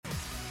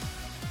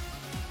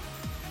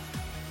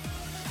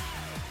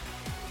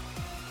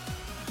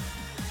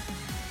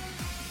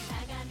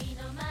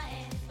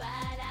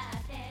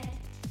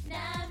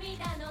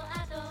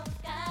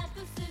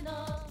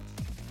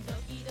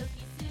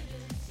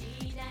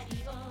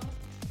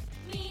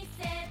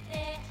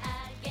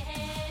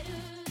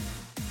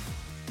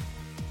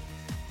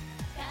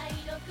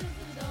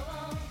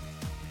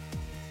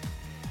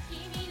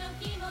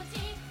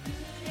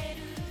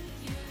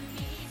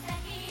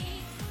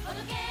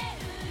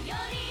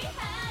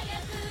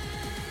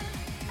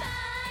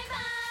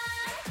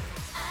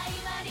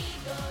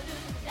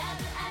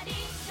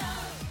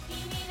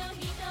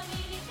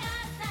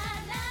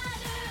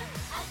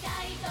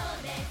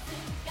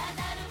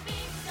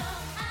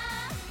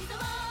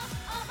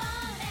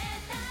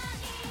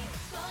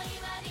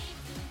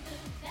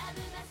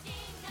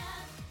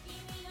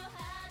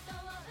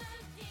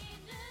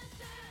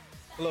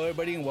Hello,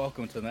 everybody, and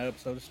welcome to another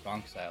episode of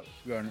Strong Silence.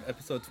 We are on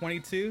episode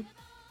 22.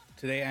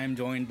 Today, I am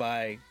joined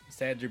by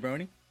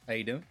Sadjabroni. How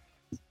you doing?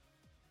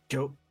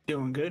 Joe,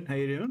 doing good. How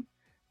you doing?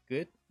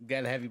 Good.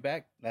 Glad to have you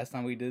back. Last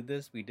time we did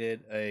this, we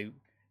did a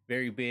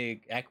very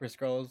big Actress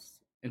Girls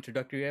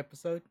introductory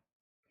episode.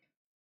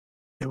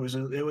 It was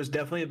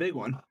definitely a big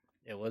one.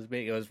 It was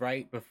big. It was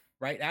right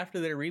after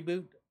their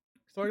reboot,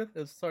 sort of. It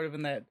was sort of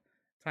in that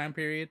time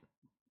period.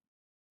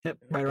 Yep,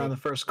 right around the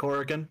first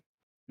Corrigan.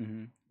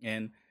 Mm-hmm.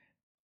 And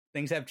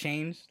things have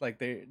changed. Like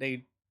do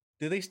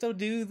they still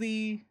do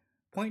the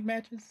point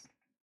matches?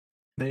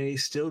 They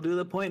still do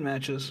the point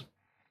matches.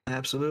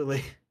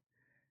 Absolutely.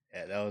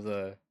 Yeah, that was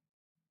a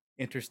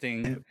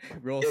interesting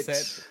rule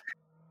set.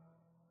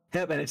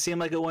 Yep, and it seemed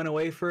like it went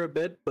away for a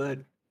bit, but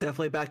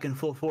definitely back in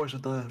full force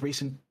with the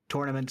recent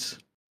tournaments.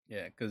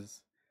 Yeah,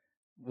 because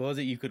what was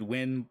it? You could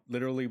win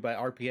literally by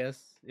RPS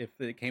if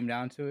it came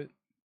down to it.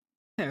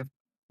 Yeah,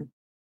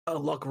 a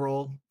luck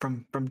roll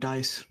from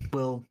dice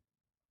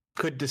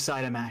could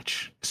decide a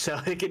match.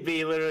 So it could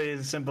be literally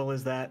as simple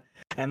as that.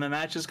 And the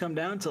matches come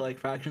down to like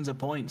fractions of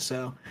points.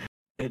 So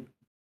it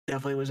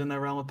definitely was in the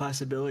realm of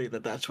possibility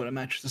that that's what a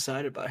match was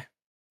decided by.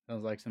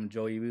 Sounds like some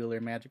Joey Wheeler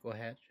magical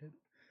hat shit.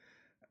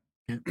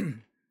 Yeah.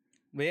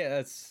 But yeah,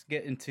 let's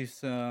get into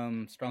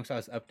some Strong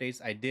Sauce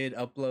updates. I did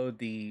upload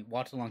the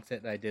watch along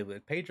set that I did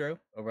with Pedro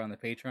over on the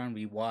Patreon.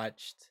 We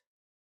watched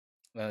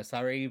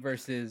Sarai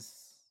versus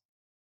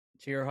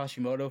Chiro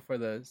Hashimoto for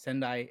the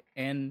Sendai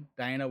and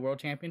Diana World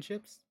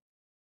Championships.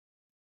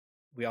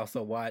 We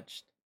also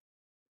watched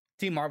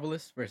Team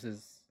Marvelous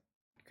versus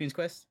Queen's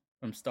Quest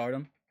from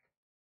Stardom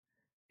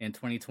in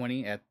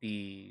 2020 it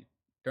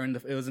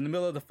was in the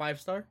middle of the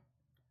 5-star.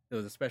 It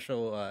was a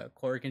special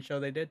Corrigan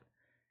show they did.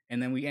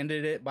 And then we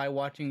ended it by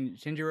watching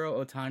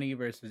Shinjiro Otani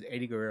versus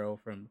Eddie Guerrero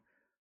from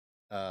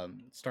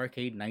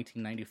Starrcade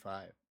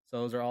 1995.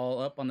 So those are all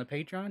up on the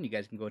Patreon. You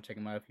guys can go check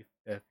them out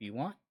if you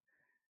want.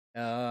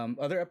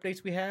 Other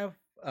updates we have,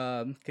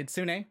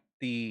 Kitsune,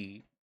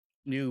 the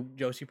new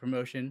Joshi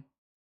promotion,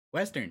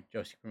 Western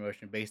Joshi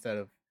promotion based out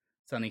of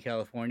sunny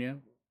California,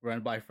 run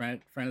by friend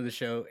of the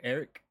show,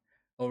 Eric,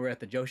 over at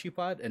the Joshi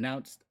Pod,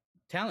 announced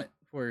talent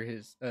for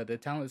his the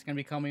talent that's going to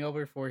be coming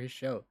over for his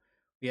show.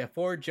 We have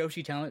 4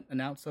 Joshi talent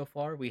announced so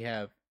far. We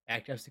have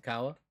Akira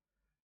Sakawa,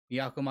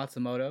 Miyako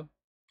Matsumoto,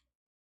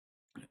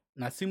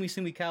 Natsumi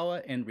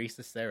Sumikawa, and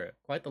Risa Serra.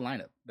 Quite the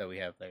lineup that we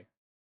have there.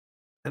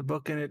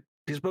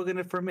 He's booking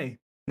it for me.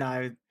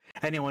 Now,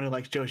 anyone who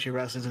likes Joshi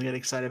wrestling is going to get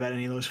excited about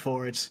any of those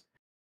 4. It's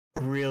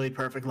a really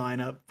perfect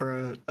lineup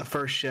for a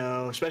first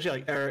show, especially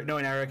like Eric,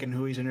 knowing Eric and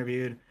who he's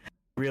interviewed.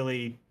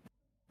 Really,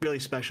 really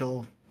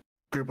special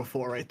group of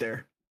 4 right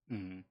there.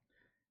 Mm-hmm.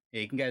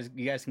 Yeah,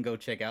 you guys can go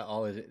check out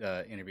all his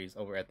interviews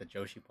over at the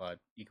Joshi Pod.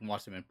 You can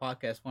watch them in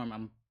podcast form.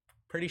 I'm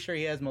pretty sure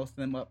he has most of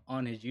them up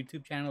on his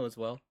YouTube channel as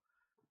well.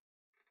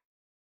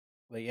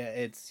 But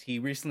yeah, he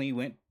recently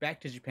went back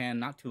to Japan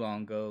not too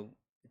long ago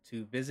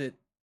to visit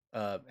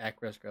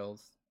Actress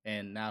Girls,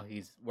 and now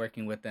he's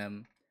working with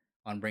them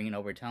on bringing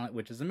over talent,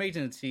 which is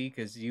amazing to see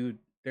because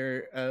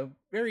they're a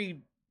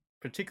very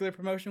particular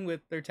promotion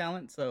with their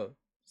talent. So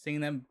seeing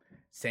them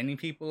sending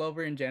people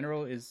over in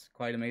general is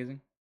quite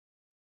amazing.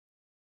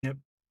 Yep,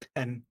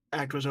 and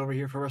Act was over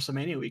here for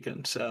WrestleMania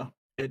weekend, so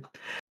it's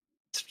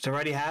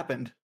already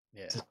happened.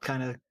 Yeah, it's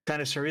kind of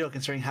surreal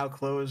considering how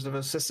closed of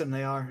a system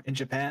they are in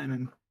Japan,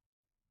 and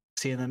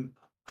seeing them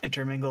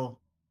intermingle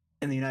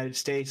in the United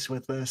States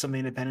with some of the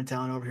independent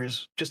talent over here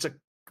is just a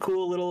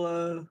cool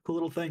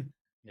little thing.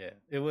 Yeah,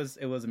 it was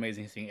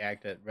amazing seeing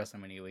Act at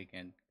WrestleMania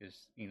weekend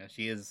because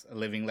she is a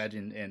living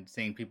legend, and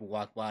seeing people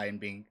walk by and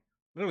being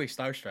literally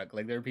starstruck.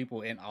 Like there are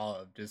people in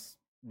awe of just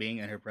being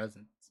in her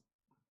presence.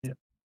 Yeah,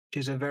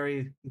 she's a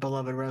very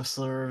beloved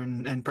wrestler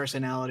and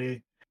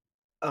personality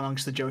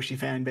amongst the Joshi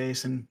fan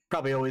base, and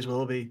probably always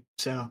will be.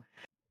 So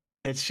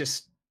it's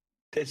just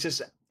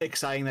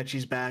exciting that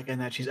she's back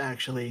and that she's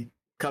actually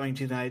coming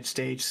to the United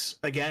States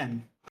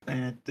again.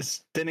 And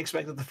just didn't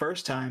expect it the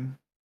first time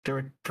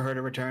for her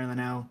to return, and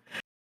now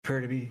for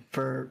her to be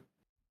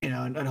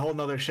a whole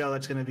nother show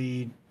that's going to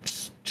be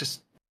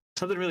just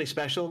something really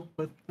special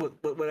with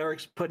what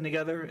Eric's putting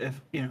together. If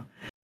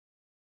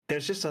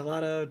there's just a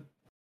lot of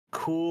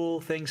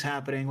cool things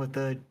happening with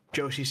the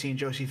Joshi scene,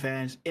 Joshi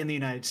fans in the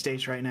United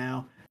States right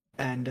now.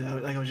 And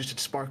like I was just at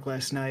Spark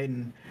last night,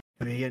 and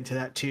we get into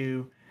that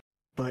too.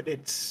 But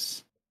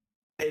it's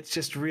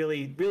just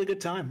really, really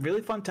good time,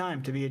 really fun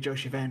time to be a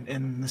Joshi fan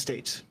in the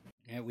States.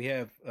 Yeah, we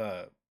have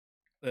a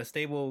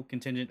stable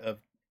contingent of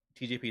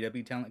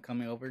TJPW talent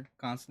coming over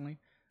constantly.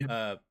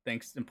 Yep.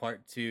 Thanks in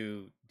part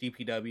to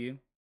DPW.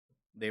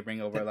 They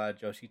bring over a lot of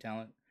Joshi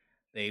talent.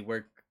 They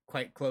work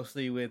quite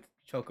closely with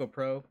Choco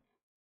Pro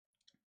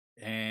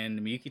and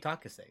Miyuki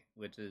Takase,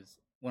 which is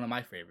one of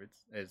my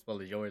favorites, as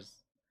well as yours.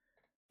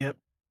 Yep.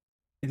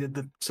 You did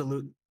the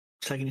salute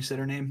second you said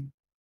her name.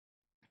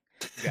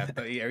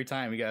 Every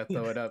time you gotta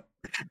throw it up.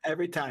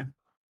 Every time.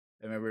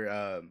 I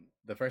remember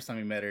the first time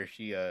we met her,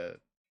 she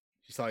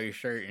saw your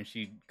shirt and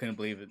she couldn't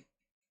believe it.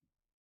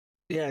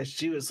 Yeah,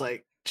 she was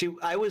like,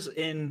 I was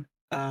in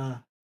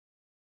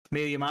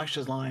Miyu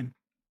Yamashita's line,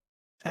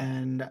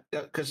 and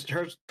because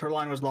her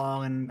line was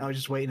long, and I was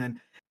just waiting, and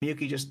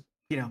Miyuki just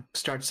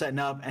starts setting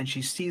up, and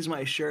she sees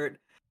my shirt,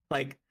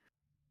 like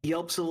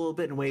yelps a little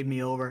bit and waved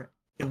me over.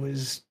 It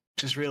was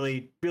just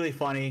really really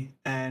funny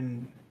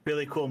and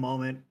really cool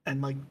moment,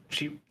 and like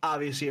she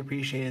obviously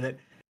appreciated it,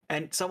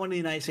 and someone in the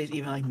United States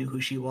even like knew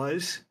who she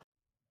was,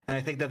 and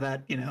I think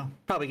that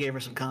probably gave her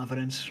some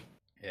confidence.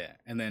 Yeah,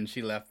 and then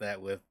she left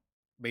that with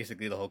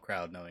basically the whole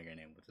crowd knowing her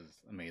name, which is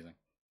amazing.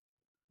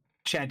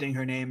 Chanting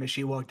her name as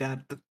she walked out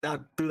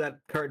through that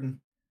curtain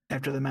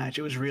after the match.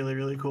 It was really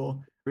really cool,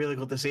 really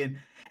cool to see. And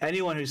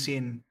anyone who's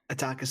seen a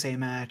Takase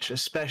match,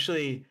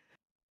 especially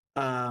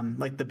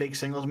like the big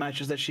singles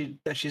matches that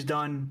she's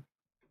done,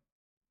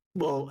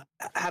 will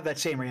have that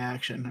same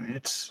reaction. I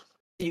mean,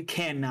 you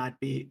cannot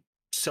be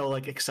so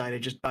like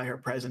excited just by her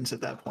presence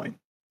at that point.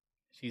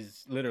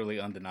 She's literally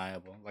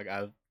undeniable. Like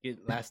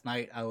last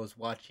night I was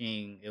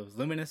watching, it was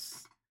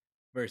Luminous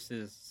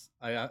versus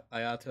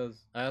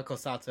Ayako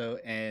Sato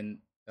and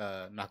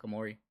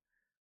Nakamori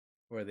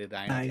for the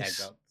Dynamo Tag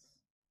belts.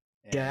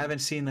 Yeah, I haven't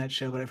seen that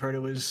show, but I've heard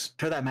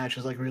that match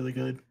was like really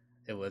good.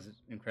 It was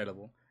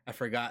incredible. I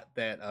forgot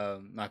that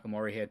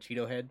Nakamori had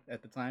Cheeto Head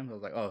at the time. I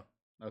was like, oh,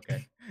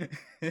 okay.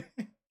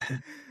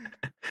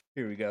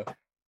 Here we go.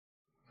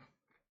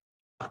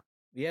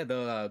 Yeah,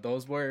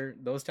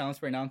 those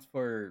talents were announced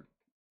for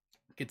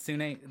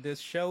Kitsune. This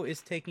show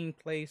is taking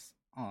place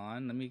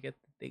on, let me get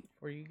the date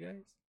for you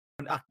guys.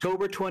 On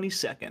October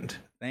 22nd.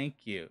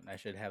 Thank you. I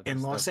should have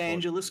in Los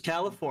Angeles,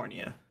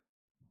 California.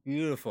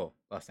 Beautiful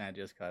Los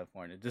Angeles,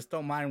 California. Just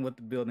don't mind what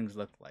the buildings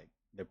look like.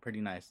 They're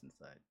pretty nice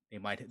inside.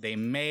 They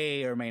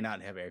may or may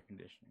not have air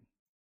conditioning.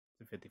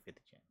 It's a 50-50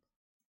 chance.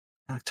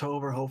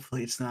 October,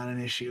 hopefully it's not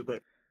an issue,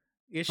 but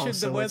it should.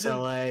 Also, it's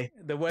LA.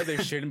 The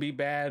weather shouldn't be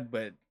bad,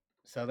 but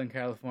Southern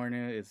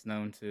California is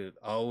known to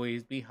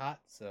always be hot,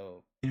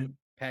 so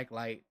pack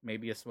light,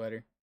 maybe a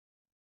sweater.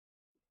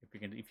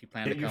 If you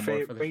plan to come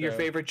over for the bring your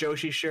favorite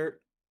Joshi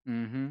shirt.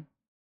 Mm-hmm.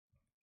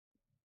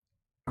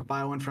 Or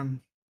buy one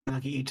from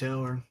Naki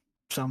Ito or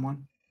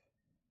someone.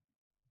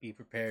 Be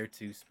prepared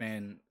to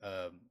spend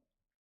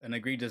an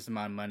egregious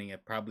amount of money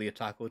at probably a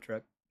taco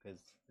truck, because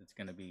it's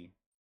going to be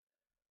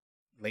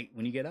late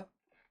when you get up.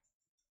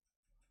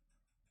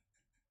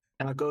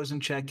 Tacos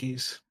and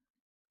Checkies.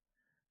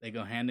 They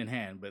go hand in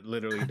hand, but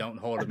literally don't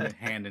hold them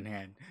hand in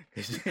hand.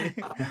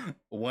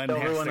 One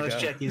don't has ruin to those go.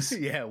 Checkies.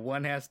 Yeah,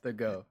 one has to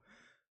go.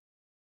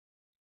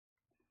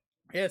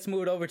 Yeah, let's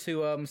move it over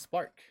to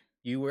Spark.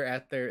 You were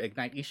at their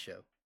Ignite East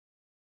show.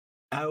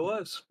 I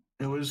was.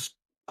 It was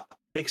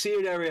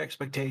exceeded every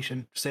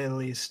expectation, to say the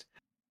least.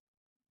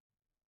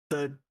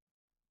 When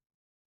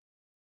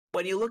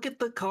you look at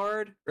the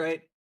card,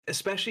 right,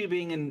 especially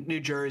being in New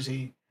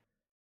Jersey,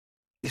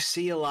 you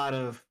see a lot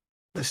of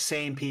the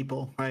same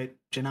people, right?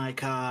 Janai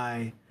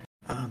Kai,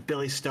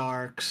 Billy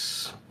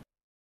Starks,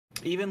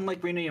 even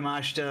like Rina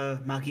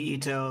Yamashita, Maki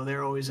Ito.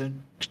 They're always at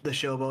the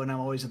Showboat, and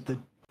I'm always at the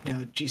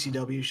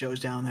GCW shows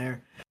down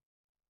there.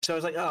 So I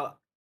was like, oh,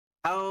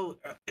 how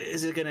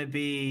is it going to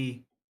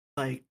be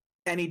like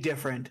any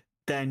different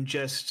than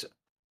just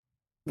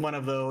one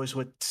of those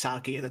with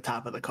Saki at the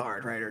top of the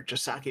card, right? Or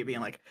just Saki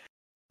being like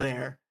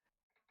there.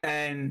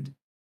 And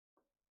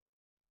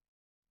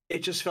it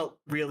just felt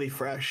really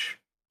fresh.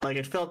 Like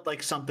it felt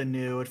like something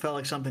new. It felt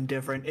like something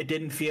different. It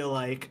didn't feel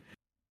like,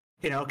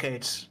 okay,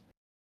 it's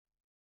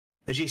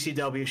the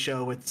GCW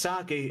show with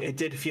Saki. It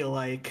did feel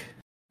like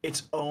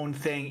its own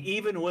thing,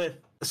 even with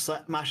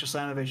Masha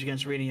Slamovich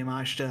against Rina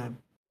Yamashita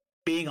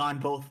being on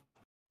both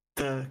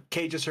the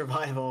Cage of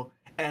Survival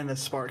and the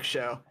Spark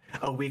show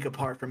a week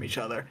apart from each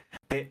other.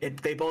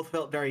 They both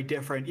felt very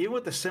different, even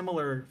with the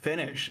similar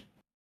finish.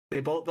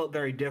 They both felt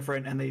very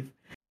different, and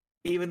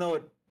even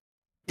though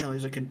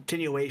there's a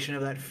continuation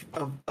of that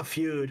of a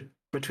feud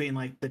between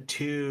like the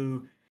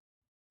two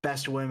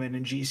best women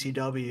in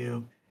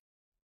GCW,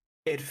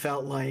 it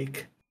felt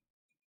like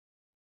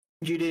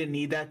you didn't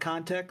need that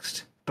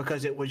context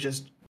because it was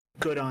just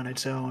good on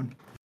its own.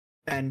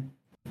 And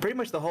pretty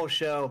much the whole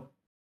show,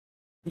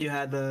 you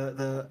had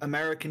the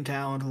American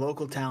talent,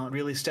 local talent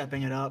really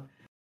stepping it up.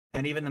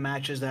 And even the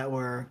matches that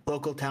were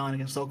local talent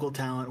against local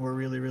talent were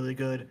really, really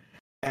good.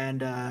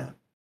 And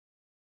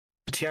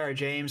Tiara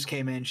James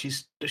came in.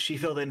 She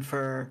filled in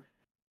for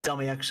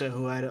Delmi Exa,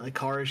 who had like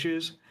car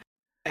issues.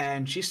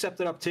 And she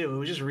stepped it up too. It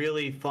was just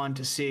really fun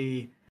to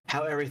see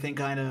how everything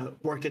kind of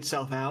worked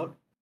itself out.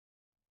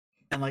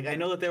 And like I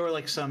know that there were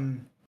like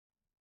some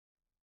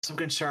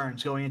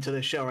concerns going into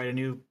the show, right? A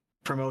new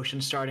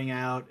promotion starting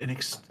out, an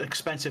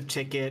expensive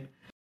ticket,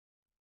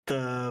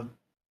 the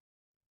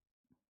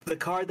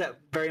card that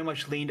very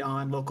much leaned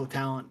on local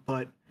talent,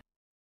 but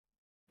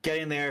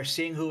getting there,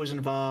 seeing who was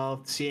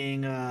involved,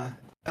 seeing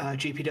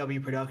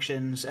GPW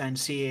Productions, and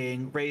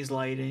seeing Ray's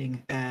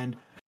Lighting and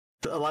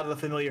a lot of the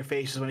familiar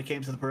faces when it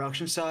came to the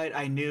production side,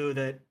 I knew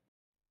that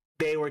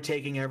they were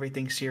taking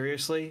everything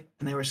seriously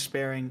and they were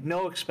sparing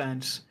no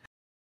expense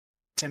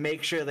to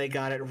make sure they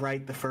got it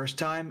right the first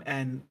time.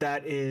 And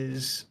that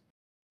is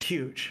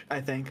huge,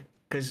 I think,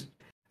 because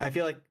I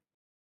feel like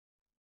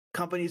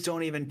companies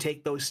don't even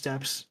take those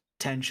steps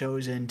 10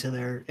 shows into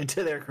their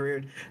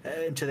career,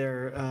 into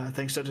their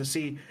thing. So to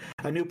see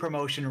a new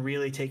promotion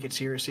really take it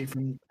seriously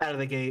from out of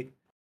the gate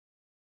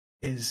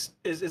is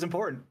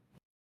important.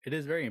 It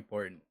is very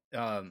important.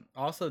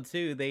 Also,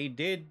 too, they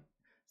did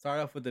start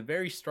off with a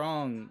very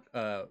strong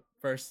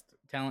first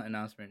talent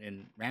announcement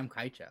in Ram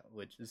Kaicha,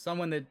 which is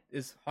someone that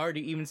is hard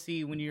to even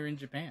see when you're in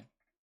Japan.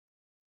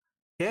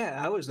 Yeah,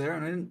 I was there,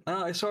 and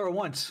I saw her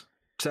once,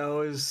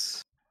 so it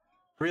was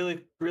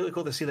really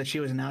cool to see that she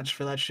was announced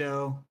for that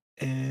show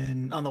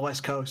on the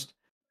West Coast.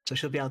 So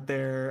she'll be out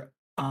there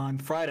on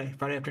Friday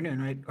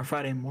afternoon, right, or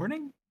Friday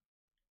morning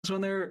is when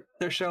their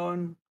show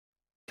in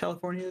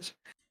California is.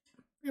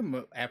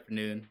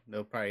 Afternoon,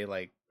 they'll probably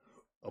like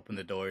open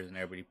the doors and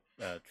everybody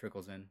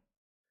trickles in.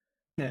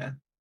 Yeah.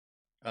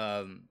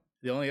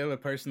 The only other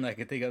person I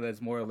can think of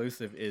that's more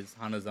elusive is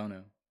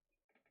Hanazono.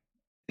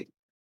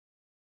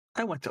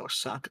 I went to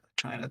Osaka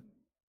trying to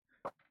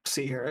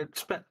see her. I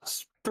spent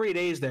 3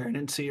 days there and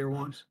didn't see her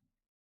once.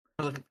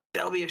 I was like,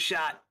 there'll be a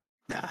shot.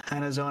 Nah,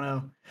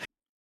 Hanazono.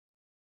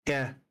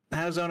 Yeah,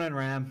 Hanazono and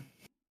Ram.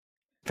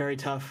 Very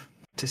tough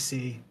to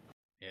see.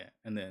 Yeah,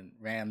 and then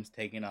Ram's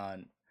taking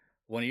on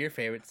one of your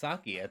favorites,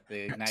 Saki, at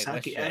the Night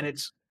West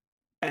show.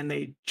 And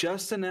they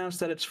just announced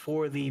that it's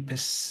for the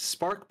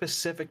Spark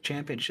Pacific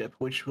Championship,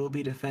 which will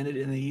be defended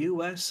in the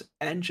U.S.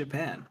 and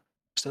Japan.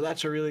 So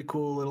that's a really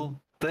cool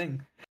little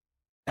thing.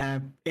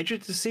 And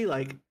interested to see,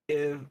 like,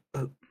 if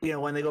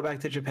when they go back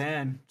to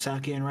Japan,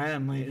 Saki and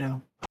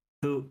Ram,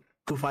 who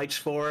fights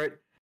for it.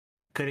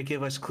 Could it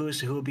give us clues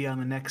to who will be on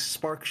the next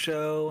Spark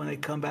show when they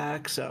come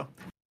back? So,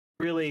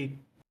 really,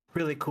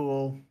 really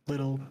cool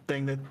little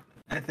thing that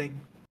I think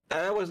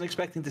I wasn't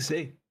expecting to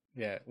see.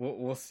 Yeah,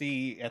 we'll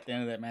see at the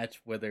end of that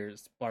match whether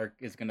Spark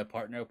is going to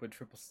partner up with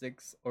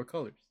 666 or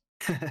Colors.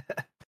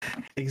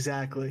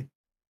 Exactly.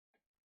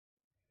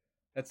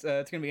 It's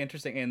going to be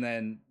interesting. And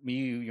then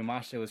Miyu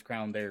Yamashita was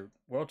crowned their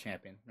world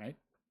champion, right?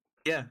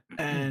 Yeah,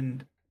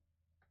 and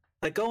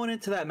like going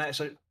into that match,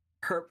 like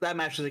that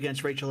match was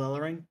against Rachel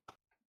Ellering,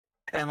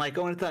 and like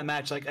going into that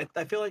match, like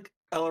I feel like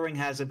Ellering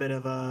has a bit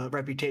of a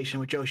reputation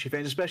with Joshi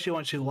fans, especially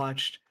once who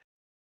watched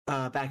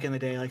back in the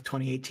day, like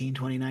 2018,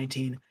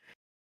 2019.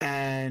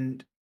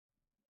 And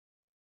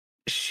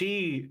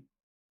she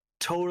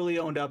totally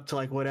owned up to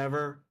like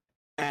whatever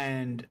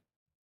and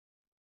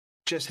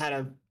just had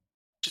a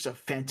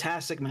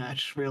fantastic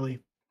match, really.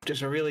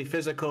 Just a really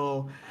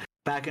physical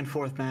back and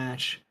forth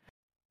match.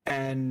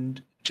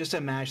 And just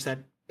a match that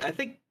I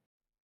think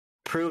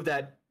proved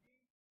that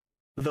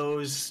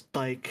those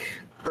like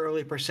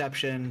early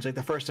perceptions, like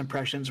the first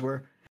impressions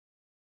were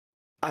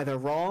either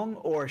wrong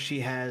or she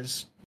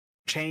has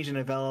changed and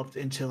developed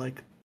into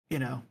like,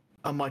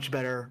 a much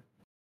better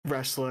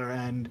wrestler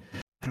and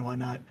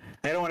whatnot.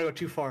 I don't want to go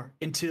too far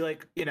into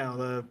like,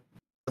 the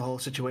whole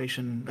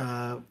situation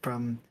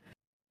from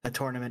the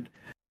tournament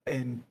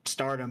in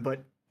Stardom,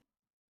 but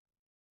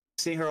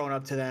seeing her own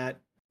up to that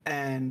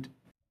and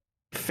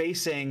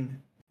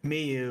facing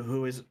Miyu,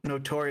 who is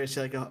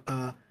notoriously like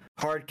a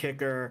hard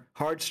kicker,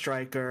 hard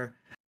striker,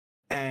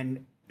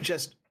 and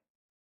just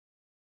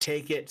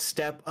take it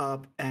step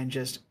up and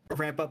just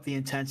ramp up the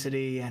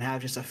intensity and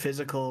have just a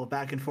physical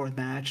back and forth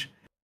match.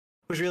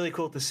 Was really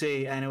cool to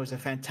see, and it was a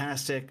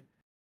fantastic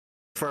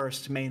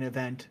first main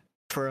event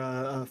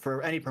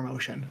for any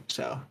promotion.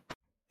 So,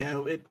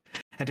 and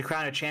to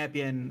crown a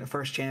champion, a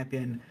first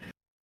champion,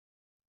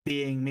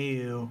 being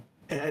Miyu,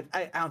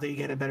 I don't think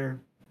you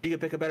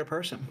could pick a better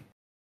person.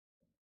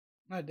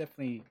 No,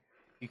 definitely,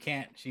 you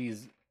can't.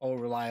 She's all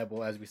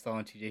reliable, as we saw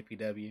in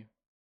TJPW.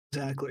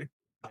 Exactly.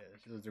 Yeah,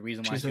 she was the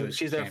reason why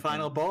she's their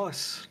final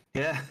boss.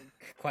 Yeah,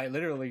 quite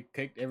literally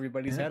kicked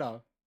everybody's head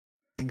off.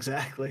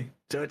 Exactly.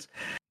 So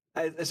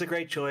it's a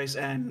great choice,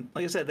 and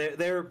like I said,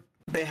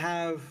 they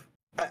have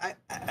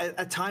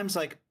at times,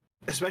 like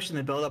especially in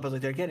the build up, like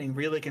they're getting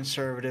really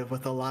conservative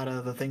with a lot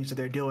of the things that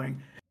they're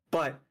doing,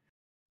 but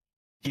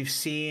you've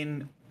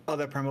seen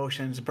other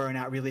promotions burn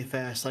out really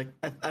fast. Like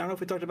I don't know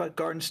if we talked about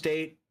Garden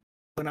State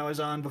when I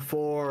was on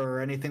before or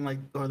anything like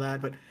or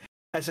that, but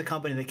as a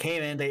company that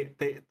came in,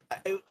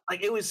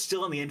 it was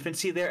still in the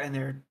infancy there, and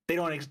I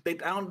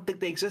don't think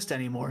they exist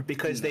anymore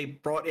because they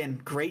brought in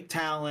great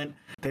talent.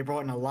 They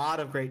brought in a lot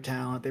of great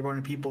talent. They brought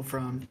in people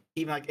from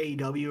even like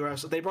AEW,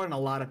 so they brought in a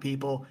lot of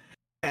people,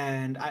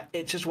 and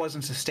it just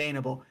wasn't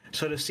sustainable.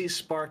 So to see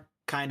Spark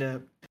kind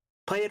of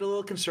play it a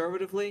little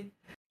conservatively,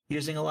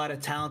 using a lot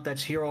of talent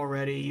that's here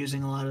already,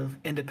 using a lot of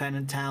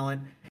independent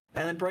talent,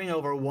 and then bring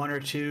over one or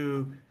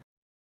two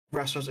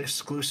wrestlers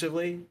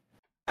exclusively,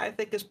 I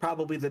think is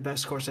probably the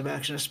best course of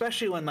action,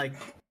 especially when they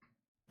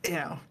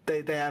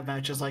have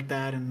matches like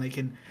that, and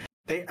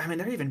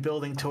they're even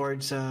building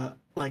towards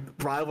like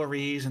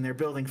rivalries, and they're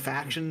building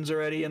factions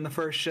already in the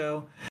first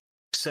show.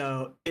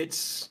 So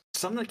it's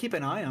something to keep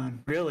an eye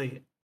on,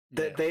 really.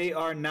 That they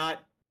are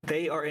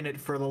in it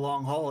for the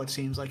long haul. It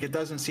seems like it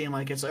doesn't seem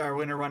like it's we're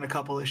going to run a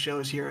couple of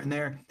shows here and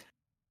there.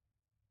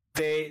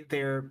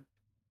 They're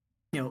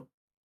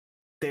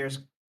there's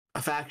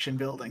a faction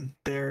building.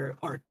 There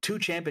are 2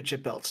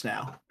 championship belts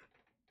now.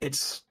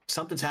 it's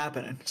something's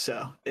happening.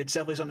 So it's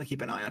definitely something to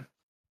keep an eye on.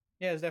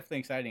 Yeah, it's definitely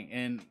exciting,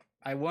 and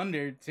I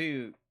wonder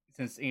too,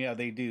 since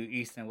they do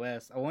East and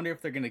West. I wonder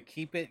if they're gonna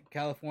keep it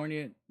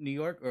California, New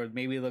York, or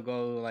maybe they'll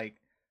go like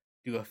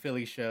do a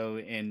Philly show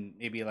and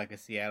maybe like a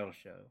Seattle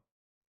show.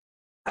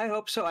 I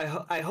hope so.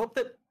 I hope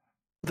that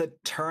the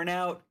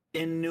turnout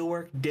in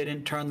Newark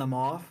didn't turn them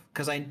off,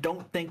 because I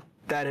don't think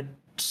that it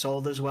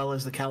sold as well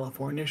as the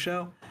California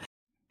show.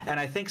 And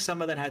I think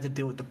some of that had to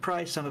do with the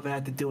price. Some of it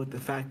had to do with the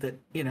fact that,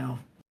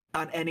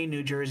 on any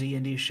New Jersey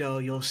indie show,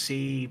 you'll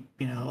see,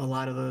 a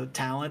lot of the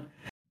talent.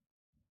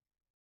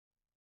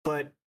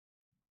 But,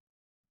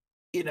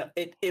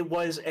 it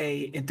was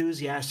a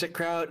enthusiastic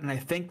crowd, and I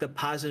think the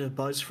positive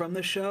buzz from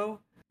the show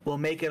will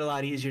make it a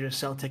lot easier to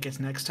sell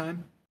tickets next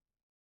time.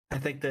 I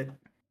think that,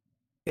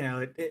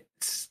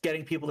 it's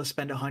getting people to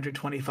spend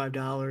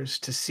 $125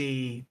 to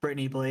see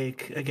Brittany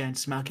Blake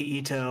against Maki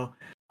Ito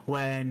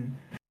when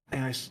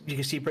you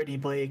can see Brittany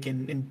Blake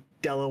in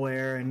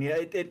Delaware, and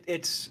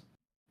it's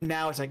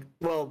now it's like,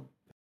 well,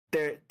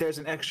 there's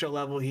an extra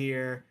level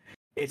here.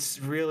 It's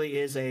really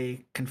is a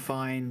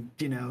confined,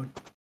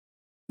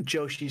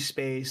 Joshi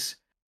space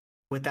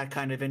with that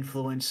kind of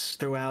influence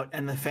throughout,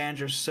 and the fans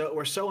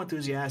were so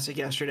enthusiastic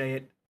yesterday.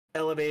 It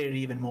elevated it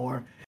even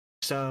more.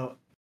 So,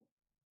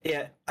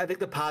 yeah, I think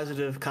the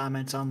positive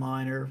comments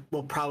online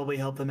will probably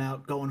help them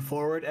out going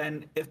forward.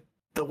 And if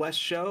the West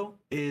show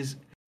is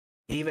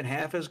even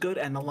half as good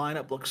and the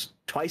lineup looks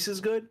twice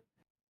as good,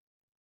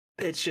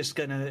 it's just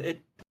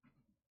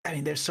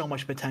there's so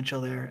much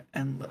potential there,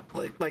 and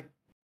like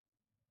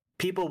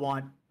people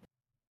want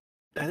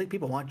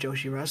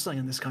Joshi wrestling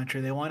in this country.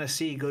 They want to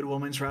see good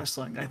women's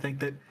wrestling. I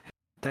think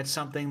that's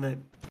something that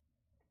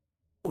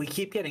we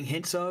keep getting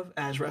hints of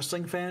as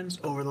wrestling fans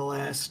over the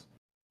last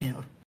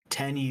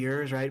 10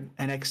 years, right?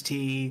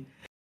 NXT,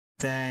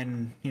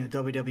 then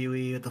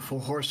WWE with the Four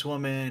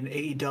Horsewomen,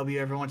 AEW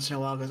every once in a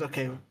while goes,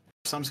 okay,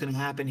 something's going to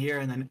happen here,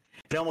 and then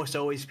it almost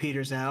always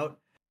peters out.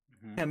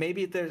 Mm-hmm. And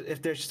maybe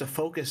if there's just a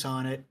focus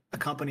on it, a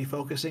company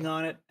focusing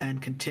on it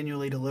and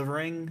continually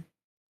delivering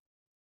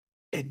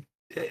it,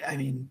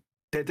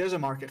 there's a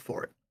market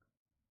for it.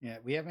 Yeah,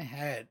 we haven't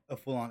had a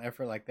full-on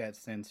effort like that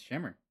since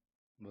Shimmer.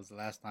 It was the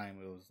last time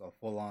it was a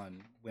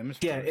full-on women's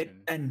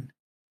promotion.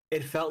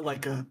 It felt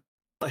like a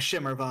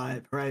Shimmer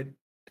vibe, right?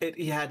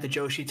 You had the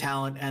Joshi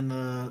talent and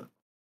the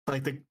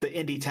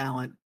indie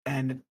talent,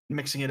 and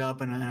mixing it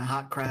up in a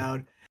hot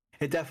crowd.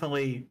 It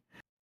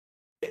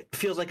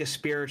feels like not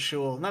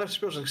a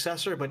spiritual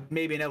successor, but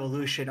maybe an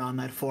evolution on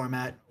that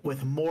format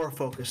with more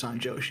focus on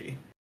Joshi.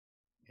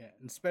 Yeah,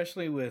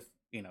 especially with,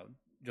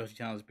 Joshi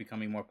channels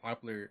becoming more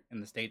popular in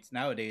the States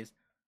nowadays,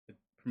 with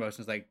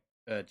promotions like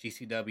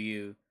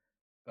GCW,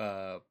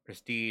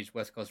 Prestige,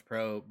 West Coast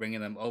Pro, bringing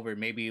them over.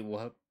 Maybe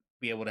we'll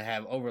be able to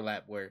have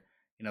overlap where,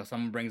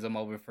 someone brings them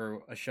over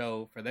for a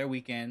show for their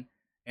weekend,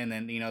 and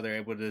then, they're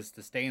able to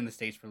stay in the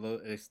States for a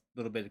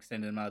little bit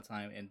extended amount of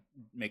time and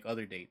make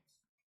other dates.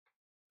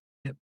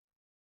 Yep.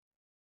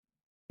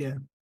 Yeah.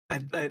 I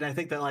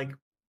think that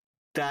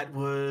that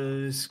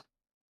was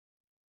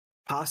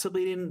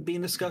possibly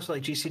being discussed,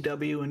 like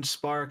GCW and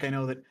Spark. I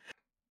know that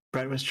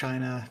Brett was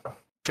trying to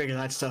figure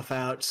that stuff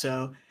out.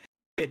 So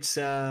it's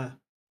that's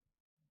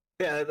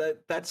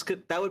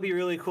good. That would be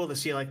really cool to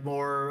see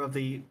more of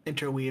the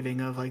interweaving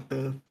of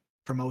the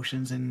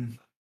promotions and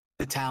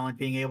the talent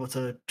being able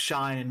to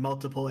shine in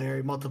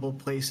multiple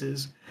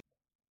places.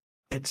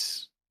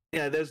 It's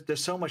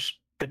there's so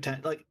much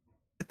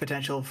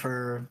potential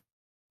for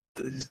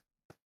the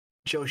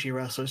Joshi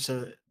wrestlers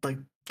to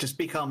just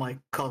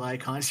become cult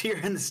icons here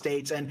in the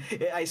States, and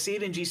I see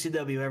it in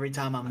GCW every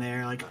time I'm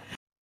there,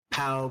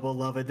 how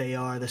beloved they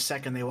are the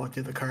second they walk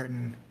through the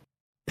curtain.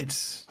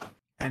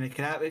 And it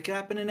could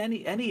happen in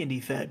any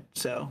indie fed.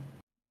 So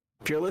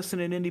if you're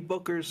listening, indie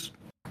bookers,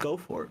 go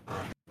for it.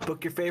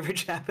 Book your favorite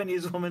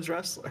Japanese women's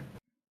wrestler.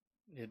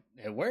 It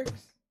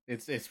works.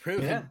 It's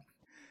proven. Yeah.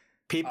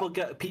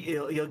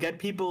 You'll get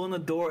people in the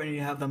door, and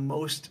you have the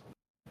most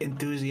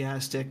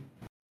enthusiastic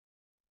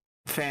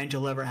fans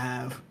you'll ever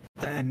have,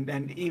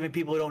 and even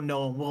people who don't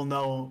know will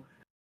know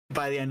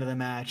by the end of the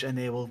match, and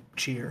they will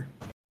cheer.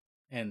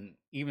 And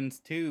even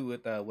too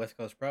with West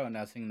Coast Pro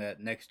announcing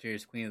that next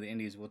year's Queen of the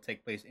Indies will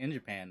take place in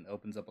Japan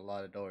opens up a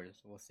lot of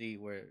doors. We'll see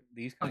where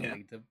these kind of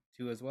lead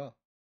to as well.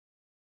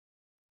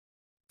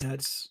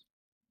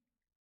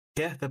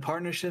 The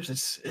partnerships.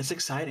 It's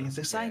exciting. It's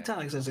exciting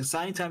time. It's an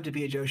exciting time to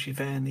be a Joshi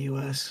fan in the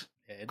U.S.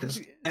 Because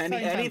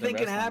anything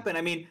can happen.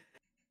 I mean,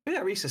 we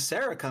got Risa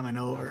Sera coming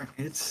over.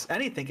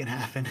 Anything can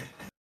happen.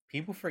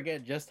 People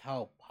forget just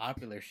how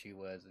popular she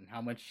was and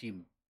how much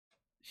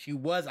she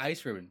was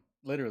Ice Ribbon,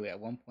 literally at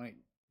one point.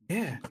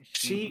 Yeah,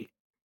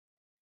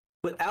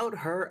 without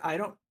her, I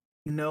don't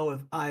know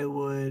if I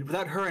would.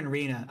 Without her and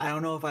Rena, I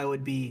don't know if I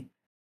would be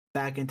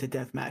back into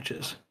death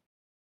matches.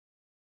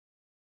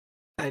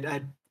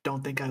 I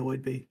don't think I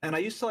would be. And I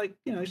used to I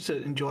used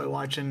to enjoy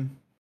watching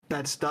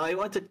that stuff. I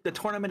went to the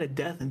Tournament of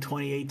Death in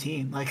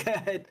 2018.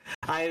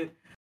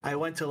 I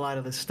went to a lot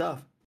of the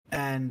stuff,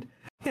 and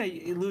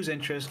you lose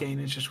interest, gain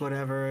interest,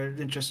 whatever.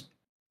 Interest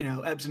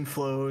ebbs and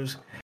flows.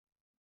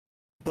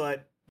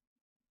 But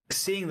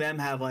seeing them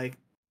have like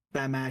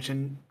that match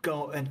and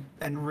go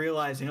and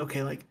realizing,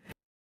 okay, like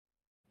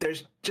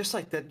there's just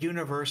like that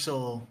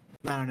universal,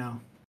 I don't know.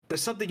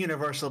 There's something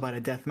universal about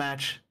a death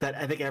match that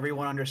I think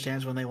everyone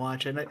understands when they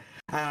watch it. And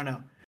I don't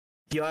know.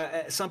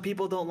 Some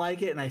people don't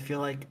like it, and I feel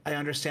like I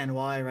understand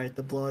why, right?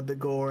 The blood, the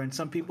gore, and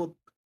some people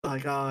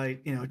like, oh,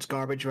 it's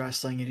garbage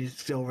wrestling. You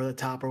just go over the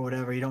top or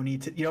whatever. You don't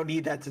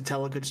need that to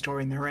tell a good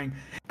story in the ring.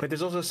 But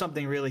there's also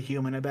something really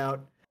human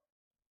about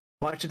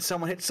watching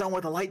someone hit someone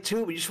with a light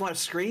tube. You just want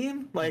to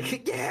scream,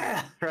 like,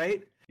 yeah,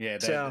 right? Yeah,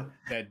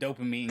 that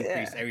dopamine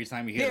increase every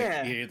time you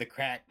hear the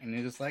crack, and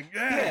you're just like,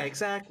 yeah,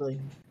 exactly,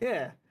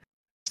 yeah.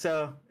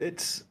 So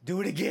it's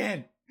do it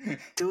again,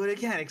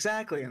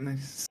 exactly. And then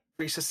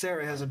Risa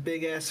Sarah has a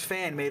big ass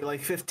fan, made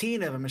like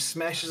 15 of them, and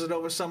smashes it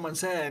over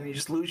someone's head, and you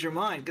just lose your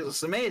mind because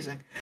it's amazing.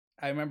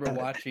 I remember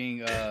watching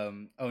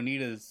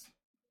Onita's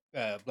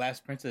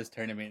Blast Princess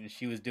tournament, and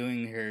she was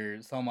doing her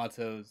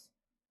somatos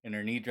and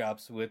her knee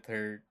drops with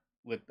her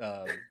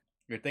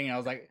thing. And I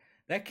was like,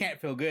 that can't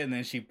feel good. And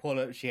then she pulled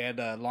up. She had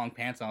long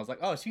pants on. I was like,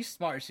 oh, she's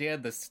smart. She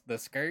had the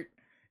skirt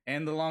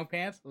and the long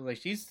pants. I was like,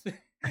 she's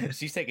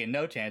taking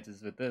no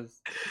chances with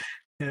this.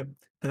 Yep.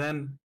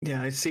 And then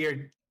I see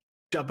her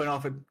jumping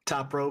off of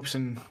top ropes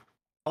and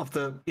off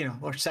the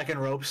or second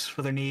ropes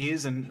with her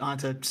knees and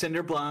onto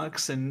cinder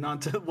blocks and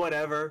onto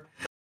whatever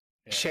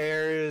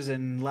chairs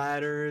and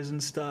ladders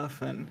and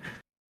stuff. And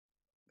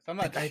I'm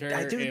not sure.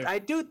 I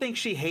do think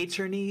she hates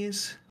her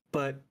knees,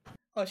 but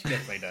oh, she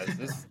definitely does.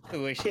 This is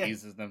the way she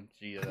uses them.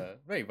 She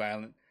very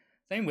violent.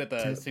 Same with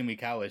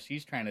Sumikawa.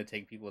 She's trying to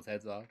take people's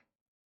heads off.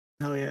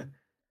 Oh yeah.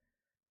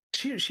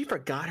 She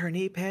forgot her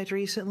knee pads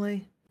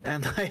recently,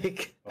 and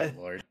like, oh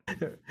Lord.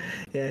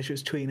 Yeah, she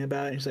was tweeting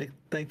about it. She's like,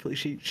 thankfully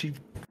she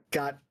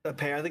got a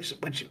pair. I think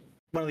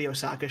one of the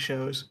Osaka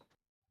shows.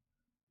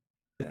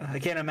 I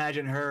can't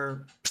imagine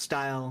her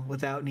style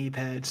without knee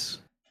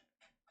pads,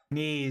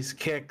 knees,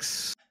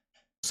 kicks,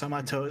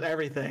 toes,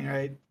 everything.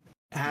 Right?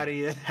 How do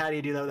you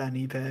do that without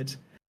knee pads?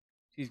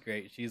 She's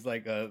great. She's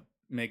like a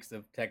mix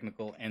of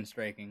technical and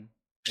striking.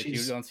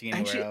 You don't see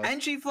anywhere else.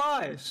 And she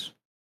flies.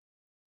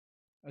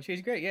 Oh,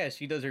 she's great. Yeah,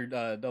 she does her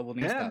double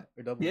knee stop.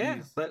 Her double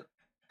knees. But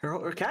her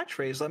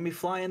catchphrase, "Let me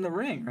fly in the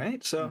ring,"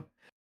 right? So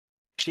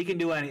she can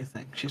do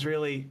anything. She's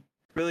really,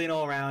 really an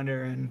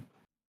all-rounder, and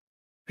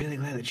really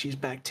glad that she's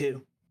back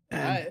too.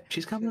 And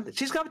she's coming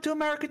to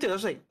America too. I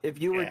was like,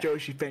 if you were a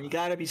Joshi fan, you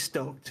gotta be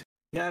stoked.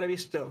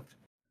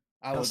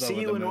 I'll see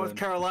you in North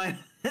Carolina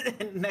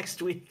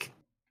next week.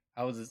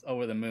 I was just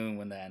over the moon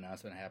when that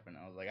announcement happened.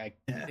 I was like,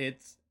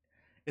 it's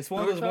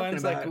one of those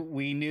ones like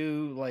we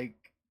knew, like,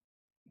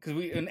 because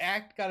when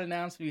Act got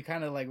announced, we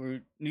kind of like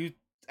knew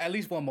at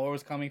least one more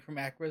was coming from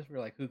Actress. We're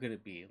like, who could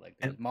it be? Like,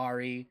 there's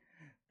Mari,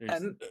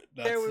 there's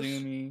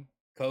Natsumi,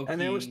 Koki,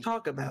 and there was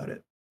talk about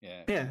it.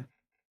 Yeah.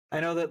 I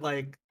know that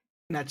like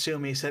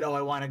Natsumi said, "Oh,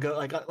 I want to go."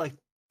 Like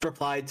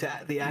replied to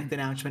the Act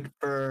announcement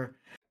for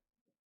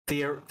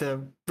the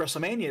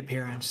WrestleMania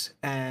appearance,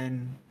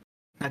 and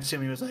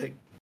Natsumi was like,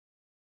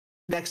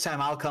 "Next time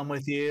I'll come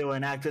with you,"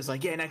 and Act was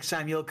like, "Yeah, next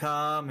time you'll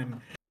come."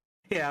 And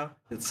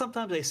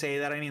sometimes they say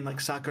that. I mean,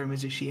 like Sakura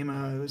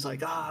Mizushima, it was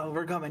like, "Oh,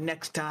 we're coming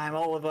next time,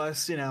 all of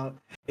us."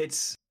 But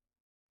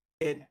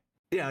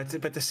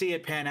to see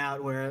it pan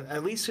out, where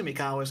at least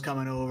Sumikawa was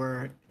coming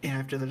over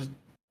after the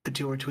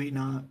two were tweeting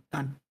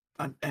on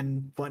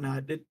and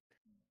whatnot,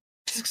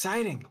 it's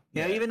exciting.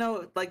 Even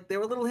though like there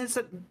were little hints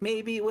that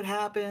maybe it would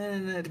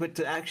happen, but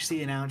to actually see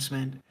the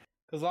announcement,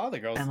 because all the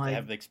girls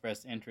have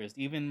expressed interest,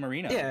 even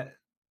Marino.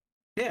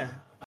 Yeah,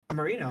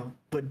 Marino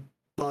would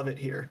love it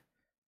here.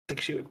 I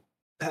think she would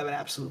have an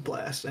absolute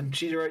blast. And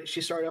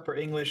she started up her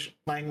English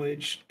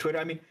language Twitter.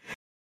 I mean,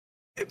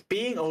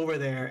 being over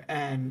there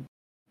and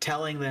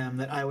telling them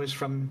that I was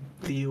from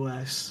the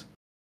US,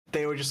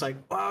 they were just like,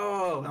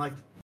 whoa, and like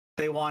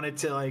they wanted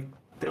to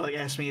they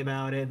asked me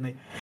about it, and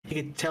you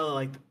could tell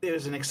like there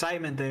was an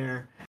excitement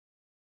there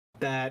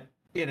that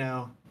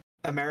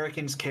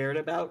Americans cared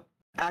about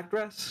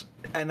Actress,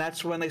 and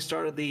that's when they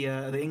started the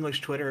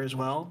English Twitter as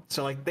well.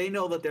 So like they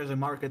know that there's a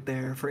market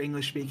there for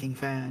English speaking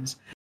fans.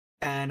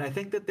 And I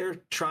think that they're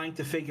trying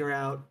to figure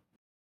out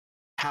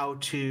how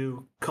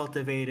to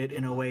cultivate it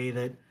in a way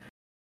that,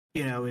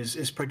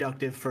 is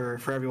productive for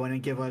everyone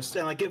and give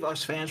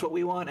us fans what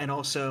we want, and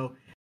also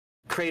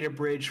create a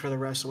bridge for the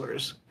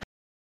wrestlers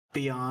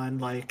beyond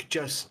like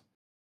just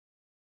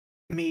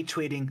me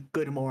tweeting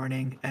good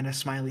morning and a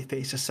smiley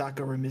face of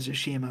Sakura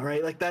Mizushima,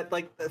 right? Like that,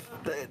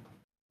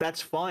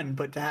 that's fun,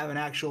 but to have an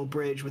actual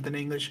bridge with an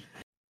English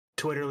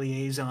Twitter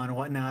liaison and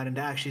whatnot, and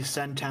to actually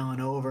send talent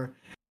over,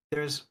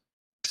 there's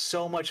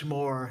so much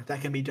more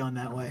that can be done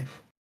that way.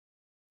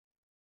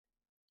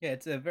 Yeah,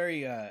 it's a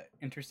very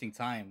interesting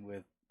time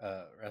with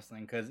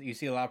wrestling, because you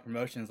see a lot of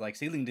promotions like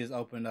Ceiling just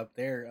opened up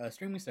their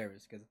streaming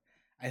service, because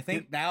I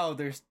think now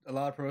there's a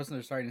lot of promotions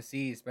are starting to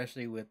see,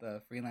 especially with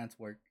freelance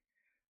work,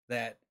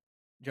 that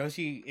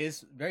Joshi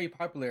is very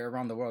popular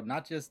around the world,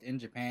 not just in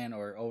Japan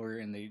or over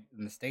in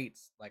the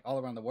States, like all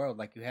around the world.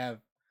 Like you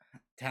have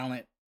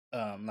talent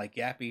like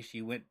Yappy,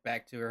 she went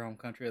back to her home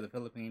country of the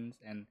Philippines,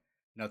 and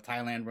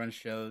Thailand runs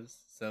shows.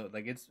 So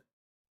like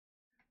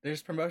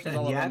there's promotions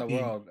And all around the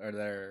world are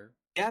there.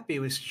 Yappy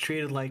was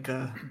treated like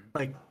a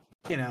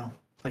you know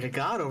like a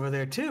god over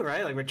there too,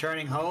 right? Like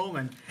returning home,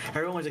 and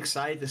everyone was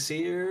excited to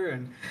see her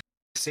and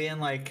seeing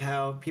like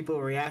how people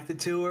reacted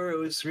to her. It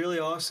was really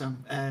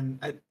awesome, and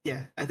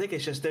I think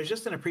it's just there's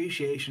just an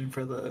appreciation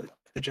for the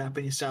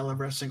Japanese style of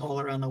wrestling all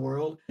around the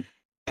world,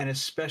 and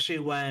especially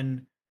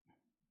when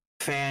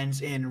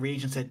fans in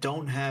regions that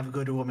don't have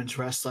good women's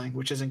wrestling,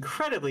 which is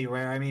incredibly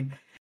rare. I mean,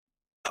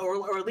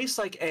 or at least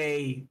like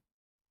a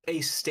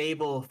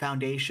stable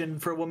foundation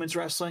for women's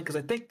wrestling, because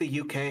I think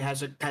the UK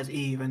has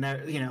Eve,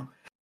 and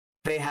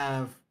they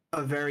have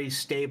a very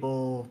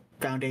stable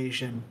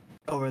foundation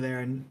over there,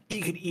 and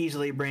you could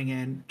easily bring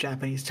in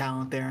Japanese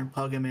talent there and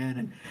plug them in,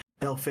 and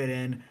they'll fit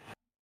in.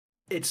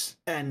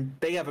 And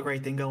they have a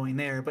great thing going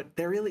there, but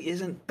there really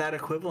isn't that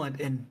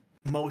equivalent in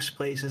most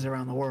places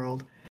around the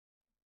world.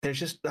 There's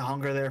just the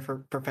hunger there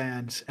for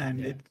fans,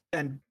 and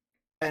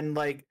and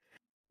like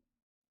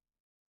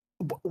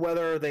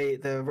whether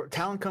the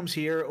talent comes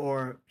here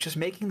or just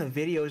making the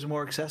videos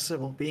more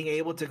accessible, being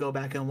able to go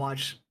back and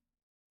watch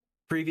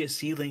previous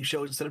seedling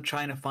shows instead of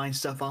trying to find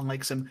stuff on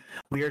like some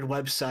weird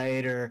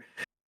website or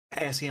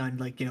asking on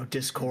like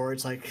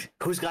Discords, like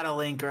who's got a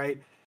link, right?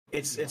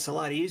 It's a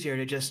lot easier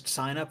to just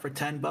sign up for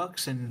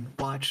 $10 and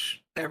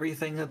watch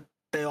everything that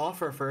they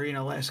offer for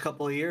last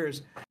couple of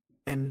years,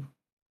 and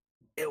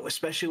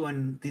especially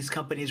when these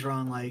companies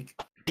run like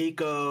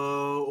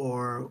Pico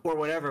or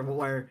whatever,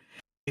 where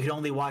you can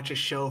only watch a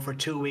show for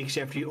 2 weeks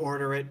after you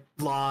order it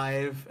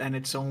live, and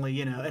it's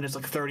only and it's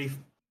like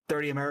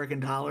 30 American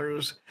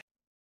dollars.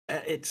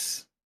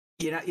 It's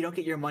you don't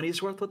get your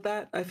money's worth with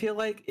that. I feel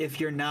like if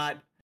you're not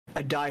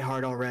a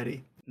diehard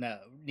already. No,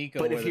 Nico.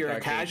 But if you're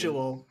a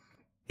casual,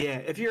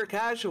 if you're a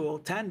casual,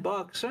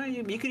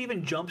 $10, you could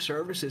even jump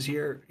services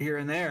here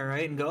and there,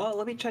 right? And go, oh,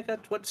 let me check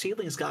out what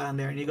Seedling's got on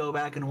there, and you go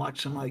back and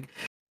watch some like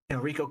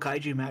Rico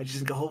Kaiju matches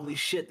and go, holy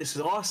shit, this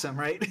is awesome,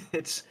 right?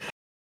 It's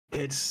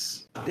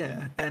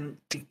and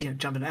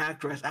jumping to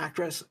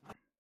Actress.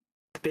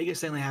 The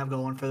biggest thing they have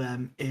going for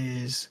them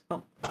is,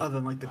 well, other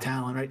than like the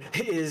talent, right,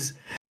 is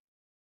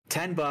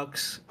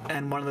 $10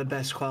 and one of the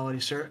best quality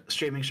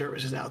streaming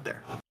services out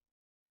there.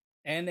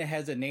 And it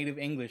has a native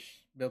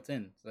English built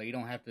in, so you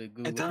don't have to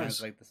Google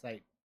translate the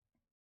site.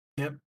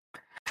 Yep.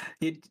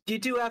 You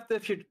do have to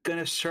if you're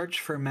gonna search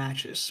for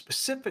matches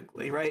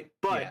specifically, right?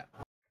 But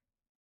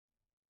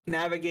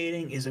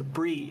navigating is a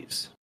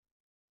breeze.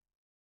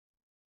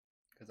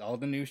 Because all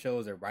the new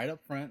shows are right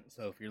up front,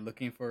 so if you're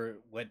looking for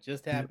what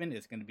just happened,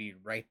 it's going to be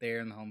right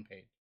there on the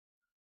homepage.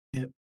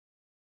 Yep.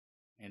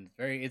 And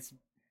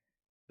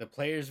the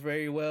players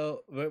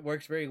it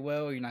works very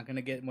well. You're not going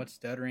to get much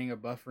stuttering or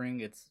buffering.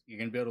 You're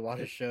going to be able to watch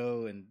a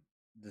show and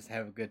just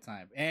have a good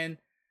time. And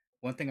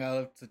one thing I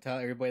love to tell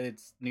everybody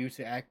that's new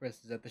to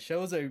Actress is that the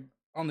shows are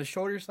on the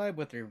shorter side,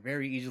 but they're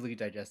very easily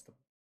digestible.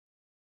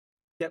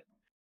 Yep.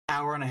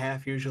 Hour and a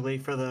half usually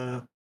for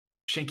the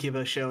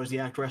Shinkiba shows, the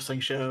Act Wrestling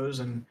shows,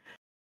 and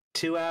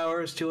 2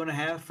 hours,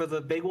 2.5 for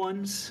the big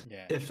ones,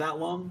 if that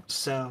long.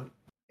 So,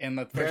 and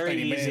the first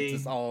 30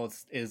 minutes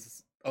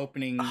is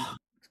opening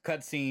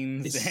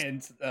cutscenes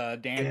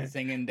and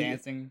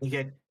dancing.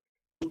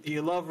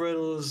 You love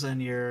riddles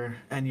and your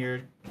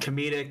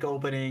comedic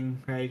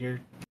opening, right? Your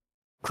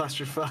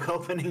clusterfuck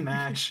opening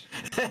match.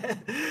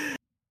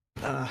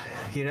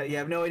 You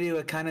have no idea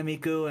what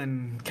Kanamiku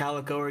and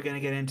Calico are gonna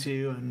get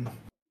into, and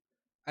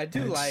I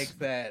do like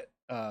that.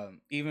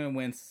 Even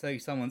when say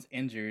someone's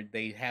injured,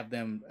 they have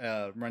them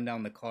run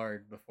down the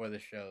card before the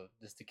show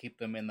just to keep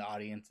them in the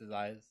audience's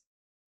eyes.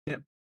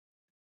 Yep.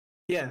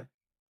 Yeah.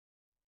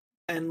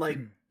 And like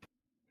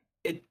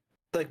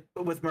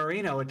with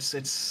Marino,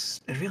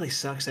 it really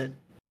sucks that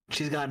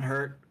she's gotten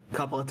hurt a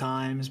couple of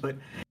times, but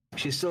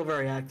she's still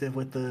very active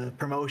with the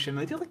promotion.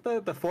 They do like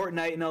the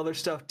Fortnite and all their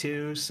stuff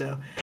too, so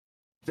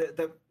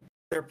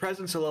their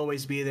presence will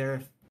always be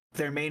there.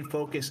 Their main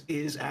focus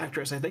is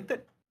Actress. I think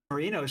that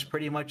Marino is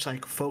pretty much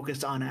like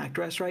focused on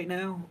Actress right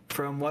now,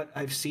 from what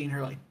I've seen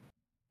her like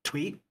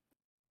tweet.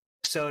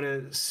 So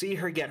to see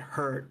her get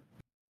hurt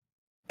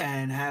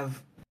and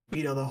have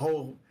the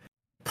whole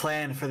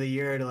plan for the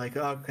year to like,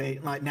 okay,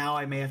 like now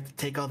I may have to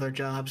take other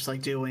jobs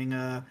like doing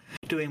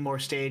more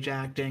stage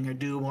acting or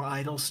do more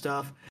idol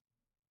stuff.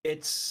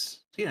 It's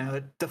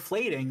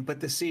deflating, but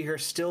to see her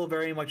still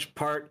very much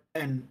part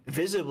and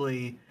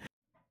visibly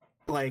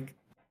like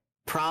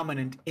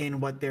prominent in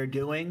what they're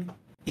doing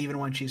even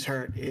when she's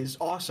hurt is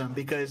awesome,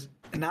 because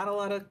not a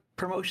lot of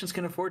promotions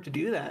can afford to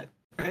do that,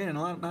 right?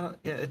 And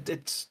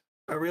it's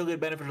a real good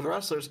benefit for the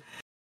wrestlers.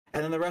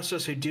 And then the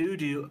wrestlers who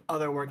do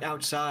other work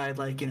outside,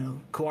 like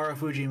Kawara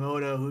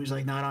Fujimoto, who's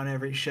like not on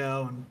every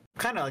show and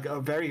kind of like a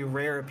very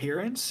rare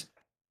appearance,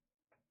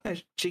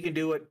 she can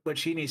do what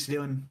she needs to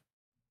do,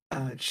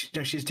 and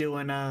she's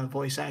doing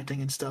voice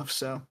acting and stuff.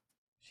 So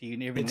she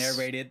even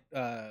narrated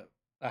a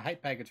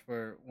hype package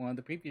for one of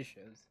the previous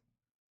shows.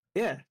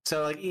 Yeah,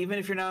 so like even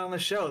if you're not on the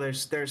show,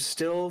 there's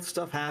still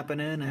stuff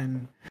happening,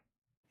 and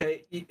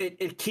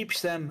it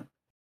keeps them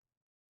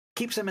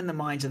in the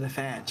minds of the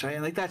fans, right?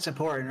 And like that's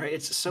important, right?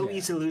 It's so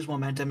easy to lose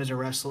momentum as a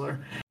wrestler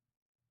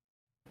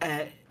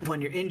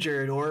when you're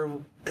injured,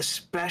 or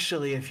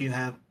especially if you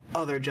have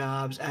other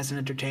jobs as an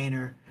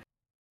entertainer.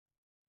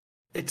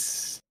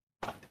 It's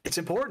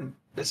important.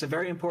 It's a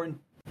very important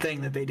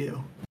thing that they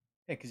do.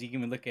 Yeah, because you can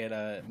even look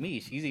at me.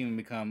 She's even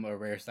become a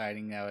rare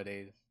sighting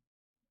nowadays.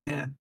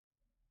 Yeah.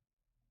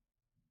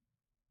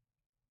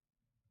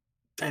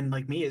 And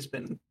like Mia's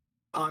been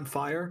on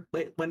fire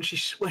when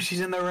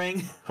she's in the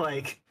ring.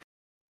 Like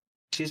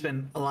she's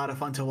been a lot of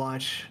fun to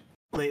watch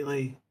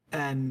lately,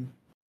 and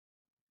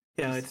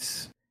you know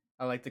it's.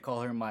 I like to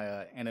call her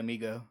my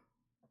enemigo.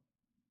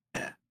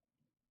 Yeah.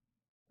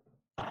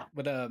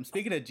 But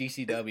speaking of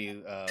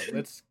GCW,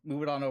 let's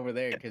move it on over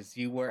there because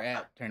you were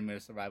at Tournament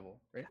of Survival,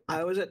 right?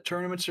 I was at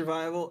Tournament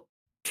Survival,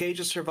 Cage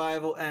of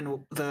Survival,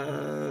 and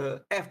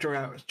the After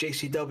Hours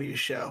JCW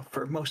show.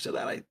 For most of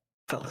that, I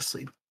fell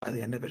asleep by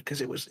the end of it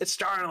because it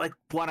started at like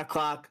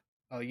 1:00.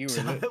 Oh, you were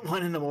so at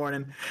 1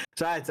 a.m.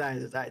 So I had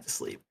to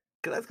sleep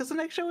because the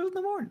next show was in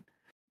the morning.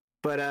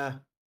 But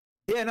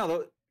yeah,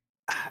 no,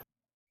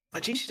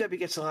 GCW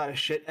gets a lot of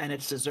shit, and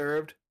it's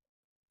deserved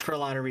for a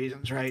lot of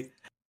reasons, right?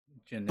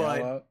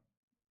 Janela.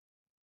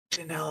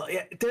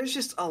 Yeah, there's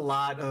just a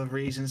lot of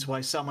reasons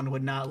why someone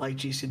would not like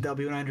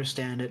GCW, and I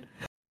understand it.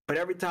 But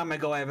every time I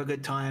go, I have a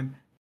good time,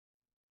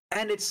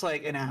 and it's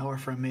like an hour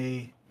from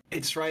me.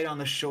 It's right on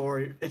the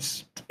shore.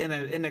 It's in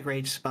a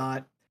great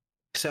spot,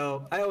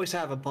 so I always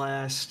have a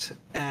blast.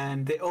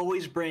 And they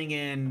always bring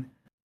in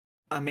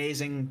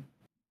amazing,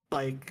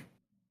 like,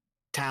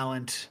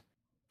 talent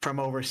from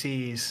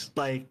overseas,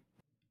 like,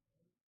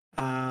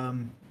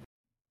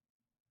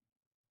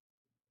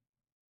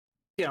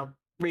 you know,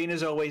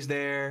 Rena's always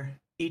there.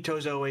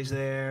 Ito's always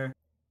there.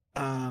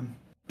 Then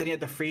you had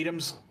the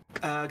Freedoms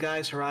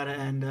guys, Harada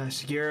and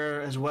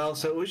Segura as well.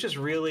 So it was just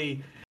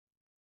really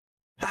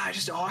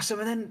just awesome.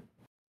 And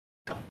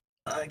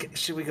then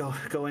should we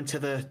go into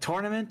the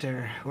tournament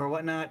or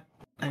whatnot?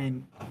 I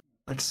mean,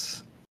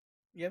 let's.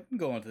 Yeah, we can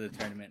go into the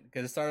tournament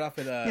because it started off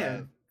with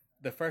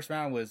the first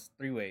round was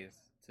 3 ways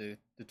to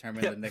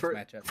determine the next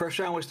matchup. First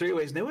round was 3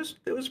 ways, and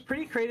it was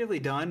pretty creatively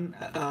done.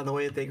 The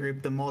way that they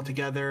grouped them all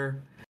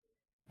together.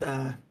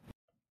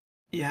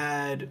 You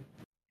had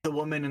the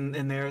woman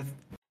in their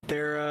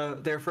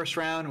first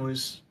round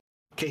was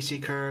Casey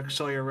Kirk,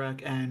 Sawyer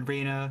Ruck, and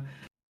Rena.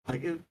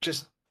 Like it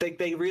just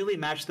they really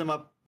matched them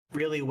up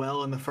really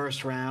well in the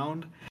first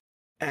round,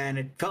 and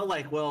it felt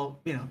like, well,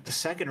 you know, the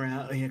second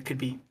round, it could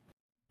be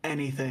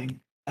anything,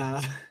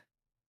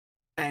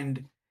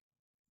 and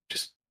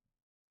just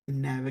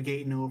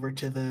navigating over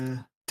to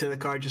the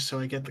card just so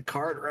I get the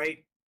card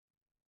right.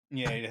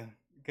 Yeah,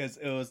 because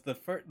it was the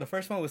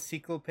first one was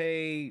Cyclope,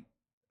 the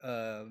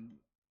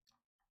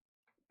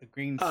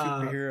green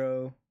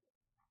superhero.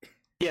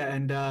 Yeah,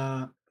 and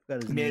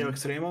Miedo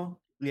Extremo.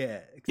 Yeah,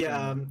 Extremo.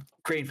 Yeah,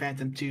 Green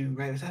Phantom too,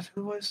 right? Is that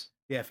who it was?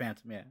 Yeah,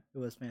 Phantom. Yeah, it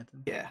was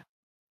Phantom. Yeah,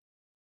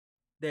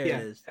 there it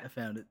is. I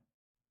found it.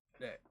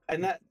 There.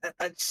 And that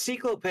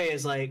Cyclope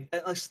is like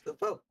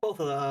both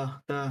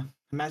of the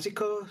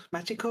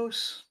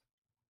Magicos.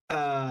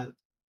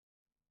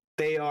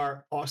 They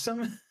are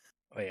awesome.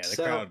 Oh yeah, the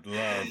crowd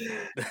love.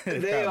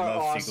 They are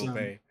awesome.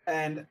 Cyclope.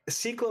 And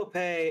Cyclope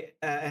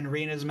and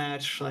Rena's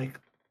match, like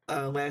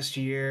last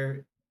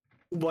year,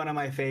 one of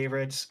my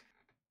favorites.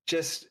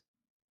 Just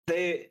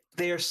they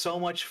are so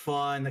much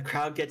fun. The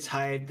crowd gets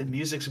hyped. The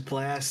music's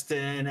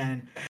blasting,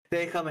 and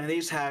they come in.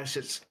 These have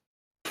just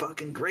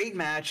fucking great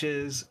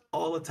matches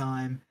all the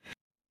time,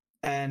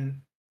 and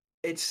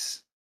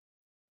it's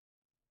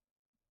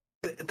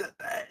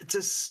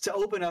just to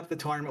open up the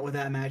tournament with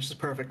that match is a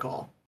perfect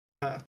call.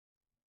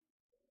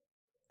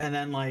 And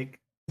then, like,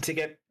 to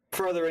get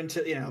further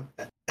into, you know,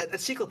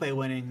 Cyclope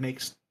winning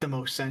makes the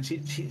most sense.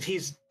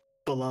 He's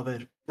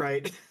beloved,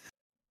 right?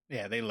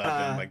 Yeah, they loved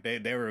him. Like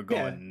they were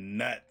going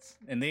nuts,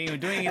 and they ain't even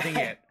doing anything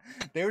yet.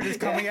 They were just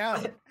coming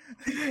out.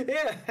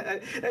 Yeah,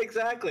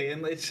 exactly.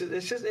 And it's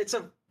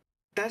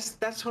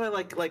that's what I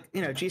like. Like,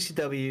 you know,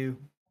 GCW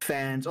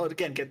fans. Oh,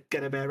 again,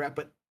 get a bad rap,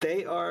 but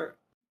they are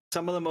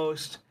some of the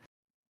most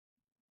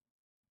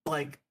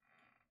like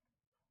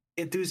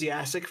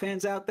enthusiastic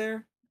fans out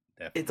there.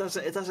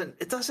 Definitely.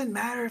 It doesn't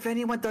matter if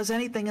anyone does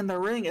anything in the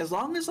ring, as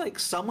long as like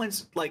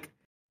someone's like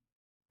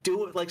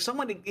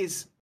someone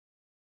is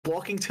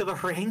walking to the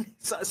ring,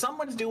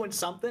 someone's doing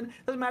something.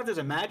 Doesn't matter if there's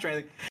a match or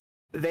anything.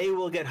 They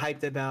will get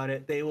hyped about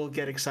it. They will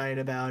get excited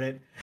about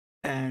it,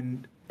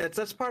 and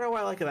that's part of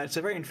what I like about it. It's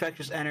a very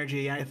infectious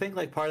energy, and I think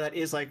like part of that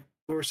is like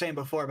we were saying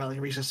before about like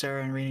Risa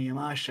Sera and Rina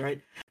Yamashi,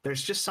 right?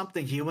 There's just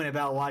something human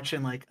about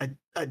watching like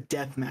a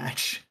death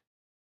match,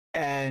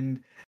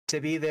 and to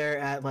be there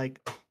at like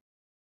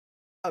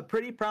a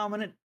pretty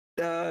prominent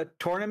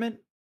tournament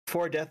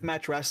for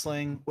deathmatch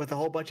wrestling with a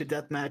whole bunch of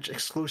deathmatch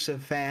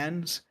exclusive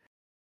fans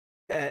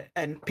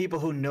and people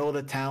who know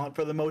the talent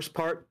for the most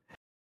part.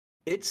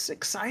 It's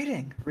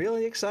exciting,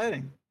 really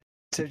exciting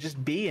to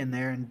just be in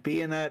there and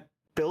be in that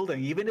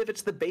building, even if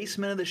it's the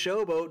basement of the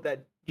Showboat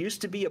that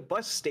used to be a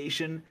bus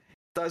station.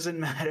 Doesn't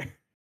matter.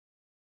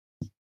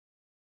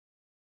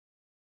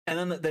 And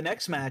then the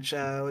next match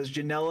was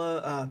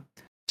Janela,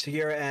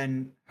 Sugiura,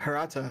 and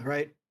Hirata,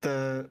 right?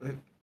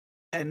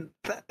 And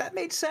that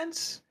made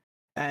sense,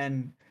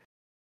 and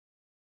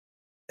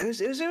it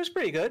was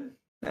pretty good.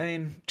 I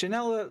mean,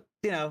 Janela,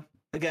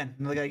 again,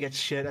 the guy gets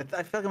shit. I feel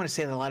like I'm going to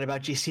say a lot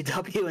about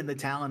GCW and the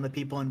talent, the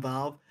people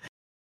involved,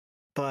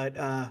 but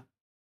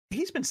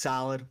he's been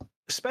solid,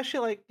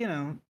 especially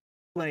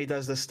when he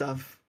does this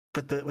stuff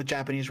with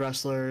Japanese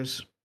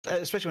wrestlers,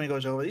 especially when he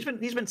goes over.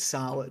 He's been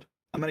solid.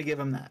 I'm going to give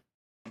him that.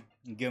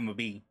 Give him a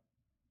B.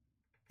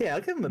 Yeah,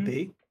 I'll give him a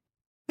B.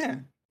 Yeah,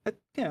 at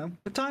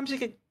times he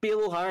could be a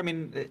little higher. I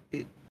mean,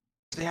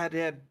 they had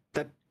that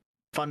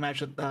fun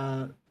match with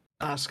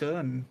Asuka,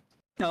 and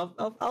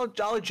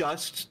I'll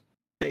adjust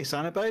based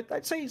on it. But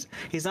I'd say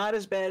he's not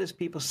as bad as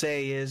people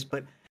say he is,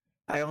 but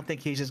I don't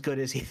think he's as good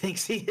as he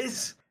thinks he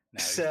is.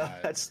 No, so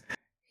that's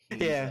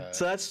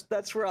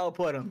that's where I'll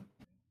put him.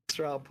 That's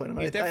where I'll put him.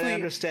 I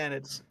understand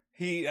it's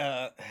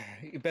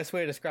best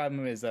way to describe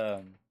him is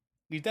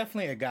he's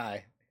definitely a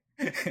guy.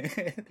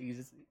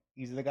 he's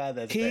the guy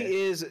that's He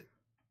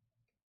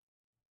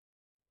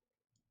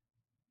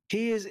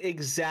is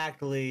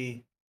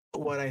exactly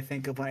what I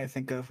think of when I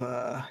think of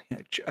a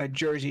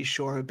Jersey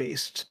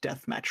Shore-based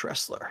deathmatch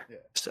wrestler. Yeah.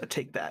 So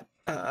take that,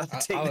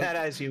 that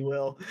as you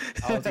will.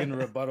 I was going to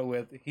rebuttal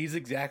with, he's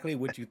exactly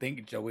what you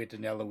think Joey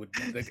Janela would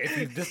be. Like, if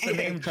he's just the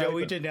name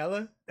Joey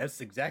Janela,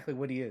 that's exactly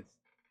what he is.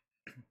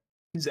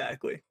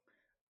 Exactly.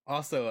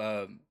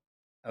 Also,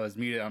 I was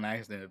muted on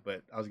accident,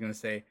 but I was going to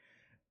say,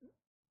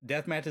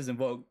 death matches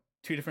invoke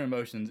two different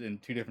emotions in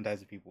two different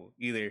types of people.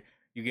 Either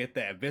you get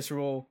that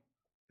visceral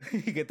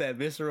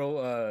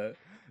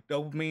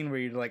dopamine where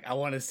you're like, I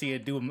want to see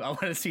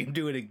him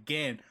do it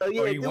again,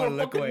 or you want to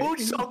look away.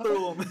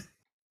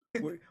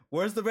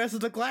 Where's the rest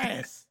of the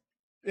glass?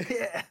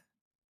 Yeah,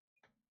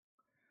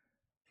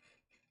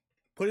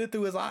 put it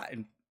through his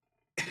eye.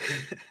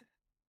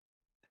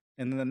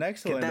 And then the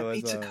next one was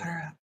pizza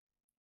cutter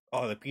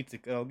out. The pizza.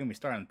 Oh, get me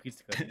started on the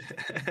pizza cutter.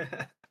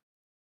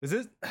 Was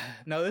this?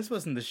 No, this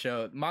wasn't the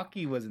show.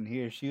 Maki wasn't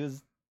here. She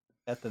was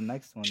at the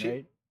next one,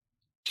 right?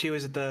 She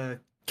was at the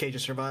Cage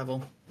of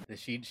Survival.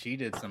 She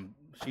did some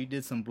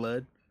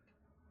blood.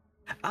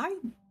 I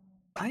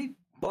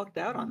walked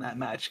out on that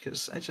match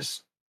because I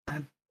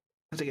had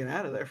to get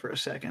out of there for a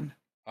second.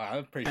 Oh,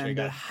 I'm pretty sure it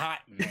got hot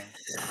in there.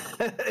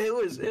 It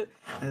was in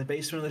the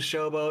basement of the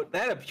showboat. They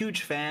had a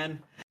huge fan.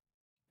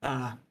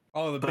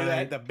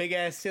 The big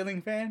ass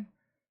ceiling fan.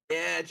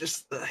 Yeah,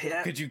 just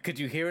yeah. Could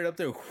you hear it up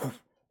there?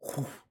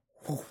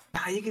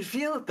 You could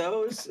feel it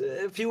though.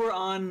 If you were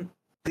on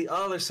the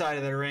other side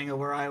of the ring of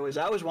where I was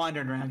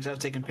wandering around because I was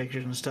taking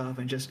pictures and stuff,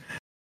 and just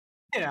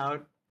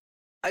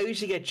I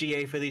usually get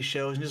GA for these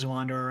shows and just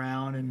wander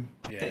around, and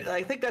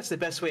I think that's the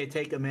best way to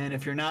take them in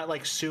if you're not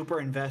like super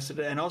invested,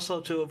 and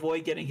also to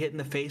avoid getting hit in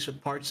the face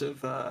with parts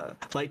of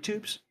light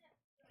tubes.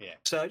 Yeah.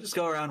 So I just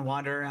go around,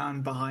 wander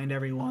around behind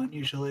everyone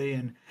usually,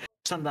 and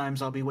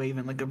sometimes I'll be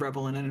waving like a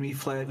rebel and enemy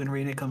flag when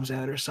Rena comes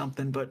out or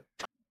something. But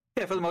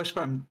yeah, for the most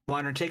part, I'm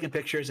wandering, taking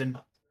pictures, and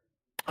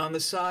on the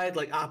side,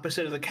 like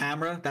opposite of the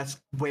camera, that's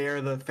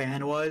where the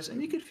fan was,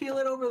 and you could feel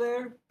it over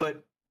there,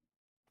 but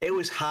it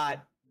was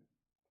hot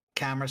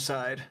camera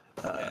side.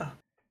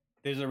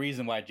 There's a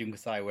reason why Jun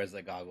Kasai wears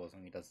the goggles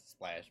when he does the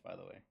splash, by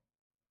the way.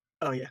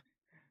 Oh, yeah.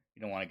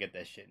 You don't want to get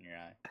that shit in your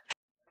eye.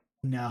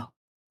 No.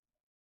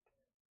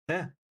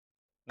 Yeah.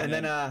 And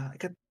then I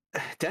got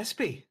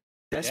Despy.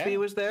 Despy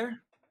was there.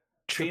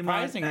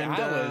 Surprisingly, I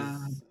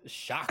was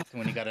shocked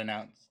when he got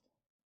announced.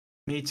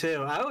 Me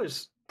too. I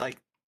was like,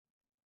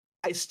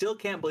 I still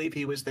can't believe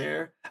he was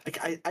there. Like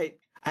I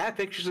have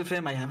pictures of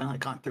him. I haven't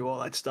gone through all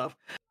that stuff.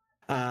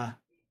 I'm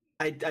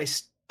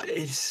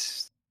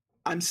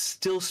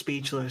still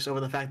speechless over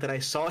the fact that I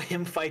saw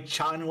him fight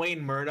John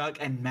Wayne Murdoch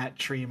and Matt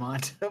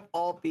Tremont of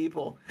all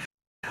people.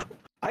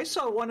 I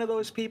saw one of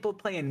those people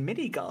playing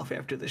mini golf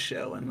after the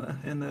show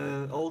in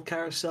the old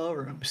carousel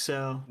room.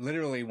 So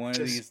literally, one of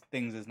these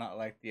things is not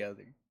like the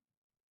other.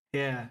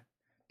 Yeah.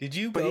 Did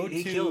you go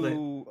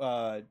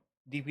to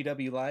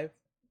DPW Live,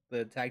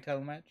 the tag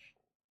title match,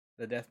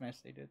 the death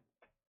match they did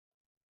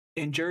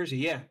in Jersey?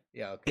 Yeah.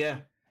 Yeah. Okay. Yeah.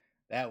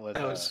 That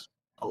was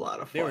a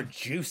lot of fun. They were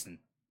juicing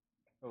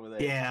over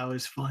there. Yeah, it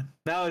was fun.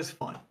 That was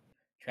fun.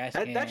 Trash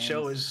cans, that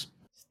show was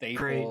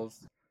staples,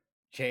 great.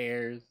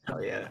 Chairs. Oh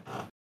yeah.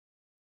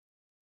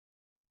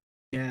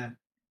 Yeah.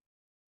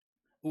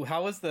 Ooh,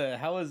 how was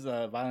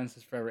Violence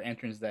is Forever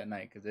entrance that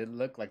night? Because it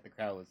looked like the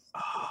crowd was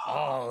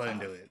all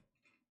into it.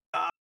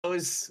 It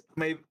was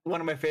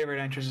one of my favorite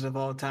entrances of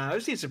all time.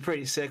 I've seen some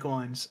pretty sick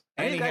ones.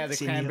 And he had the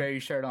cranberry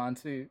shirt on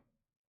too.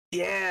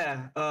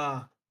 Yeah.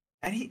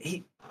 And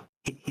he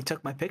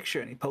took my picture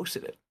and he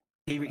posted it.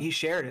 He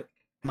shared it.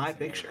 My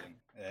picture.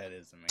 That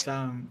is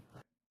amazing.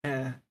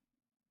 Yeah.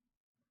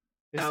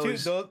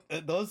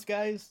 Those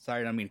guys. Sorry,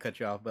 I don't mean to cut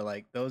you off, but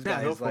like those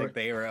guys, like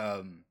they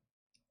were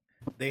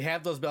they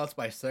have those belts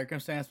by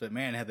circumstance, but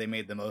man, have they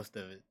made the most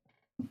of it.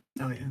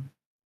 Oh yeah.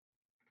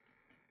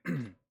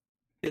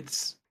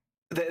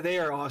 They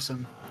are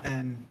awesome,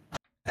 and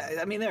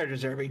I mean they're a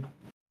deserving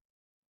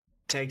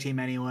tag team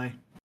anyway.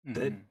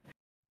 Mm-hmm.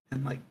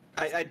 and like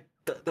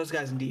those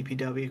guys in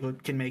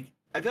DPW can make.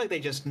 I feel like they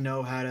just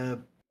know how to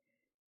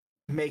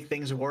make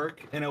things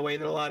work in a way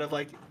that a lot of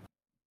like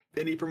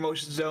indie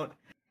promotions don't,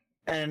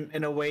 and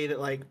in a way that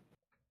like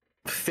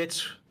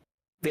fits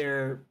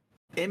their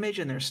image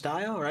and their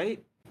style,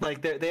 right?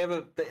 Like they have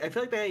a. I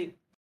feel like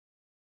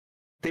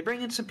they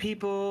bring in some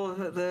people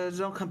that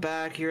don't come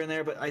back here and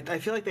there, but I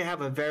feel like they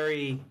have a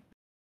very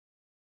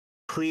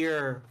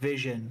clear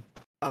vision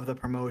of the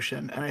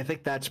promotion, and I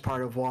think that's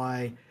part of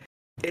why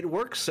it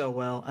works so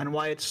well and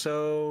why it's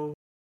so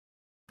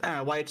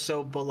why it's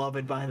so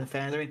beloved by the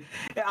fans. I mean,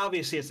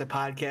 obviously it's the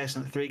podcast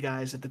and the three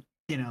guys at the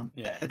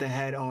at the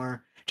head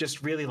are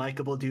just really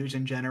likable dudes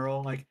in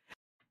general. Like,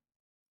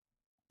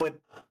 but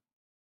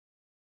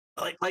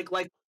like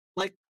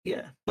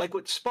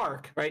with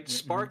Spark, right? Mm-hmm.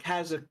 Spark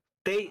has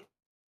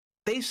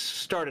they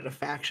started a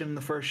faction in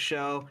the first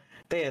show.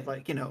 They have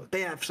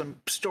they have some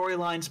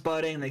storylines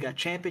budding. They got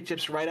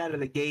championships right out of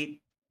the gate.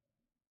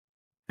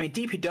 I mean,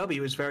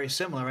 DPW is very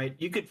similar, right?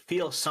 You could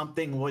feel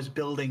something was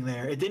building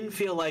there. It didn't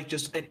feel like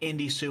just an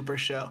indie super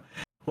show.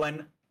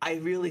 When I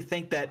really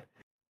think that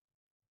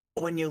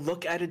when you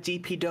look at a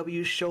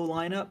DPW show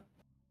lineup,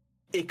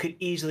 it could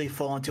easily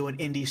fall into an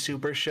indie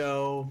super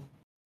show,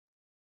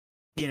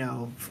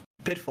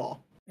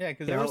 pitfall. Yeah,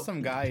 because there were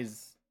some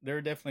guys, there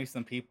were definitely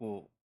some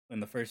people in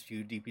the first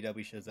few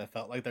DPW shows that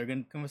felt like they're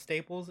going to become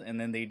staples, and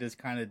then they just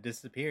kind of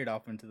disappeared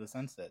off into the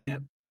sunset.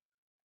 Yep.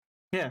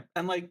 Yeah,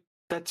 and like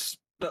that's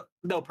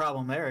no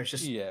problem there. It's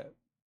just you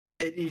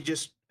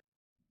just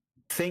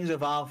things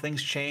evolve,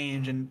 things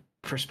change, and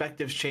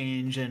perspectives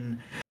change, and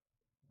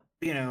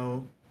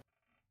and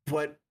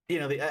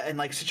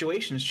like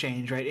situations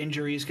change, right?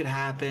 Injuries could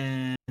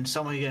happen.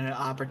 Someone get an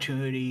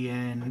opportunity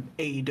in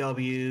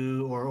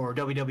AEW or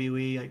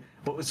WWE. Like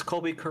what was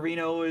Colby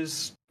Carino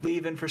is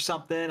leaving for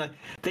something. Like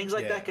things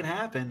like that can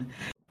happen,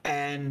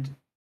 and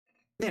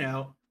they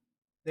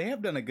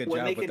have done a good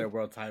job with their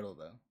world title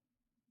though.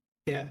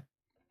 Yeah,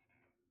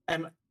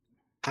 and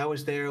I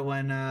was there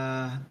when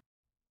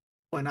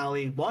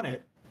Ali won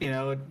it.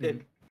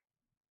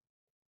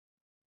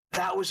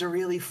 That was a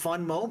really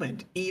fun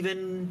moment.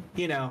 Even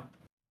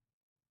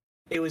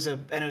it was a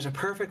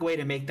perfect way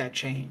to make that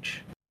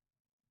change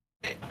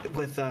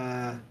with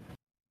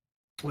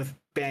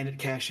Bandit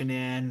cashing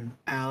in,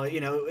 Ali.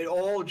 It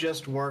all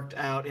just worked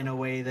out in a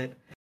way that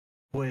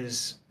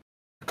was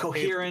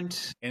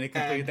coherent, and it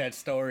completed that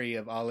story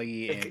of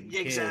Ali and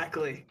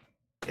exactly.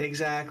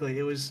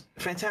 It was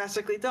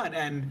fantastically done,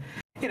 and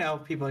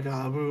people are like,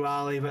 oh, boo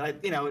Ali, but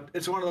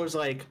it's one of those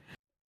like,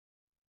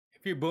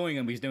 if you're booing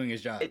him, he's doing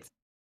his job.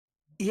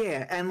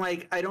 Yeah, and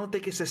like I don't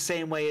think it's the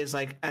same way as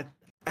like at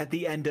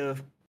the end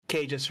of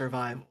Cage of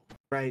Survival,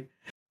 right?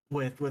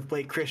 With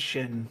Blake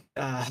Christian,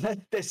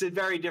 this is a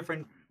very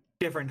different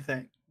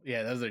thing.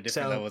 Yeah, those are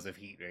different levels of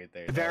heat right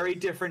there. Very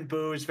different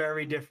boos,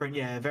 very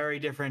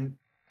different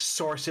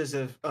sources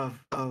of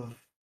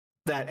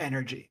that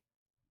energy.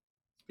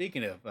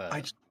 Speaking of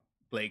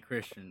Blake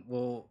Christian,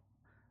 we'll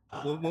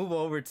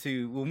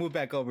move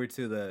back over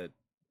to the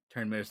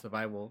Tournament of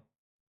Survival.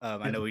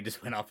 I know we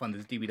just went off on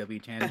this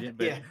DBW tangent,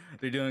 but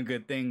they're doing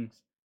good things.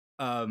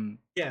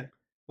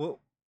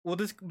 We'll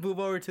just move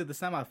over to the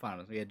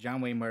semifinals. We had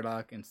John Wayne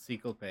Murdoch and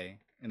Cyclope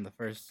in the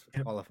first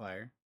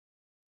qualifier.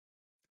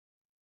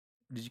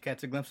 Did you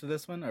catch a glimpse of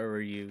this one, or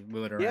were you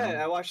moving around?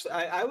 Yeah, I watched.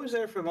 I was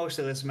there for most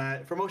of this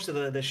match, for most of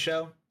this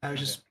show. I was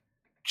just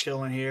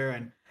chilling here,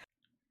 and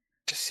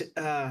just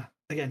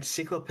again,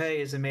 Cyclope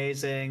is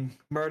amazing.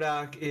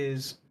 Murdoch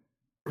is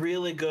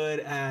really good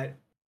at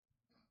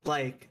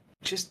like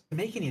just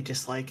making you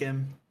dislike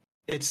him.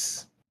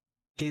 He's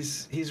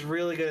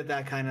really good at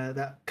that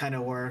kind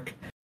of work.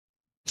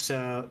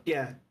 So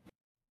yeah,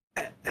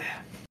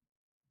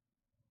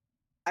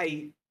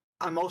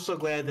 I'm also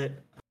glad that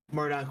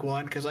Murdoch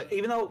won, because like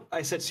even though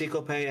I said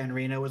Cyclope and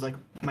Rena was like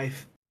one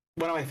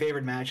of my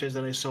favorite matches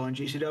that I saw in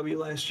GCW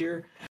last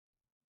year,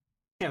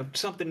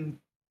 something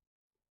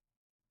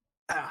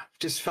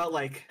just felt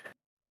like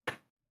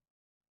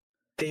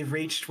they've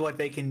reached what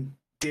they can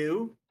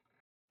do,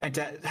 and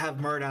to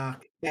have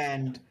Murdoch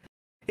and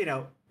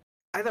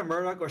either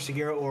Murdoch or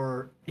Sugiura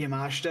or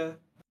Yamashita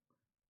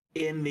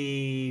in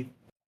the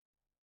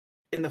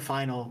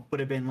final would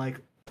have been like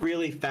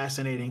really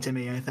fascinating to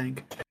me, I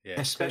think. Yeah,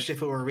 especially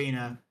for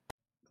Arena.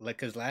 Like,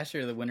 because last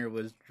year the winner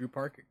was Drew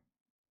Parker.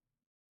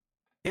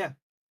 Yeah.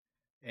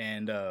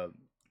 And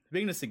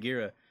speaking of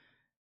Sugiura,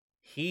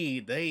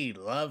 they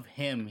love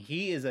him.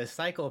 He is a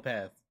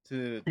psychopath.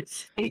 He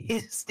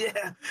is,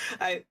 yeah.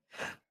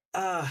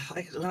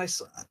 When I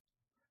saw.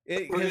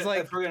 We're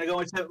gonna go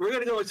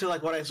into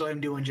like what I saw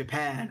him do in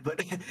Japan,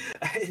 but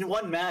in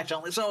one match, I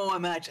only saw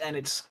one match, and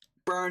it's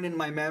burned in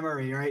my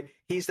memory. Right,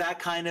 he's that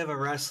kind of a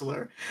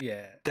wrestler.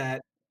 Yeah,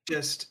 that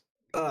just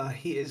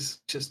he is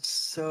just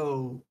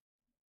so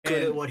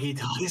good at what he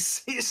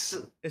does.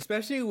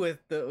 Especially with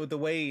the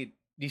way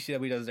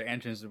DCW does their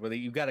entrances, where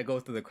you got to go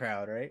through the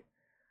crowd, right?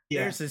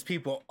 Yeah. There's just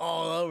people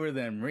all over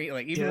them,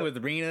 like even with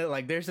Rena,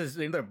 like there's just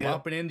they're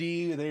bumping into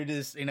you. They're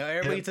just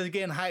everybody's just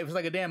getting hyped. It's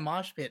like a damn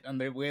mosh pit on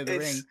their way to the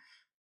ring.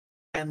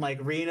 and like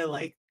Rena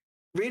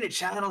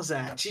channels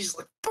that. She's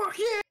like, fuck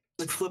yeah,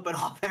 like flipping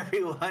off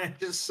everyone.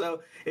 It's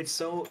so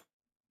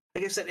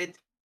like I said,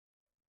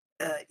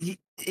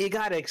 you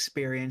gotta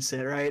experience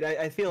it, right?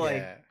 I feel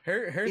like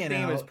her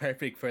theme is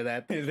perfect for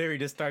that. It literally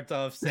just starts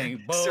off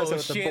saying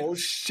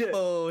bullshit,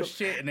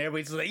 and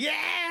everybody's like,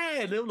 yeah,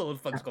 they don't know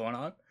what the fuck's going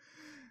on.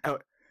 Oh,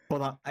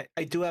 hold on,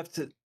 I do have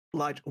to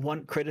lodge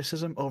one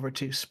criticism over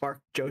to Spark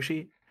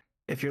Joshi.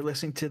 If you're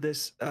listening to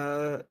this,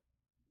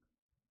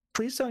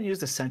 please don't use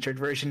the censored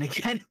version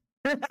again.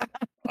 I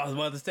was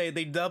about to say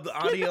they dubbed the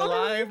audio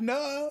live.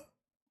 No,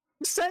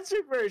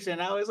 censored version.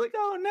 I was like,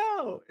 oh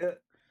no.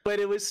 But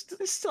it's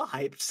still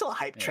hype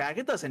track.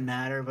 It doesn't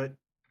matter, but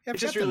it's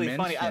just really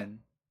funny.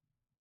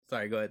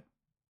 Sorry, go ahead.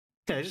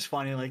 Yeah, it's just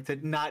funny, like to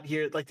not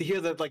hear, like to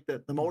hear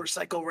the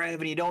motorcycle rev,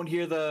 and you don't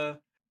hear the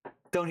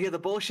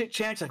bullshit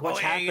chants. Like what's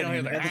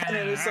happening? And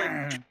then it's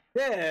like,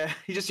 yeah,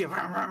 you just hear.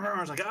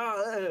 It's like,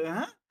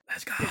 oh,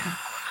 let's go.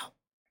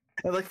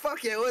 And like,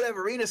 fuck yeah,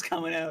 whatever. Rena's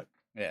coming out.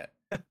 Yeah,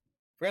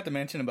 forgot to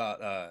mention about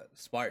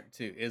Spark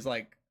too. Is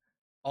like.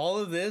 All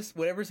of this,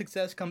 whatever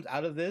success comes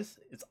out of this,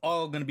 it's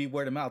all going to be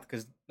word of mouth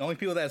because the only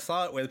people that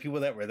saw it were the people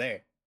that were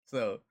there.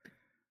 So,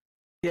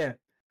 yeah.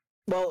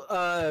 Well,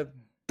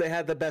 they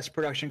had the best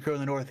production crew in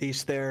the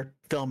Northeast there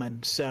filming,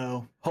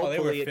 so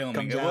hopefully they were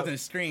filming. It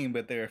wasn't streamed,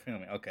 but they were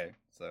filming. Okay,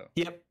 so.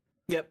 Yep.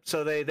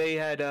 So they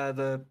had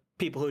the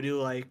people who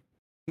do like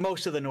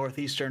most of the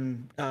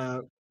Northeastern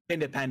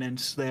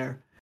independents there.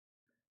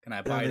 Can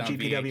I buy it on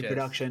GPW VHS?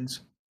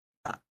 Productions?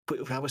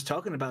 I was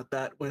talking about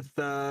that with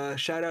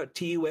shout out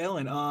T.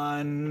 Whalen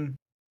on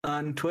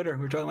Twitter.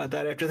 We were talking about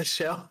that after the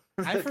show.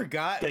 I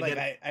forgot. Like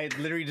I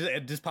literally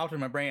it just popped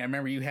in my brain. I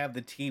remember you have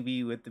the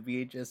TV with the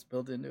VHS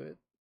built into it.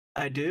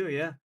 I do,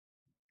 yeah.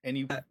 And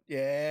you,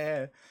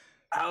 yeah.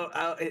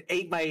 It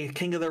ate my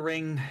King of the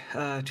Ring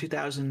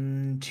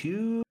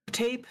 2002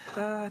 tape.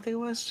 I think it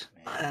was,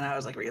 and I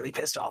was like really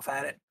pissed off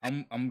at it.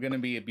 I'm gonna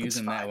be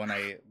abusing that when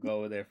I go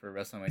over there for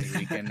WrestleMania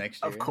weekend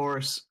next year. Of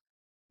course.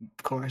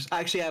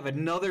 I actually have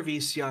another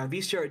VCR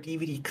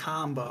DVD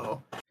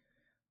combo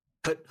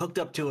hooked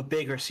up to a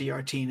bigger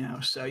CRT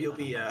now, so you'll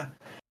be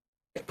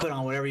put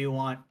on whatever you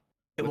want.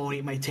 It won't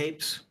eat my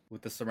tapes.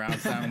 With the surround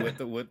sound, with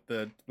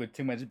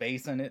too much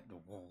bass in it.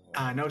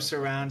 No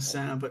surround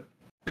sound, but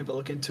maybe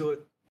look into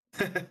it.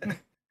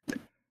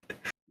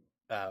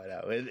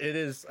 No, it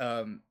is.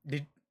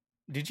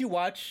 Did you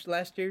watch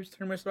last year's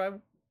Tournament Survival?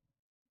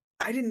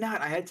 I did not.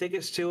 I had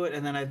tickets to it,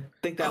 and then I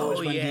think that was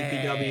when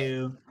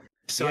DPW.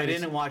 So I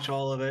didn't watch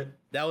all of it.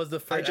 That was the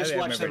first. I just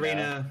watched the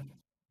arena.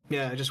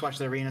 Yeah, I just watched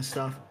the arena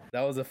stuff.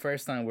 That was the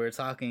first time we were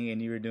talking,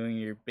 and you were doing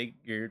your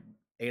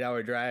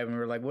 8-hour drive, and we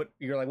were like, "What?"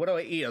 You're like, "What do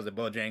I eat?" I was like,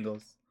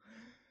 "Bojangles."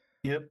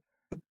 Yep.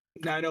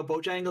 Now I know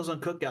Bojangles on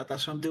Cookout.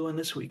 That's what I'm doing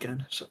this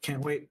weekend. So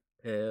can't wait.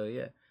 Hell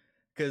yeah!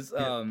 Because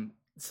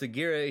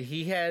Segura,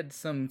 he had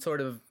some sort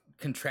of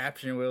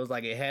contraption where it was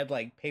like it had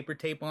like paper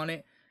tape on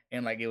it.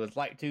 And like it was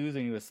light tubes,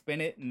 and you would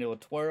spin it, and it would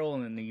twirl,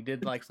 and then you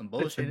did like some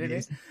bullshit in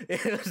it.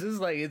 It was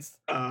just like it's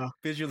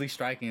visually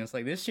striking. It's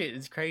like this shit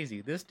is crazy.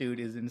 This dude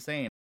is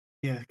insane.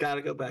 Yeah,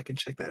 gotta go back and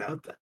check that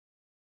out. Then.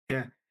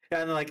 Yeah,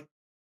 and then, like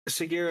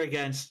Segura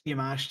against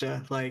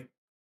Yamashita, like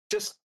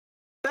just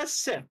that's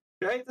sick,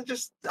 right?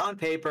 Just on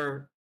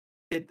paper,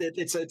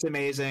 it's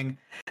amazing,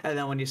 and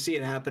then when you see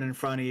it happen in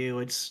front of you,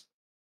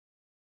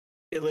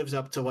 it lives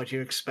up to what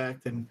you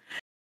expect, and.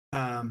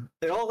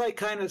 They all like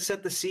kind of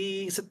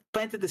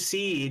planted the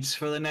seeds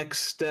for the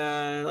next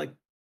like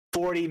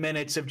 40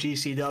 minutes of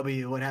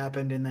GCW. What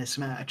happened in this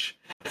match?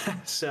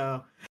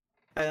 So,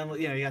 and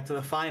you got to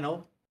the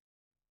final,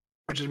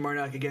 which is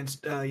Murdoch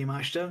against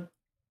Yamashita,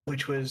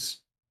 which was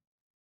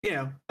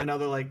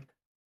another like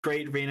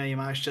great Rina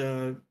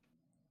Yamashita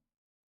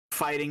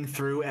fighting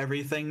through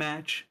everything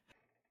match,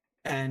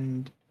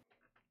 and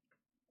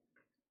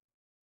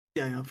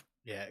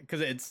yeah,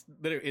 because it's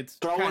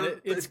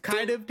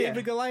kind of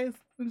David Goliath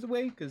in a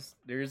way, because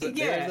there's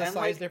a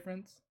size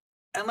difference.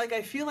 And like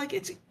I feel like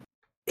it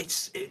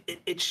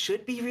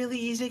should be really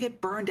easy to get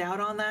burned out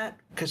on that,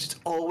 because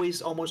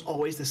it's almost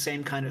always the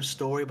same kind of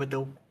story, but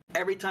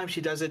every time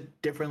she does it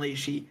differently,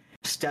 she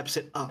steps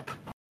it up.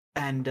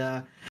 And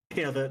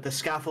the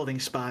scaffolding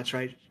spots,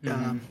 right?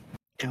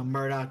 Mm-hmm.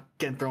 Murdoch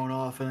getting thrown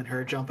off and then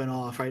her jumping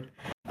off, right?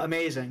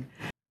 Amazing.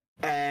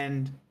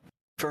 And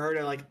for her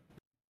to like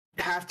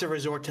have to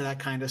resort to that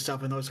kind of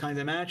stuff in those kinds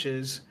of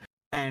matches,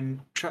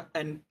 and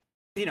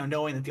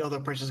knowing that the other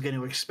person is going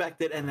to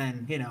expect it, and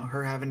then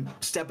her having to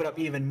step it up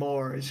even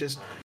more. It's just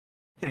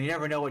you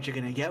never know what you're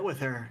going to get with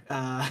her.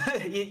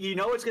 You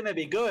know it's going to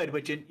be good,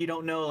 but you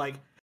don't know, like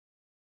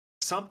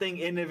something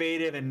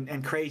innovative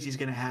and crazy is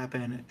going to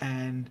happen,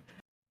 and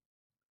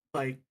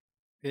like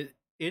it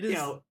is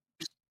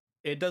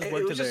it does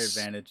work to their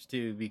advantage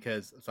too,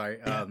 because it's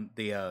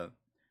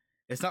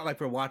not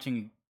like we're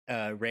watching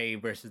Ray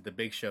versus the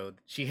Big Show.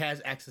 She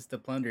has access to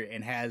plunder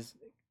and has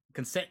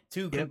consent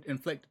to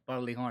inflict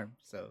bodily harm.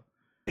 So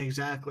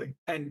exactly,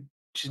 and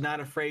she's not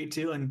afraid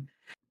to, and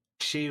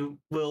she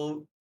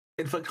will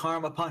inflict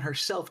harm upon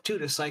herself too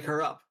to psych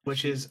her up,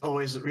 which is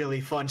always a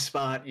really fun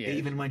spot, Yeah,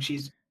 even when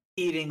she's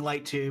eating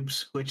light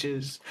tubes, which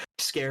is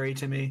scary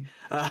to me.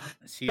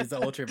 she is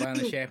the ultra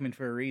violent Shaftman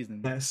for a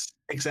reason. Yes,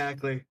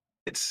 exactly.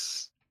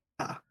 It's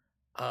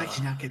I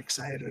cannot get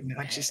excited.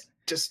 I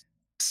just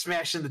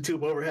smashing the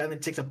tube overhead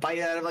and takes a bite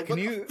out of it. Like,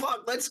 the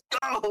fuck? Let's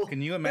go.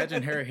 Can you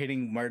imagine her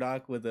hitting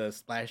Murdoch with a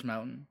Splash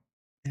Mountain?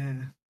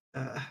 Yeah.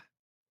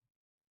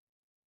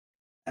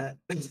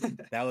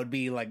 That would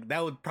be like,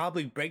 that would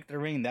probably break the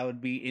ring. That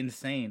would be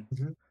insane.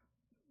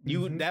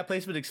 Mm-hmm. That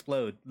place would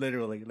explode,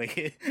 literally.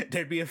 Like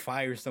there'd be a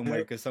fire somewhere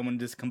because someone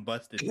just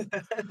combusted.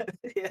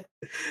 Yeah.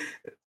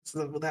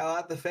 So how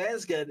hot the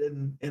fans get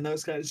in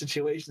those kind of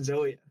situations.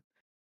 Oh yeah.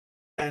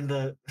 And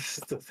the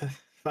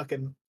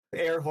fucking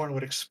air horn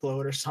would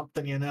explode or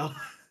something, you know.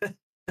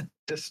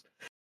 Just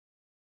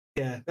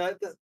yeah,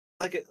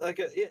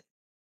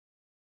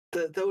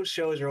 those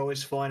shows are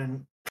always fun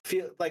and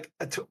feel like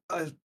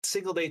a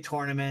single day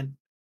tournament,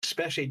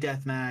 especially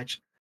deathmatch.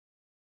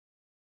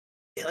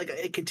 Like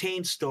it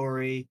contains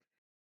story,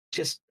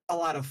 just a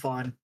lot of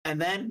fun. And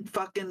then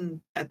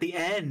fucking at the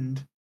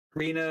end,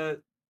 Rena,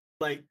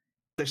 like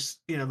this,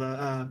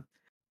 the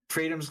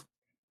Freedom's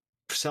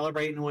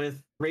celebrating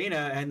with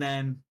Rena, and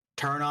then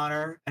turn on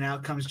her, and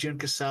out comes Jun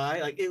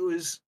Kasai. Like, it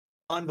was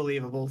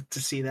unbelievable to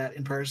see that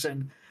in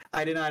person.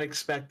 I did not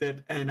expect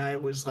it, and I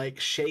was like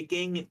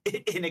shaking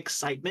in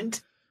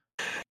excitement.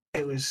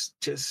 It was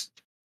just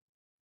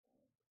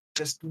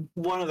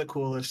one of the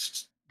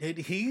coolest. Dude,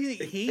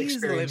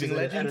 he's a living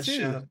legend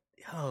too.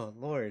 Oh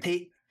Lord.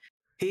 He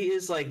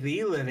is like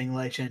the living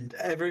legend.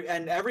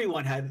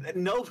 Everyone had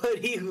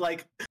nobody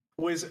like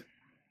was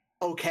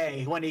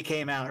okay when he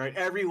came out, right?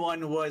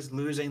 Everyone was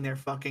losing their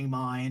fucking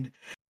mind.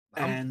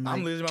 And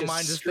I'm losing my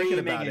mind just thinking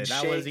about it.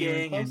 I wasn't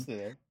even close to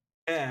it.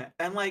 Yeah,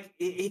 and like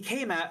he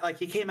came out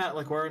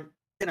like wearing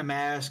in a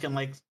mask, and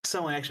like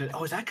someone actually,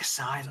 oh, is that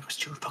Kasai? I was like, it's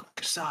Jun fucking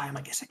Kasai. I'm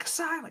like, is it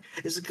Kasai? I'm like,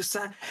 is it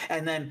Kasai?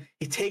 And then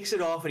he takes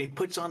it off and he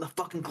puts on the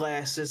fucking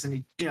glasses and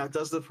he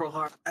does the Pearl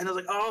Harbor. And I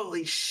was like,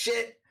 holy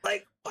shit!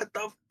 Like, what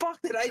the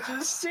fuck did I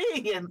just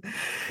see? And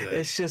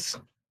it's just,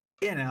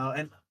 and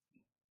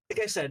like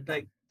I said,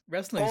 like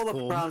wrestling's all the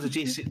cool. problems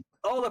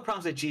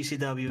at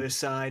GCW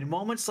aside,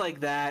 moments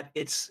like that,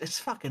 it's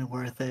fucking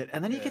worth it.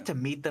 And then you get to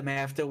meet them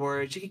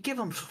afterwards. You can give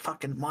them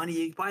fucking money.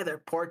 You buy their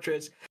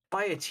portraits,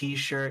 buy a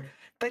T-shirt.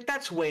 Like,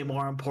 that's way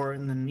more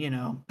important than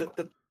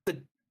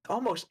the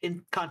almost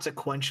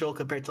inconsequential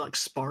compared to like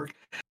Spark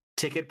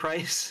ticket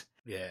price.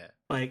 Yeah,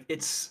 like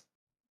it's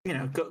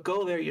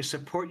go there. You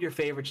support your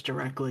favorites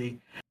directly,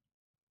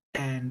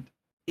 and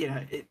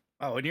it.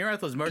 Oh, when you're at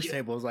those merch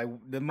tables, like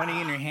the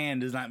money in your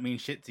hand does not mean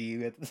shit to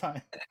you at the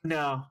time.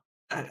 No,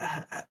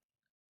 I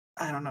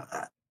don't know.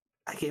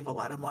 I gave a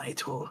lot of money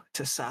to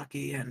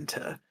Saki and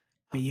to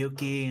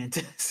Miyuki,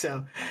 and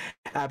so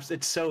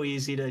it's so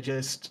easy to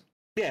just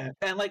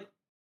and like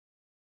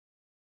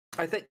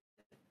I think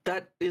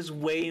that is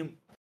way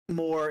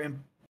more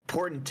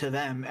important to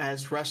them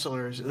as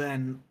wrestlers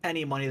than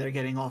any money they're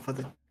getting off of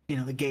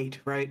the gate,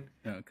 right?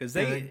 Because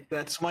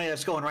that's money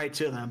that's going right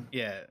to them.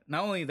 Yeah.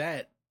 Not only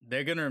that,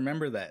 they're gonna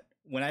remember that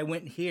when I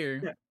went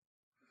here.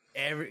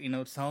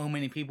 So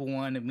many people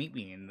wanted to meet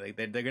me, and like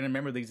they're gonna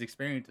remember these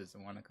experiences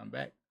and want to come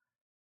back.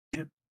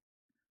 Yeah,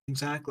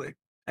 exactly.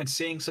 And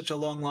seeing such a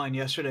long line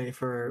yesterday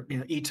for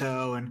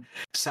Ito and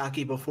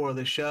Saki before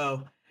the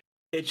show,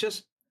 it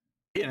just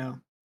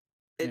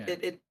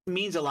it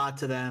means a lot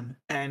to them,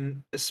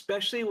 and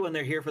especially when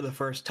they're here for the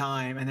first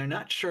time and they're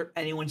not sure if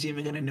anyone's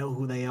even going to know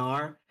who they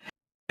are,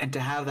 and to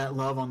have that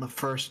love on the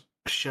first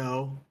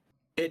show,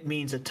 it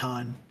means a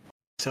ton.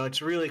 So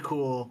it's really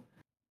cool.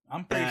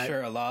 I'm pretty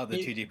sure a lot of the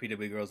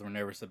TJPW girls were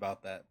nervous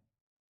about that.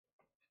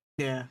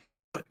 Yeah,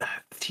 but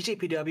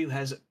TJPW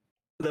has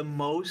the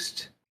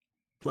most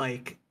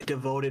like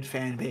devoted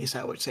fan base,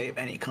 I would say, of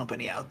any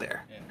company out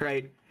there.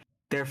 Right?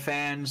 Their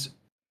fans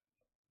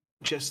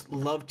just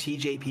love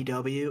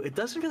TJPW. It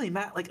doesn't really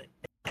matter. Like,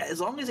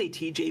 as long as a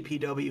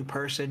TJPW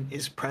person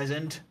is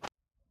present,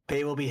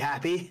 they will be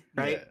happy,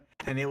 right? Yeah.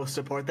 And they will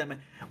support them.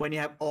 When you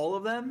have all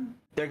of them,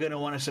 they're going to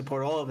want to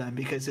support all of them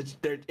because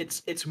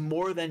it's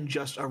more than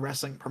just a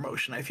wrestling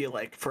promotion. I feel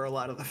like for a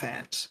lot of the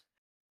fans,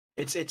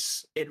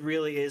 it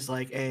really is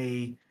like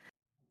a,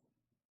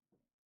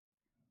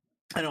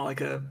 I don't know,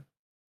 like a,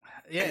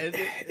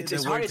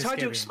 it's hard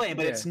to explain,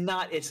 but it's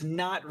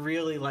not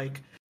really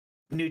like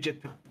New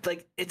Japan.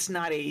 Like, it's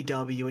not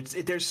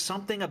AEW. There's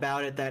something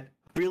about it that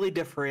really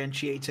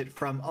differentiates it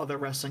from other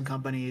wrestling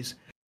companies.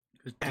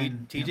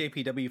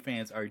 TJPW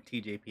fans are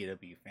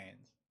TJPW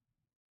fans.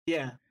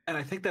 Yeah, and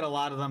I think that a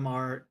lot of them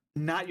are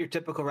not your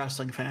typical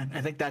wrestling fan.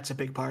 I think that's a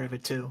big part of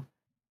it too.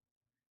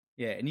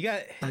 Yeah, and you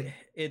got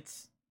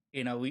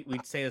we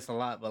say this a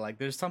lot, but like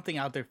there's something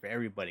out there for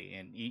everybody,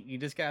 and you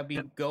just gotta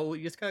you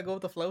just gotta go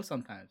with the flow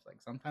sometimes. Like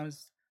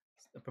sometimes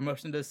the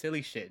promotion does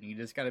silly shit, and you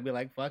just gotta be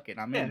like, fuck it,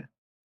 I'm in.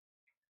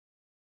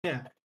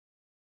 Yeah.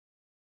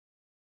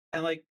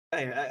 And like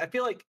I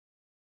feel like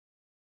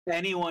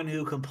anyone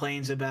who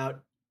complains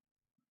about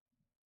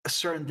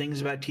certain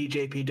things about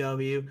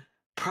TJPW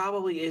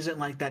probably isn't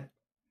like that.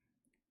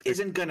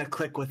 Isn't gonna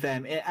click with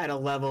them at a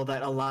level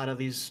that a lot of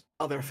these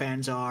other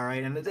fans are,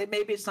 right? And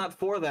maybe it's not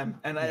for them,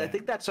 and I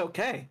think that's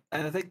okay.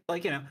 And I think,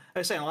 like, I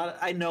was saying,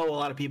 I know a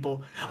lot of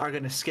people are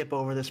gonna skip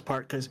over this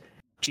part because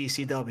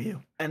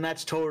GCW, and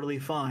that's totally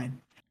fine.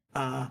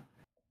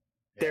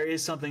 There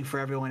is something for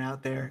everyone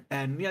out there,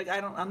 and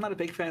I'm not a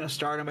big fan of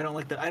Stardom. I don't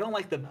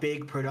like the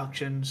big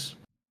productions,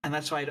 and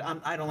that's why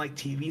I don't like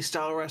TV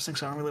style wrestling.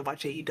 So I don't really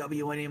watch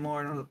AEW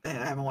anymore. I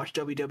haven't watched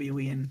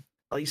WWE in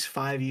at least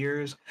 5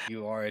 years.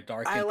 You are a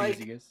dark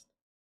enthusiast.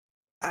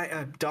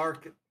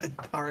 Dark,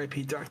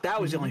 R.I.P. Dark.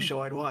 That was the only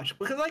show I'd watch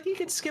because you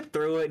could skip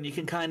through it and you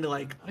can kind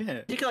of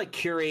you could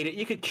curate it.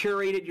 You could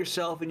curate it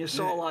yourself, and you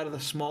saw a lot of the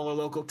smaller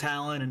local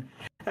talent, and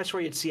that's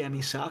where you'd see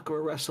Emi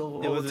Sakura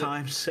wrestle all the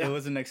time. So. It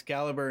was an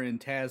Excalibur and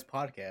Taz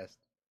podcast.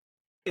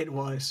 It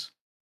was.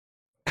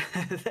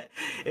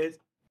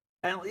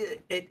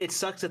 It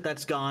sucks that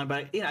that's gone,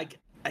 but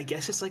I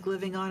guess it's like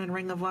living on in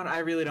Ring of Honor. I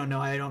really don't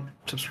know. I don't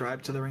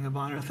subscribe to the Ring of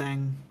Honor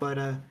thing,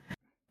 but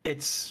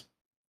that's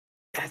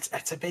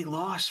a big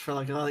loss for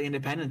like a lot of the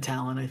independent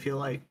talent. I feel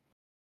like.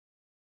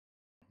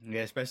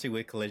 Yeah, especially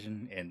with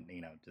Collision and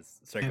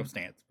just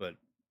circumstance, but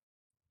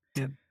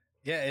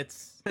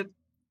it's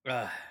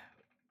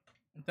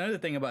another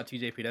thing about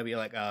TJPW.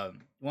 Like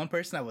one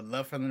person I would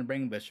love for them to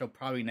bring, but she'll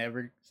probably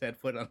never set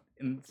foot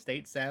in the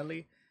States.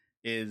 Sadly,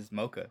 is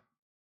Mocha.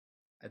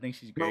 I think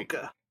she's great.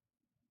 Mocha.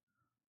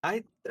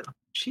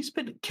 She's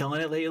been killing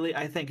it lately.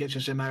 I think it's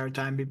just a matter of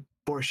time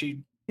before she,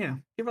 give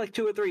her like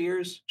 2 or 3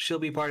 years, she'll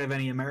be part of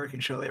any American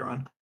show they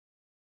run.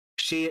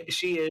 She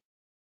is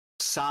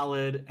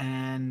solid,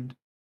 and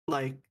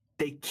like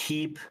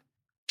she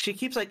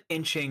keeps like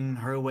inching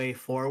her way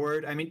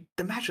forward. I mean,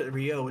 the match with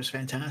Rio was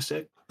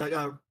fantastic. Like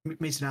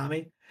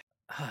Mizunami.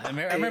 I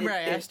remember I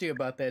asked you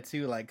about that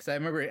too. Like, cause I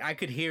remember I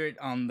could hear it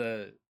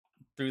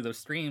through the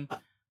stream.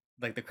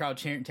 Like the crowd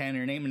chanting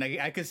her name, and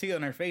I could see it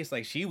on her face,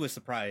 like she was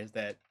surprised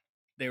that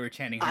they were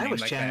chanting her name. I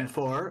was like chanting that.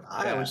 for her.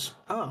 I was.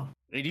 Oh,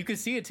 and you could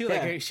see it too.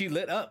 Like she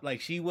lit up. Like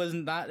she was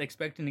not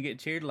expecting to get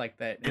cheered like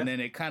that, and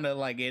then it kind of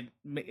like it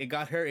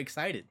got her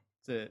excited.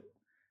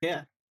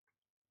 Yeah.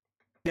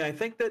 I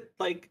think that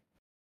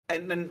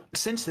and then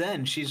since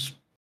then she's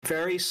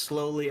very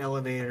slowly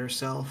elevated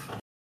herself.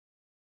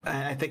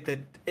 And I think that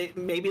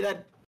maybe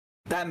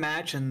that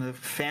match and the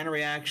fan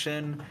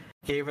reaction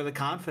gave her the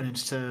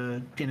confidence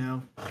to,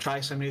 try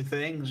some new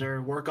things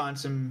or work on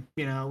some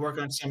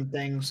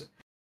things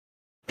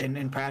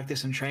in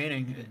practice and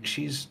training.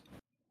 She's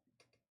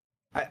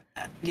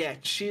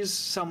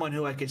someone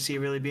who I could see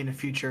really being a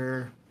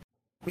future,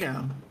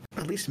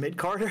 at least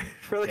mid-carder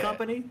for the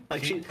company.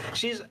 Like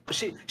she's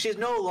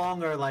no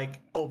longer like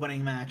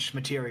opening match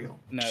material.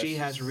 No, she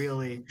has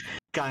really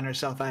gotten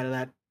herself out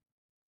of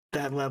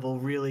that level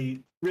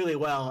really, really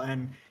well,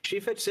 and she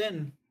fits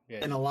in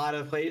a lot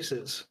of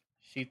places.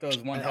 She throws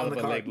one hell of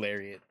a leg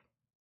lariat.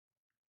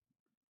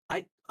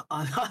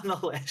 On the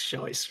last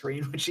show, I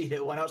screamed when she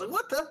hit one. I was like,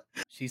 "What the?"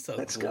 She's so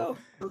Let's cool.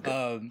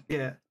 go.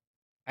 Okay.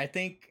 I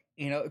think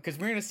because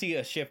we're gonna see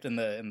a shift in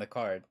the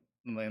card,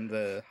 in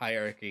the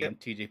hierarchy in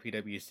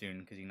TJPW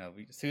soon.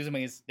 Because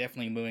Suzume is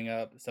definitely moving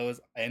up. So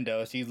is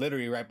Endo. She's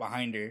literally right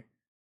behind her.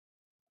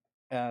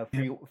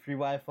 Free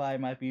Wi-Fi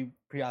might be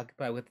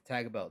preoccupied with the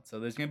tag belt, so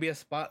there's gonna be a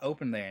spot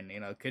open there, and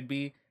it could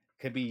be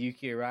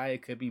Yuki Arai,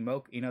 it could be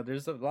Mocha.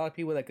 There's a lot of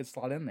people that could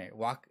slot in there.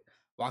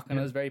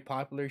 Wakana is very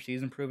popular.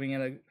 She's improving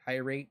at a high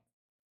rate.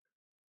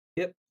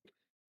 Yep.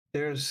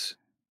 There's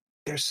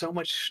so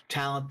much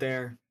talent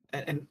there,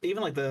 and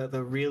even like the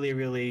really,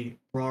 really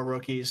raw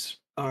rookies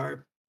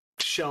are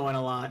showing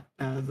a lot.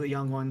 The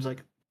young ones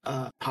like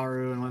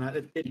Haru and whatnot,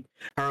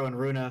 Haru and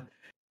Runa.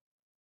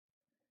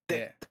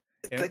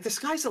 Like the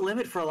sky's the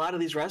limit for a lot of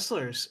these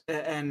wrestlers,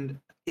 and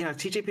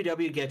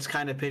TJPW gets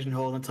kind of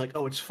pigeonholed into like,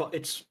 oh,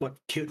 it's what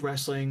cute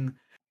wrestling,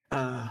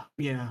 or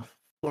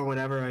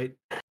whatever, right?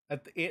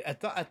 I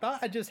thought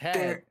I just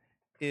had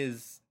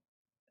is,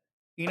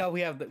 we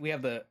have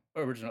the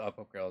original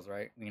Up girls,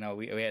 right? We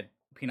had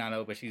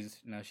Pinano, but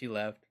she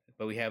left,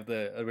 but we have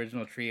the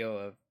original trio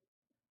of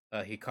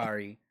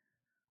Hikari,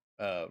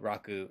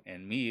 Raku,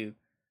 and Miyu.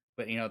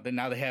 But then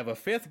now they have a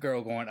 5th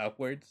girl going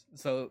upwards.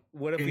 So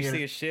what if we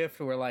see a shift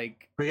where we're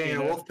getting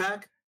a wolf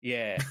pack?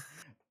 Yeah.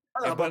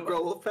 Up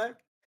girl wolf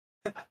pack?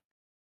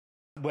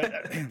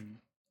 But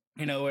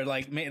where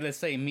let's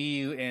say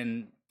Miyu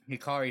and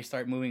Hikari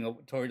start moving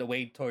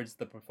away towards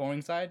the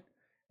performing side,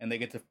 and they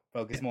get to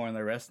focus more on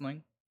their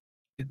wrestling.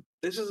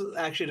 This is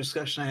actually a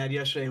discussion I had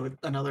yesterday with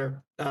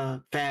another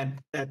fan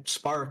at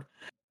Spark,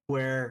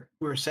 where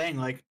we were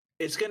saying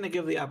it's going to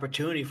give the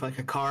opportunity for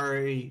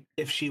Hikari,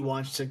 if she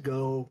wants to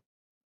go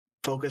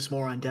focus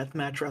more on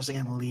deathmatch wrestling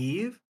and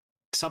leave,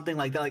 something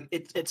like that.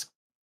 It's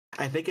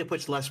I think it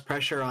puts less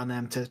pressure on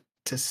them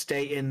to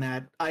stay in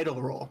that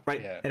idol role,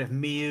 right? Yeah. And if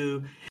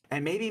Miyu,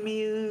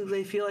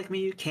 they feel like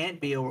Miyu can't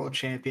be a world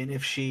champion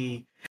if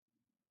she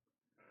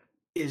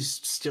is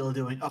still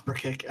doing upper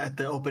kick at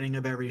the opening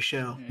of every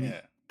show.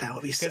 Yeah. That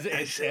would be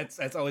because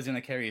that's always going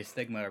to carry a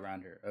stigma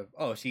around her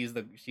of she's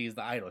the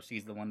idol,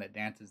 she's the one that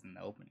dances in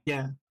the opening.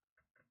 Yeah,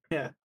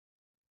 Yeah.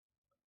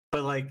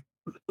 But like,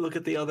 look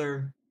at the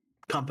other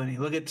company.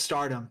 Look at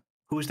Stardom,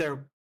 who's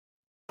their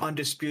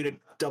undisputed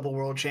double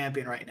world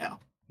champion right now.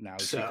 Now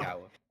it's So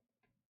Ishikawa.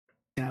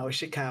 now it's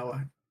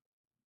Ishikawa.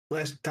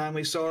 Last time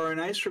we saw her in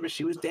Ice Ribbon,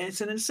 she was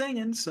dancing and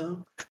singing.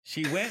 So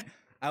She went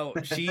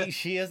out.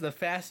 She is the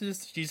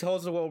fastest. She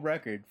holds the world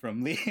record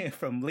from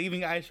from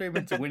leaving Ice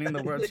Raven to winning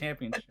the world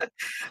championship.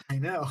 I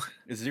know.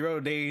 0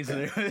 days,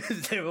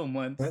 0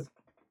 months.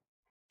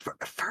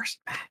 First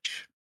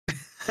match.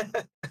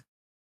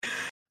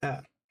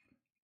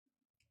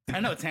 I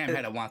know Tam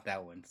had to want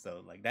that one,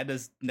 so like that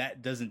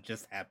doesn't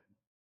just happen.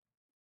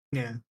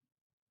 Yeah.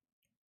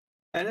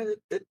 And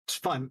it's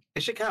fun.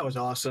 Ishikawa's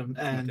awesome,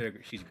 and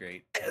she's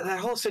great. That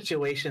whole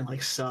situation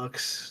like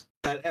sucks.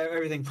 That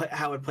everything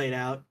how it played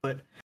out,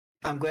 but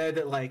I'm glad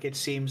that like it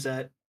seems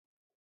that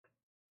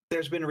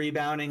there's been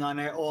rebounding on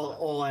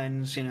all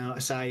ends. You know,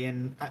 Asai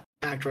and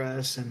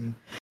actress, and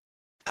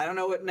I don't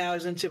know what now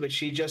is into, but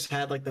she just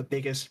had like the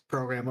biggest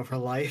program of her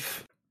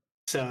life.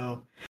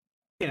 So,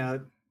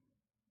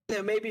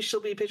 maybe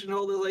she'll be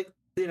pigeonholed as like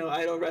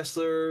idol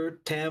wrestler,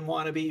 Tam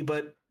wannabe,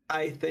 but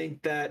I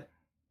think that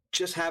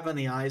just having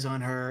the eyes on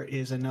her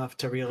is enough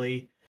to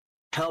really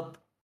help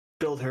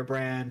build her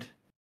brand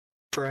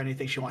for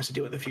anything she wants to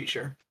do in the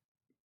future.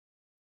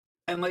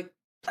 And like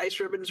Ice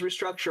Ribbon's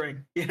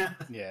restructuring, Yeah.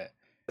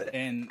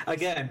 And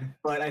again,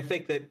 but I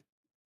think that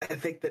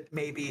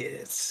maybe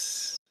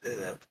it's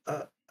the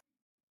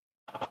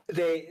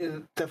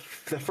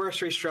first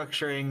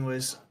restructuring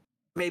was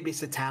maybe it's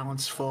the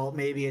talent's fault,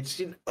 maybe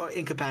it's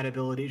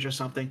incompatibilities or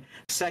something.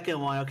 Second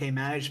one, okay,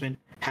 management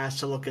has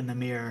to look in the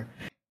mirror.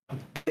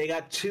 They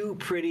got 2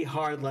 pretty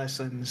hard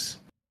lessons,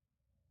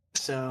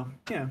 so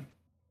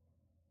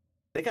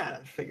they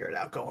gotta figure it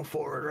out going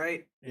forward,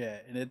 right? Yeah,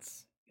 and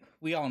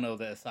we all know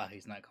that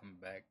Asahi's not coming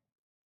back.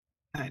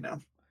 I know,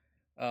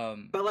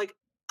 but like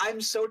I'm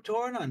so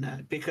torn on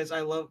that because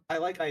I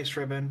like Ice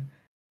Ribbon.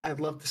 I'd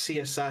love to see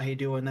Asahi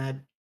doing that,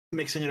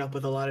 mixing it up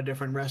with a lot of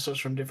different wrestlers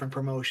from different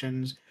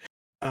promotions.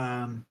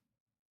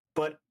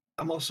 But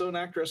I'm also an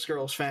Actress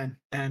Girls fan,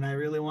 and I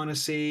really want to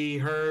see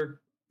her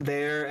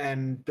there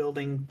and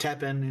building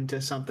Teppen into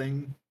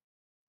something.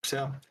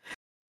 So,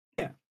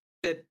 yeah,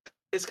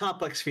 it's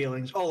complex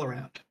feelings all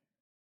around.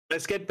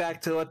 Let's get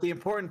back to the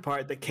important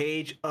part, the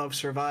cage of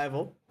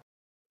survival.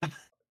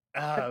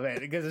 Oh man,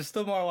 because there's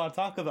still more I want to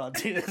talk about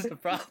too. That's the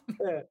problem.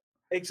 Yeah,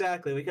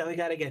 exactly. We got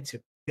to get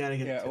to.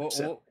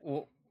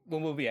 We'll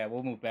move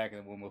back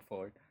and then we'll move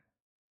forward.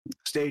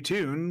 Stay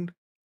tuned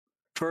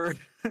for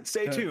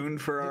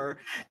our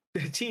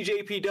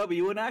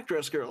TJPW and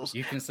Actress Girls.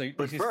 You can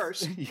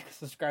first you can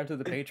subscribe to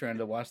the Patreon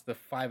to watch the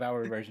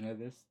 5-hour version of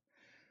this.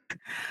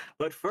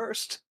 But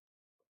first,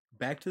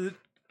 back to the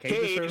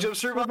cage of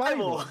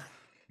survival.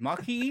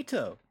 Maki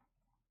Ito.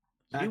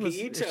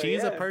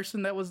 She's a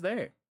person that was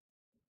there.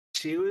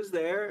 She was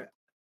there.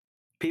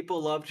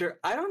 People loved her.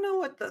 I don't know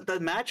what the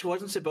match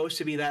wasn't supposed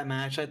to be that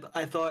match.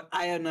 I thought,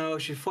 I don't know,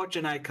 she fought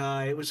Janai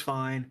Kai. It was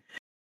fine.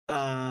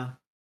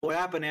 What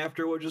happened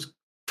after was just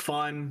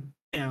fun.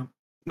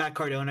 Matt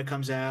Cardona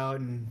comes out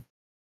and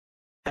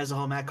has the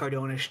whole Matt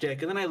Cardona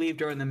shtick. And then I leave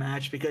during the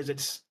match because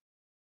it's,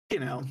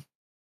 a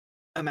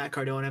Matt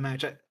Cardona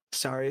match.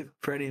 Sorry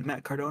for any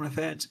Matt Cardona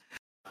fans.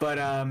 But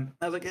I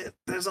was like,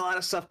 there's a lot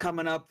of stuff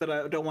coming up that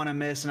I don't want to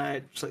miss. And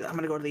I was like, I'm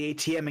going to go to the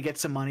ATM and get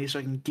some money so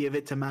I can give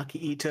it to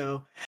Maki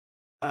Ito.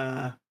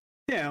 That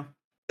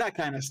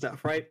kind of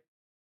stuff, right?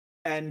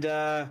 And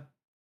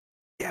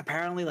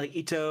apparently like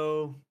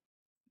Ito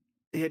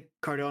hit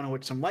Cardona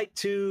with some light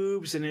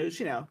tubes, and it was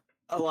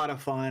a lot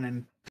of fun,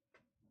 and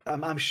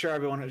I'm sure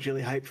everyone was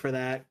really hyped for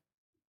that.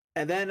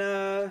 And then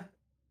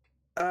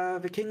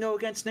Vikingo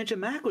against Ninja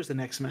Mac was the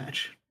next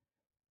match.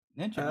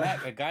 Ninja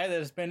Mac, a guy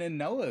that's been in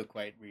Noah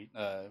quite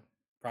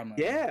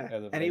prominently.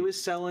 Yeah, and he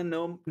was selling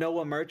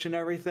Noah merch and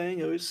everything.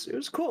 It was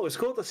cool. It was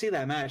cool to see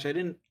that match. I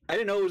didn't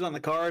know it was on the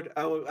card.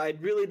 I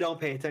really don't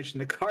pay attention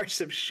to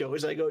cards of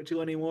shows I go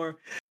to anymore.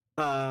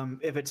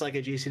 If it's like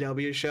a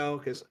GCW show,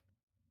 because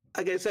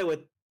like I said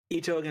with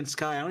Ito against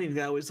Kai, I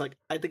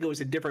think it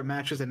was a different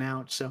match was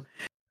announced, so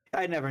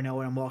I never know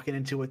what I'm walking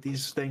into with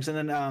these things.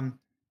 And then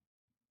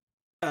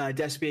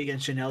Despy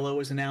against Janela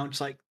was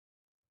announced like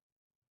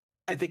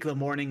I think the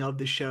morning of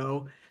the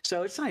show,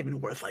 so it's not even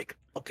worth like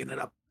looking it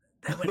up.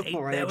 That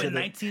went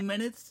 19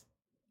 minutes?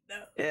 No.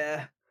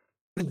 Yeah.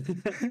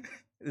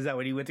 Is that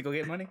when you went to go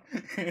get money?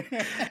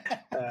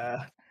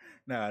 No,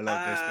 I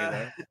love Despy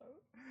though.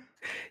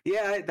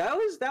 Yeah,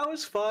 that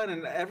was fun,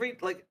 and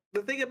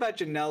the thing about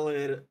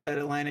Janela at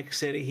Atlantic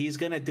City, he's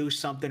gonna do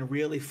something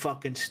really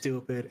fucking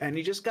stupid, and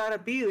you just gotta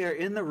be there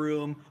in the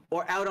room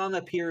or out on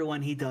the pier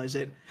when he does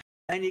it,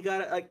 and you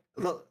gotta like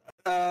look.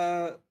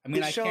 I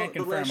can't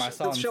confirm. I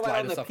saw him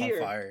light himself on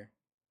fire.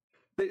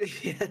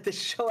 The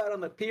show out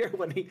on the pier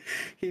when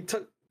he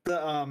took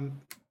the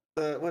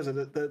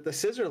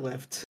scissor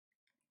lift.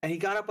 And he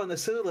got up on the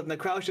scissor lift, and the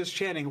crowd's just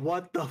chanting,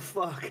 "What the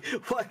fuck?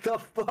 What the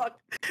fuck?"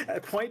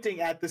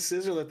 Pointing at the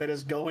scissor lift that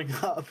is going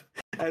up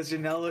as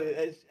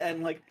Janela,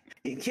 and like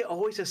he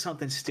always does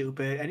something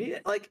stupid, and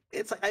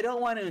it's like I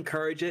don't want to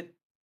encourage it,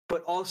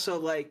 but also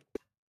like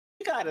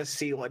you gotta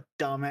see what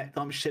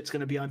dumb shit's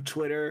gonna be on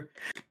Twitter,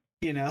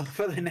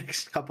 for the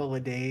next couple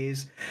of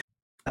days.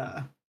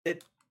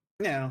 It,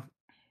 you know,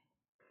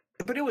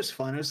 but it was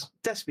fun.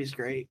 Despi's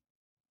great.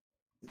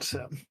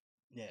 So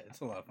yeah,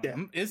 it's a lot of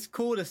fun. Yeah. It's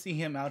cool to see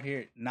him out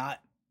here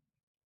not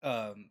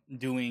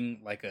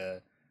doing like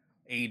a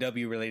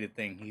AEW related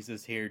thing. He's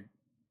just here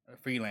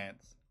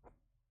freelance.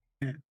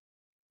 Yeah.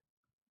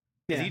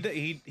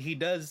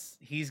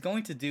 He's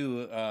going to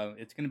do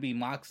it's going to be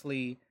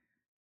Moxley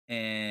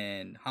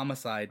and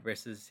Homicide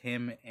versus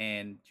him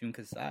and Jun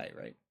Kasai,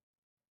 right?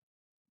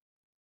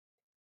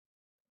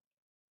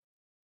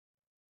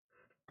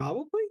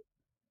 Probably.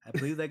 I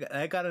believe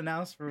that got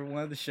announced for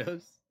one of the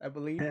shows, I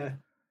believe. Yeah.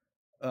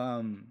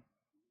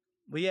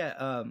 But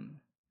yeah,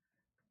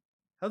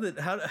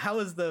 how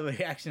was the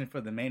reaction for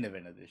the main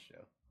event of this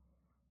show?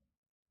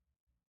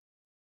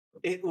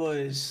 It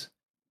was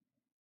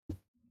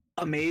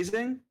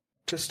amazing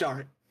to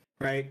start,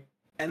 right?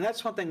 And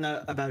that's one thing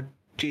about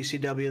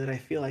GCW that I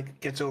feel like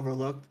gets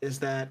overlooked is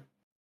that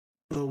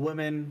the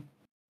women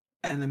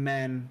and the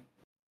men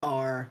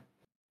are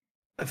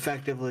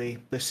effectively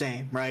the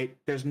same, right?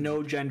 There's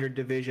no gender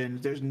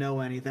divisions. There's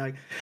no anything. Like,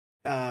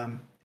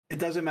 it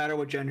doesn't matter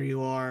what gender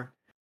you are.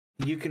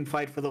 You can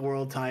fight for the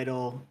world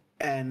title,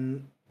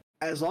 and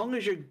as long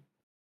as you're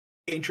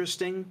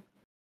interesting,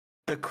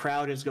 the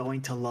crowd is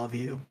going to love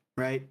you,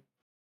 right?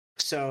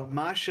 So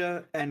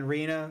Masha and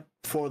Rina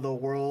for the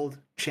world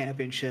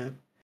championship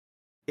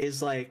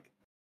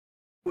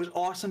was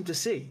awesome to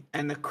see,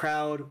 and the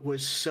crowd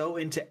was so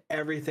into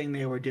everything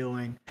they were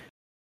doing,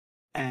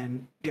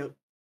 and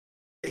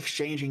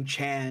exchanging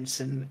chants,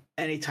 and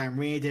anytime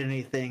Rina did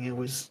anything, it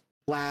was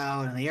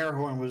loud, and the air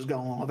horn was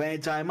going off.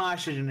 Anytime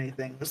Masha did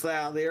anything, it was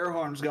loud, the air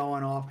horn was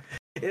going off.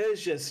 It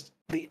was just,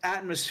 the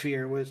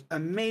atmosphere was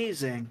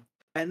amazing.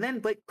 And then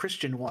Blake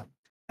Christian won,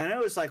 and it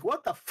was like,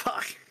 what the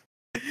fuck?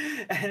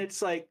 And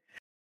it's like,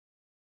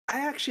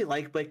 I actually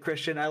like Blake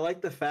Christian. I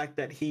like the fact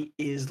that he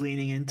is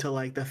leaning into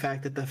like the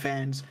fact that the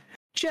fans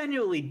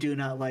genuinely do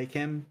not like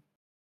him.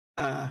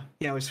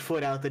 His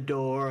foot out the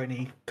door, and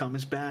he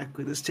comes back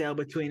with his tail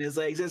between his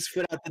legs, his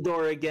foot out the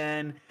door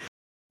again.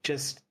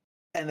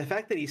 And the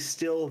fact that he's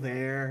still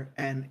there,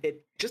 and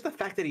just the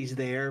fact that he's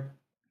there.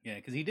 Yeah,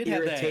 because he did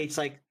irritates,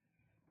 have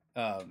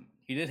that.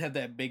 He did have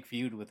that big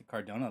feud with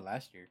Cardona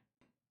last year.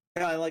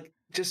 Yeah, like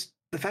just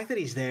the fact that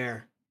he's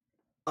there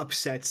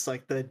upsets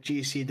like the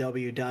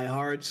GCW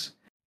diehards.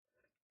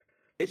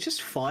 It's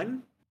just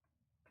fun,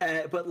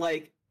 but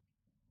like,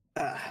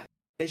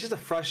 it's just a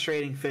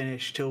frustrating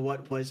finish to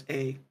what was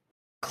a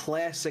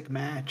classic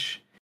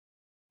match,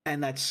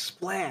 and that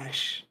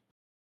splash.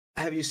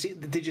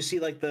 Did you see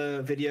like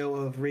the video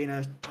of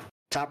Rina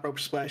top rope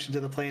splash into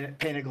the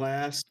pane of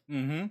glass?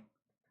 Mm-hmm.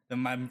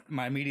 Then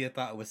my immediate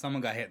thought was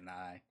someone got hit in the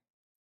eye.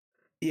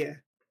 Yeah,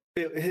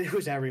 it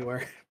was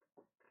everywhere.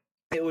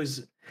 That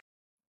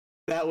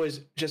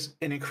was just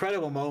an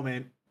incredible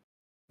moment.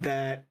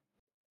 That,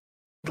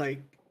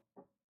 like,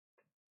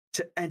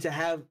 to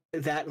have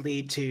that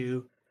lead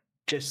to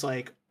just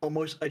like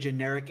almost a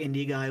generic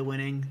indie guy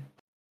winning.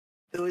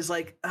 It was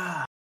like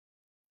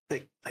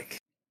like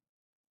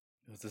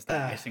it was just the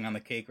icing on the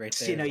cake right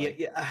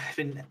there. I've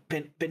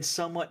been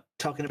somewhat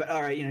talking about,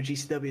 all right,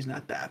 GCW is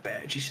not that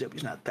bad.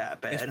 GCW's not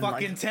that bad. It's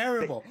fucking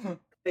terrible.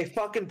 They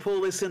fucking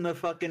pull this in the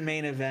fucking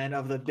main event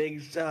of the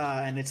big,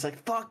 and it's like,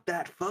 fuck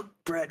that, fuck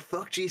Brett,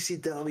 fuck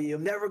GCW.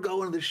 I'm never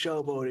going to the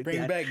showboat Bring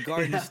again. back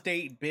Garden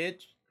State,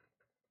 bitch.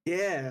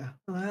 Yeah,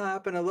 what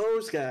happened to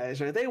those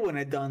guys? Right? They wouldn't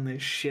have done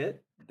this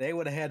shit. They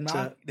would have had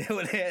They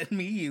would have had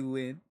me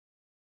win.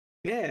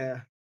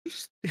 Yeah.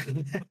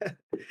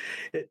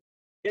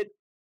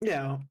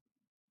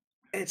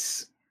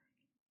 It's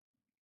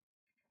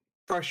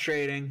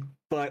frustrating,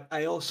 but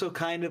I also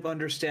kind of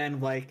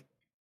understand, like,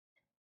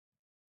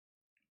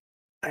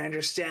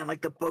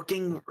 the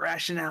booking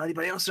rationality,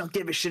 but I also don't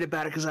give a shit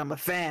about it because I'm a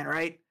fan,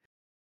 right?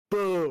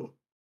 Boo.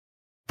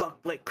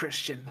 Fuck Blake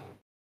Christian.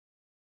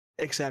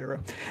 Etc.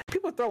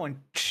 People throwing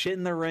shit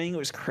in the ring. It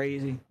was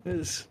crazy.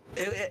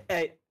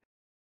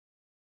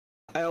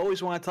 I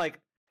always wanted to, like,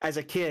 as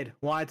a kid,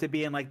 wanted to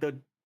be in like there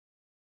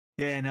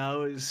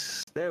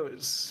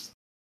was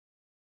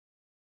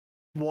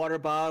water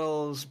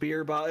bottles,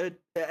 beer bottles,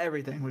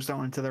 everything was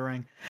thrown into the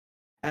ring,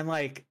 and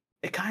like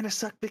it kind of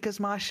sucked because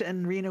Masha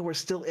and Rina were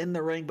still in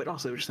the ring, but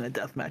also they were just in a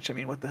death match. I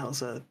mean, what the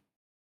hell's a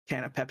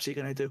can of Pepsi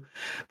gonna do?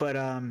 But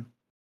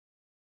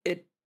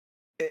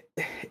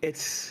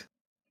it's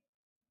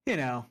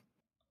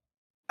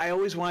I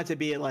always wanted to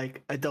be at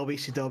like a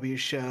WCW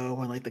show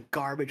when like the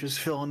garbage was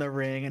filling the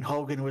ring and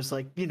Hogan was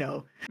like,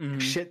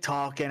 shit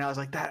talking. I was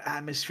like, that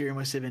atmosphere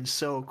must have been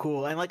so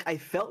cool. And like I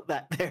felt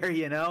that there,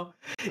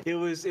 It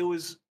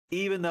was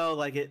even though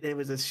like it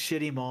was a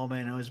shitty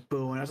moment, I was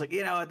booing. I was like,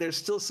 there's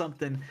still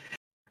something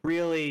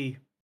really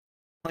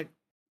like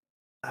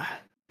I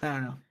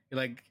don't know.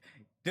 Like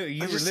Dude,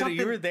 you were just literally, you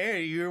something- were there.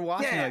 You were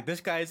watching. Yeah. Like,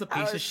 this guy is a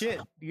piece of shit.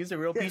 He's a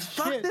real piece of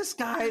fuck shit. this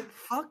guy,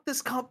 fuck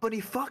this company,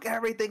 fuck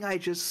everything I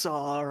just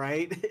saw.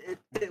 Right?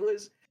 It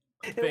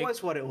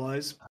was what it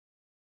was.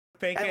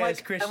 Fake And, ass like-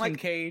 and, Christian like,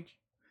 Cage.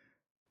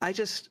 I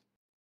just,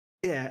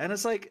 yeah, and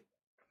it's like,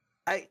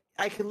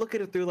 I can look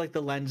at it through like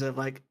the lens of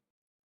like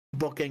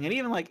booking, and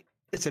even like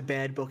it's a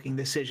bad booking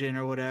decision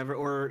or whatever,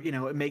 or you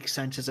know, it makes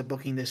sense as a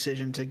booking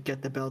decision to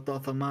get the belt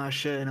off of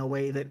Masha in a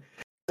way that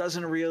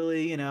doesn't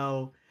really, you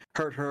know,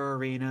 hurt her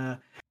arena,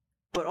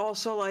 but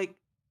also like,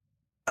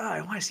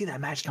 I want to see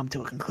that match come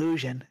to a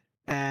conclusion,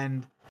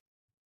 and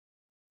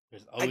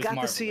I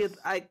got to see it.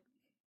 I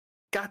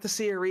got to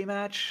see a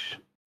rematch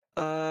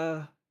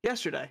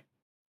yesterday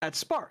at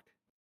Spark,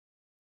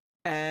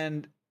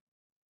 and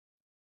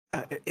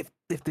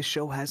if the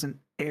show hasn't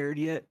aired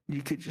yet,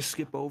 you could just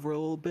skip over a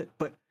little bit.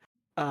 But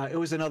it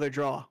was another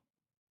draw,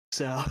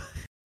 so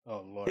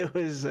Oh Lord, it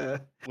was.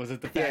 Was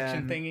it the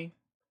faction thingy?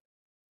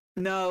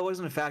 No, it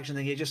wasn't a faction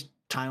thing. It just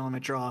time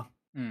limit draw.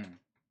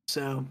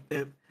 So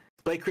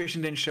Blake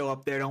Christian didn't show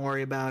up there. Don't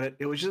worry about it.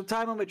 It was just a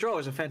time limit draw. It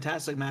was a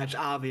fantastic match,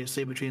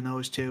 obviously, between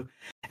those two,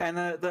 and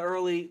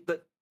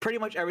the pretty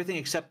much everything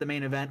except the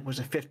main event was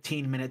a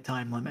 15-minute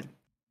time limit.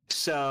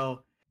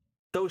 So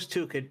those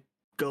two could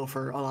go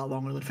for a lot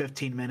longer than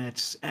 15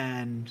 minutes,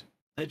 and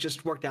it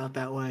just worked out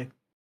that way.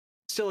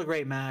 Still a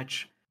great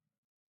match,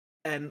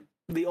 and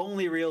the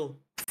only real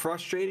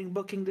frustrating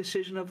booking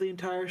decision of the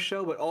entire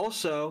show, but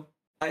also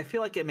I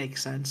feel like it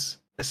makes sense,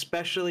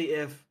 especially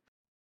if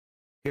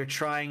you're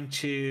trying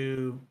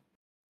to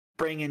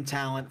bring in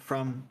talent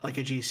from like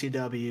a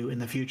GCW in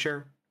the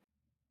future,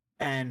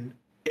 and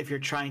if you're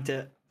trying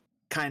to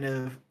kind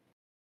of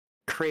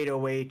create a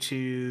way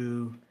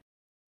to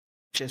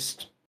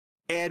just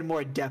add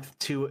more depth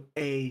to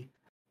a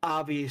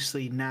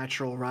obviously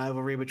natural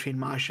rivalry between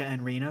Masha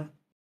and Rina.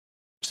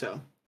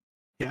 So,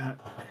 yeah,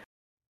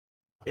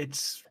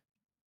 it's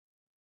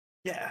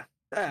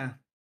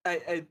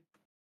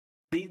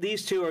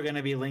these two are going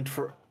to be linked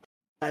for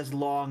as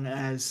long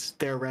as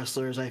they're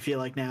wrestlers. I feel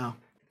like now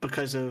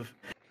because of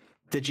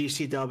the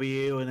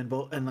GCW, and then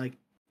both, and like,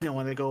 you know,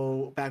 when they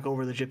go back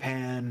over to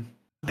Japan,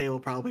 they will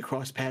probably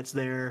cross paths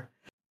there.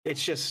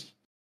 It's just,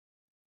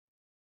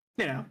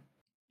 you know.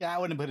 Yeah, I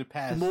wouldn't put it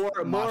past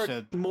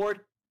more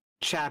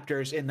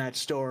chapters in that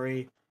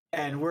story,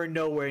 and we're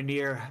nowhere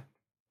near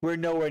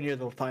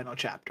the final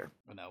chapter.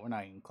 Well, no, we're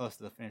not even close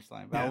to the finish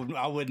line. But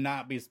I would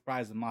not be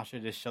surprised if Masha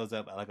just shows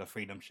up at like a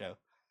Freedom show.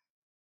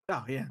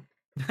 Oh yeah,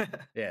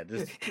 yeah.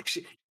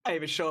 I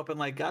even show up in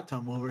like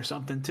Gato move or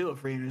something too. If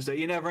Freedom, so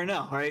you never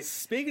know, right?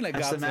 Speaking of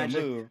Gato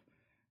move,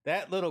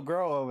 that little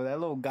girl over, that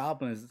little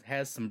goblin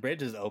has some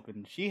bridges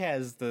open. She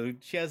has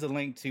a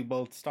link to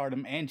both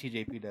Stardom and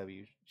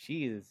TJPW.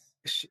 She's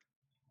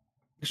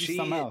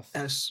something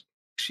else.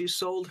 She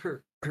sold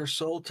her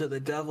soul to the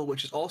devil,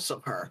 which is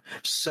also her.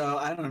 So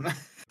I don't know.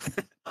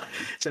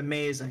 It's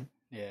amazing.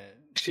 Yeah.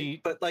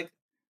 But like,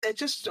 it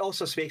just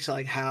also speaks to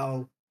like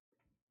how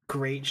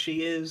great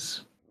she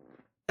is,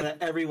 and that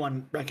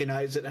everyone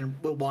recognizes it and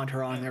will want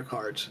her on their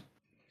cards.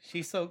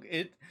 She's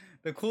the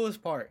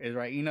coolest part is,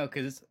 right, you know,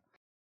 because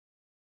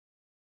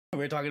we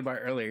were talking about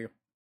earlier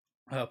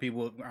how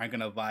people aren't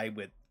gonna vibe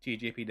with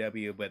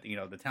TJPW, but you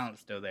know the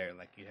talent's still there.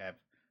 Like you have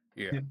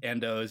your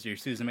Endos, your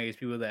Suzume's,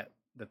 people that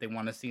they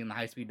want to see in the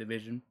high speed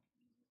division.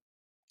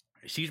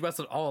 She's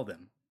wrestled all of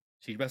them.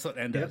 She's wrestled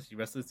Endos. She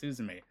wrestled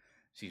Suzume.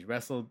 She's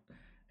wrestled,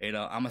 you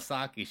know,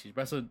 Amasaki. She's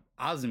wrestled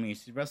Azumi.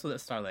 She's wrestled that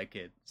Starlight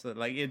Kid. So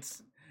like,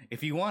 it's,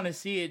 if you want to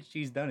see it,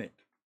 she's done it.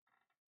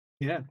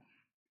 Yeah.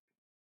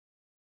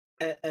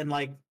 And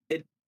like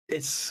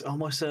it's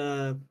almost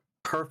a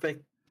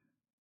perfect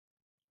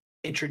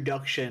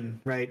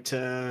introduction, right?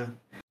 To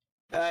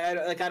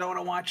I don't want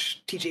to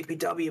watch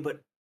TJPW,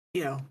 but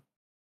you know,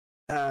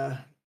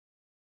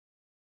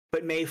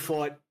 but May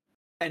fought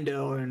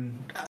Endo, and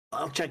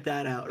I'll check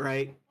that out,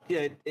 right?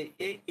 Yeah,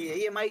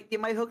 you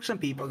might hook some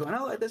people going,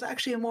 oh, there's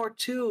actually more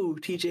to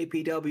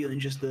TJPW than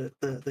just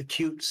the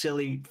cute,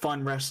 silly,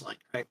 fun wrestling,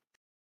 right?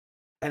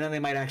 And then they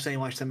might actually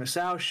watch the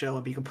Masao show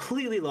and be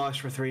completely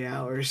lost for 3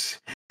 hours.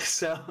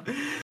 So,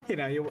 you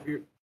know,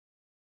 you're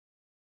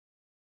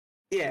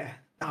yeah.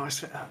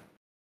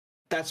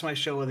 That's my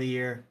show of the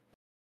year,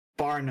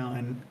 bar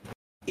none.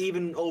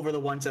 Even over the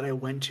ones that I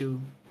went to,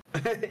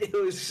 it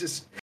was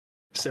just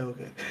so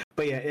good.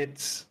 But yeah,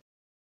 it's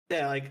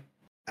like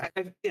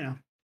you know,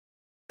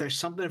 there's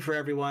something for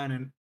everyone,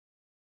 and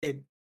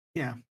it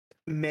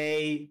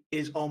May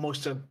is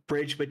almost a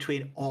bridge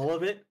between all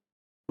of it,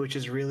 which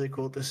is really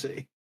cool to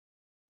see.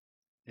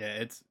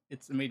 Yeah,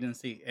 it's amazing to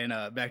see. And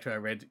back to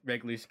our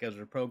regularly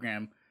scheduled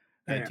program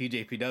at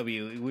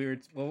TJPW,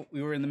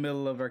 we were in the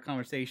middle of our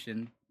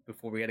conversation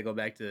before we had to go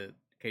back to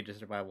Cage of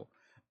Survival,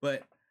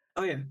 but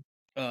yeah,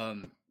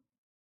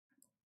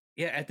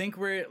 I think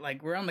we're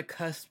on the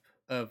cusp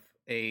of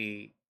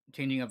a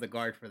changing of the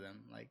guard for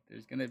them. Like,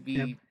 there's gonna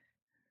be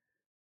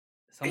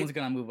someone's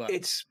gonna move up.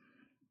 It's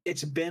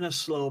been a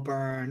slow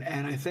burn,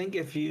 and I think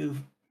if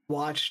you've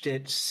watched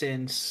it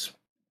since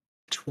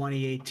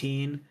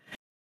 2018,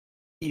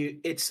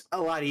 it's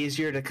a lot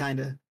easier to kind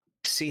of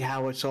see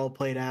how it's all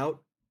played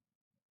out.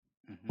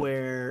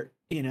 Where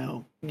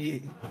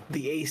the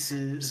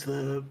aces,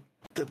 the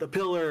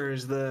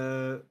pillars,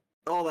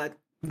 all that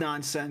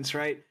nonsense,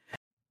 right?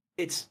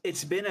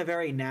 It's been a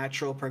very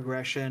natural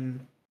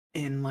progression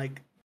in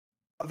like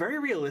a very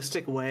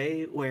realistic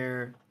way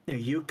where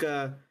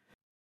Yuka,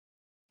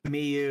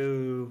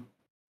 Miyu,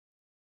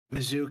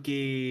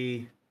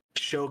 Mizuki,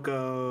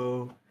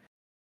 Shoko,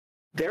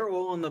 they're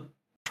all in the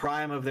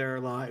prime of their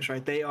lives,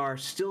 right? They are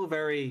still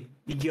very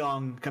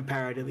young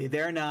comparatively.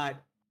 They're not,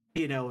 a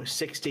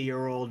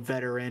 60-year-old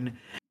veteran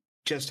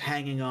just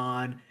hanging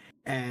on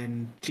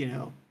and,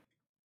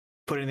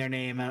 putting their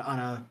name on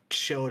a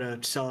show to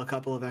sell a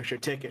couple of extra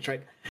tickets,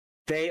 right?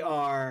 They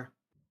are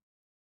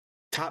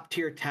top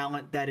tier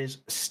talent that is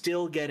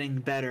still getting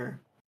better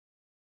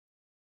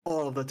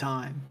all the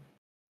time.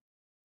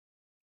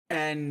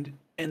 And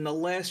in the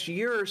last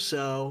year or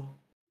so,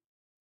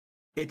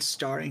 it's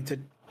starting to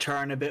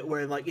turn a bit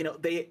where, like,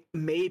 they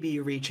may be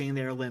reaching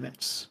their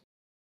limits.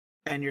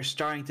 And you're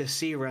starting to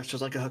see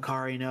wrestlers like a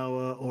Hikari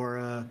Noa or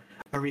a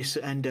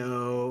Arisa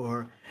Endo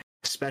or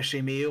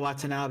especially Miyu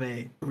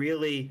Watanabe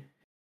really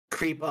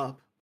creep up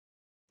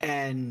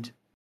and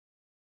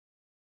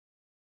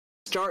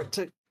start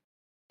to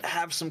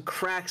have some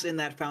cracks in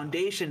that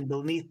foundation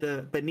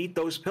beneath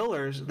those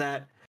pillars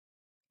that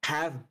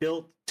have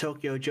built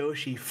Tokyo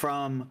Joshi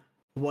from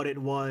what it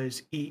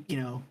was,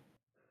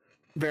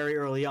 very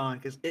early on.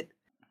 Because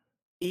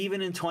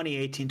even in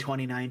 2018,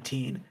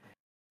 2019,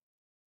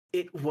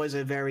 it was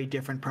a very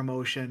different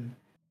promotion.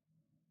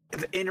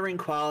 The in-ring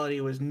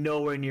quality was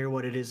nowhere near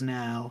what it is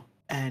now.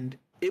 And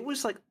it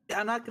was like,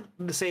 I'm not going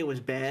to say it was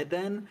bad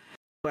then,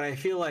 but I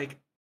feel like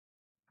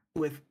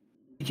with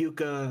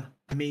Yuka,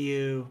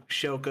 Miyu,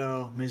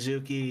 Shoko,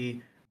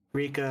 Mizuki,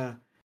 Rika,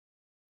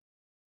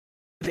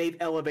 they've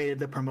elevated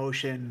the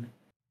promotion.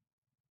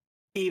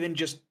 Even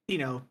just,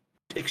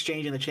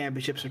 exchanging the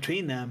championships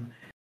between them.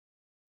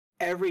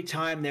 Every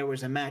time there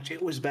was a match,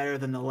 it was better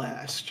than the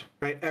last,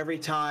 right? Every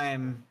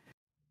time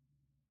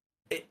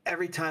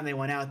they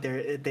went out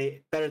there,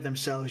 they bettered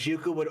themselves.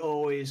 Yuka would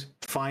always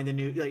find a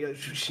new, like,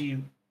 she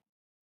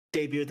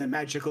debuted the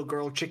Magical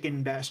Girl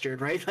Chicken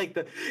Bastard, right? Like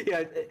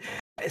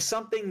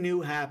something new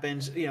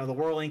happens, the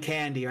whirling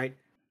candy, right?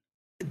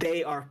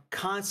 They are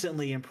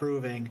constantly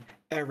improving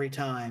every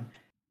time.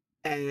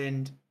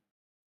 And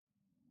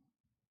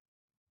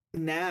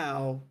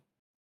now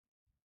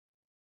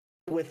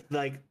with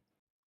like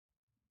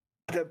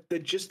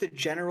the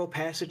general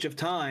passage of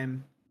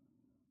time,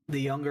 the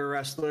younger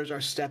wrestlers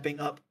are stepping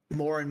up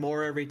more and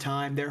more every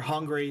time. They're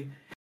hungry.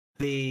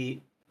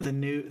 The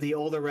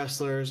older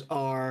wrestlers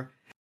are.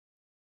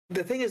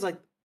 The thing is, like,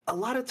 a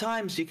lot of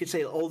times you could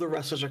say older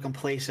wrestlers are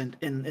complacent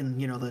in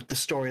the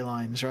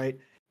storylines, right?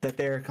 That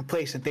they're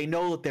complacent. They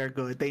know that they're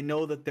good. They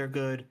know that they're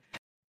good,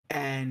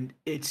 and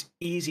it's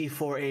easy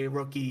for a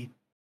rookie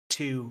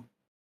to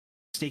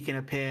sneak in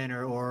a pin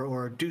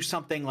or do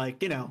something like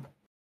get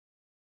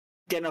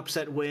an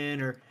upset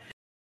win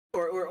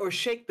or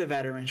shake the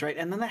veterans, right?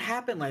 And then that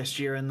happened last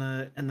year in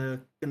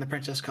the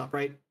Princess Cup,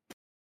 right?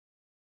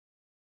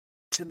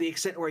 To the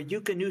extent where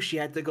Yuka knew she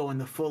had to go in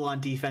the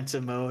full-on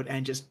defensive mode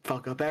and just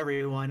fuck up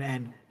everyone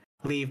and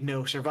leave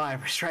no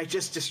survivors, right?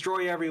 Just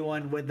destroy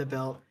everyone with the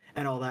belt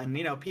and all that.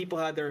 And people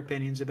had their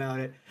opinions about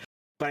it,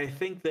 but I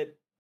think that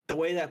the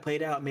way that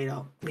played out made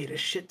a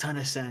shit ton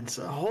of sense,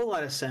 a whole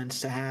lot of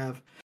sense to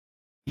have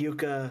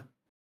Yuka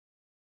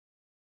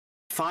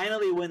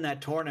finally win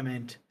that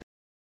tournament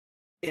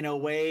in a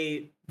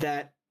way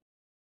that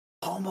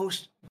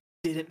almost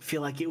didn't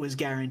feel like it was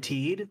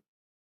guaranteed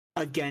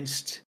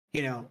against,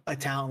 a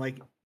talent like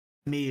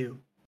Miyu.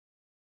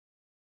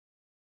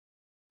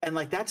 And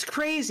like, that's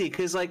crazy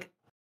because like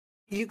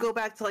you go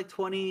back to like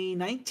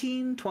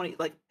 2019,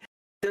 like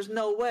there's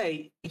no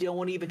way you don't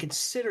want to even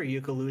consider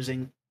Yuka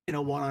losing in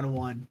a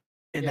one-on-one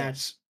in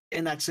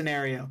that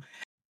scenario.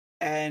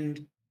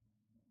 And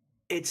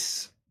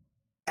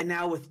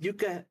now with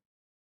Yuka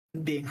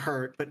being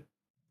hurt, but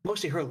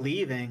mostly her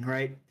leaving,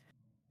 right?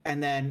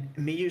 And then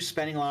Miyu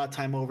spending a lot of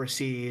time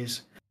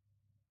overseas,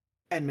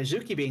 and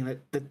Mizuki being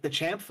the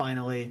champ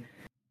finally,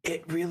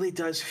 it really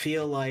does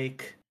feel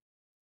like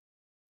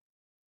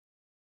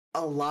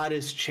a lot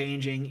is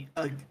changing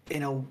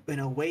in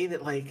a way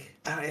that like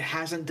it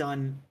hasn't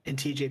done in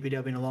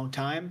TJPW in a long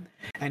time.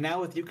 And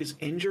now with Yuka's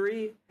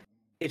injury,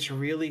 it's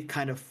really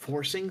kind of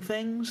forcing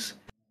things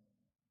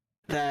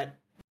that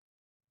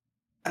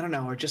I don't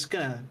know are just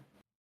gonna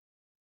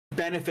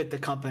benefit the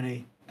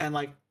company. And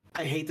like,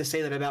 I hate to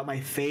say that about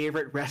my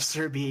favorite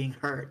wrestler being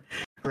hurt,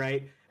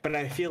 right? But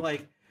I feel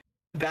like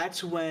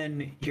that's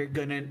when they're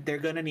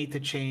gonna need to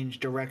change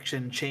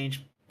direction,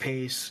 change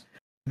pace,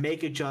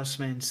 make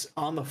adjustments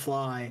on the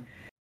fly.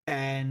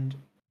 And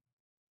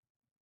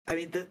I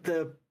mean,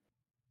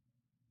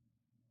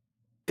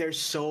 there's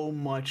so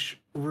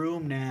much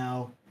room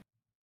now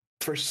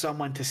for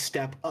someone to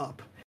step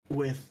up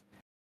with,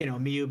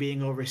 Miyu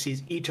being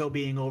overseas, Ito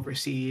being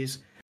overseas,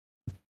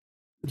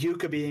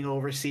 Yuka being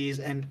overseas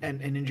and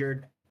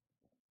injured.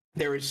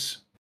 There is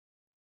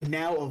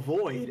now a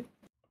void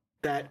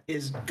that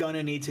is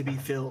gonna need to be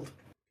filled.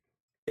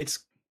 It's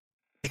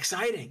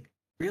exciting,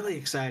 really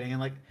exciting,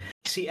 and like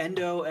see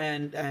Endo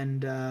and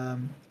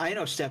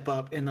Aino step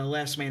up in the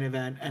last main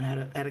event and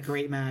had a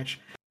great match,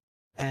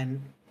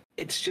 and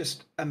it's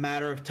just a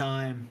matter of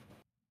time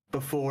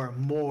before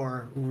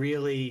more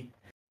really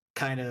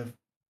kind of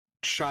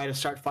try to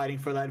start fighting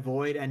for that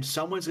void, and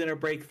someone's gonna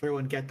break through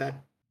and get that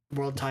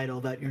world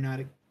title that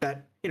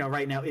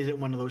right now isn't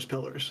one of those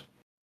pillars,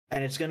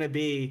 and it's gonna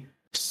be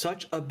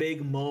such a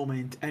big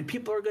moment, and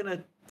people are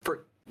gonna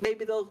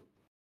maybe they'll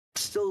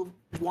still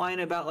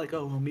whine about like,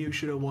 oh, well, Mew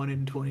should have won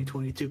in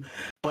 2022,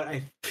 but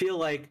I feel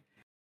like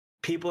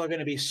people are going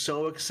to be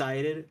so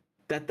excited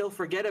that they'll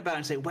forget about it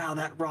and say, wow,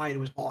 that ride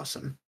was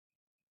awesome.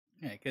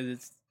 Yeah,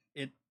 because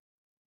it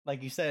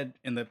like you said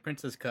in the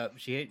Princess Cup,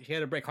 she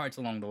had to break hearts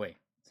along the way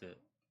to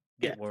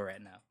get where we're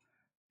at now,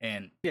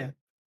 and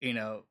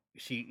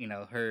she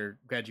her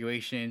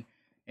graduation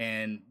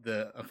and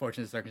the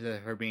unfortunate circumstance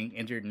of her being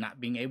injured,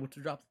 not being able to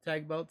drop the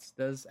tag belts,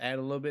 does add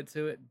a little bit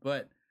to it,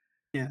 but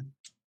yeah.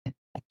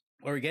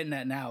 What we're getting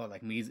at now,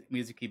 like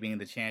Mizuki being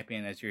the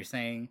champion, as you're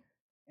saying,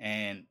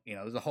 and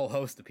there's a whole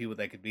host of people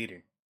that could beat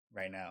her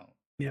right now.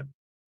 Yep.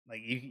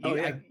 Like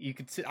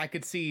I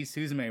could see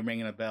Suzume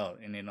ringing a bell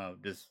and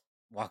just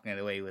walking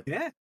away with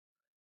it.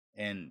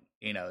 And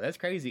that's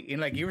crazy.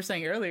 And like you were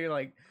saying earlier,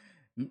 like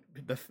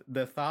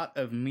the thought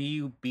of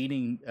me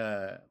beating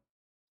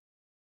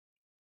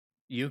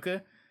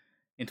Yuka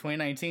in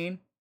 2019,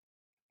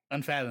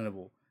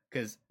 unfathomable.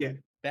 Because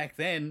back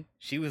then,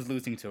 she was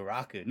losing to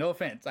Raku. No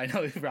offense. I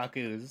know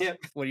Raku is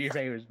one of your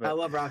favorites. But, I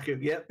love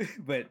Raku, yep.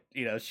 But,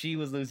 she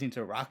was losing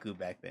to Raku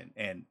back then.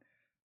 And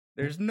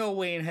there's no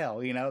way in hell,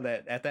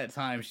 that at that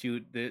time,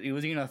 it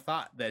was even a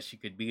thought that she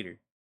could beat her.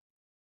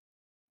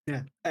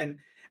 Yeah, and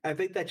I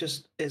think that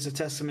just is a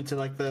testament to,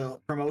 like, the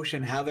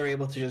promotion, how they're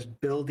able to just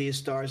build these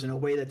stars in a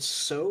way that's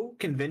so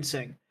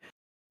convincing,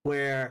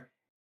 where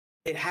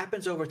it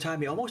happens over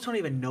time. You almost don't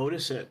even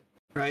notice it,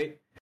 right?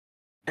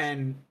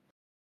 And,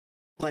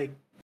 like,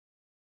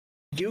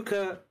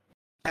 Yuka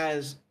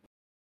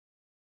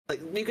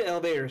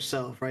elevated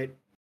herself, right?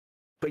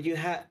 But you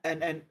have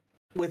and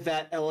with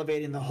that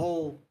elevating the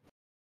whole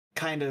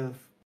kind of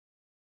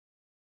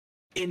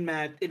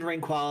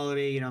in-ring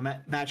quality,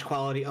 match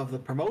quality of the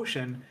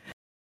promotion,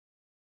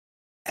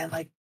 and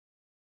like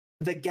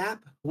the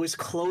gap was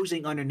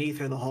closing underneath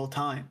her the whole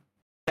time.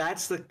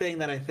 That's the thing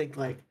that I think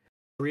like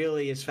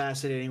really is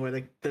fascinating,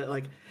 where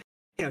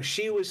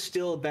she was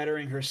still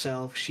bettering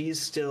herself. She's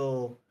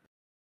still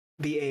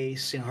the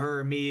ace,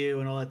 her, Miyu,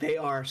 and all that. They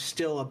are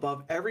still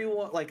above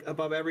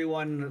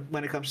everyone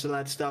when it comes to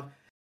that stuff.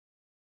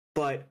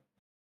 But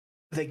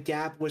the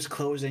gap was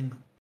closing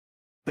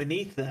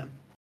beneath them,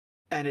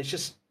 and it's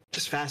just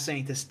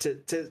fascinating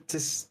to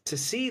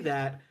see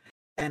that.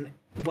 And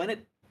when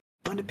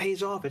it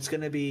pays off, it's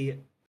going to be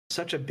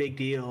such a big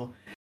deal.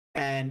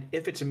 And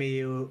if it's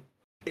Miyu,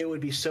 it would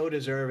be so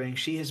deserving.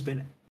 She has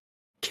been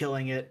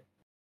killing it,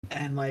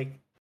 and like,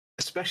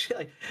 especially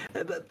like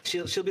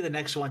she'll be the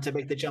next one to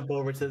make the jump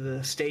over to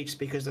the States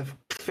because the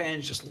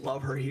fans just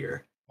love her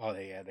here. Oh,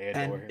 they adore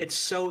and her. It's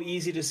so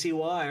easy to see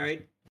why,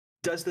 right?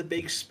 Does the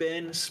big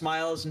spin,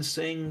 smiles and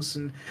sings,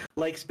 and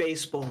likes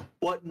baseball.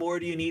 What more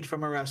do you need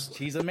from a wrestler?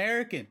 She's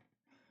American.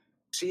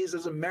 She's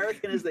as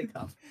American as they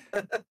come.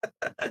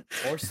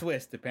 Or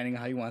Swiss, depending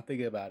on how you want to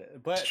think about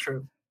it. But it's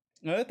true.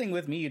 Another thing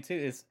with Miyu too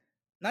is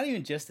not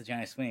even just the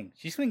giant swing.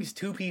 She swings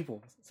two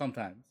people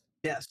sometimes.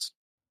 Yes.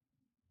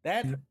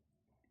 That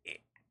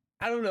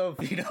I don't know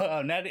if you know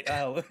how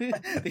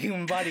the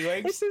human body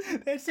works.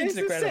 That's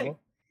incredible.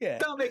 Yeah.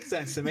 That makes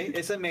sense to me.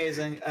 It's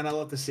amazing, and I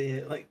love to see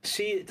it. Like,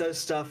 she does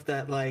stuff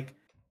that, like,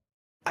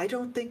 I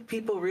don't think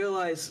people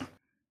realize.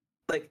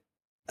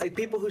 Like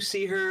people who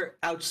see her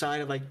outside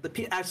of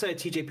outside of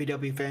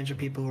TJPW fans or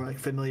people who are like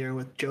familiar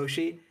with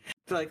Joshi,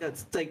 they're like,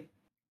 that's like,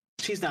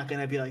 she's not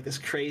gonna be like this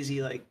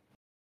crazy like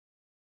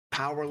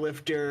power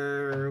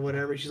lifter or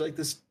whatever. She's like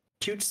this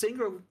cute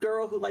singer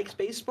girl who likes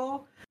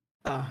baseball.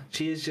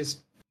 She is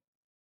just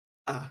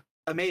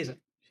amazing.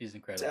 She's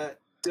incredible.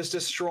 Just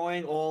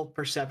destroying all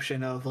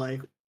perception of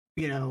like,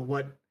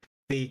 what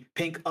the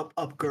pink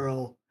up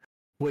girl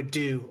would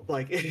do.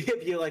 Like,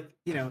 if you like,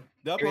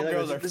 the up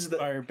girls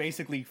are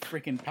basically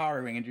freaking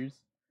Power Rangers.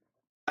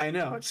 I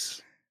know,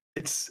 it's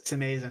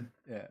amazing.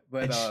 Yeah,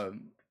 but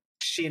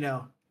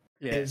Shino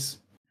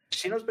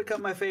Shino's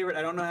become my favorite.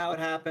 I don't know how it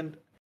happened.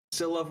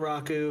 Still love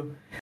Raku,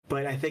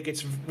 but I think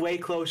it's way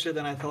closer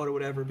than I thought it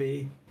would ever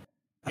be.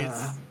 We're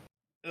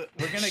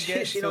gonna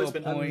get Shino's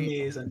been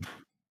amazing.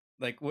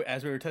 Like,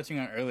 as we were touching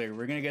on earlier,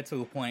 we're gonna get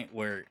to a point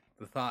where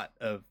the thought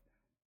of,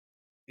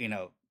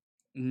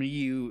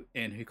 Miyu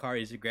and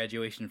Hikari's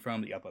graduation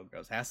from the Up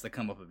Girls has to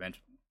come up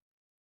eventually,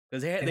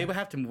 because they would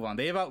have to move on.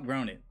 They have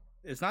outgrown it.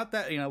 It's not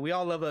that we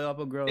all love the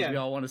Up Girls. We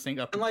all want to sing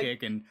Up and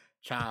Kick and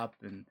Chop,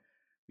 and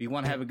we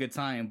want to have a good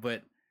time.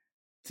 But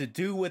to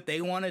do what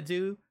they want to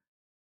do,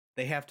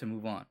 they have to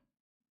move on.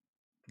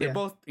 They're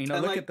both,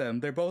 look at them.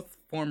 They're both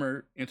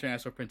former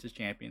International Princess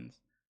champions.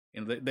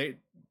 They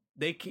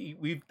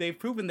they've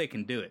proven they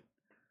can do it.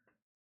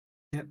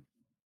 Yep.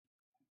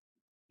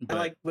 But, I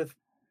like with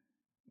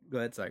go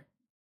ahead, sorry.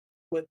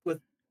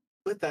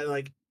 with that,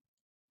 like,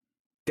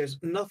 there's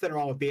nothing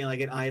wrong with being like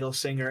an idol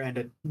singer and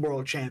a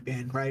world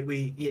champion, right?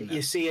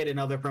 You see it in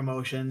other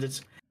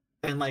promotions.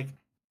 And like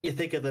you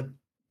think of the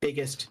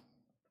biggest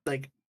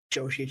like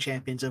Joshi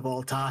champions of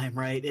all time,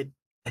 right?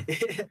 Look at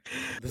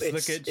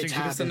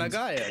Shigurasa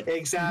Nagaya.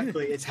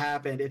 Exactly, it's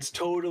happened. It's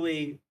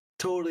totally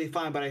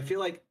fine. But I feel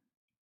like,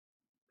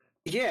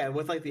 yeah,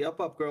 with like the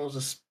up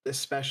girls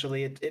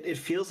especially, it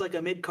feels like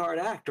a mid card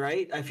act,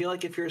 right? I feel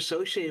like if you're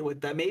associated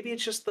with that, maybe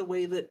it's just the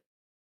way that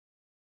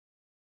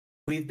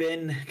we've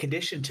been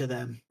conditioned to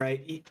them,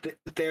 right?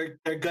 They're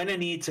gonna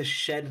need to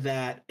shed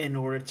that in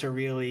order to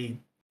really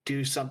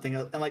do something.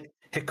 And like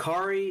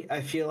Hikari,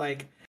 I feel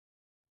like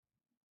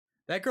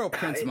that girl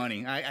prints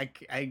money.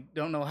 I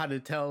don't know how to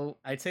tell.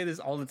 I say this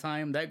all the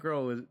time. That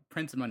girl is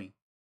prints money.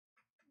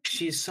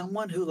 She's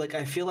someone who, like,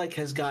 I feel like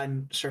has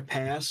gotten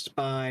surpassed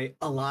by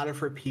a lot of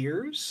her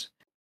peers.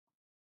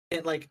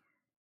 And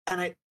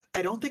I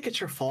don't think it's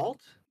her fault.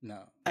 No,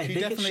 she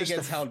definitely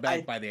gets held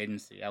back by the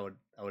agency. I would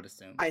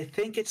assume. I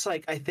think it's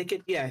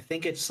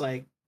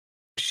like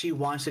she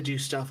wants to do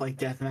stuff like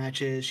death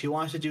matches. She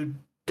wants to do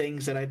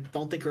things that I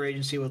don't think her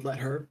agency would let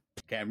her.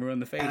 Camera in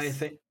the face. And I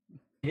think,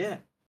 yeah,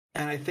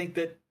 and I think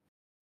that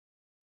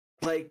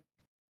like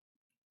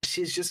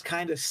she's just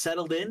kind of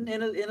settled in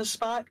a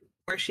spot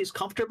where she's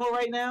comfortable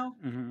right now,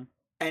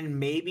 and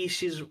maybe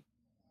she's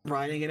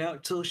riding it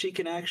out till she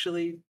can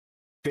actually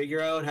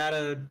figure out how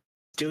to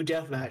do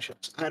death matches.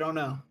 I don't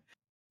know,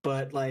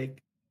 but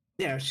like,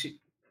 yeah,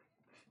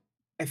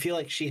 I feel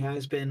like she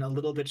has been a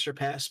little bit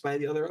surpassed by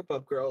the other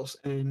up girls,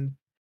 and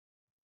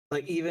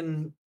like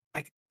even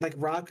like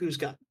Raku's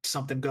got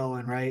something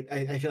going, right?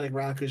 I feel like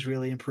Raku's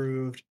really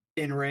improved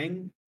in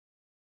ring,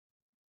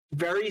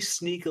 very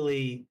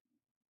sneakily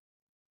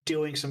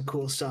doing some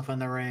cool stuff on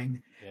the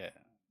ring. Yeah,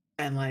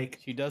 and like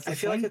she does. I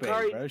feel like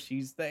Hikari, bro.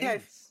 She's the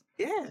ace.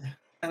 Yeah,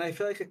 and I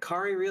feel like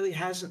Hikari really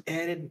hasn't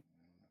added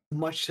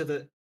much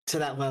to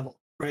that level,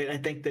 right? I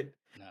think that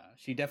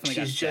she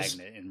definitely got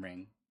stagnant in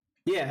ring.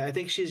 Yeah, I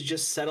think she's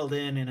just settled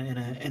in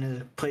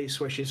a place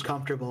where she's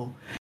comfortable,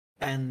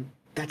 and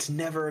that's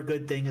never a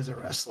good thing as a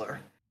wrestler.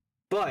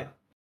 But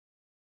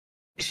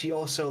she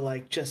also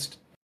like just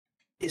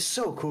is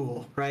so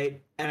cool, right?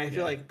 And I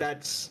feel like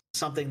that's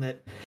something that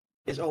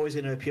is always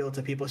going to appeal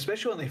to people,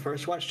 especially when they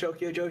first watch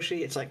Tokyo Joshi.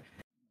 It's like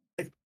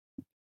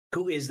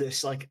who is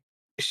this? Like,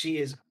 she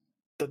is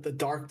the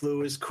dark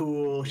blue is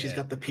cool. She's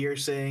got the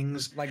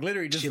piercings. Like,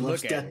 literally, just she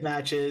loves death her.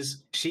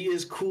 matches. She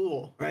is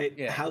cool, right?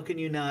 Yeah. How can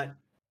you not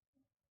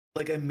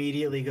like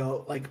immediately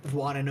go like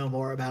want to know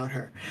more about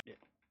her? Yeah.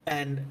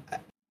 And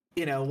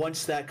you know,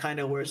 once that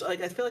kind of wears,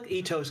 like, I feel like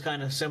Ito's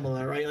kind of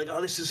similar, right? Like,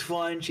 oh, this is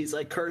fun. She's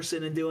like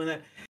cursing and doing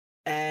that,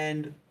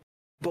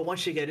 but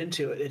once you get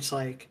into it, it's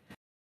like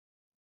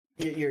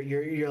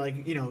you're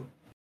like, you know,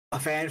 a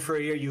fan for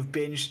a year. You've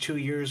binged 2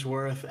 years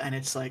worth, and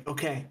it's like,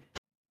 okay,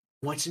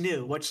 what's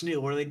new? What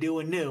are they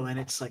doing new? And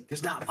it's like,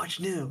 there's not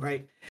much new,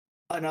 right?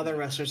 And other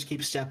wrestlers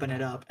keep stepping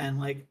it up, and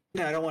like,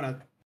 no, I don't want to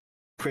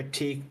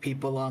critique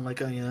people on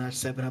like, oh, you know, not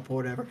stepping up or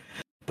whatever,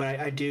 but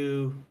I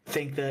do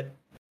think that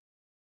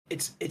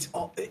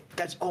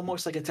that's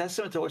almost like a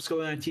testament to what's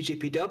going on in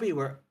TJPW,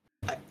 where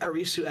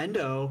Arisu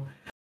Endo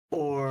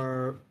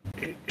or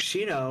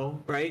Shino,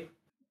 right?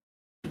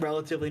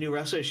 Relatively new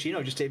wrestlers.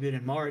 Shino just debuted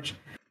in March.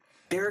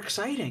 They're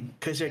exciting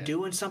because they're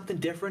doing something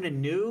different and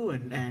new,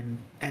 and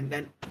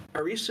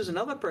Arisu's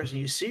another person.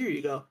 You see her,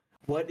 you go,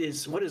 what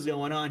is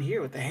going on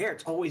here with the hair?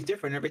 It's always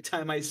different every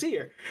time I see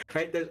her,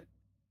 right?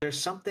 There's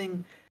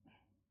something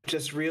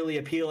just really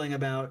appealing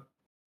about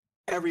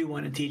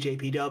everyone in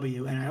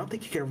TJPW, and I don't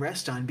think you can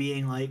rest on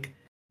being like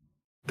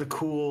the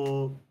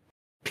cool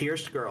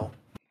pierced girl,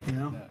 you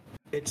know?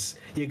 It's,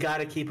 you got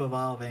to keep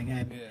evolving.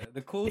 And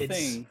the cool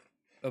thing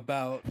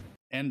about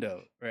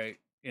Endo, right?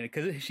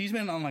 Because she's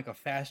been on like a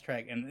fast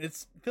track, and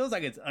it feels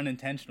like it's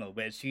unintentional,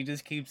 but she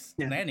just keeps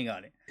landing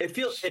on it. It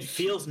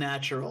feels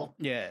natural.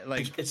 Yeah,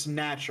 like it's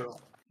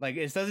natural. Like,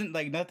 it doesn't,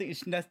 like, nothing.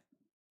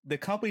 The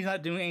company's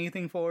not doing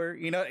anything for her,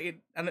 you know. You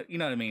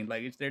know what I mean?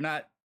 Like, they're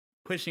not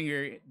pushing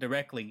her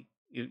directly.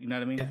 You know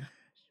what I mean? Yeah.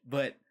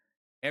 But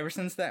ever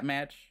since that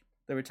match,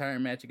 the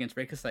retirement match against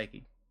Reika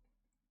Saiki,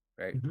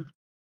 right? Mm-hmm.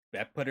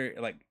 That put her,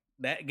 like,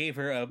 that gave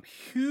her a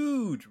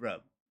huge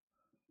rub.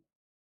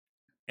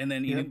 And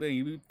then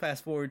you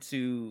fast forward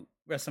to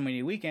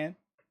WrestleMania weekend,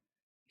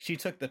 she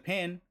took the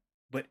pin,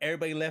 but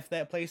everybody left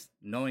that place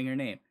knowing her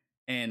name.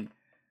 And,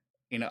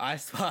 you know, I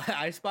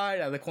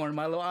spied out of the corner of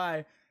my little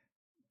eye,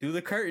 through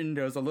the curtain,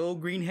 there was a little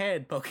green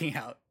head poking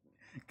out.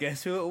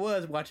 Guess who it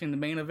was watching the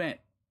main event?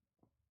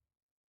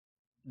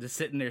 Just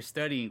sitting there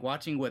studying,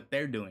 watching what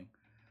they're doing.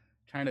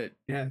 Trying to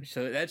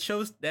so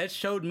that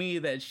showed me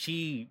that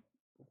she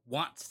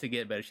wants to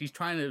get better. She's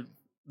trying to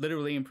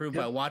literally improve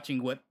by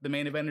watching what the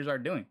main eventers are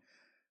doing.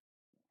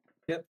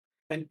 Yep.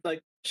 And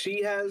like,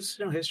 she has,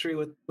 you know, history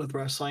with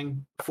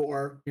wrestling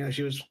before. You know,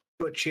 she was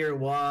Cheer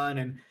One,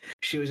 and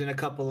she was in a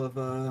couple of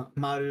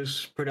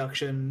Maru's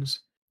productions.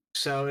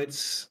 So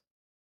it's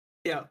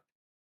yeah,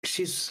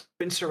 she's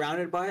been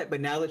surrounded by it, but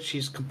now that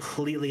she's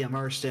completely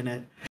immersed in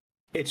it,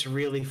 it's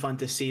really fun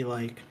to see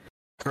like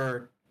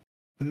her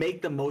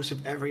make the most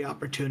of every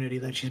opportunity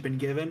that she's been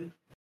given.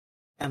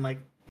 And like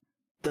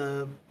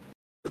the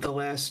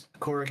last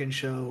Korakuen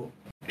show,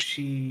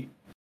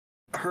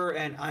 her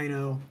and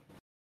Aino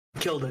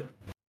killed it.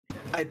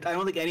 I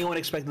don't think anyone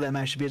expected that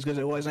match to be as good as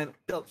it was. And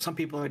some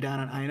people are down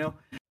on Aino.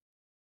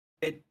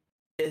 It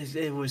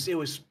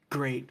was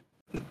great.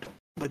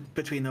 But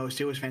between those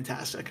two, it was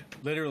fantastic.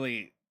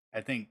 Literally,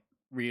 I think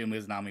Ryu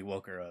Mizunami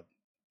woke her up.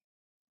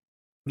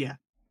 Yeah.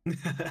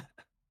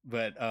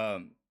 But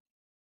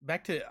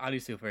back to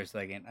Arisu for a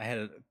second. I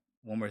had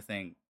one more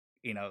thing.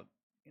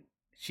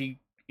 She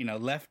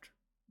left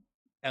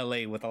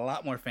LA with a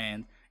lot more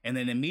fans, and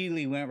then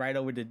immediately went right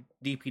over to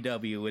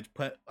DPW, which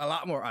put a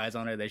lot more eyes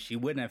on her that she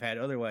wouldn't have had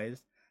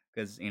otherwise.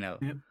 Because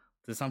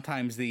so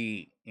sometimes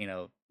the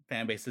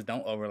fan bases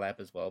don't overlap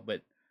as well,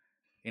 but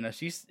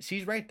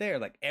she's right there.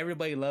 Like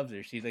everybody loves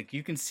her. She's like,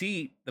 you can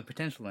see the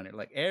potential in her.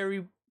 Like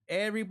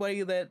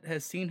everybody that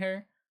has seen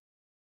her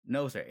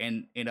knows her,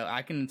 and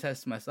I can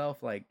attest to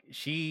myself. Like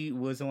she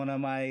was one of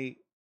my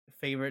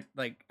favorite.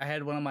 Like I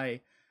had one of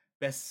my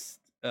best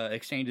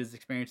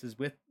experiences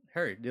with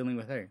her, dealing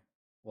with her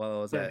while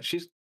I was at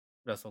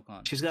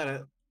WrestleCon. She's got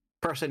a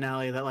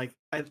personality that like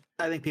I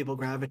think people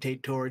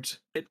gravitate towards.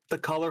 It the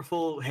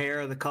colorful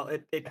hair, the color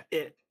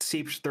it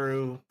seeps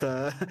through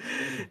the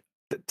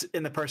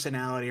in the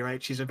personality,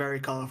 right? She's a very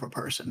colorful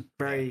person,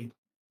 very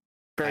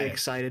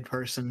excited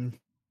person.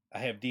 I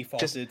have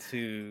defaulted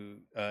to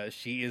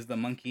she is the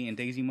monkey in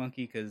Daisy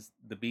Monkey because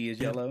the bee is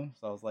yellow,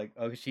 so I was like,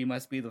 oh, she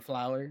must be the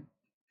flower.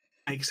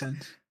 Makes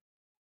sense.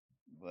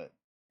 But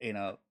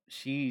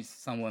she's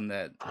someone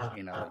that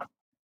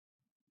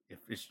if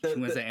she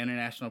wins an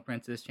international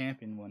princess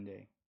champion one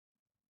day.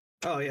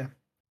 Oh yeah,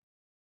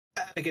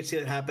 I could see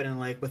that happening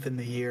like within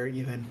the year,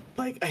 even.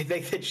 Like I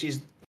think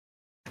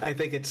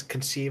it's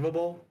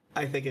conceivable.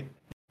 I think it,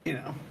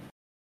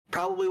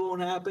 probably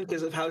won't happen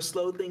because of how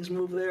slow things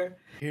move there.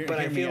 But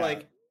I feel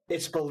like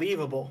it's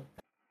believable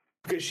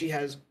because she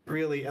has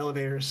really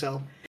elevated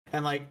herself.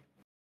 And like,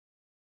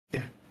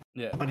 yeah,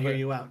 I want to hear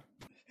you out.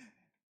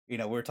 We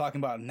were talking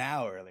about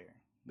Now earlier.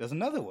 There's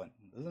another one.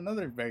 There's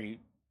another very,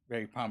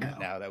 very prominent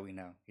Now that we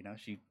know.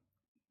 She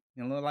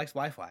likes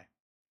Wi-Fi.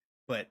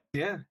 But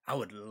yeah, I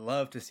would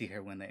love to see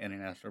her win the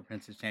International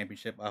Princess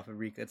Championship off of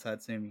Rika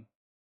Tatsumi.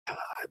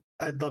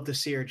 I'd love to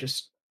see her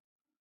just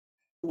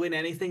win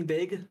anything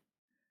big.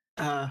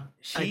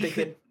 She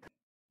could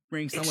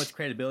bring so much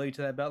credibility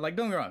to that belt. Like,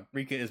 don't get me wrong,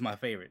 Rika is my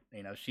favorite.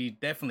 She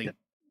definitely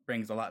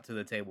brings a lot to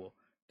the table.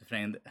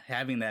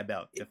 Having that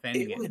belt,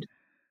 defending it.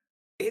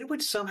 It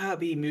would somehow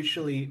be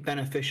mutually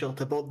beneficial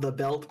to both the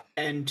belt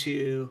and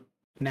to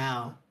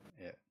Now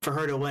for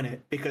her to win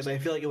it, because I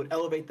feel like it would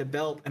elevate the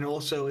belt, and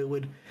also it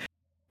would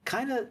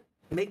kind of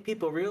make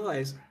people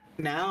realize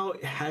Now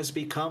has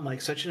become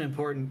like such an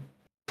important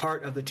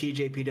part of the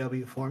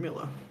TJPW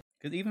formula.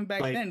 Because even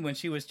back then, when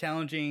she was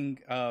challenging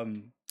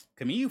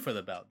Kamiyu for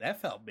the belt,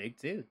 that felt big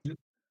too.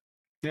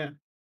 Yeah.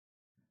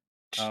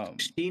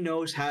 She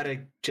knows how to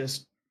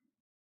just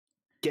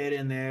get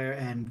in there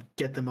and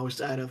get the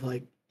most out of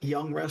like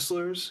young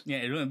wrestlers. Yeah,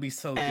 it wouldn't be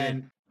so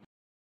good.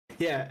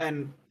 Yeah,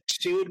 and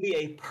she would be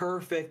a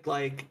perfect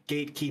like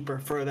gatekeeper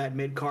for that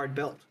mid-card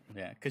belt.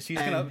 Yeah, because she's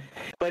gonna.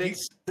 But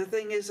the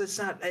thing is,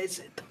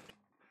 it's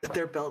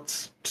their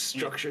belt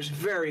structure is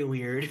very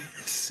weird.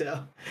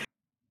 So.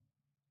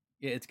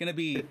 Yeah, it's gonna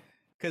be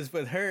because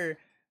with her,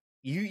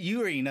 you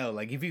already know.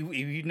 Like if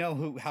you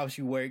know how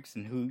she works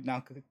and who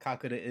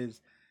Kakura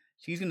is,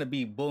 she's gonna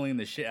be bullying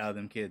the shit out of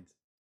them kids.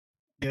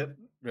 Yep.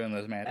 During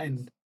those matches,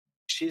 and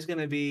she's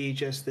gonna be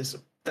just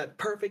that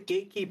perfect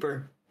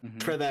gatekeeper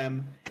for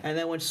them. And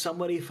then when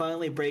somebody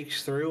finally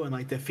breaks through and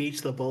like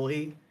defeats the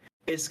bully,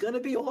 it's gonna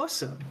be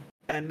awesome.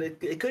 And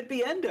it could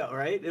be Endo,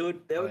 right? That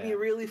would be a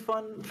really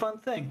fun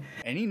thing.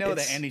 And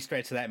that Andy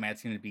stretch to that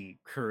match going to be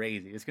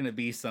crazy. It's going to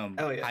be some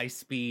high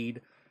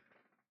speed,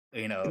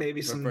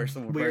 maybe some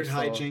weird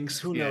hijinks.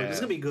 Who knows?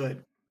 It's going to be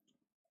good.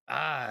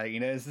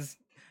 It's just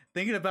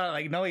thinking about it,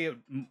 like, no, it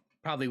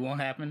probably won't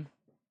happen.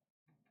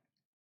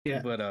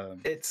 Yeah, but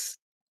it's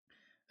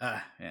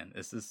man,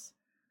 this is.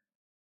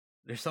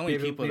 There's so many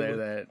people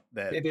there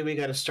that maybe we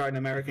got to start an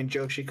American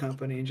Joshi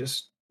company and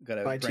just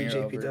buy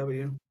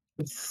TJPW.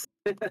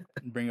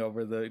 Bring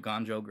over the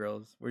Gonjo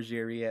girls. Where's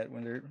Jerry at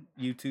when they're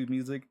YouTube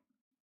music?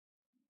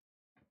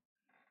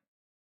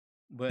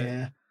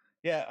 But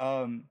just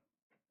a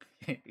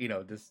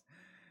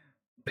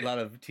lot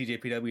of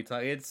TJPW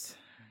talk. It's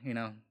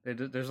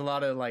there's a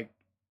lot of like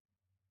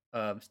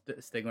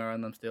stigma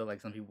around them still.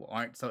 Like some people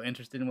aren't so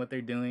interested in what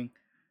they're doing,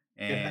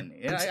 and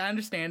I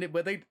understand it,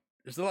 but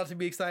there's a lot to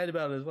be excited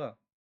about as well.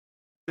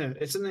 Yeah,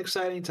 it's an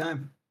exciting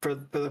time for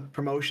the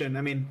promotion.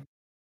 I mean,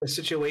 the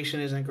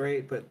situation isn't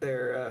great, but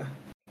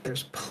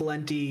there's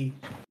plenty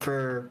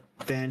for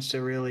fans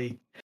to really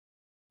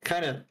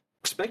kind of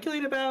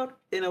speculate about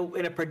in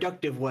a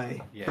productive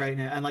way right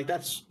now, and like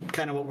that's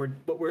kind of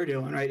what we're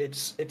doing, right?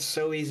 It's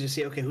so easy to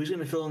see, okay, who's going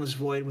to fill in this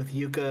void with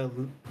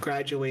Yuka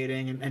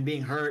graduating and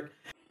being hurt,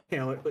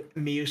 with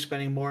Miyu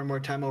spending more and more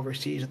time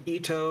overseas, with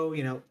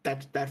Ito,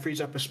 that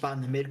frees up a spot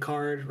in the mid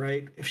card,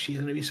 right? If she's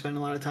going to be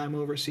spending a lot of time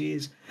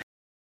overseas,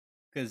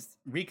 because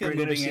Rika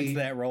moving into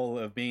that role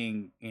of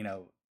being,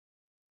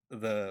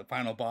 the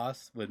final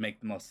boss would make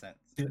the most sense.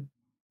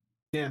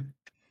 Yeah.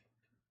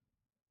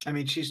 I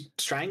mean, she's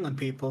strangling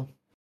people.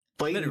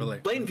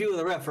 Blatant view of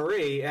the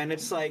referee, and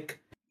it's like,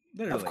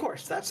 literally. Of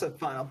course, that's the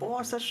final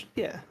boss. That's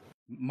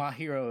My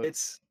hero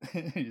is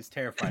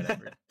terrified of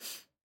her.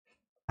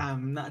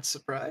 I'm not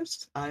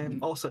surprised. I am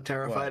also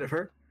terrified of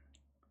her.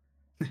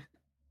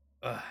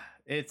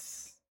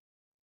 It's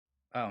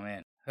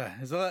man,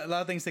 there's a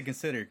lot of things to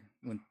consider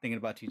when thinking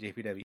about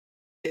TJPW.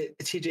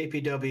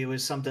 TJPW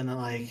is something that,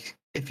 like,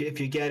 if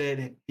you get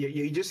it,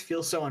 you just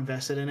feel so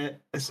invested in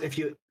it. If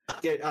you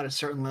get at a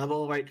certain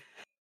level, right?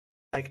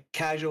 Like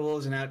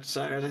casuals and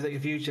outsiders, I think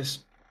if you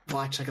just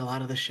watch like a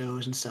lot of the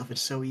shows and stuff,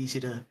 it's so easy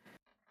to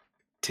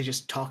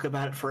just talk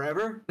about it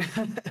forever.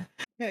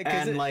 Yeah,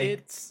 because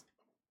it's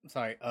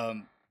sorry. Yeah,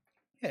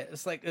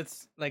 it's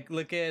like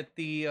look at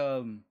the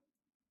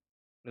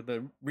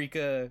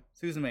Rika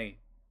Suzume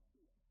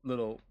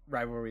little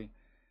rivalry.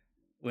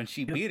 When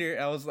she beat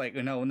her, I was like,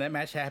 when that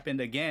match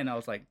happened again, I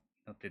was like,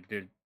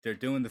 they're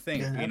doing the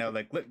thing,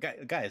 like, look,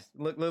 guys,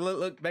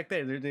 look back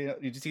there. Did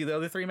you see the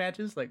other 3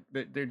 matches? Like,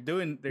 they're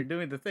doing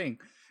the thing,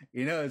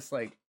 it's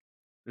like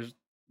there's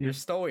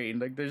story, and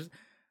like there's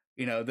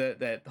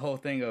that whole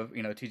thing of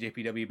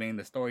TJPW being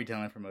the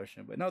storytelling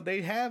promotion, but no,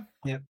 they have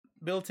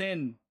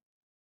built-in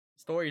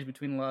stories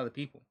between a lot of the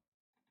people.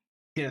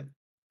 Yeah,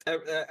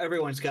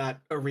 everyone's got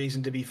a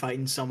reason to be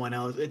fighting someone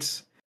else.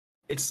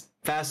 It's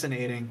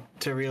fascinating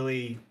to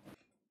really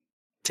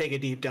take a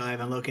deep dive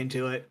and look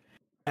into it.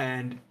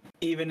 And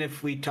even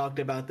if we talked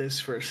about this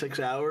for 6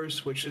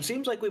 hours, which it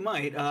seems like we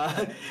might,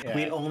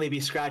 we'd only be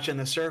scratching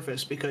the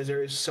surface, because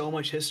there is so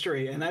much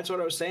history. And that's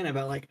what I was saying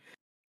about, like,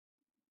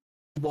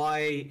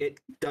 why it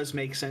does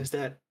make sense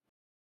that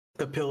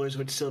the Pillars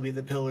would still be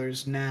the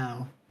Pillars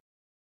now,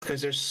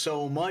 because there's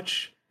so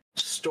much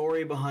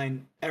story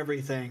behind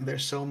everything.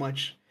 There's so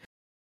much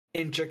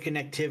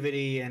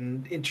interconnectivity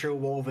and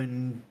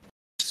interwoven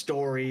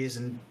stories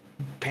and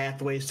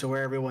pathways to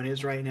where everyone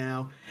is right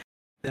now,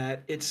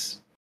 that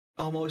it's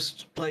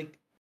almost like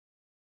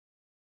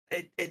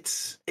it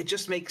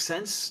just makes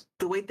sense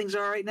the way things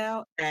are right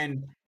now,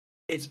 and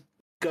it's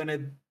gonna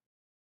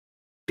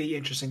be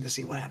interesting to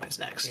see what happens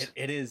next.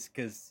 It is,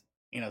 because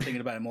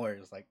thinking about it more,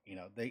 it's like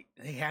they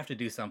have to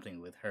do something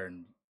with her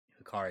and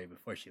Hikari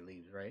before she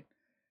leaves, right?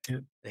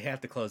 They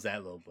have to close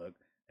that little book.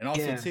 And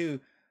also too,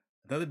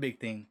 another big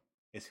thing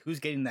is who's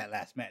getting that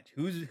last match.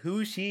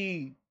 Who's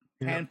she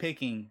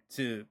handpicking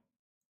to,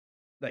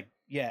 like,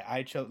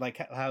 I chose, like,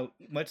 how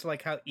much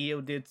like how Io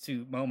did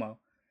to Momo.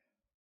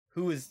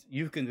 Who is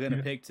Yuka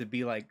gonna pick to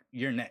be like,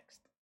 you're next?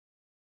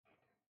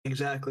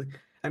 Exactly.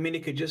 I mean,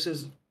 it could just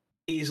as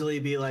easily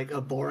be like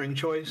a boring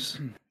choice,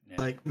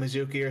 like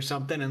Mizuki or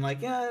something, and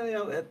like,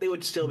 they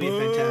would still be a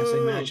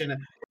fantastic match,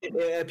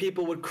 and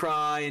people would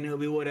cry, and it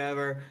would be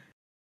whatever.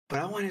 But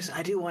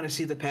I do want to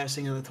see the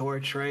passing of the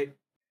torch, right?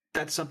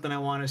 That's something I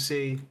want to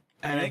see,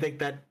 and I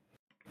think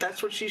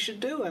that's what she should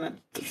do, and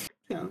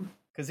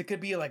because it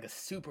could be like a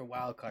super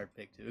wild card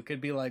pick too. It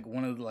could be like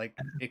one of the, like,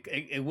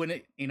 it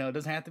wouldn't, it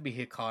doesn't have to be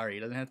Hikari,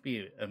 it doesn't have to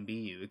be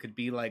Mbu. It could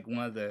be like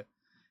one of the,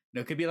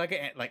 it could be like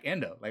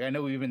Endo. Like, I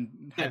know we've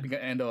been hyping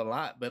Endo a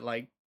lot, but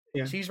like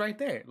she's right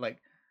there. Like,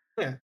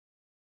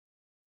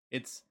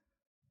 it's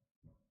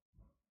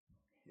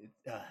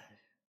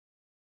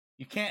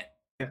you can't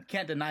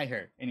deny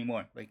her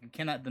anymore. Like, you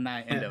cannot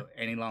deny Endo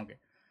any longer.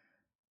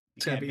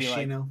 You can't be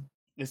like,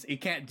 you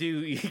can't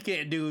do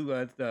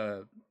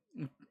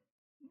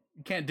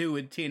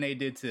what TNA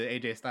did to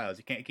AJ Styles.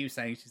 You can't keep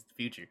saying she's the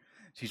future.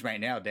 She's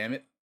right now, damn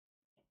it.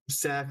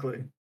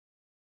 Exactly.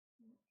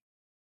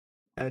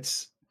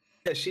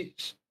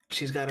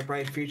 She's got a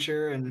bright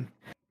future, and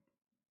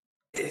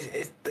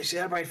she's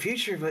got a bright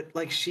future, but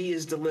like, she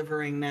is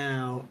delivering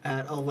now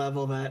at a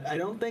level that I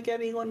don't think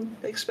anyone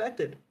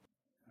expected.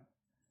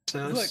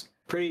 So it's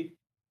pretty.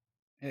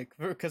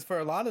 Because for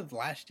a lot of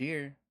last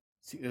year,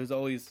 it was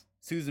always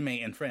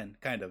Suzume and friend,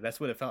 kind of. That's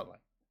what it felt like.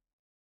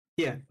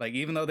 Yeah. Like,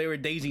 even though they were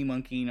Daisy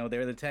Monkey, they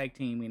were the tag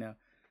team,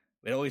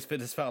 it always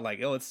just felt like,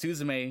 it's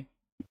Suzume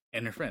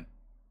and her friend.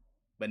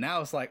 But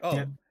now it's like,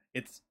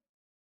 it's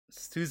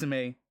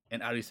Suzume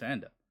and Arisa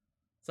Endo.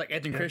 It's like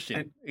Edge and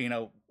Christian.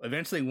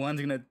 Eventually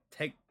one's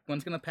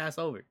gonna pass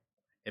over.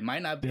 It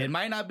might not be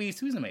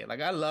Suzume.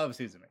 Like, I love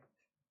Suzume.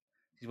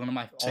 She's one of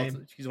my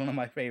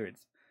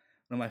favorites.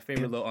 One of my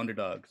favorite little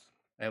underdogs.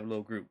 I have a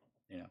little group,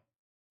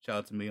 Shout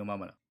out to Miyo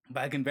Mamana.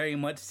 But I can very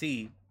much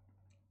see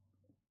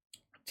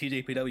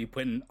TJPW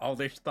putting all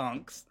their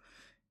stonks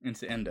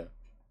into Endo.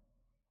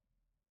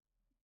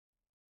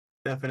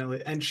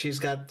 Definitely. And she's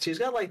got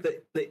like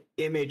the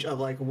image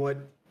of like what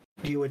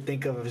you would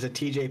think of as a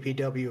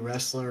TJPW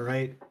wrestler,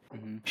 right?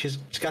 Mm-hmm. She's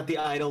got the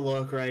idol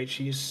look, right?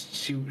 She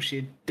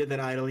did that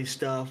idol-y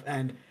stuff,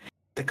 and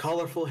the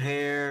colorful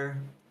hair,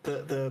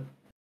 the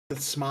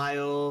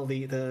smile,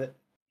 the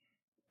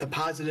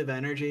positive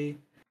energy.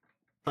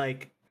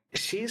 Like,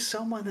 she's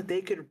someone that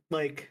they could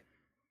like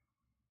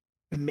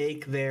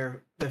make the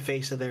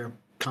face of their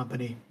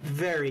company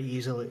very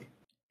easily.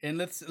 And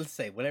let's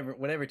say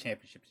whatever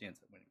championship she ends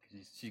up winning,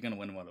 because she's gonna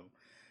win one of them.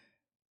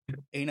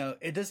 You know,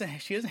 she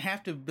doesn't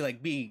have to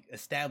be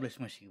established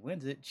when she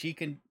wins it. She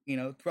can,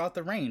 throughout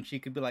the reign, she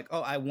could be like,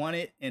 oh, I won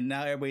it, and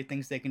now everybody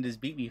thinks they can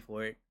just beat me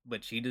for it,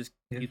 but she just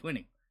keeps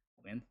winning,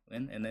 win,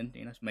 and then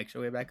makes her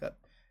way back up.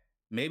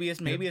 Maybe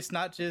it's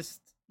not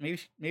just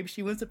maybe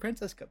she wins the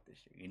Princess Cup this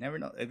year. You never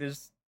know.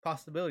 There's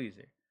possibilities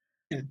here.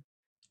 Yeah.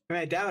 I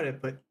mean, I doubt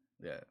it, but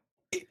yeah,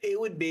 it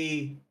would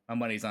be. My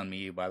money's on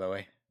me, by the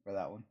way, for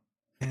that one.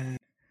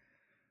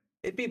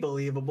 It'd be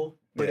believable,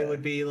 but it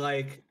would be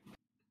like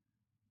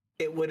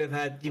you would have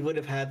had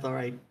the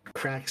right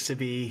cracks to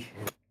be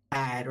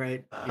had,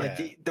 right? Yeah.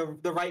 Like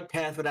the right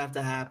path would have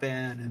to happen,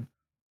 and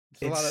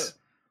there's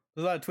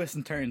a lot of twists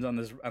and turns on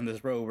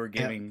this road we're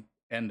giving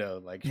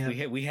Endo. Like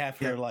we have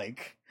her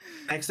like.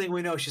 Next thing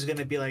we know, she's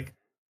gonna be like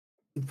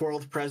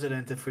world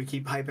president if we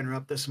keep hyping her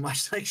up this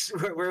much. Like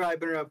we're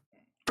hyping her up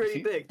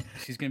pretty big.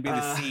 She's gonna be the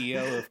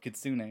CEO of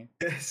Kitsune.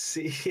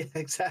 See,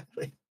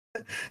 exactly.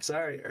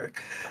 Sorry,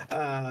 Eric.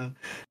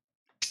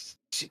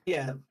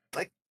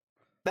 Like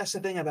that's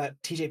the thing about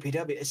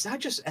TJPW. It's not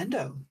just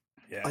Endo.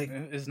 Yeah, like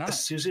it's not.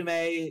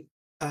 Suzume,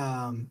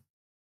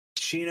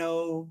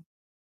 Shino,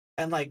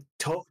 and like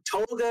Toga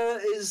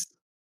looks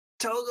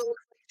like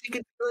she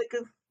could be like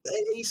an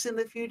ace in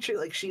the future.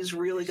 Like she's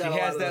really got. She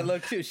has that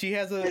look too. She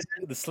has the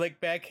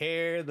slick back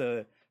hair,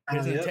 the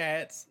prison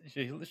tats.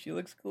 She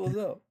looks cool as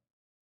well.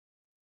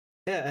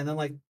 Yeah, and then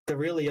like the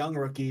really young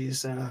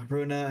rookies,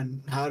 Runa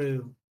and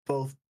Haru,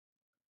 both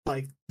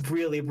like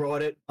really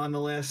brought it on the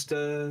last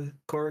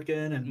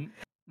Korakuen, and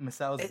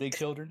Masao's big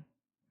children.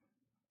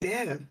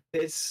 Yeah,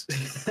 it's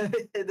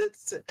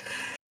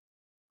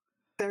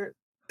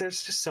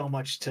there's just so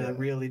much to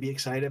really be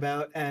excited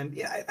about, and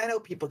I know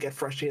people get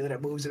frustrated that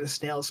it moves at a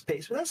snail's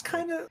pace, but that's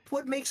kind of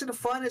what makes it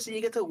fun, is that you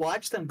get to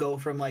watch them go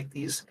from like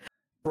these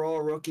raw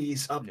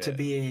rookies up to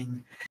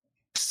being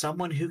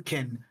someone who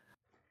can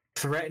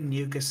threaten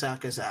Yuka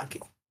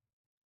Sakazaki.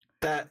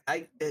 That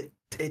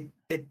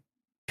it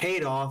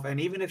paid off, and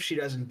even if she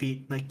doesn't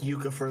beat like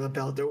Yuka for the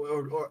belt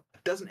or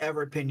doesn't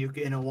ever pin Yuka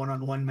in a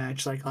one-on-one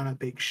match like on a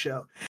big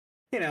show,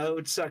 it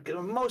would suck.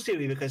 Mostly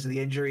be because of the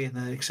injury and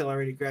the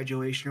accelerated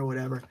graduation or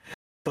whatever.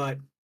 But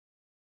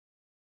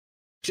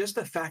just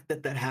the fact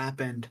that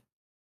happened,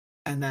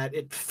 and that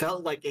it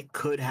felt like it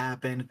could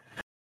happen,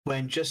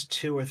 when just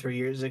 2 or 3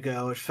 years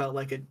ago it felt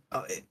like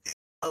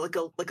like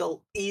a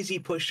easy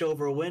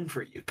pushover win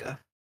for Yuka,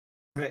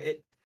 right?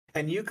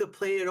 And Yuka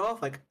played it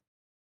off like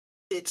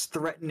it's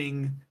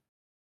threatening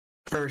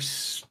her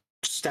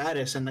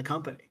status in the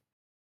company,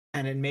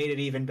 and it made it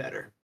even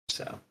better.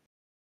 So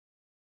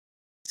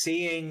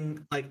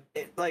seeing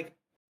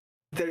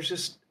there's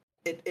just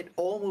it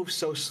all moves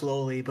so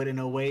slowly, but in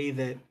a way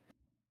that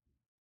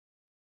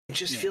it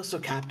just feels so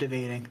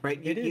captivating, right?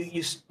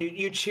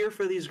 You cheer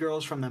for these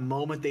girls from the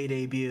moment they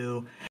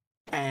debut,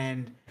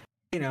 and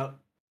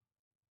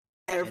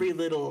every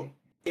little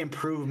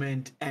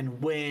improvement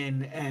and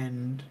win,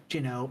 and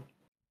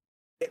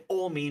it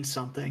all means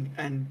something.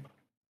 And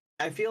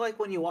I feel like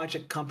when you watch a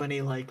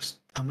company like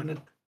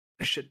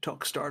I should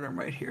talk Stardom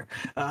right here.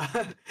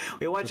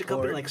 We watch a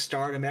company like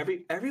Stardom.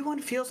 Everyone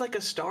feels like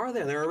a star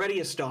there. They're already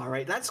a star,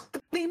 right? That's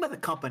the name of the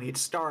company.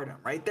 It's Stardom,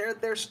 right?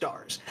 They're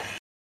stars,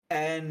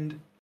 and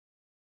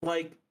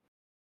like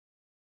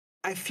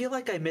I feel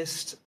like I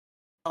missed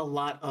a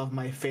lot of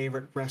my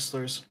favorite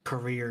wrestlers'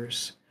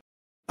 careers,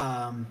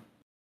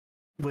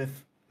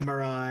 with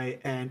Mirai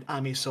and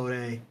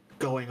Amisore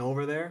going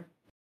over there.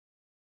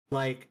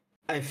 Like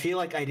I feel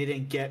like I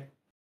didn't get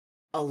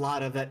a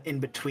lot of that in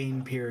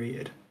between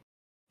period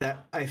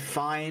that I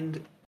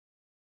find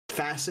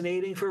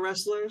fascinating for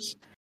wrestlers.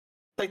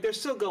 Like they're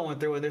still going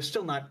through and they're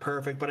still not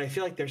perfect, but I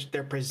feel like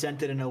they're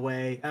presented in a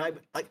way. And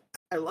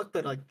I looked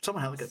at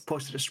someone had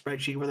posted a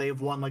spreadsheet where they've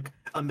won like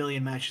 1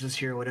 million matches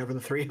this year or whatever. The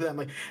three of them,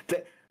 like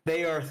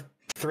they are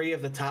 3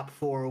 of the top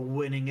 4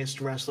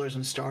 winningest wrestlers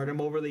in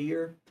Stardom over the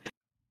year.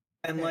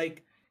 And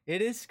like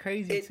it is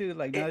crazy too.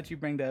 Like now that you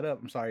bring that up,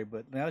 I'm sorry,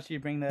 but now that you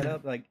bring that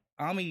up, like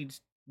Ami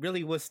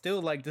really was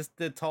still like just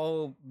the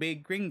tall,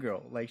 big green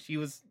girl. Like she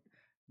was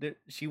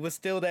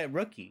still that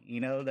rookie,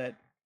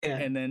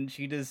 and then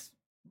she just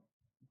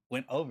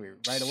went over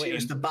right away. She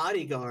was the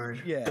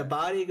bodyguard. Yeah. The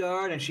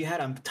bodyguard, and she had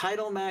a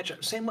title match.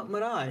 Same with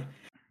Mirai.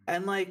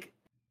 And like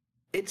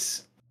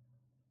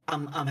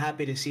I'm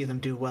happy to see them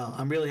do well.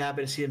 I'm really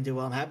happy to see them do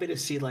well. I'm happy to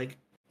see like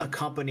a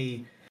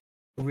company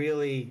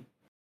really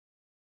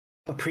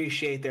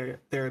appreciate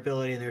their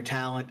ability and their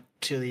talent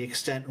to the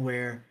extent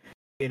where,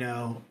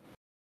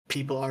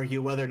 people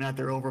argue whether or not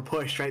they're over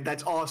pushed, right?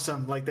 That's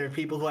awesome. Like there are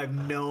people who I've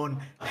known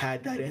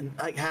had that in,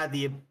 like had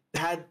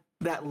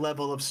that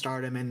level of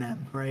stardom in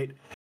them, right?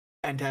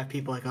 and to have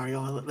people like,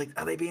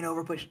 are they being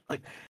overpushed?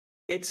 Like,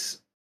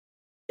 it's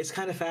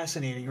kind of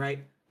fascinating,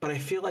 right? But I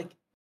feel like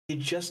you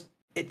just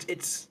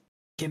it's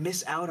you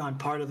miss out on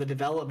part of the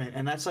development,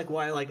 and that's like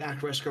why I like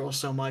Actress Girls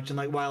so much, and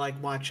like why I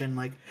like watching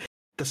like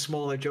the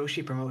smaller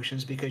Joshi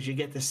promotions, because you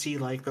get to see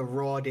like the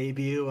raw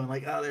debut and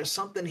like, oh, there's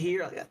something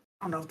here. Like, I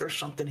don't know if there's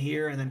something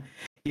here, and then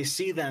you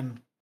see them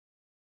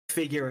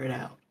figure it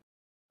out.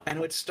 And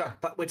with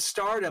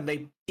Stardom,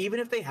 they, even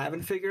if they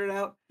haven't figured it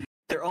out,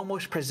 they're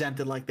almost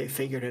presented like they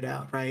figured it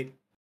out, right?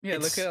 Yeah,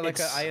 look at like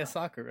Aya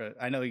Sakura.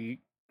 I know you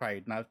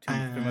probably not too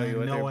familiar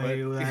with her, but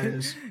who that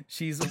is.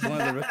 She's one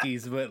of the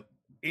rookies. But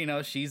you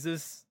know,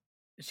 she's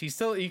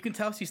still, you can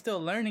tell she's still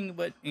learning.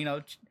 But you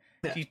know,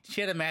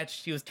 she had a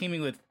match. She was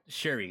teaming with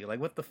Shuri. Like,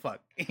 what the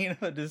fuck? You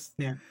know, just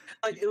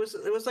like it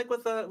was like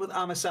with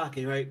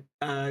Amasaki, right?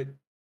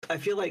 I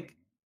feel like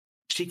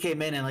she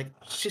came in and like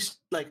she's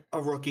like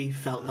a rookie,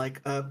 felt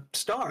like a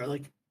star,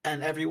 like,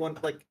 and everyone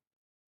like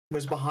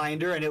was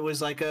behind her, and it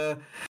was like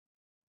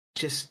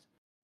just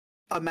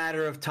a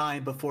matter of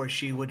time before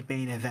she would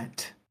main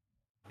event.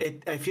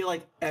 I feel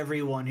like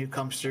everyone who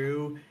comes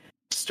through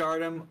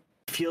Stardom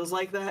feels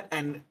like that,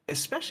 and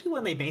especially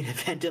when they main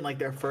event in like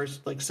their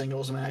first like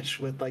singles match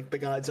with like the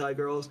God's Eye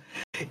girls,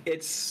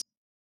 it's,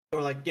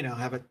 or like, you know,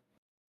 have a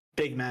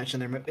big match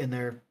in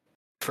their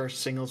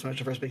first singles match,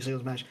 the first big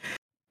singles match.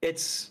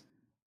 It's,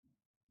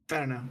 I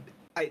don't know.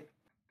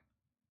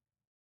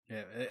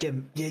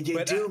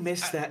 You do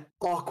miss that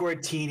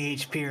awkward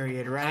teenage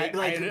period, right?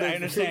 I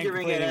understand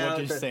figuring it out,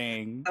 what you're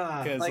saying.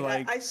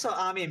 Like I saw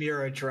Ami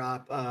Miura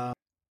drop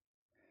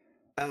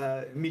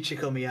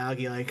Michiko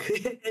Miyagi,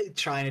 like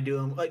trying to do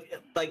him like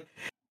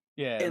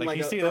yeah, like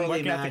you see them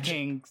working out the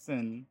kinks,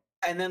 and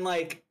then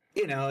like,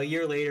 you know, a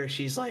year later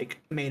she's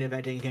like main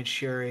eventing against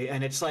Shuri,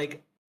 and it's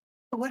like,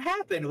 what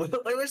happened?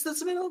 Where's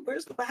this middle?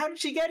 How did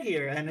she get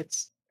here? And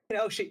it's, you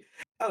know, she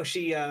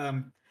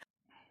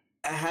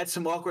had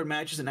some awkward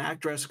matches in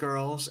Actress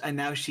Girls, and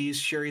now she's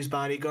Shuri's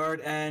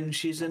bodyguard, and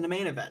she's in the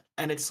main event,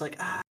 and it's like,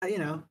 you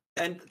know,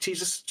 and she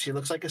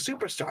looks like a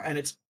superstar, and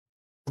it's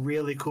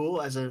really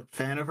cool as a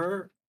fan of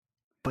her,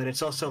 but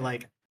it's also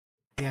like,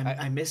 man,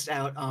 I missed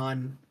out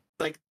on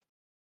like,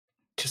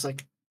 just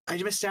like, I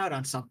missed out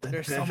on something.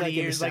 There's so many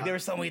years, like there were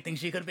so many things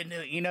she could have been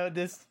doing, you know,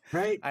 this,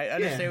 right? I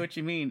understand what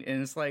you mean,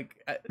 and it's like,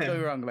 don't get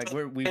me wrong, like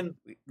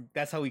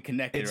that's how we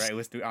connected, right? It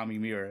was through Ami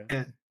Miura,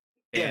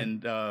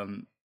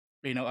 and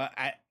you know,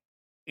 I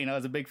you know,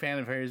 as a big fan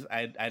of hers,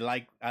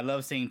 I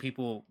love seeing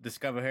people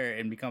discover her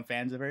and become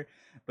fans of her.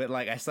 But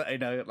like I saw, you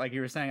know, like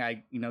you were saying,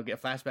 I, you know,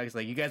 get flashbacks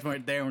like, you guys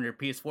weren't there when your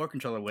PS4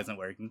 controller wasn't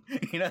working.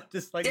 You know,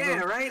 just like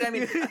right. I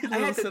mean, I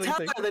had to tell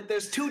her that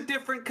there's two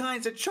different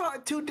kinds of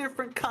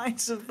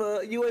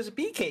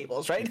USB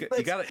cables, right? You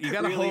gotta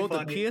really hold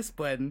funny. The PS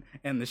button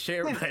and the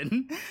share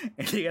button,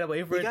 and you gotta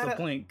wait for it to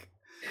blink.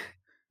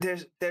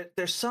 There's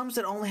some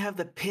that only have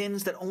the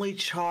pins that only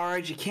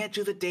charge. You can't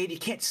do the data. You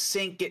can't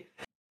sync it.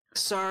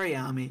 Sorry,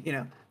 Ami. You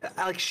know,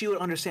 like she would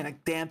understand a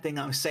damn thing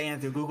I'm saying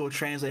through Google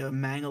Translate and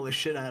mangle the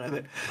shit out of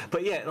it.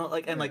 But yeah,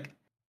 like, and like,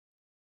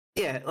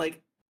 yeah,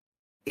 like,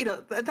 you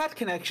know, that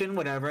connection,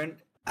 whatever. And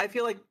I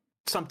feel like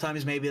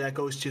sometimes maybe that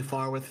goes too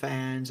far with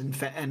fans, and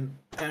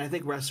I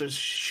think wrestlers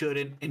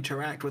shouldn't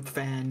interact with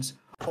fans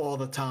all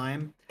the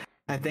time.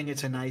 I think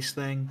it's a nice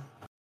thing.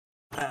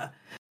 But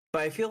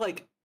I feel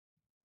like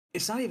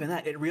it's not even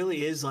that. It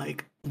really is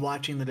like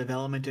watching the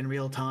development in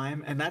real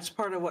time, and that's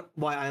part of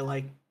why I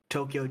like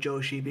Tokyo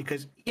Joshi,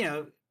 because, you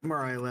know,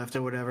 Mariah left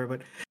or whatever,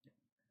 but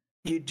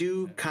you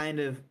do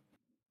kind of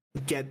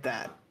get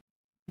that.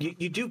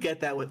 You do get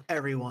that with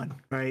everyone,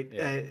 right?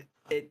 Yeah.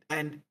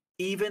 And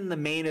even the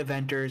main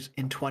eventers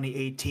in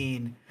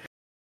 2018,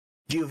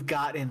 you've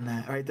gotten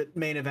that, right? The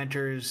main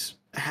eventers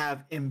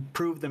have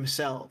improved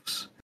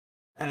themselves,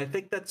 and I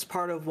think that's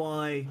part of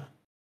why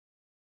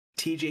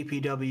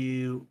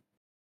TJPW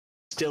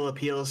still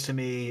appeals to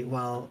me,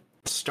 while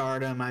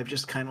Stardom, I've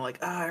just kind of like,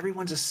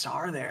 everyone's a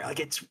star there. Like,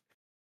 it's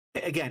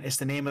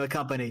the name of the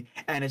company,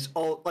 and it's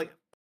all like,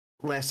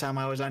 last time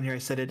I was on here, I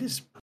said it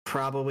is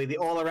probably the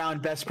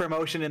all-around best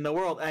promotion in the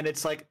world, and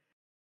it's like,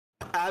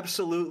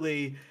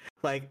 absolutely,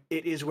 like,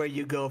 it is where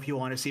you go if you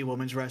want to see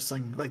women's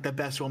wrestling, like the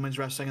best women's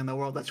wrestling in the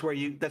world. That's where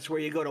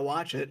you go to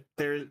watch it.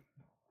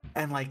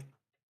 And like,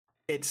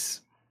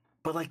 it's,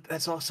 but like,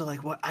 that's also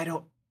like what I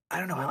don't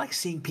know. I like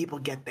seeing people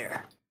get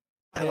there.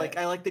 I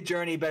like the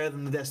journey better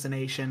than the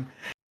destination,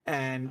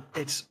 and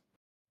it's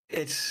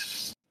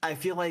I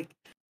feel like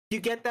you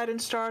get that in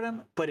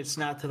Stardom, but it's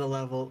not to the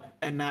level,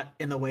 and not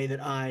in the way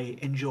that I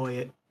enjoy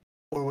it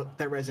or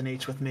that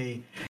resonates with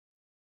me.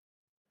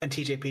 And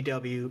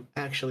TJPW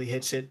actually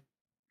hits it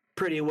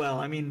pretty well.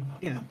 I mean,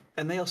 you know,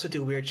 and they also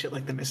do weird shit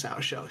like the Miss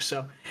Hour show.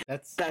 So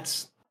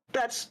that's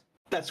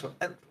what,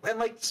 and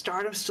like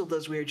Stardom still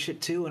does weird shit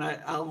too, and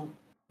I'll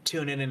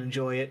tune in and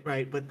enjoy it,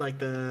 right? With like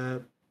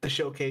the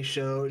showcase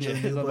shows, yeah,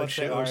 and the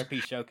shows.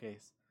 RIP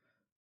showcase.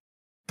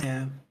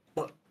 Yeah.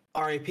 Well,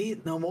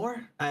 RIP no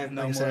more. I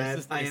am so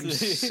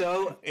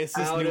it's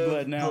out new of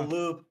blood now. the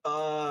loop.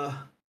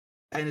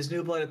 and his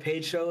New Blood of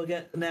Page show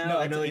again now? No,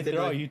 I know they did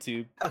they're on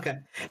YouTube. Okay,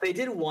 they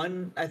did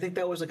one. I think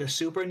that was like a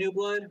Super New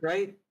Blood,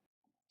 right?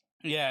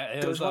 Yeah,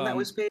 There was one that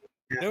was paid.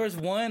 Yeah. There was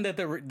one that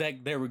they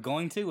were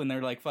going to, and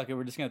they're like, "Fuck it,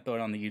 we're just gonna throw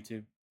it on the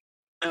YouTube."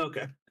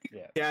 Okay.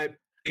 Yeah. Like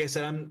I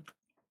said, I'm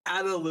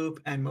out of the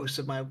loop, and most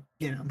of my,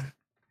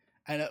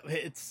 I know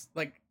it's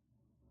like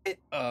it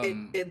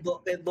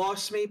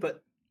lost me,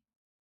 but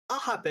I'll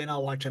hop in,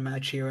 I'll watch a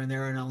match here and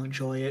there, and I'll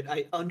enjoy it.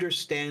 I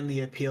understand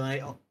the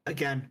appeal.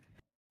 Again,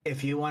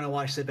 if you want to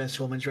watch the best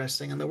women's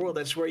wrestling in the world,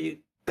 that's where you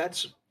go.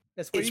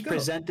 It's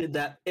presented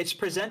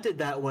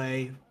that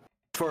way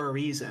for a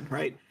reason,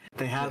 right?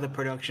 They have the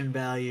production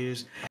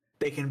values.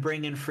 They can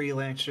bring in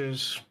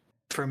freelancers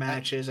for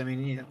matches. I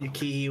mean,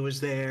 Yukihi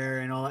was there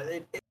and all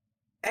that.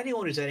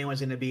 Anyone's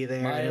going to be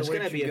there. And it's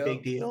going to be a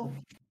big deal.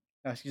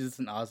 No, she's just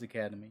an Oz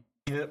Academy.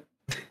 Yep.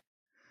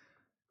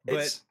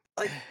 But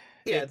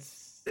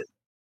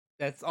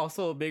that's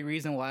also a big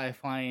reason why I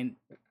find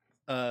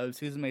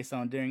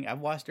Suzume-san endearing. I've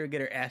watched her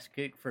get her ass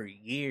kicked for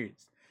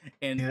years,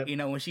 and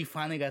when she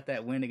finally got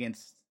that win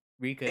against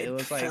Rika, it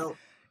was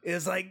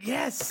like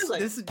yes,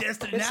 this is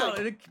just now.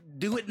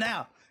 Do it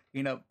now.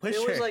 Push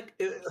her.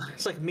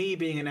 It's like me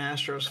being an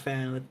Astros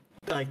fan.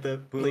 Like the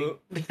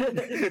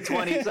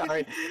 20s,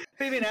 sorry.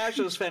 Maybe an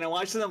Astros fan and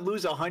watching them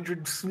lose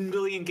 100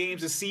 million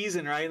games a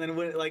season, right? And then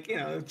win,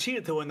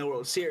 cheated to win the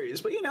World Series.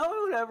 But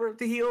whatever,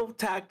 the heel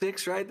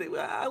tactics, right?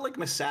 I like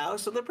Masao,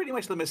 so they're pretty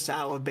much the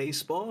Masao of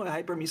baseball,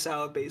 hyper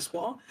Masao of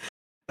baseball.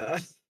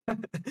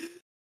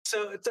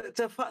 So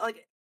to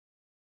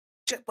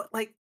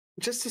like,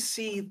 just to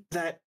see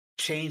that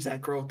change,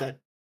 that growth, that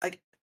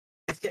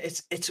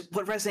it's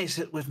what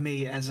resonates with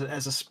me as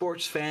a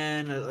sports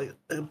fan.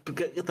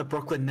 The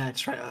Brooklyn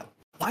Nets, right?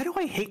 Why do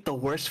I hate the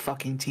worst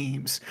fucking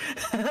teams?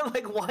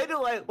 Why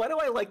do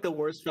I like the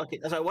worst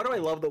fucking? Sorry, why do I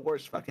love the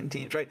worst fucking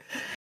teams? Right?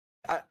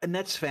 A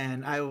Nets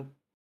fan. I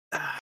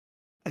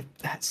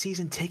had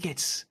season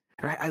tickets.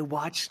 Right? I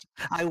watched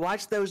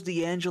those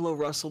D'Angelo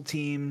Russell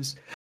teams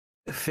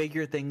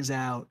figure things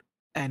out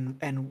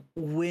and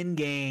win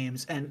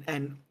games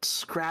and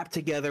scrap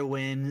together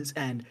wins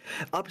and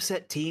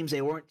upset teams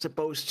they weren't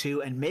supposed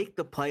to and make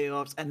the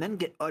playoffs and then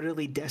get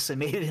utterly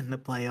decimated in the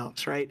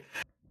playoffs, right?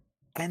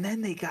 And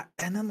then they got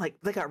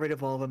rid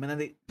of all of them,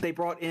 and then they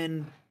brought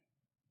in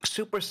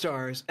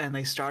superstars and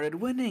they started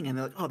winning, and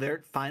they're like, oh,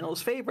 they're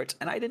finals favorites,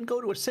 and I didn't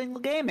go to a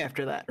single game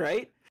after that,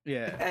 right?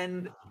 Yeah.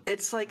 And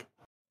it's like,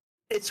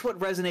 it's what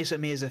resonates with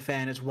me as a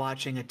fan, is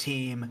watching a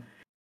team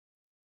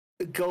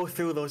go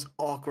through those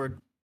awkward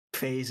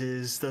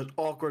phases, the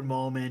awkward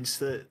moments,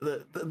 the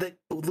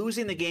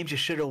losing the games you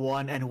should have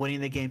won and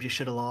winning the games you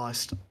should have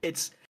lost.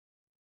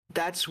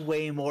 That's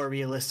way more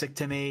realistic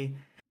to me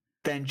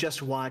than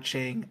just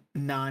watching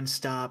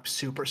nonstop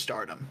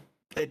superstardom.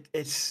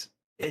 It's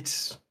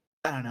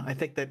I don't know. I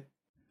think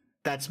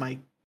that's my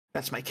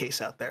case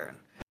out there.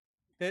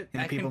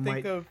 I can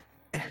think of,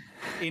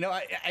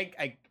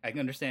 I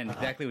understand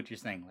exactly what you're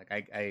saying. Like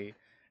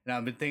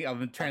I've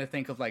been trying to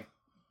think of like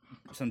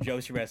some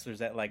Joshi wrestlers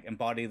that like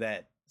embody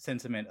that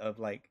sentiment of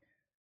like,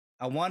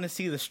 I want to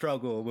see the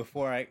struggle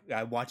before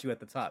I watch you at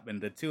the top. And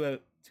the two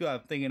I'm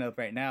thinking of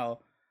right now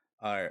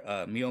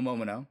are Mio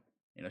Momono.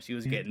 She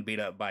was getting beat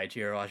up by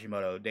Chihiro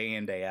Hashimoto day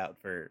in, day out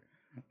for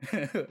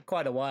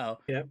quite a while.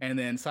 Yep. And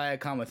then Saya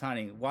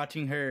Kamatani,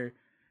 watching her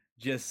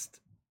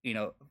just,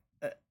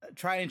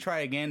 try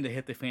again to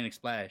hit the Phoenix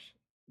Splash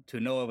to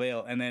no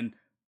avail. And then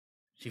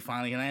she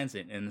finally lands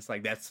it. And it's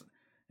like,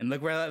 and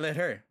look where that led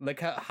her. Look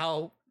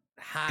how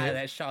high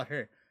that shot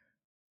her.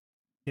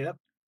 Yep.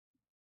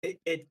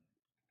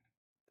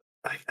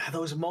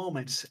 Those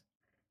moments,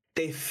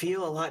 they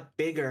feel a lot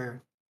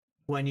bigger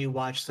when you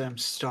watch them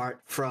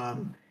start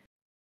from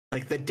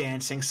like the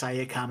dancing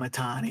Saya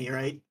Kamatani,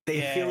 right?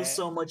 They feel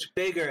so much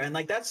bigger, and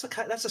like that's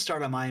the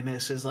start of my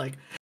miss, is like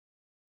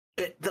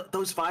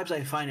those vibes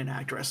I find in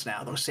Actress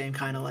now. Those same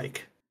kind of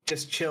like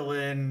just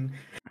chilling,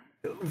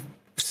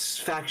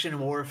 faction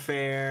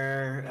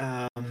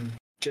warfare,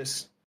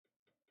 just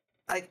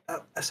like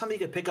something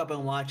you could pick up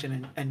and watch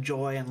and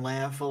enjoy and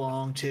laugh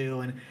along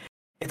to, and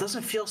it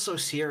doesn't feel so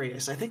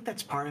serious. I think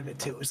that's part of it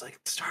too. It's like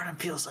Stardom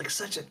feels like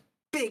such a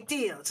big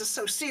deal. It's just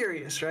so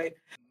serious, right?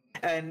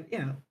 And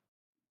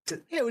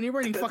when you're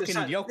running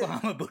fucking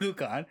Yokohama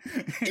Budokan.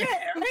 Yeah,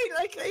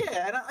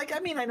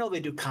 right. And I know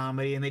they do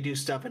comedy and they do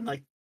stuff, and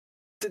like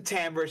the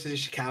Tam versus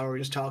Ishikawa we're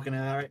just talking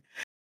about, right?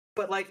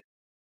 But like,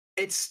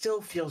 it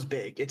still feels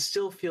big. It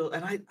still feels,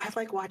 and I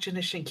like watching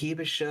the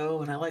Shinkiba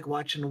show, and I like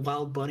watching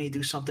Wild Bunny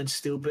do something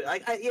stupid.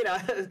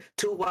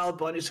 Two Wild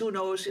Bunnies. Who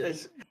knows?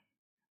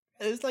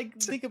 It's like,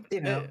 think of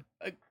the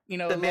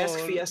Mask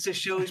Fiesta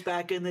shows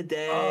back in the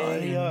day. Oh,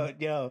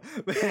 yo.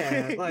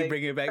 Yeah, like, you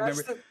bring it back.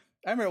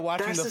 I remember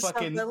watching the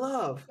fucking. I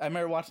love. I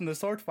remember watching the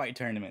sword fight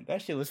tournament.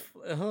 That shit was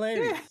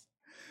hilarious.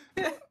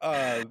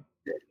 Yeah.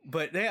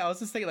 But I was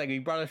just thinking, like,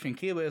 you brought up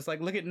Shinkiba. It's like,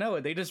 look at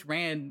Noah. They just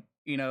ran,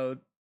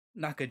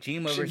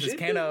 Nakajima versus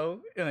Keno.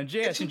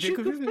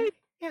 Shinjuku.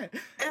 Yeah,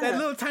 Yeah, that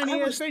little I tiny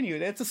ass was venue.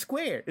 That's a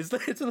square. It's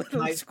a little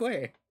my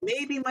square.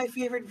 maybe my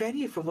favorite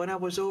venue from when I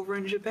was over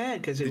in Japan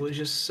because it The was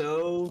just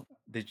so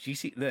not the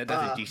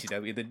uh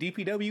GCW, the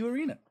DPW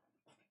arena.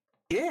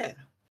 yeah.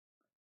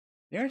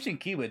 They're in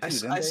Shinkiba I, too,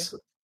 s- didn't I they? s-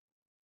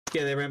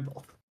 yeah, they ran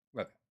both.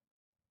 Look,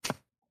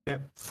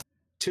 Yep.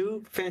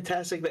 Two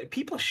fantastic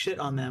people shit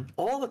on them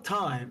all the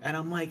time, and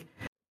I'm like,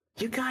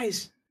 you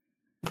guys,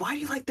 why do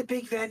you like the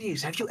big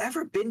venues? Have you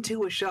ever been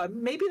to a show?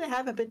 Maybe they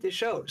haven't been to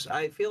shows.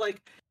 I feel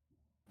like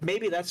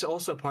maybe that's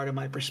also part of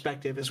my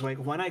perspective is like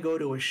when I go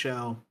to a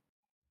show,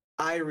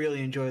 I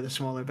really enjoy the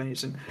smaller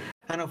venues. And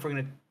I don't know if we're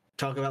gonna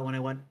talk about when I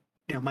went,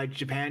 my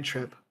Japan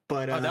trip,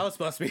 but oh, that was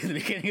supposed to be the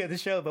beginning of the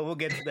show, but we'll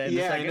get to that in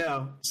a yeah, I second.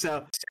 know.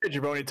 So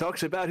Sadjabroni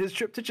talks about his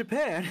trip to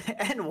Japan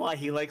and why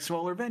he likes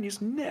smaller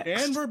venues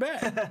next. And we're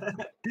back.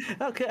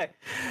 Okay,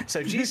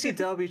 so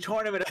GCW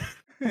tournament.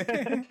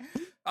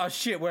 Oh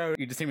shit! Where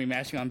you just see me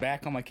mashing on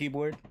back on my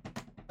keyboard?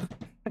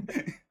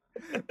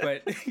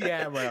 But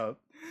yeah, well,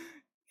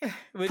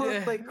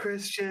 Fuck like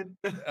Christian.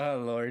 oh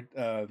lord,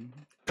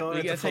 Going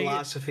into that's how you-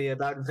 philosophy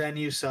about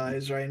venue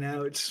size right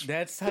now.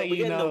 that's how we you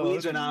get in the know.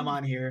 weeds when I'm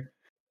on here.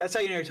 That's how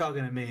you know you're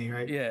talking to me,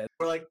 right? Yeah,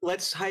 We're like,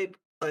 let's hype.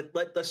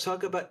 Let's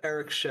talk about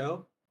Eric's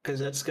show because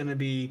that's gonna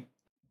be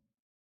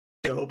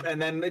dope.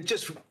 And then it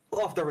just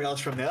off the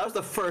rails from there. That was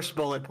the first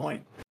bullet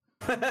point.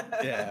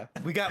 yeah.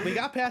 We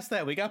got past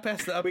that. We got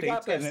past the updates. We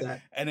got past and then,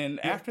 that. And then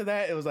after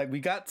that, it was like we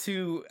got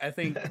to I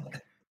think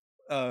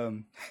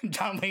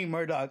John Wayne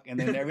Murdoch, and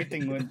then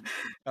everything went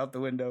out the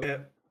window. Yeah,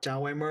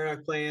 John Wayne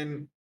Murdoch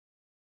playing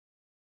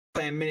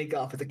mini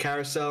golf at the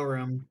carousel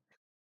room.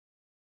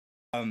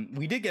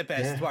 We did get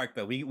past Yeah. Spark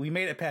though. We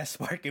made it past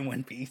Spark in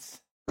One Piece.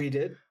 We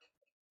did.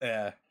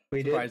 Yeah,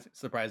 We did.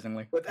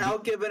 surprisingly.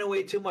 Without giving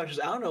away too much,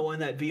 I don't know when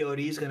that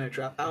VOD is going to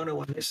drop. I don't know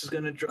when this is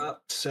going to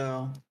drop.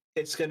 So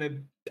it's going to,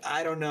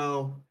 I don't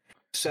know.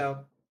 So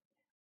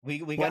We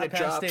when got it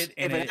past drops, it,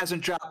 and if it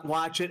hasn't dropped,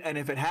 watch it. And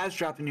if it has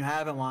dropped and you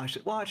haven't watched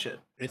it, watch it.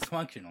 it's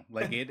functional.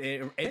 Like it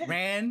Yeah.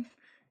 ran,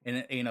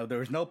 and there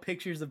was no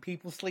pictures of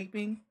people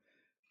sleeping.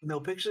 No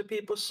pictures of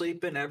people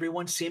sleeping.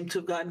 Everyone seemed to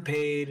have gotten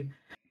paid.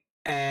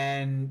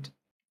 And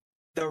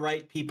the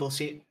right people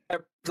seem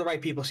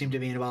to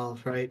be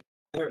involved, right?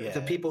 Yeah.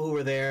 The people who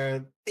were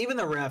there, even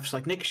the refs,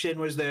 like Nick Shin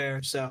was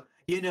there, so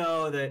you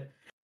know that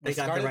they Was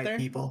got Scarlett the right there?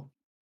 people.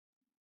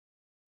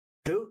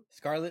 Who?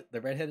 Scarlett, the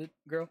redheaded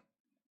girl.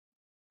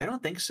 I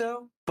don't think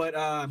so, but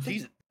I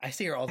I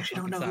see her all the actually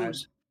fucking don't know time.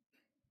 who's.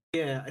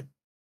 Yeah, I'm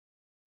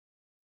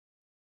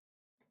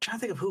trying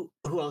to think of who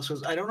else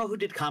was. I don't know who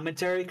did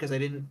commentary because I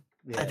didn't.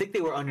 Yeah. I think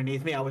they were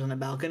underneath me. I was on the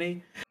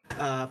balcony,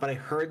 but I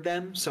heard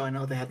them, so I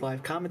know they had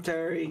live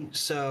commentary.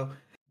 So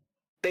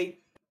they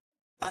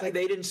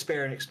didn't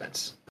spare an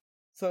expense.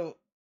 So,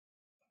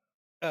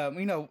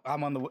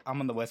 I'm on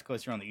the West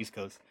Coast. You're on the East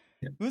Coast.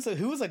 Yeah.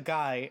 Who's a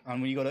guy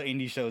on when you go to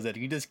indie shows that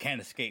you just can't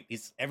escape?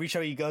 He's every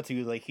show you go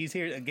to, like he's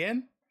here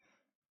again.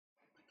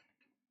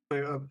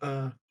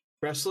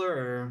 Wrestler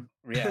or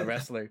Yeah,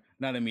 wrestler,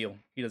 not Emil.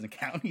 He doesn't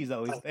count. He's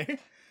always there.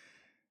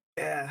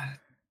 yeah.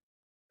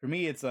 For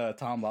me, it's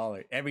Tom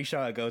Lawler. Every show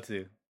I go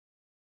to,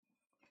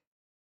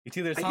 it's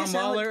either I Tom guess I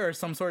like- Lawler or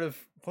some sort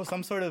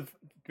of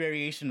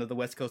variation of the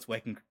West Coast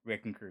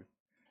Wrecking Crew.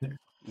 Yeah.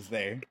 Is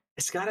there?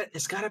 It's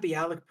gotta be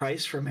Alec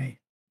Price for me.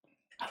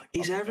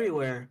 He's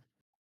everywhere.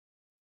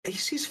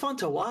 He's fun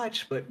to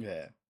watch, but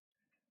Yeah.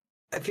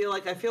 I feel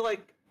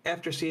like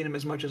after seeing him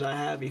as much as I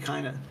have, you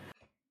kind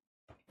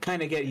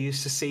of get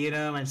used to seeing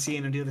him and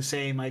seeing him do the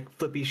same like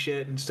flippy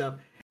shit and stuff.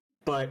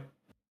 But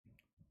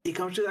he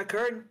comes through that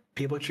curtain,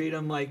 people treat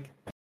him like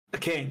a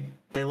king.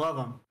 They love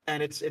him,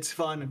 and it's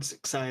fun. It's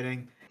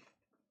exciting.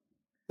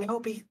 I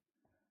hope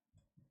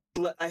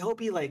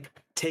he like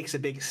takes a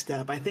big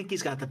step. I think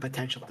he's got the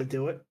potential to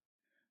do it.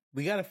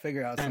 We got to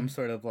figure out some And-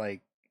 sort of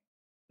like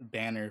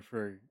banner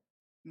for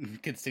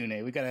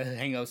Kitsune. We got to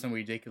hang out some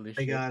ridiculous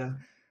I shit. gotta.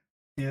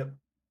 Yep.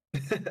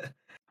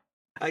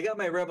 I got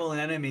my Rebel and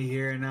Enemy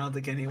here, and I don't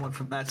think anyone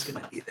from that's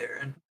gonna be there.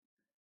 And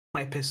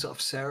might piss off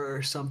Sarah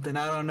or something.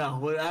 I don't know.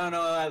 I don't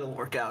know how that'll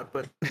work out,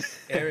 but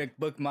Eric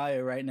book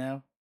Maya right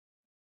now.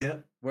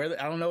 Yep. I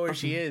don't know where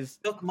she is.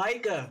 Look,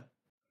 Micah.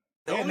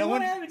 The Yeah, only no one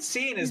one- I haven't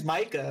seen is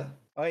Micah.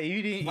 Oh,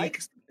 you didn't.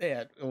 Mike's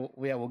Yeah,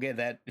 we'll get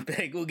that.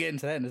 We'll get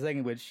into that in a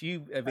second. But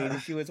she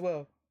evaded you as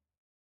well.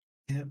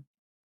 Yep.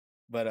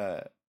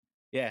 But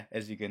yeah,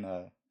 as you can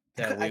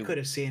tell, I could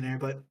have seen her,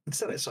 but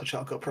instead I saw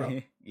Chalco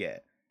Pro yeah.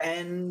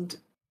 and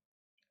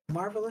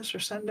Marvelous or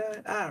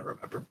Sendai. I don't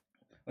remember.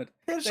 But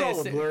It's yeah,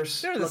 all the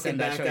blurs. There was a Looking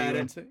Sendai back show you at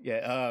went it, to.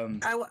 Yeah.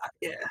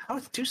 I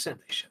went to 2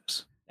 Sendai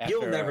shows. After,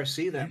 You'll never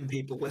see them,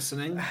 people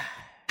listening.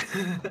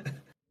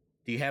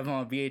 Do you have them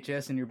on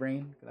VHS in your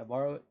brain? Can I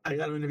borrow it? I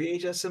got them in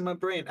VHS in my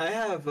brain. I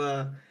have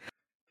a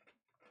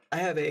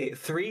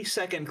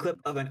 3-second clip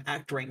of an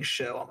act ring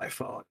show on my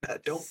phone.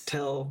 Don't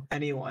tell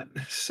anyone.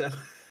 So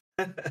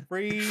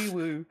Free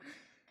woo.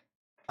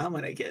 I'm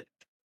gonna get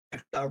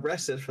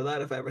arrested for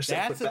that if I ever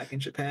set foot back in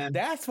Japan.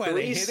 That's why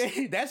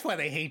Three- that's why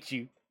they hate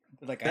you.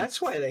 Like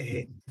That's why they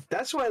hate.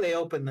 That's why they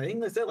open the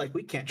English. They're like,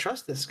 we can't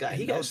trust this guy.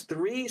 He has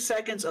 3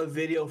 seconds of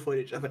video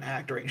footage of an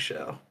acting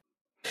show.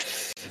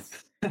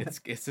 It's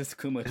this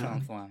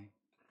Kuma-chan flying.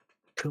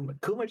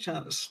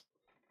 Kuma-chan's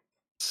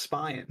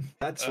spying.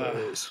 That's what it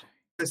is.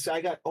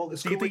 I got all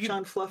this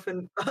Kuma-chan fluff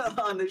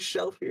on this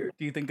shelf here.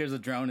 Do you think there's a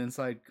drone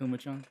inside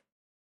Kuma-chan?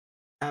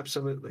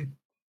 Absolutely.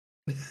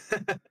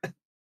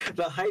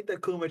 The height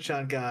that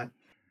Kuma-chan got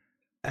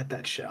at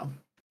that show.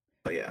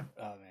 But yeah.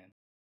 Oh man.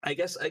 I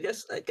guess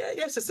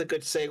it's a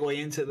good segue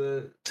into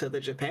the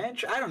Japan.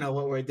 I don't know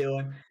what we're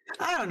doing.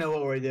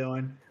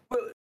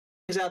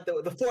 It's out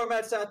the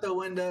format's out the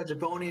window.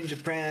 Jabroni in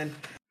Japan.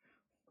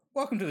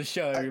 Welcome to the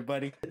show,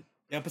 everybody.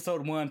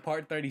 Episode 1,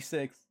 part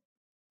 36.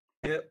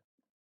 Yep.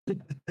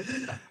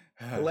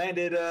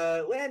 landed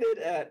at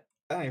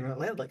I don't even know,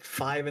 landed like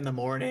 5 a.m.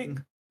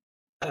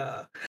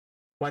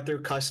 Went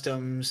through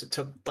customs. It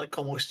took like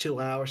almost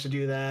 2 hours to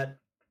do that.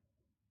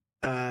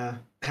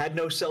 Had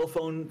no cell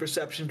phone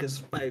reception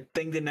because my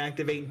thing didn't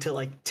activate until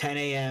like 10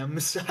 a.m.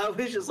 So I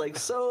was just like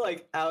so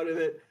like out of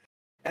it,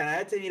 and I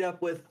had to meet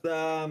up with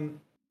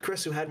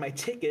Chris, who had my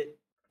ticket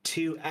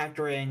to Act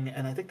Ring,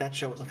 and I think that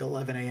show was like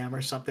 11 a.m.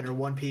 or something, or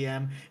 1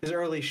 p.m. It was an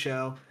early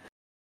show,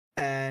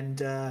 and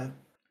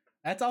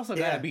that's also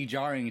gotta be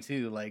jarring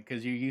too, like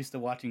because you're used to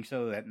watching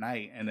shows at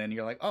night, and then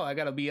you're like, oh, I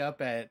gotta be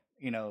up at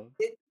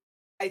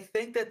I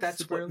think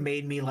that's what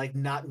made me like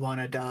not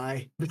want to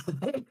die.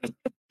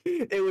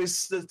 It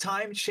was the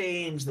time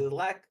change, the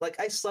lack. Like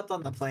I slept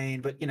on the plane,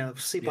 but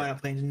sleep on a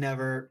plane is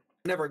never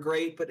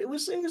great. But it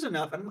was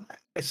enough.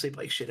 I sleep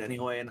like shit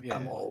anyway, and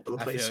I'm all over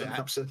the place when it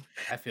comes to.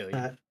 I feel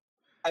you.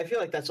 I feel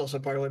like that's also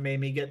part of what made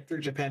me get through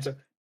Japan. So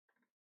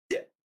yeah,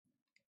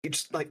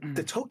 it's like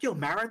the Tokyo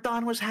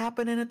Marathon was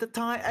happening at the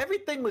time.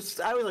 Everything was.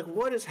 I was like,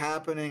 what is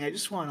happening? I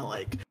just want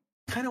to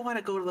kind of want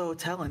to go to the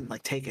hotel and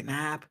like take a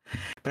nap,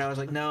 but I was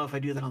like, no, if I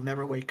do that, I'll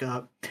never wake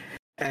up.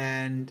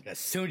 And as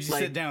soon as you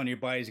sit down, your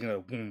body's gonna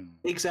boom.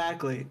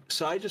 Exactly.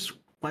 So I just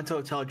went to a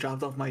hotel,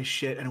 dropped off my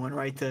shit, and went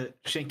right to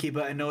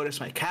Shinkiba and noticed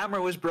my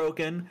camera was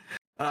broken.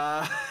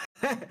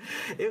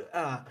 It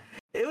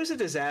was a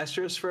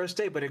disastrous first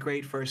day, but a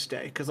great first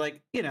day because,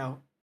 you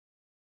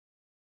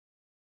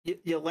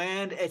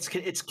land.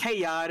 It's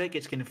chaotic.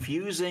 It's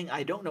confusing.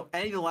 I don't know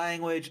any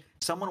language.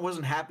 Someone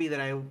wasn't happy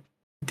that I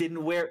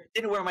didn't wear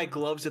my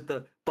gloves at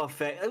the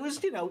buffet. It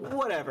was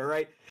whatever,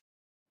 right?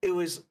 It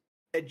was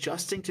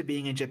adjusting to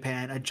being in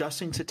Japan,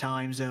 adjusting to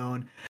time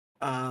zone,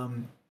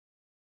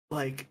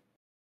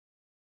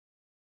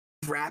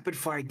 rapid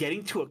fire,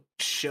 getting to a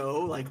show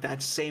like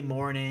that same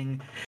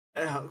morning.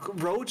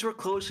 Roads were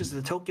closed because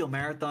the Tokyo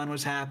Marathon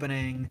was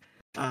happening.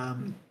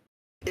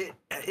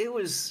 It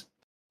was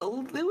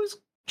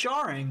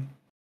jarring,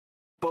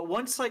 but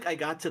once I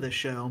got to the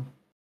show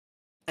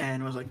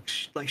and was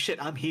like shit,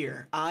 I'm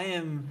here. I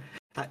am.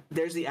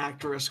 There's the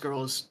Actress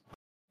Girls,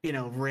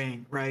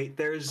 ring, right?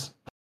 There's.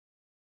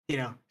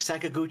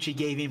 Sakaguchi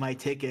gave me my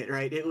ticket,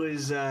 right? It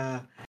was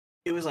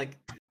like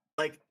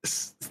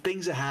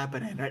things are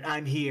happening, right?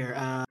 I'm here.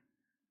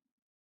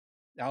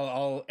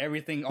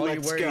 Everything, all your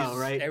worries, go,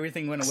 right?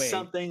 Everything went away.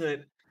 Something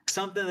that,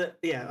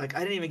 yeah. Like I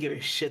didn't even give a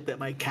shit that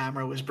my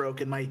camera was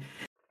broken. My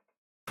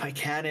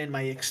Canon,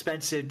 my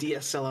expensive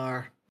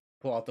DSLR.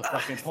 Pull out the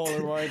fucking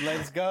Polaroid.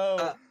 Let's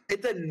go.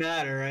 It didn't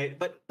matter, right?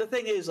 But the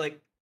thing is,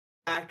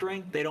 Act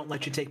Ring, they don't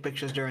let you take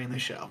pictures during the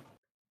show.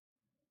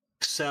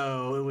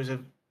 So it was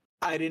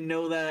I didn't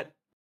know that,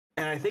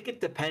 and I think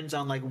it depends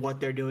on what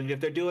they're doing.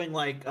 If they're doing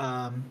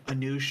a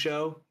news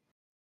show,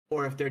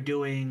 or if they're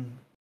doing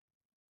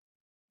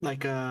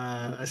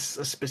a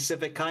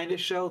specific kind of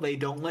show, they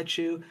don't let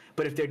you.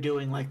 But if they're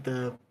doing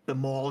the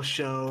mall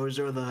shows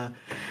or the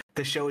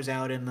shows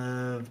out in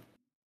the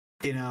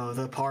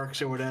the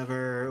parks or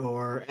whatever,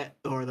 or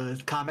the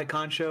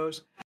Comic-Con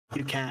shows,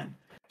 you can.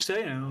 So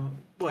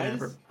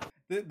whatever.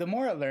 The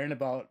more I learn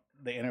about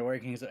the inner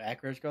workings of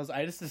Actress Girls,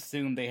 I just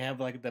assume they have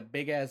the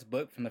big ass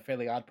book from the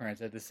Fairly Odd Parents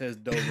that says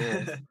 "No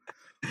rules."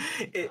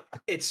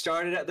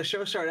 The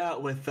show started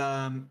out with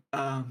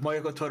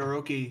Moyoko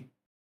Todoroki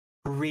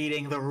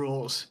reading the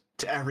rules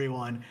to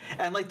everyone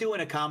and doing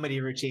a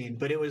comedy routine,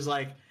 but it was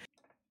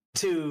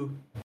to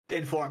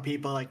inform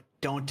people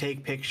don't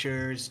take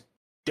pictures,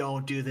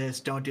 don't do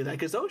this, don't do that,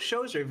 because those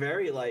shows are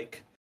very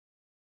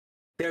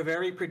they're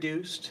very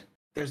produced.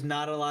 There's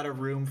not a lot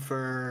of room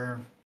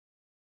for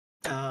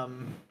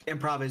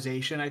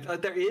improvisation.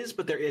 There is,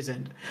 but there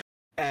isn't.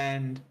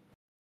 And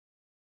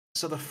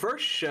so the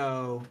first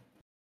show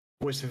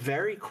was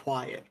very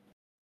quiet,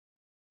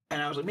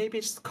 and I was like, maybe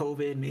it's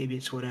COVID, maybe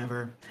it's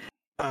whatever.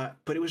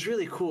 But it was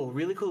really cool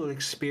to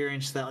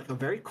experience that, a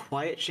very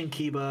quiet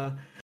Shinkiba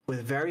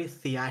with very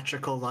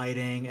theatrical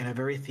lighting and a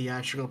very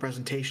theatrical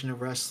presentation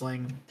of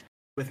wrestling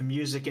with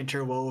music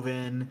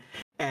interwoven,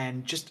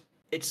 and just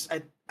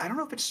I don't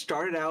know if it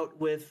started out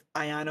with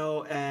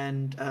Ayano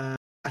and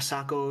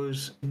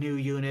Asako's new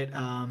unit,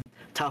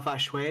 Taofa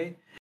Shui.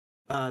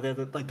 They're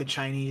the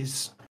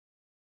Chinese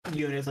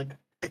unit.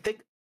 I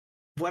think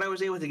what I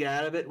was able to get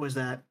out of it was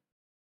that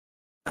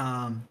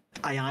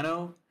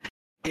Ayano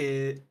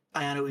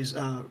Ayano is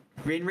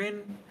Rin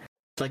Rin.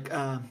 It's like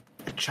a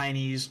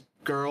Chinese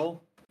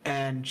girl,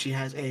 and she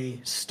has a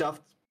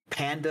stuffed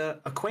panda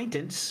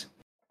acquaintance,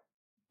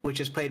 which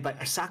is played by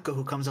Asako,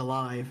 who comes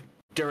alive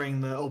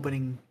during the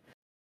opening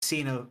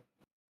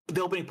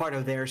part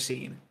of their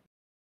scene.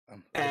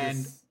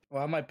 And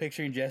why am I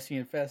picturing Jesse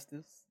and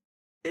Festus?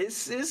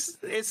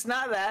 It's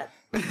not that,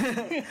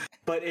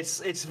 but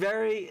it's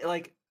very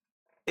like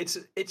it's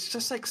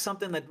just like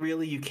something that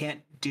really you can't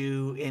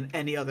do in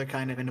any other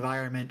kind of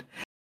environment,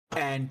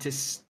 and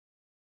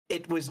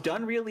it was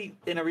done really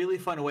in a really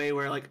fun way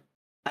where like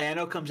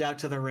Ayano comes out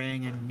to the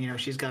ring and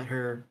she's got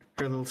her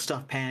little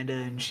stuffed panda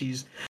and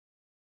she's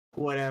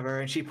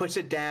whatever and she puts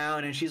it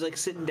down and she's like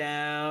sitting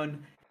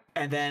down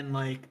and then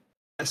like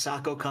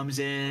Asako comes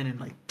in and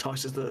like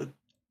tosses the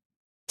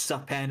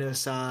stuffed panda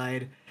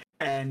aside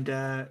and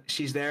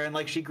she's there and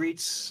like she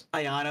greets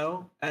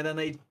Ayano and then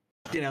they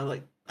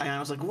like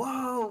Ayano's like,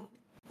 whoa,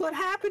 what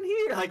happened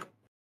here, like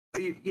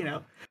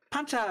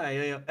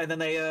Pantai, and then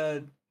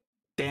they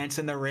dance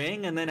in the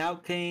ring and then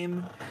out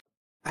came,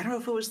 I don't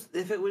know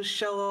if it was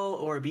Shell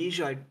or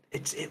Bijou.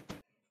 It's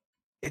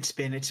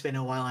been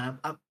a while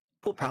and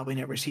we'll probably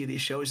never see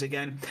these shows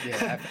again.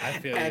 Yeah, I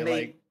feel you.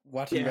 Like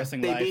watching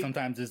wrestling live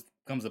sometimes just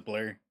becomes a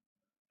blur.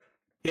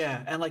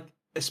 Yeah, and like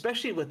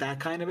especially with that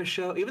kind of a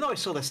show, even though I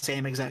saw the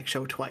same exact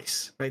show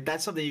twice, right?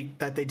 That's something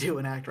that they do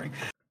in acting.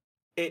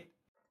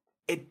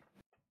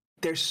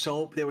 There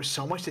was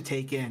so much to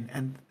take in,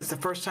 and it's the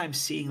first time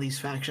seeing these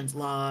factions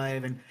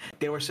live, and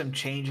there were some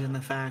changes in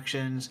the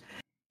factions.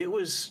 It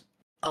was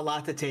a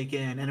lot to take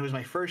in, and it was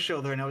my first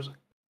show there, and I was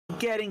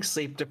getting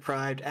sleep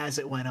deprived as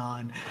it went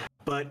on,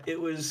 but it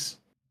was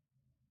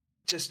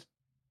just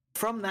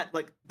from that,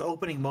 like the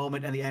opening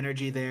moment and the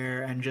energy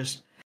there, and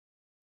just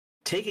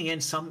taking in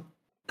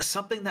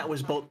something that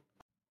was both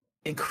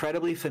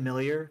incredibly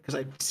familiar because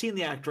I've seen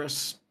the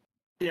actress,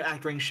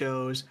 acting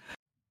shows,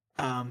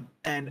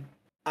 and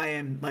I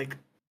am like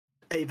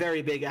a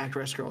very big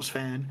Actress Girls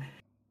fan,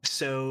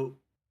 so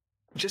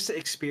just to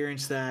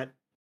experience that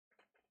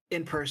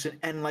in person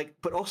and like,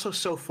 but also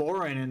so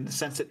foreign in the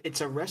sense that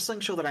it's a wrestling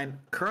show that I'm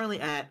currently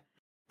at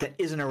that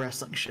isn't a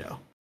wrestling show.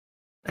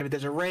 I mean,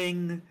 there's a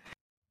ring,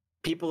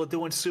 people are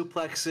doing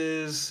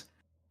suplexes,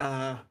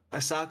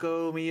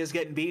 Asako Miya's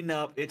getting beaten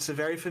up. It's a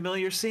very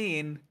familiar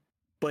scene,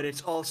 but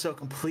it's also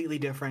completely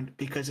different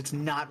because it's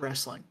not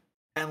wrestling.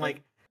 And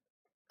like,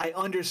 I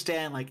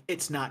understand like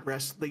it's not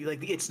wrestling,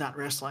 like it's not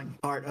wrestling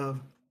part of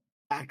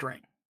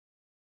acting,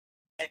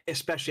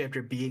 especially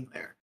after being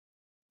there.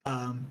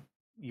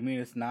 You mean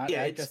it's not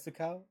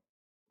Jessica?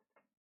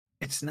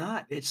 It's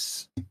not.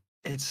 It's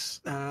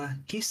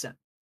Heesun.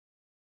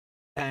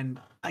 And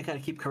I gotta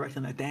keep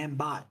correcting that damn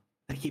bot.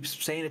 I keep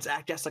saying it's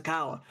Act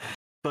Jessica,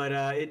 but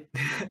it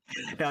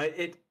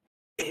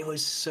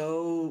was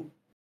so.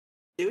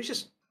 It was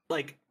just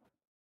like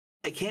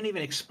I can't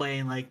even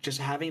explain like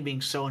just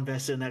being so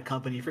invested in that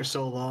company for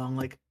so long,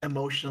 like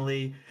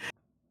emotionally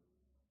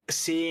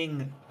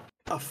seeing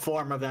a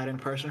form of that in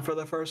person for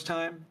the first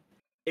time.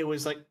 It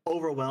was like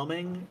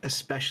overwhelming,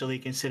 especially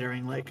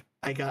considering like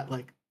I got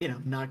like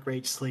not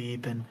great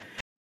sleep and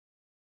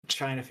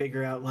trying to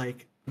figure out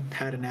like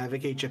how to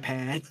navigate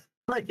Japan.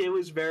 Like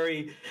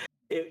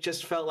it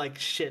just felt like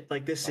shit.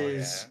 Like this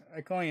is. Yeah.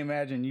 I can only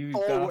imagine you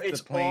got off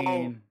the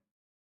plane.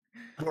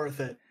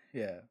 Worth it.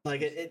 Yeah.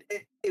 Like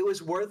it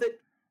was worth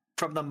it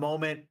from the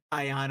moment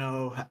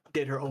Ayano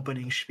did her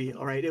opening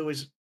spiel. Right. It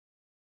was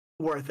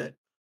worth it,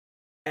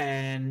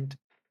 and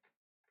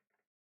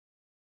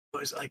it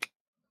was like.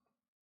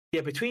 Yeah,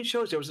 between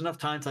shows there was enough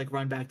time to like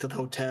run back to the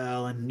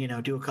hotel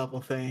and do a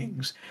couple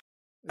things.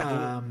 Do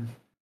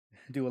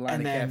a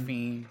line of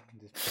caffeine.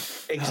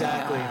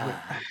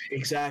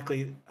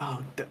 Exactly.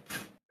 Oh,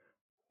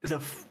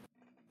 the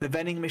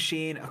vending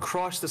machine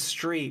across the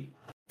street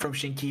from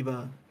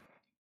Shinkiba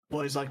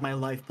was like my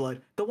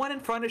lifeblood. The one in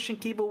front of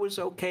Shinkiba was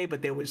okay,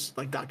 but there was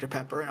like Dr.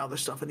 Pepper and other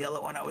stuff, and the other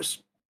one that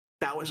was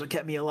what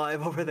kept me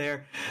alive over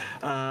there.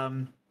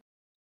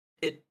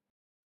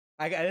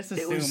 I just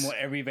assume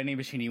every vending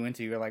machine you went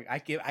to, you're like, I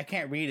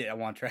can't read it. I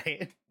want to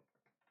try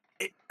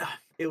it.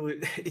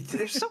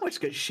 There's so much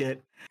good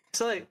shit.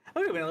 So like,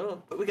 we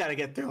got to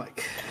get through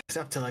like it's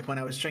up to like when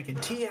I was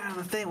drinking tea out of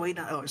the thing.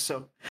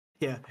 So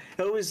yeah,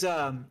 it was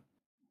like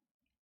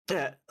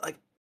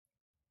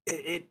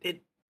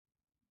it.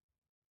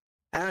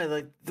 I don't know,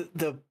 like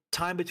the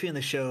time between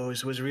the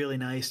shows was really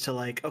nice to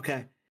like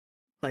okay,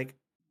 like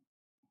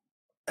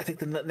I think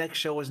the next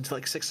show was until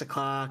like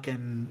 6:00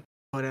 and.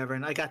 Whatever,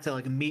 and I got to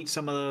like meet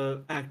some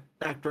of the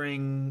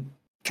acting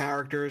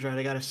characters. Right,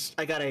 I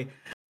got a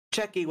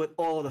checky with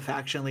all of the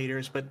faction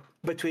leaders, but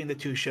between the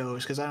two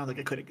shows, because I don't think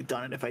I could have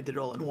done it if I did it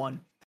all in one.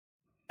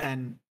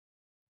 And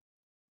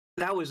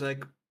that was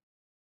like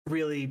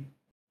really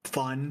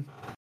fun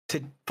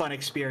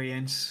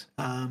experience.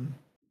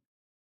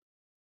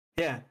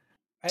 Yeah.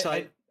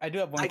 So I do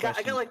have one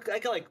question. I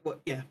got like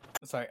what? Yeah.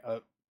 Sorry.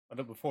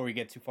 Before we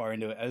get too far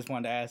into it, I just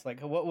wanted to ask, like,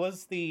 what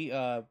was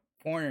the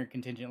foreigner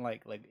contingent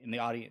like in the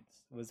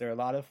audience? Was there a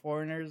lot of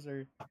foreigners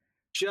or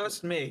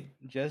just me?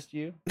 Just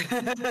you?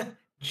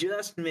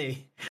 just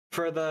me.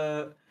 For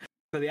the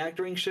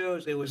acting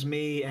shows, it was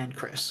me and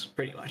Chris,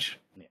 pretty much.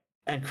 Yeah.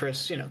 And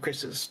Chris,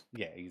 Chris is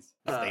he's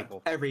a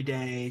staple every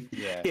day.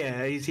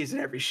 Yeah, he's in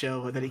every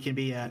show that he can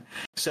be at.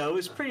 So it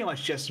was pretty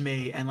much just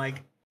me. And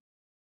like,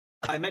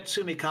 I met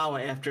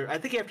Sumikawa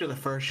after the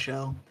first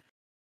show,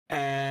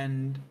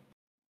 and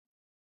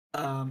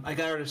I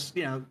got her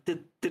to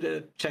did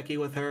a checky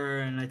with her,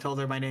 and I told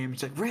her my name.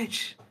 It's like,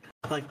 Rich,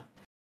 like,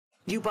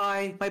 you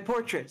buy my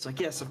portraits? Like,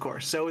 yes, of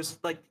course. So it was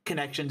like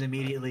connections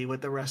immediately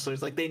with the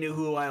wrestlers. Like, they knew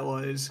who I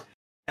was,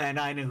 and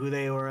I knew who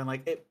they were, and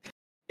like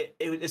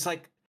it's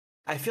like,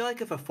 I feel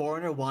like if a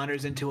foreigner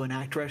wanders into an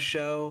actress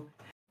show,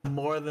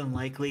 more than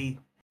likely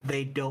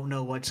they don't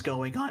know what's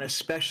going on,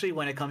 especially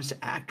when it comes to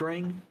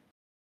acting.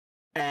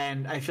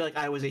 And I feel like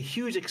I was a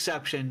huge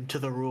exception to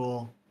the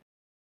rule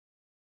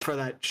for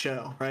that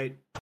show, right?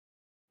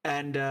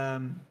 And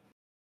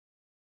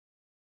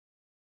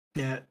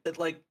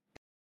like,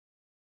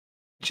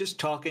 just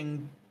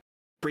talking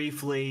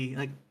briefly,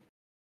 like,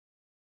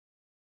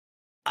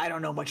 I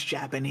don't know much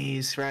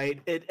Japanese, right?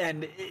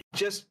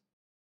 Just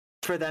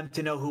for them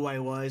to know who I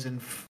was, and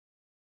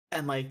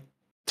like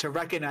to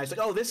recognize,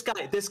 like, oh, this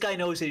guy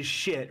knows his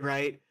shit,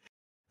 right?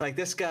 Like,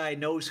 this guy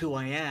knows who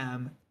I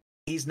am.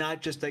 He's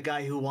not just a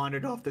guy who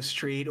wandered off the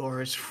street, or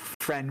his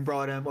friend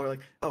brought him, or like,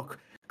 oh,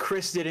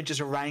 Chris didn't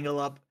just wrangle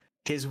up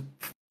his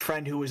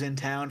friend who was in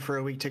town for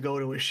a week to go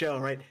to a show,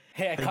 right?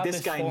 Hey, I caught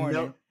this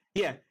foreigner.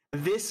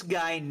 This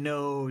guy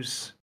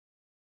knows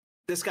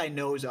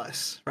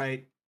us,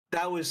 right?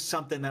 That was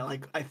something that,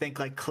 like, I think,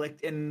 like,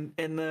 clicked in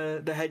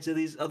the heads of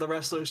these other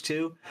wrestlers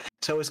too.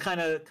 So it was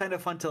kind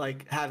of fun to,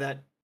 like, have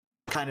that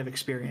kind of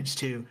experience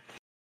too.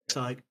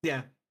 So, like,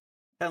 yeah.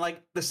 And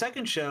like, the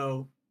second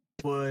show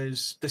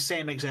was the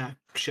same exact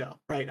show,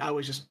 right? I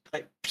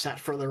sat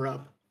further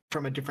up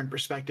from a different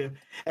perspective,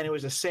 and it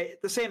was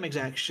the same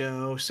exact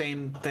show,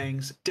 same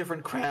things,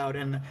 different crowd,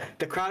 and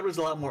the crowd was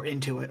a lot more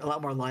into it, a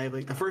lot more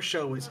lively. The first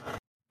show was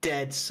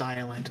dead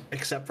silent,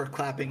 except for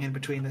clapping in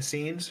between the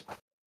scenes.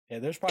 Yeah,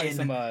 there's probably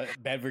some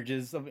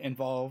beverages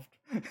involved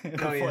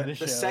before the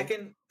show.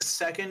 The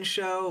second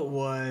show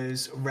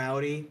was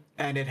rowdy,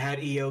 and it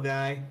had EO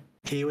Guy.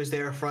 He was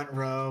there front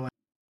row, and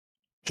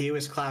he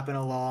was clapping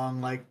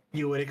along like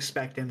you would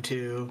expect him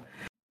to.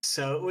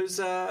 So it was,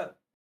 it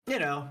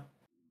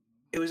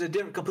was a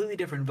completely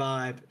different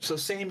vibe. So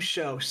same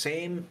show,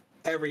 same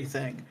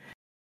everything,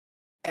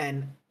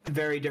 and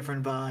very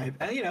different vibe.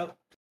 And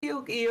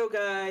EO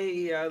Guy,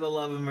 you either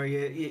love him or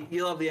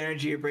you love the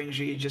energy he brings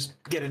you. You just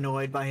get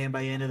annoyed by him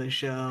by the end of the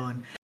show,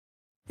 and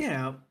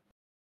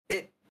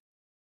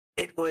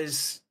it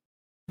was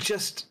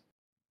just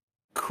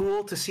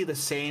cool to see the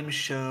same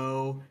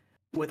show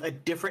with a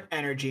different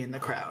energy in the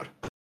crowd,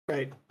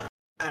 right?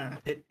 I don't know.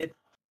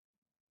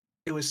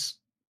 It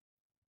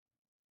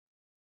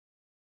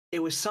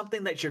was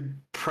something that you're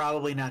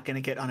probably not going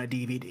to get on a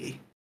DVD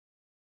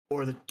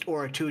or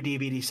a 2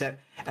 DVD set.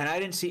 And I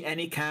didn't see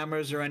any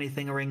cameras or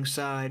anything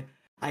ringside.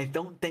 I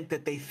don't think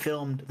that they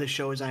filmed the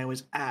shows I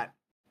was at.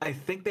 I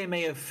think they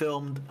may have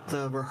filmed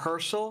the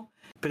rehearsal,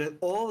 but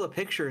all the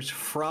pictures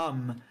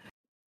from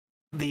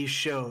these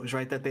shows,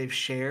 right, that they've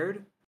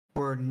shared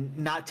were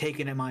not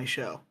taken at my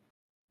show.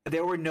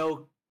 There were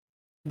no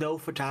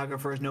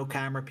photographers, no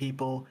camera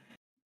people.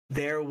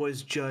 There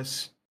was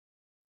just,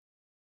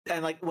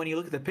 and like, when you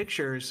look at the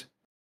pictures,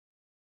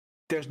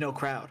 there's no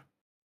crowd.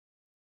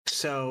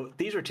 So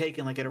these were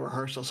taken like at a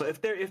rehearsal. So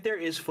if there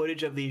is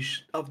footage of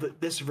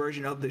this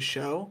version of the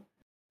show,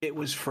 it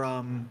was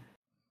from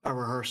a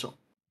rehearsal.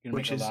 You're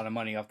gonna make a lot of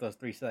money off those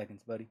 3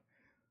 seconds, buddy.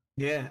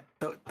 Yeah,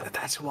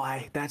 that's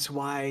why they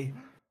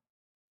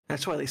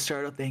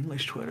started up the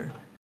English Twitter.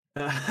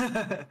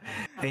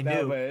 They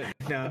knew.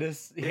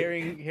 Just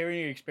hearing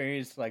your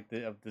experience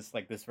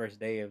this first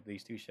day of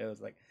these 2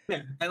 shows, like,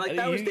 yeah, and like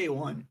that was day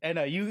 1. And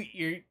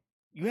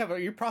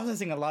you're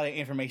processing a lot of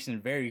information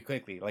very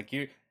quickly. Like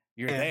you're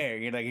there.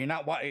 You're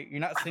not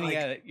sitting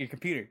at your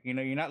computer.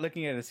 You're not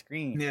looking at a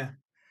screen. Yeah.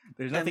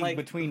 There's nothing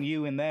between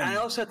you and them. I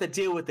also have to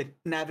deal with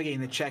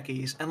navigating the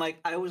checkies, and like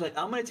I was like,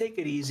 I'm gonna take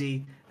it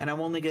easy, and I'm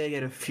only gonna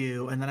get a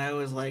few. And then I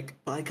was like,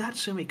 well, I got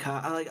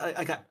Sumika.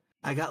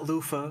 I got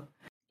Lufa.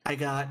 I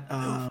got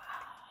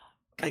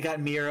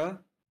Mira.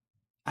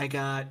 I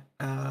got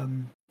so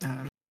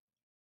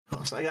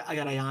I got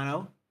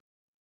Ayano.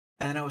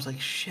 And then I was like,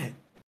 shit.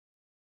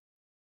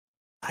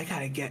 I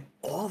gotta get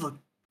all the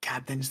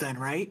captains then,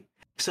 right?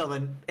 So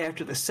then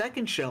after the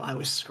second show, I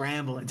was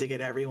scrambling to get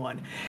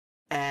everyone.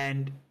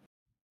 And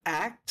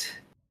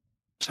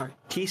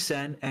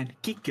Kisen and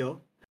Kikyo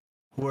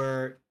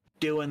were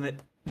doing the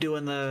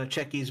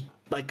checkies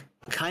like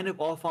kind of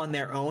off on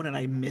their own, and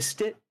I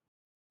missed it.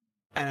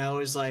 And I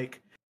was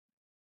like,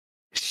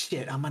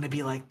 shit, I'm gonna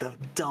be like the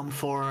dumb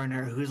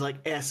foreigner who's like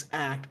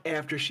act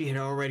after she had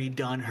already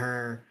done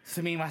her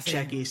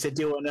checkies to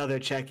do another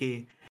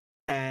checky.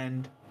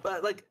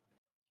 But like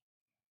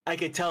I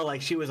could tell,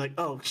 like, she was like,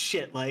 oh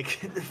shit, like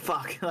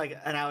fuck, like,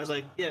 and I was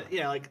like,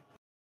 yeah, like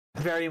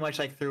very much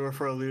like threw her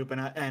for a loop,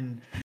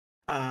 and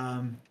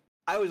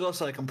I was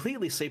also like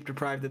completely sleep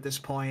deprived at this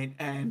point,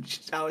 and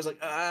I was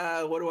like,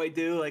 what do I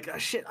do? Like,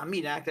 shit, I'm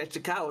meeting Act at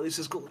Chicago. This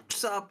is cool.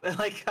 What's up? And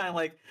like, kind of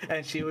like,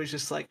 and she was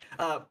just like,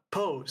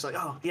 pose. Like,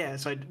 oh yeah.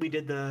 So we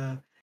did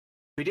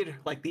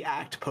like the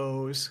act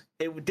pose.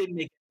 It didn't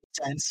make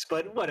sense,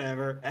 but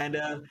whatever. And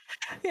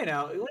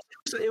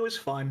it was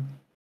fun,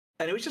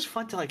 and it was just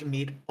fun to like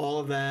meet all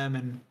of them.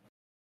 And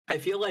I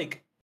feel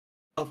like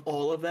of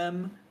all of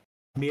them,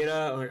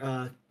 Mira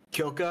or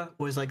Kyoka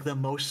was like the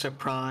most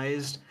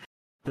surprised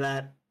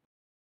that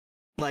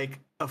like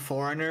a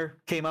foreigner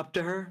came up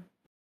to her.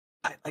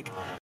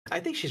 I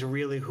think she's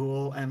really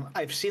cool, and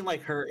I've seen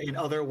like her in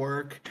other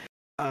work.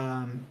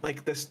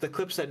 Like the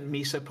clips that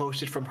Misa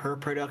posted from her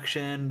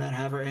production that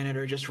have her in it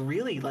are just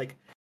really like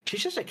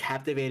she's just a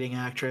captivating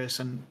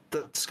actress, and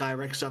the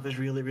Skyrex stuff is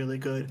really really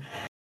good.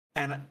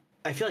 And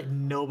I feel like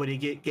nobody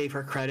gave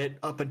her credit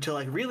up until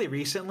like really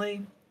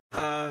recently,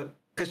 because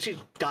she's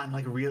gotten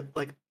like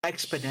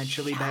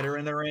exponentially better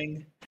in the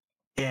ring.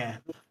 Yeah,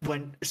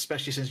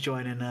 especially since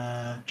joining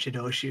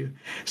Shidoshu.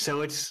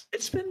 So it's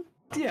been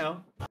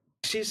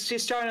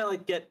she's starting to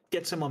like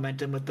get some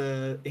momentum with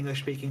the English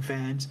speaking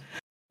fans.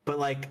 But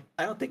like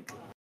I think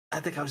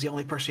I was the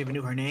only person who even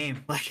knew her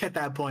name like at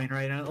that point,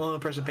 right? I'm the only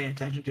person paying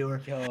attention to her.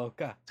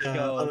 Kyoka.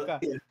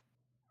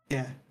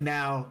 Yeah.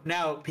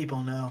 Now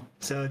people know.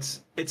 So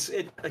it's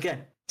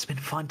again, it's been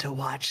fun to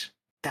watch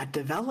that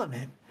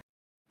development.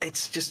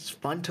 It's just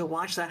fun to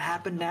watch that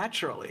happen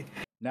naturally.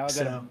 Now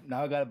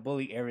I gotta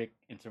bully Eric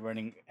into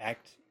running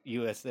Act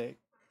USA.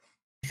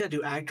 You gotta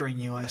do Act Ring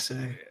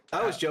USA.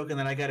 I was joking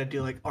that I gotta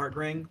do like Art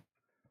Ring.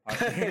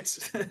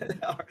 It's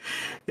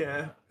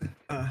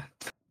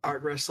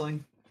art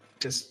wrestling,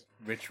 just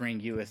Rich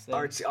Ring USA.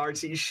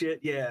 Artsy shit.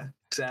 Yeah,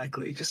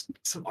 exactly. Just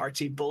some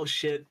artsy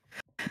bullshit.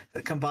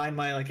 Combine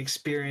my like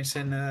experience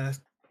in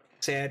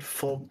sad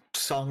folk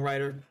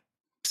songwriter,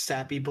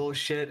 sappy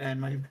bullshit, and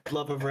my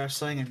love of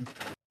wrestling, and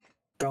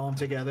throw them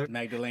together.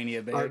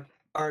 Magdalena Bay.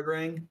 Art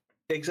Ring,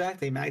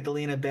 exactly.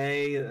 Magdalena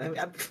Bay.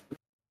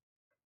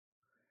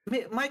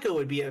 Michael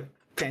would be a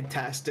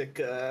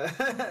fantastic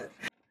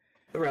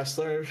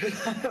wrestler.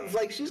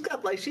 like she's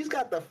got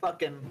the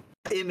fucking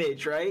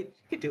image, right?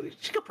 She could do it.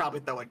 She could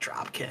probably throw a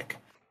drop kick.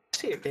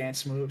 See her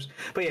dance moves.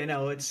 But yeah,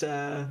 no, it's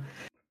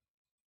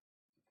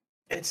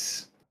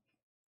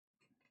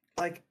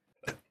like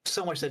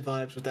so much that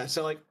vibes with that.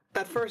 So like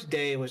that first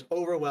day was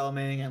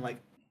overwhelming, and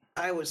like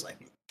I was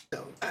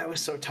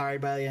so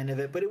tired by the end of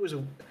it, but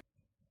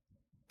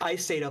I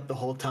stayed up the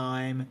whole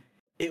time.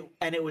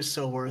 It was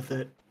so worth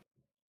it.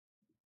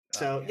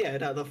 So yeah,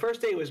 no, the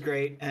first day was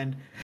great, and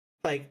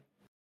like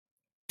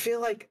I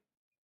feel like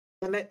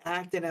when I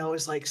acted, I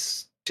was like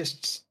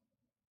just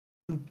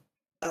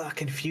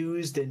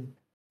confused and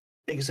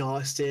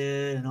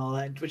exhausted and all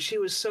that. But she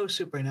was so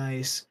super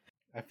nice.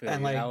 I feel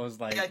like I was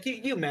like,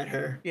 you met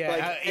her. Yeah,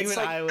 like,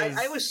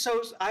 I was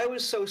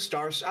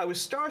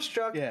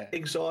starstruck, yeah.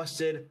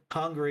 Exhausted,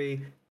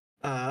 hungry,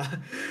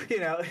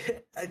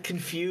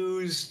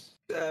 confused,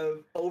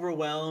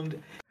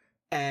 overwhelmed,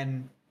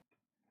 and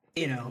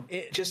it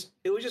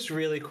was just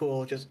really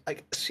cool. Just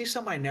like she's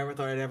someone I never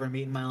thought I'd ever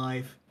meet in my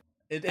life.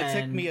 It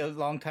took me a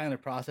long time to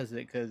process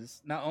it,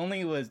 because not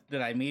only did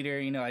I meet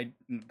her, I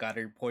got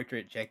her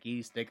portrait,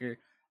 checky, sticker,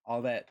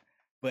 all that,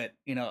 but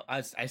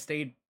I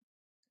stayed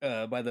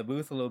by the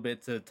booth a little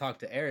bit to talk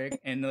to Eric,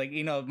 and like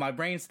my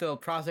brain's still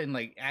processing,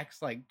 like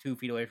acts like 2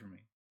 feet away from me.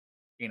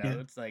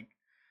 It's like,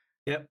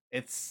 yep,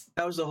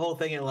 that was the whole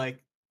thing at like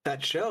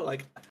that show.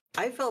 Like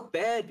I felt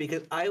bad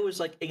because I was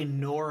like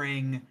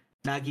ignoring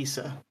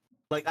Nagisa.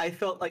 Like I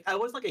felt like I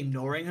was like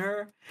ignoring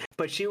her,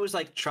 but she was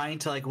like trying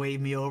to like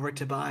wave me over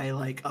to buy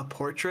like a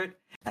portrait.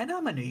 And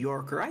I'm a New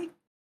Yorker.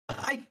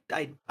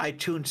 I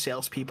tune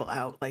salespeople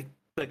out. Like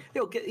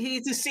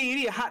he's a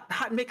CD, a hot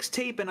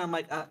mixtape, and I'm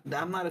like,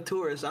 I'm not a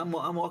tourist. I'm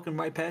walking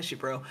right past you,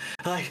 bro.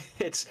 Like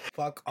it's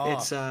fuck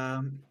off. It's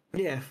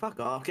yeah, fuck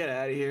off. Get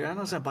out of here. I'm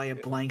not gonna buy a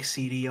blank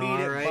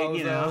CDR, right?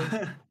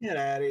 Get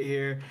out of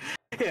here.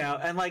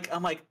 And like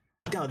I'm like,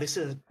 no, this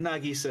is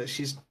Nagisa.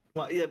 She's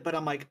but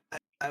I'm like.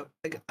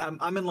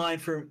 I'm in line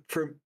for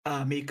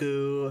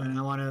Miku, and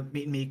I want to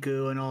meet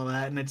Miku and all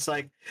that, and it's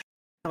like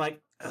I'm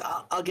like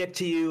I'll get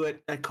to you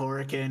at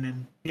Korakuen,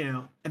 and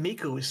and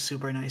Miku was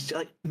super nice.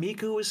 Like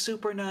Miku was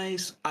super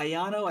nice.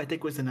 Ayano I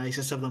think was the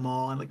nicest of them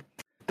all, and like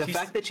the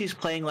fact that she's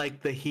playing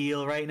like the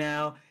heel right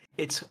now,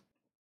 it's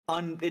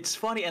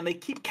funny, and they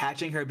keep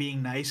catching her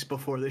being nice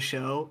before the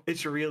show.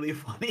 It's really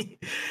funny.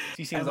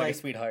 She seems like a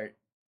sweetheart.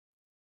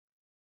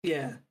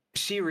 Yeah,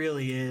 she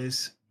really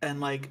is. And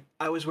like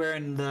I was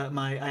wearing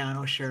my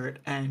Ayano shirt,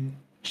 and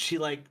she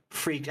like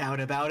freaked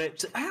out about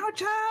it. She's like,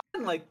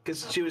 "Ayano-chan!" Like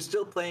because she was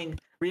still playing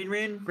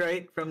Rin,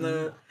 right, from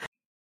the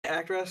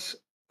actress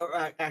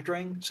or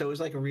acting. So it was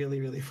like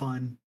really really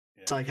fun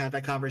to like have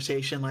that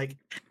conversation. Like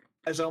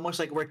it's almost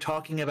like we're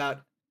talking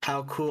about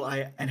how cool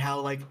and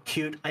how like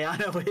cute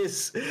Ayano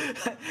is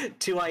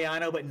to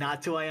Ayano, but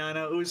not to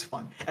Ayano. It was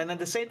fun. And then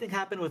the same thing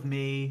happened with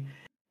me,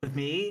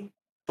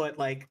 but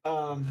like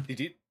did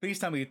you please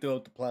tell me you threw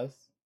out the plus?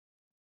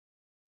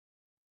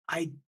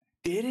 I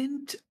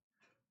didn't.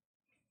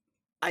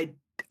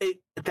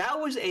 that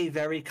was a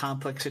very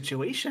complex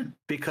situation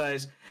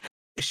because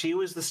she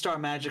was the Star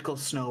Magical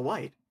Snow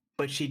White,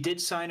 but she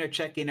did sign her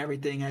check in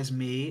everything as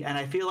me, and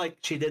I feel like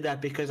she did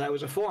that because I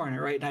was a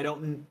foreigner, right?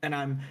 And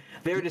I'm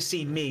there to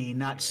see me,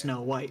 not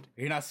Snow White.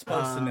 You're not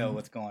supposed to know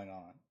what's going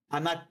on.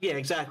 I'm not. Yeah,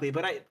 exactly.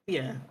 But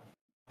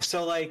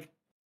So like,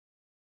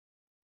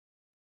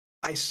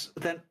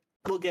 then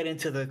we'll get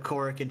into the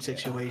Korakuen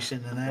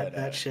situation and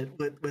that shit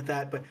with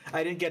that. But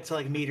I didn't get to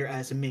like meet her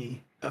as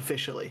me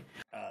officially.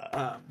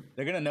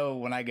 They're gonna know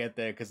when I get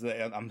there because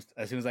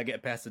as soon as I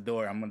get past the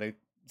door, I'm gonna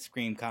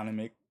scream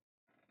Kaname.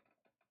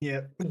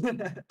 Yeah,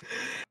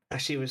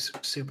 she was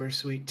super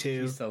sweet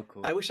too. She's so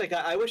cool. I wish I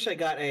got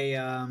a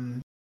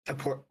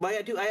Well,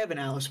 I have an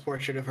Alice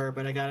portrait of her,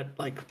 but I got it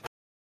like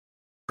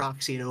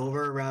proxied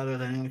over rather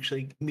than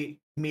actually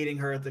meeting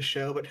her at the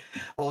show. But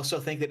also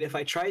think that if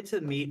I tried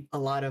to meet a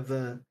lot of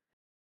the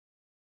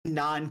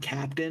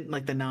non-captain,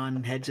 like the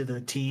non-heads of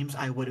the teams,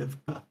 I would have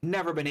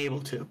never been able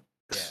to.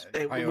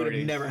 Yeah, it would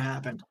have never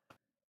happened.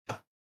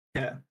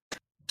 Yeah.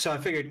 So I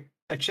figured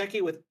I check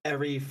it with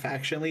every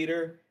faction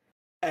leader,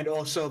 and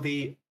also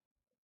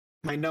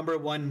my number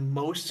one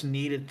most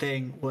needed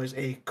thing was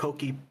a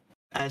Koki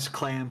as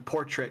Clam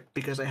portrait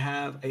because I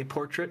have a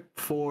portrait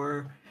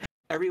for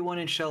everyone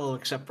in Shello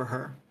except for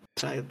her.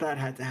 So that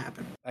had to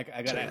happen.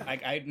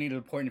 I need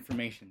important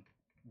information.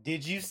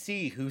 Did you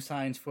see who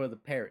signs for the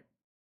parrot?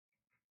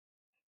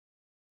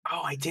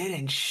 Oh, I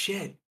didn't.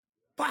 Shit.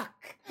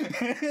 Fuck.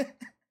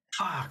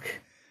 Fuck.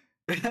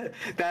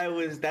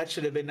 That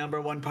should have been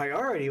number one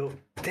priority.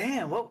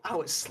 Damn. Well, I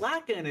was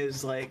slacking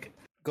is like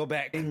go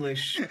back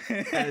English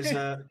as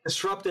a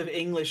disruptive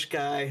English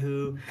guy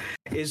who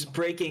is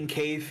breaking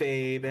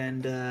kayfabe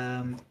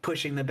and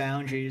pushing the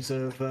boundaries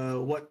of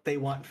what they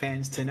want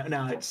fans to know.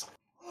 No,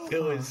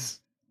 it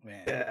was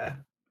man. Yeah.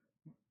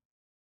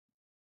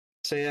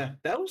 So yeah,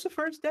 that was the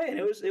first day, and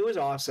it was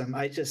awesome.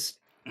 I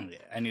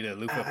need a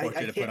loofah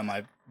portrait to put on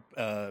my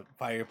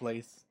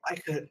fireplace.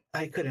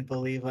 I couldn't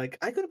believe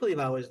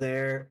I was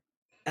there,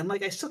 and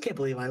like I still can't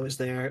believe I was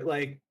there.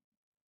 Like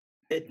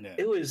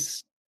it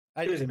was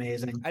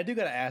amazing. I do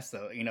gotta ask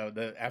though,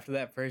 after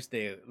that first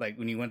day, like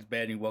when you went to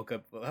bed and you woke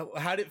up,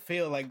 how did it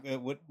feel? Like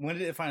when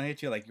did it finally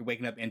hit you? Like you're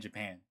waking up in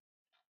Japan.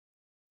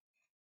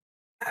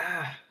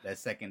 That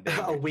second day,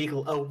 a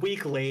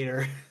week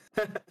later,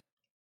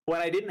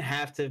 when I didn't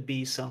have to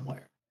be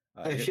somewhere.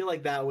 I feel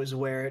like that was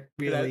where it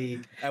really.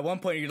 At one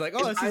point, you're like,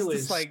 "Oh,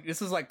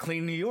 this is like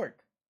clean New York."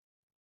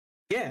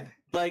 Yeah,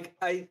 like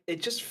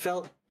it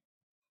felt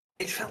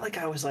like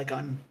I was like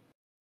on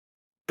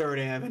Third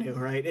Avenue,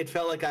 right? It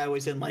felt like I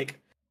was in like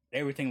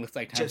everything looks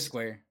like Times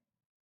Square.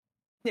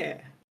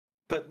 Yeah,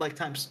 but like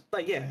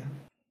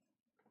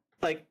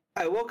like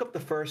I woke up the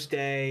first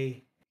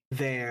day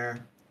there,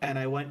 and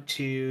I went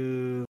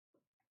to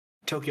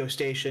Tokyo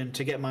Station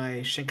to get my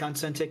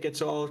Shinkansen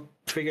tickets all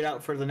figured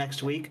out for the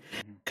next week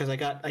because I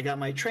got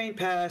my train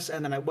pass,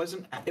 and then it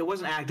wasn't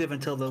active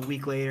until the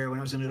week later when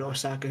I was going to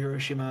Osaka,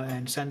 Hiroshima,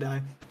 and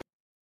Sendai,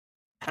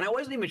 and I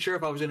wasn't even sure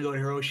if I was going to go to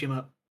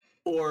Hiroshima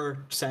or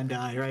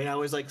Sendai, right? I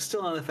was like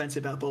still on the fence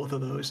about both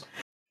of those,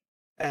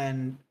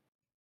 and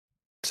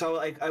so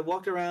I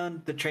walked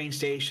around the train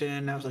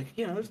station. I was like,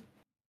 it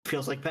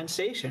feels like Penn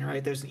Station,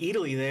 right? There's an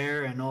Italy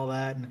there and all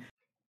that, and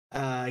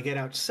I get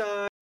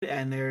outside.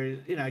 And there,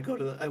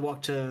 I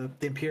walk to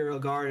the Imperial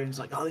Gardens.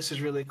 Like, oh, this is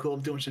really cool.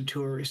 I'm doing some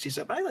touristy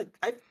stuff. But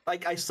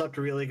I slept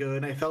really good.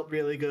 And I felt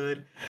really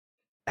good.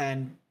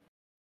 And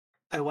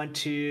that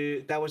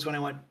was when I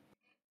went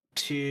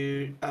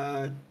to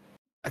a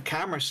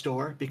camera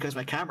store because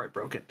my camera had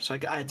broken. So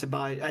I had to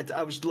buy.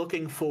 I was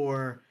looking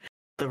for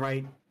the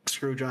right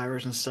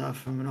screwdrivers and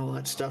stuff and all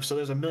that stuff. So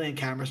there's a million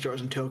camera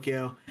stores in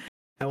Tokyo.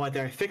 I went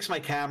there. I fixed my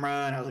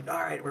camera, and I was like,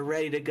 all right, we're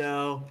ready to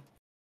go.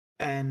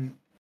 And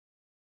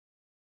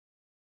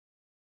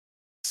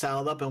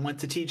saddled up and went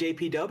to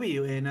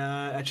TJPW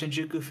at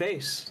Shinjuku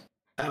Face.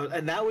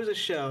 And that was a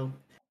show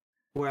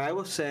where I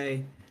will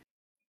say,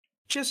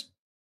 just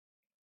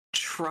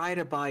try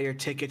to buy your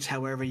tickets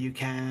however you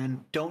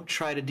can. Don't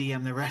try to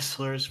DM the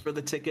wrestlers for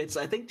the tickets.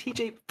 I think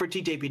for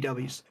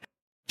TJPWs,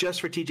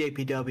 just for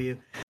TJPW,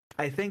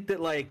 I think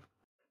that like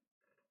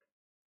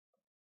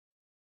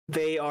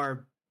they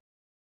are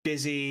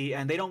busy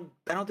and I don't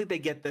think they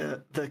get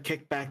the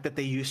kickback that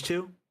they used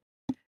to.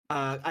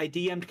 I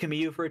DM'd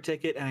Camille for a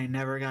ticket and I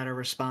never got a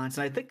response.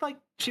 And I think like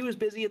she was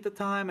busy at the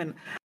time, and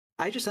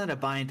I just ended up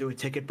buying through a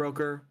ticket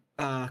broker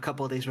a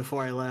couple of days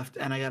before I left,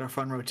 and I got a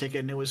front row ticket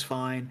and it was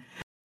fine.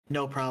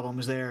 No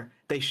problems there.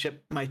 They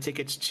shipped my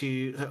tickets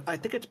to, I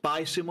think it's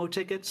Buy Sumo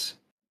Tickets.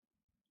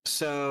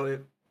 So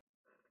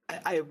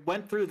I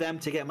went through them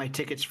to get my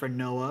tickets for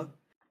Noah,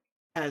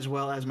 as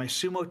well as my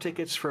sumo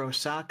tickets for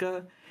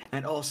Osaka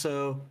and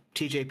also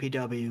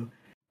TJPW.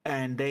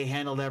 And they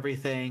handled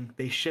everything.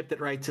 They shipped it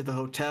right to the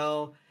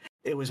hotel.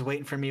 It was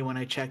waiting for me when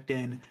I checked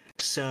in.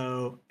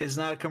 So it's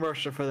not a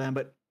commercial for them,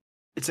 but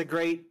it's a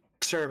great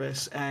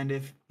service. And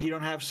if you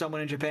don't have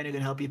someone in Japan who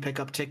can help you pick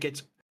up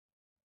tickets,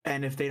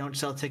 and if they don't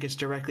sell tickets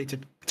directly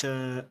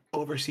to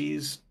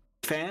overseas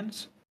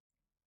fans,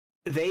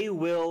 they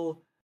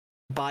will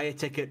buy a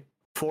ticket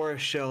for a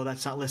show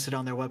that's not listed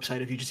on their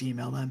website if you just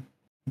email them.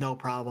 No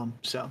problem.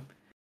 So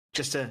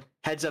just a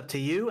heads up to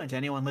you and to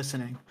anyone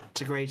listening.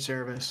 It's a great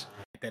service.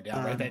 Write that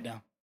down. Write that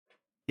down.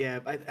 Yeah,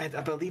 I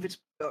believe it's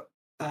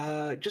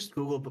just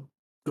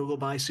Google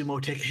buy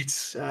sumo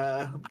tickets.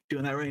 I'm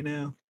doing that right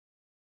now.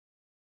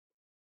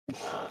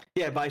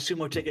 Yeah,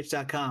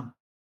 buysumotickets.com.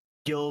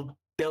 They'll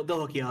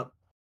hook you up.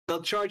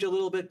 They'll charge you a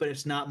little bit, but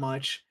it's not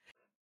much.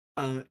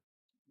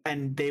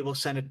 And they will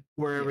send it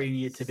wherever you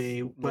need it to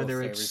be,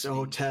 whether it's a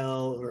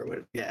hotel or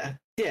what. Yeah,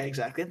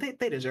 exactly. And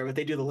they deserve it.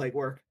 They do the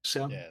legwork.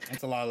 So yeah,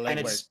 that's a lot of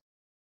legwork.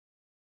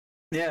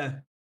 Yeah,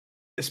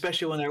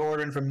 especially when they're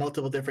ordering from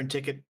multiple different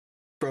ticket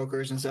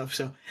brokers and stuff.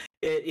 So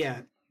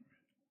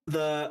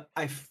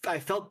I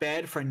felt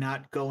bad for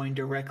not going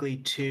directly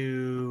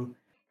to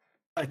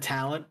a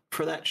talent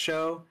for that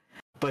show,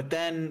 but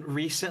then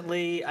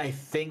recently I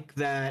think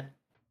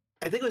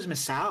it was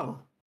Misao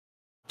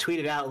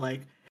tweeted out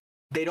like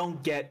they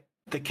don't get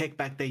the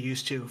kickback they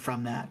used to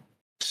from that,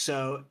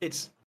 so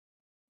it's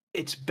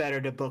better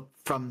to book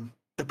from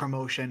the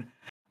promotion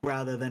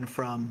rather than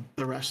from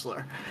the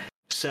wrestler.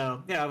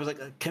 So I was like,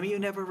 Kimmy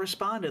never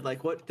responded.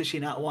 Like, what does she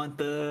not want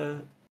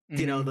the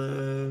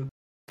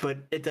but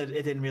it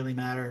didn't really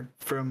matter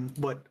from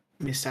what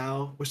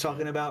Misao was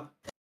talking about.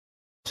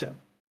 So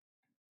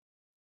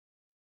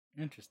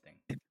interesting.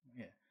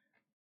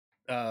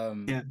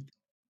 Yeah.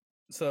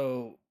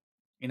 So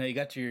you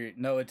got your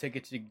Noah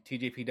ticket to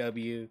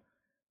TJPW.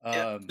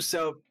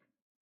 So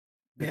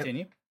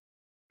continue.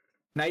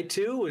 Night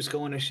 2 was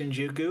going to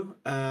Shinjuku,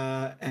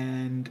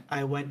 and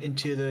I went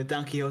into the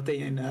Don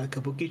Quixote and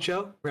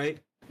Kabukicho, right?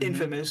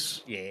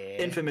 Infamous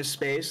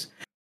space.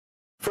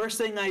 First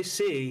thing I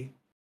see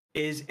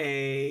is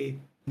a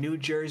New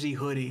Jersey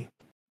hoodie,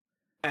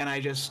 and I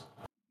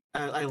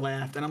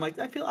laughed, and I'm like,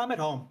 I'm at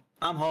home.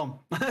 I'm home.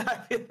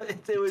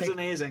 It was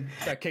amazing.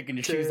 Start kicking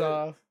your shoes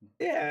off.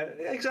 Yeah,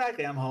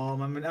 exactly. I'm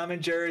home. I'm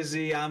in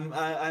Jersey. I'm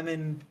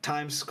in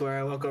Times Square.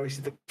 I walk over to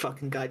see the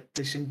fucking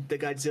the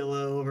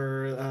Godzilla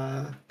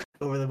over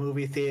the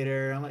movie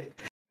theater. I'm like,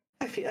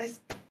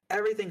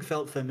 everything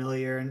felt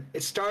familiar, and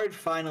it started.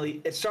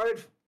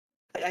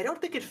 I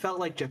don't think it felt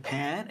like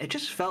Japan. It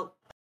just felt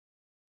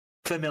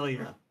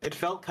familiar. It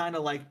felt kind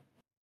of like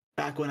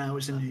back when I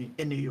was in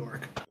New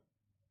York.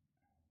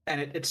 And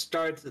it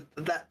started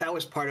that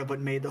was part of what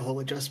made the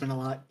whole adjustment a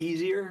lot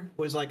easier.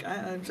 Was like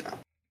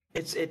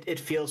it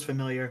feels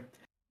familiar,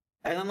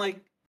 and then like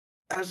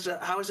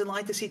I was in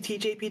line to see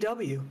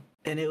TJPW,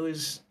 and it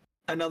was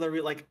another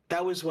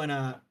that was when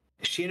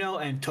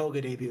Shino and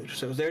Toga debuted.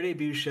 So it was their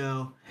debut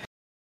show,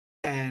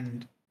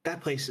 and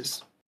that place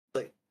is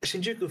like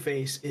Shinjuku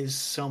Face is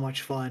so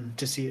much fun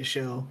to see a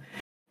show.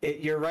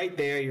 You're right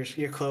there,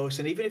 you're close,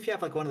 and even if you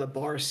have like one of the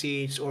bar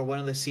seats or one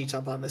of the seats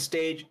up on the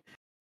stage,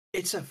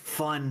 it's a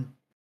fun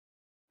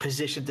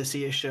position to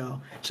see a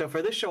show. So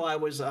for this show, I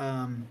was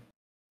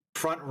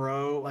front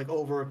row, like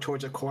over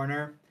towards a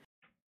corner,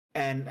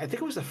 and I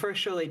think it was the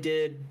first show they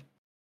did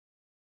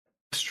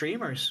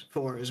streamers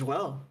for as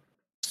well.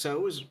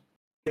 So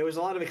there was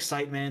a lot of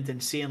excitement,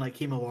 and seeing like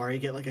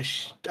Himawari get like a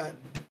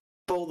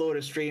boatload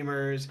of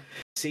streamers,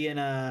 seeing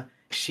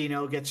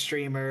Shino get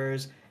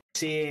streamers,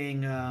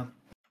 seeing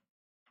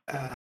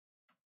I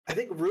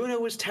think Runa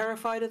was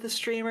terrified of the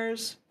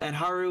streamers, and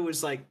Haru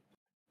was like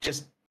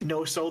just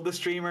no-sold the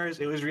streamers.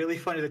 It was really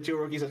funny. The two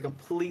rookies had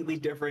completely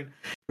different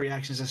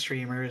reactions to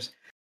streamers,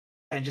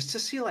 and just to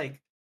see like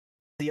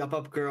the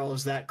up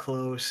girls that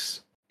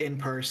close in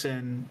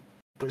person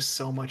was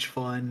so much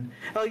fun.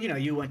 Oh,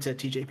 you went to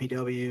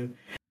TJPW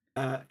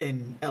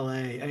in LA.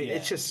 I mean,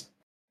 it's just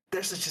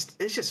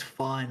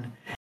fun,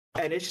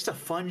 and it's just a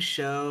fun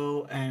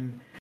show. And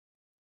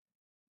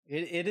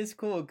it is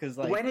cool because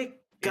like when it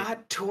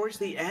got towards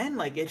the end,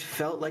 like it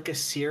felt like a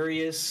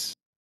serious,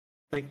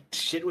 like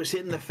shit was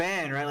hitting the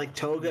fan, right? Like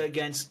Toga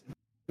against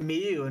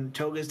Miyu and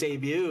Toga's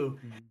debut,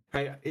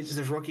 right? Is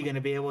the rookie going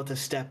to be able to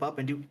step up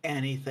and do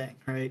anything,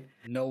 right?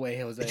 No way,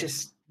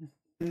 Jose.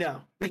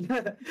 No.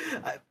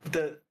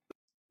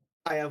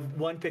 I have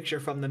one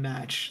picture from the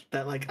match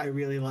that like I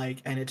really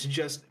like, and it's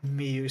just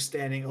Miyu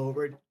standing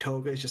over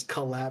Toga's just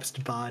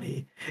collapsed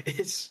body.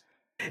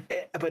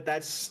 But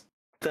that's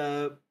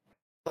the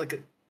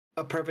like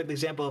a perfect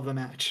example of the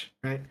match,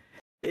 right?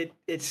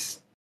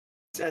 It's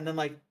and then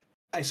like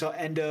I saw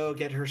Endo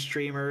get her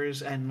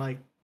streamers, and like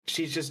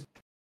she's just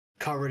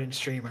covered in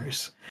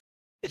streamers.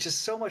 It's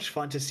just so much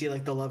fun to see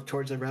like the love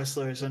towards the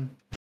wrestlers, and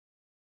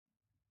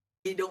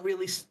you don't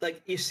really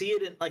like you see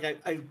it in like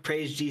I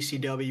praise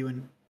GCW,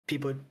 and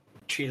people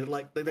treat it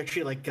like they're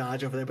treated like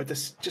gods over there, but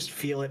just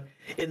feel it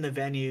in the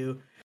venue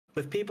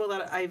with people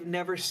that I've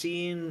never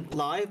seen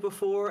live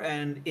before,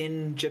 and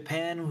in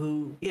Japan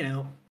who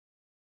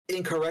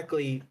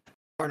incorrectly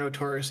are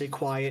notoriously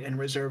quiet and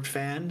reserved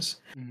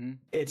fans.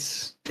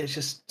 It's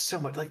just so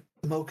much like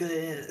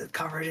Mocha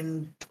covered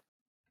in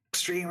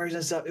streamers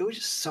and stuff. It was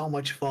just so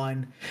much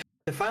fun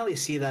to finally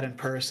see that in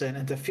person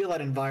and to feel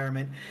that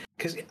environment,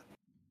 because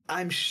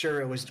I'm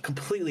sure it was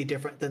completely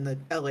different than the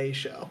LA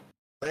show.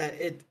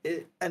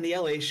 it and the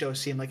LA show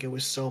seemed like it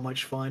was so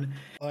much fun.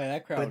 Oh, yeah,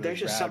 that crowd But was there's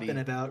just rowdy.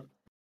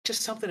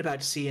 something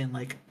about seeing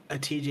like a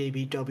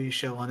TJBW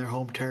show on their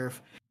home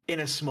turf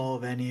in a small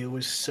venue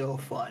was so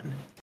fun.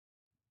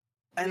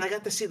 And I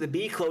got to see the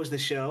Bee close the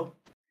show.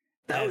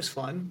 That was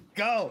fun.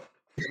 Go.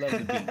 Love the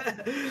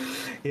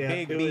Bee. Yeah,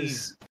 Big it Bee.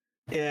 was.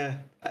 Yeah,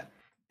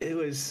 it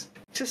was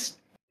just.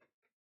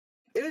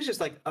 It was just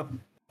like a.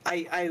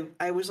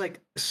 I was like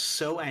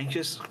so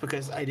anxious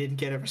because I didn't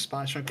get a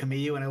response from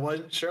Camellia, and I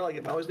wasn't sure like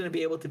if I was going to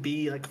be able to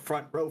be like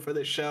front row for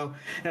this show.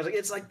 And I was like,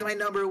 it's like my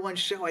number one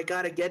show I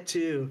gotta get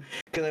to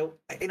because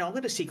I'm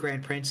going to see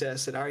Grand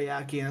Princess at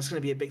Ariake, and it's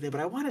going to be a big thing.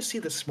 But I want to see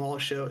the small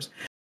shows,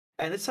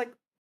 and it's like,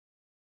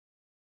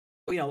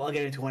 I'll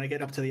get into when I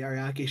get up to the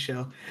Ariake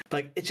show.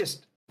 Like it's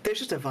just there's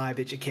just a vibe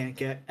that you can't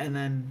get, and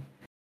then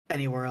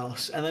anywhere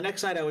else. And the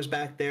next night I was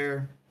back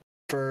there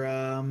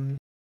for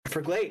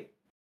Glade.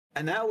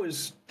 And that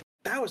was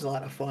a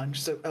lot of fun.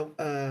 Just it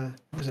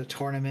was a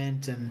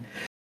tournament and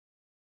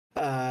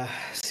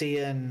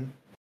seeing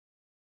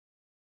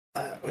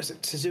was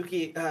it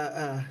Suzuki?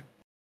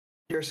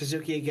 Your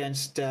Suzuki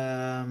against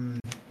oh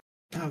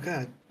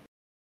god,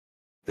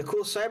 the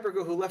cool cyber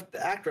girl who left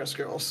the Actress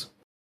Girls.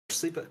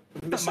 Missing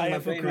my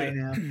brain right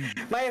now.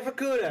 Maya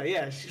Fukuda,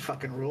 yeah, she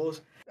fucking rules.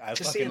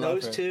 Just seeing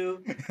those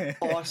two,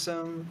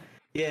 awesome.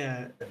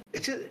 Yeah,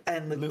 it's just,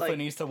 and Lufa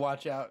needs to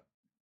watch out.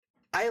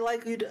 I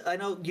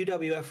know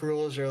UWF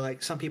rules are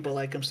like some people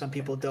like them, some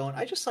people don't.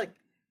 I just like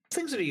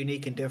things that are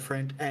unique and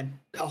different, and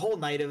a whole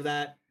night of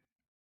that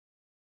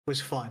was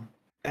fun.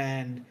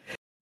 And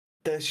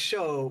the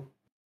show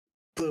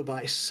flew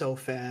by so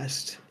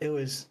fast. It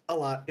was a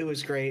lot. It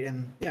was great,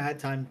 and I had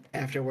time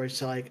afterwards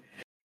to like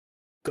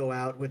go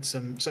out with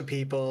some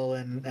people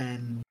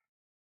and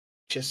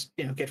just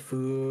get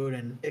food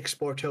and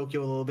explore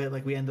Tokyo a little bit.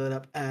 Like we ended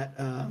up at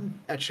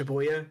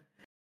Shibuya,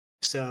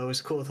 so it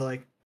was cool to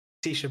like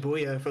see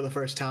Shibuya for the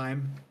first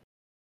time,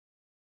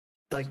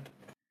 like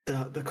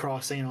the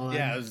crossing and all that.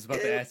 Yeah, I was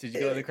about to ask, did you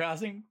go to the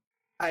crossing?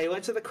 I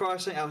went to the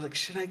crossing. I was like,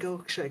 should I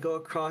go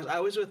across? I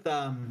was with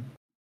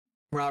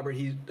Robert.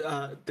 He's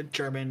the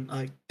German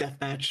like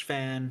deathmatch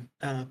fan.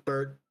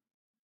 Bert.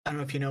 I don't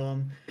know if you know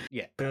him.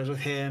 Yeah. But I was with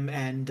him,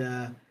 and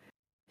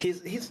he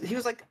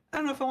was like, I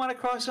don't know if I want to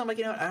cross. I'm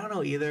like, I don't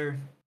know either.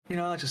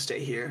 I'll just stay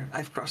here.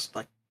 I've crossed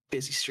like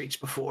busy streets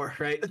before,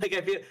 right? Like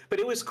I feel, but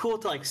it was cool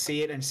to like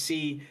see it and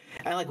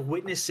like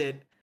witness it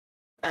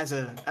as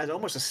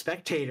almost a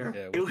spectator.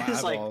 Yeah, it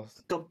was like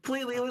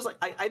completely. It was like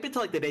I've been to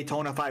like the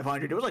Daytona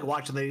 500. It was like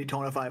watching the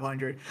Daytona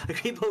 500. Like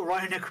people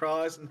running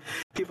across and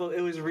people.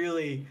 It was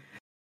really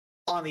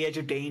on the edge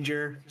of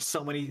danger.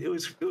 So many. It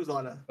was a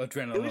lot of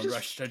adrenaline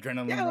rush.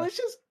 Adrenaline. Yeah, rush.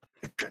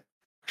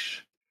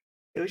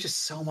 It was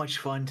just so much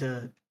fun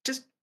to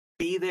just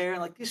be there.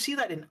 Like you see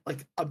that in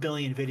like a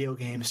billion video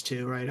games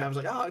too, right? I was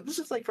like, oh, this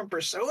is like from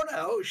Persona.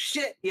 Oh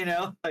shit,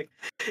 like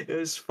it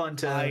was fun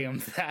to. I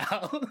am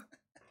thou.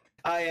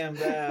 I am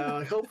thou.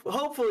 Like,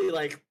 hopefully,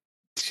 like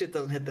shit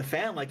doesn't hit the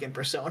fan like in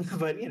Persona,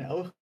 but if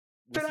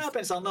it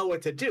happens, I'll know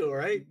what to do,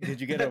 right? Did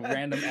you get a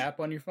random app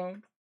on your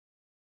phone?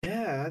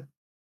 Yeah.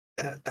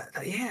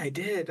 Yeah, I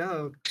did.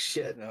 Oh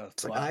shit!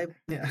 It's like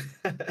yeah.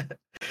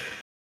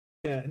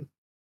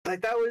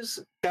 Like that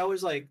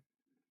was like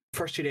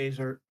first 2 days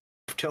were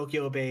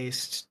Tokyo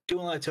based,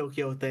 doing a lot of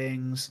Tokyo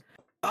things.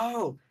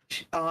 Oh,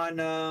 on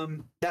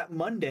that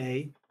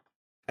Monday,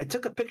 I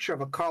took a picture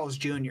of a Carl's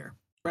Jr.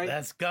 Right?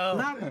 Let's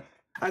go.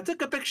 I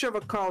took a picture of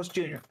a Carl's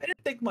Jr. I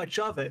didn't think much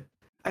of it.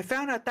 I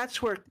found out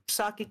that's where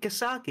Saki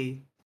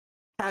Kasaki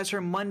has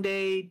her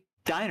Monday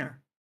diner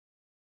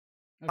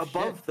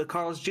above the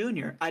Carl's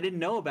Jr. I didn't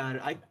know about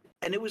it.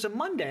 And it was a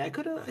Monday. I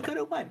could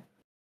have went,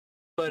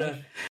 but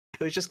it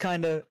was just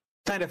kind of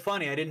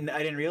funny. I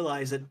didn't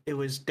realize that it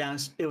was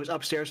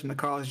upstairs from the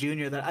Carl's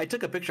Jr. that I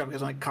took a picture of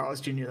because I'm like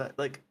Carl's Jr.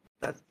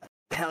 that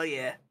hell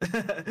yeah.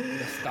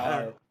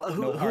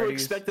 Who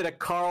expected a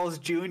Carl's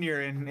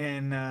Jr.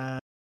 in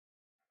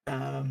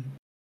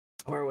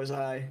where was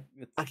I?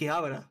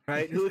 Akihabara,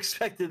 right? Who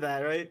expected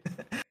that, right?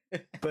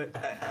 But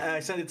I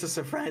sent it to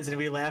some friends and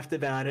we laughed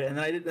about it, and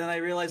then I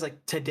realized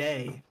like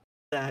today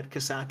that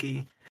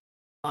Kasaki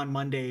on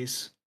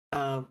Mondays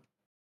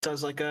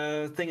does like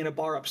a thing in a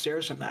bar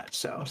upstairs from that.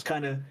 So it's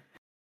kind of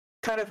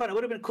fun. It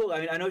would have been cool.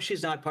 I mean, I know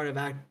she's not part of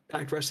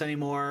Actress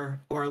anymore,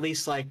 or at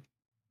least like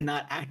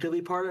not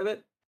actively part of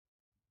it.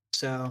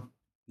 So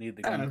need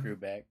the gun crew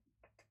back.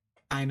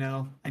 I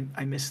know.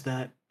 I missed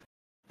that.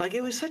 Like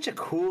it was such a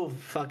cool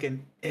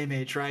fucking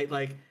image, right?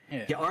 Like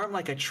you arm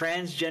like a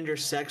transgender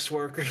sex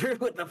worker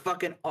with the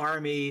fucking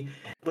army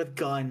with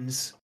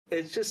guns.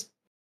 It's just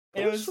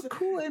it was a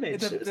cool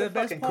image. The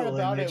best part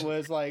about it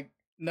was like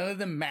none of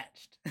them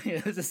matched.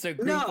 It was just a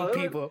group of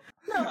people.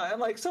 And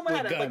like someone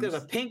had like there's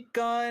a pink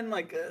gun,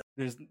 like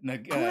there's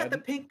who had the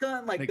pink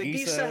gun? Like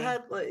Nagisa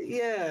had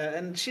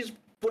and she's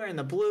wearing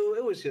the blue.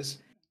 It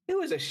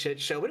was a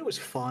shit show, but it was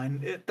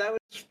fun. That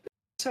was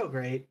so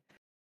great.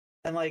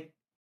 And like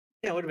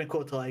it would have been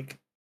cool to like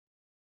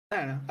I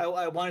don't know.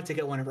 I wanted to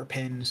get one of her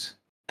pins,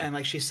 and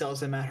like she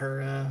sells them at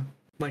her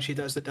when she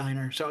does the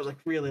diner. So I was like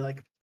really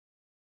like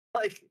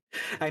Like,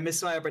 I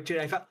missed my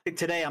opportunity. I felt like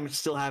today I'm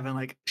still having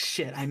like,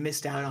 shit, I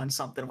missed out on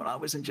something when I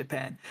was in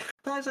Japan.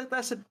 But I was like,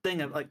 that's the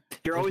thing of like,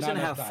 you're There's always not gonna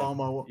enough have time.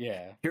 FOMO.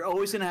 Yeah. You're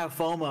always gonna have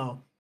FOMO.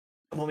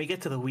 When we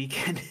get to the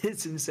weekend,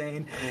 it's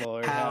insane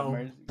Lord have how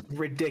mercy.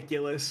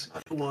 ridiculous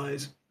it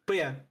was. But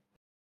yeah,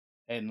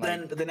 And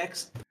then like, the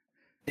next,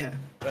 yeah.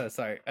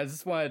 sorry, I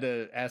just wanted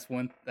to ask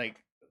one.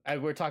 Like,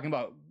 we're talking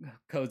about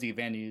cozy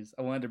venues.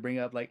 I wanted to bring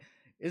up like,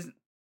 isn't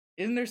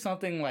there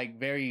something like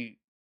very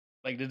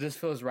like that just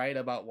feels right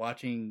about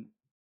watching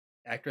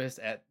Actress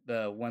at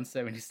the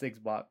 176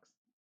 box?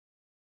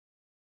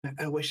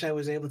 I wish I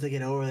was able to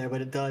get over there, but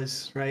it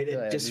does, right? It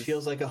Yeah, just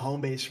feels like a home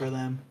base for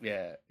them.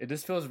 Yeah, it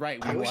just feels right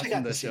I wish I rewatching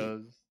got the to see.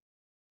 shows.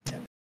 Yeah.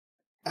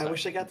 I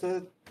wish I got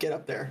to get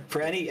up there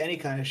for any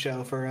kind of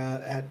show for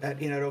at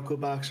Roku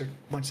box or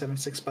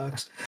 176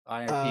 box.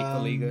 Iron P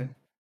Kaliga.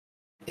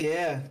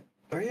 Yeah.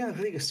 Or yeah,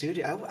 Liga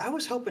Studio. I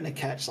was hoping to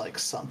catch like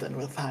something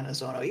with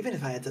Hanazono, even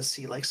if I had to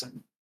see like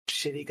some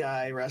shitty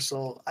guy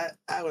wrestle. I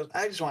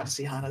just wanted to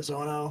see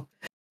Hanazono.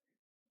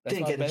 That's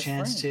Didn't my get a best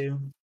chance friend.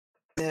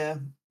 to. Yeah.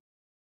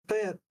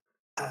 But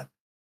yeah.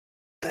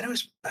 Then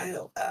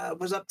I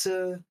was up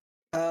to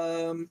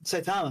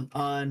Saitama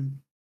on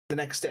the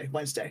next day,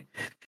 Wednesday.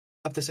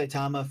 Up to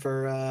Saitama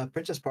for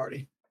Princess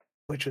Party,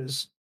 which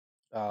was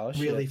Oh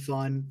really shit!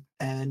 fun.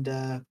 And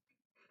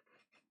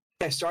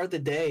I started the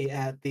day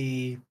at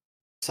the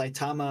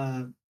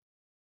Saitama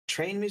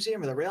Train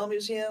Museum or the Rail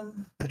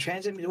Museum, the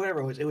Transit Museum,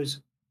 whatever it was. It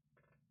was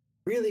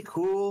really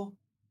cool.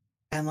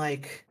 And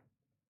like,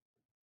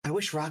 I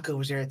wish Rocco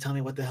was there to tell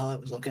me what the hell I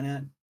was looking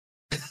at.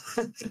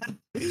 Could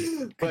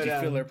you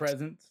feel her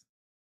presence?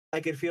 I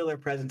could feel their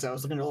presence. I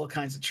was looking at all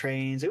kinds of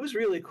trains. It was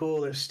really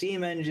cool. There's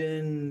steam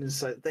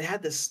engines. They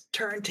had this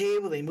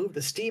turntable. They moved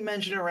the steam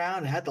engine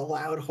around. It had the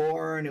loud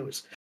horn. It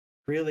was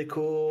really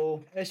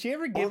cool. Has she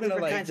ever All given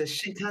different like? kinds of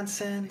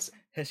Shinkansen.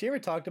 Has she ever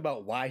talked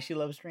about why she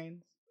loves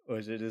trains, or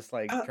is it just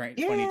like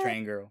Yeah, funny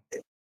train girl?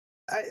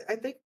 I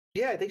think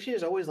I think she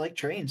just always liked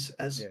trains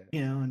as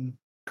and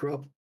grew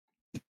up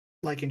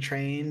liking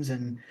trains.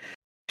 And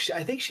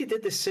I think she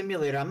did the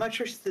simulator. I'm not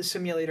sure she did the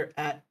simulator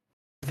at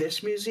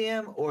this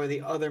museum or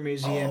the other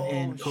museum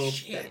in Kobe.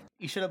 Shit!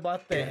 You should have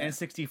bought the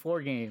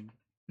N64 game.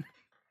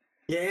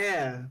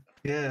 Yeah,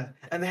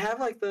 and they have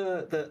like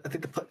the I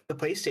think the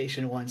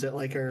PlayStation ones that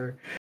like are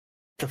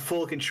the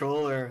full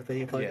controller that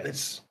you play. Yeah.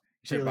 It's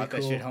you should have bought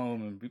that shit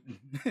home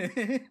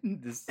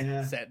and just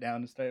sat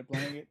down and started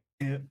playing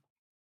it.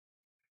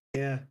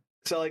 Yeah.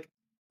 So like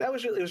it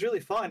was really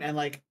fun, and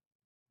like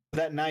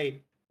that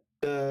night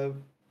the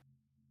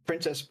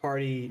Princess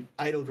Party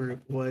idol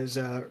group was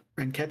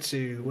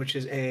Renketsu, which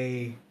is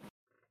a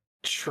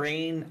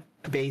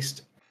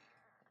train-based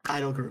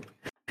idol group.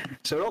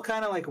 So it all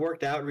kind of like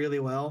worked out really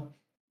well,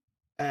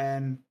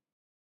 and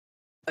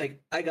like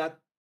I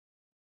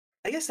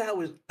guess that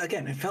was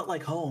again. It felt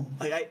like home.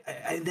 Like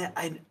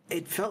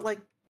it felt like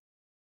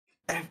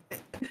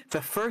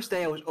the first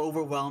day I was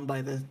overwhelmed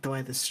by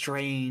the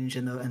strange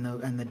and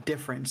the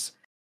difference.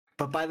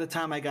 But by the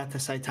time I got to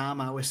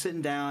Saitama, I was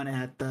sitting down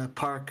at the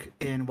park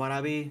in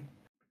Warabi,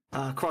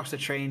 across the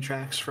train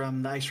tracks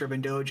from the Ice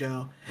Ribbon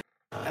Dojo,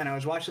 and I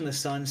was watching the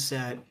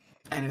sunset,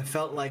 and it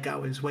felt like I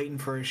was waiting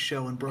for a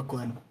show in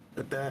Brooklyn,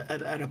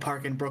 at a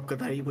park in Brooklyn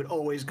that I would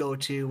always go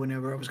to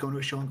whenever I was going to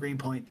a show in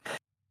Greenpoint.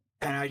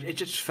 And it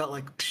just felt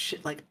like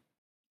shit. Like,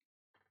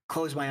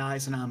 close my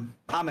eyes and I'm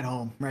at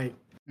home, right?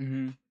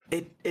 Mm-hmm.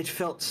 It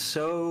felt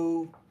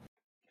so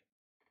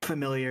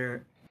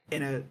familiar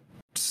in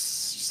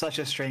such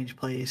a strange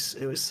place.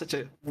 It was such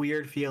a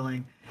weird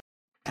feeling.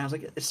 And I was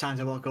like, it's time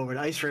to walk over to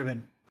Ice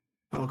Ribbon.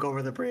 I walk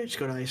over the bridge,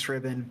 go to Ice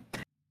Ribbon,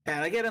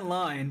 and I get in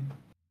line,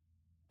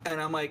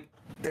 and I'm like,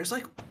 there's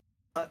like,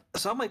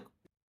 so I'm like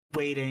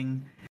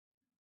waiting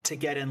to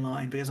get in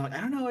line because I'm like,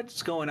 I don't know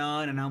what's going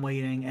on, and I'm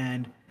waiting,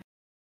 and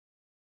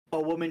a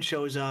woman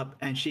shows up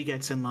and she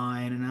gets in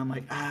line, and I'm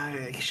like,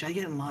 should I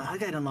get in line? I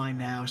get in line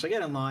now. So I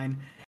get in line,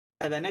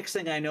 and the next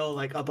thing I know,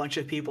 like a bunch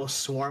of people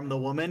swarm the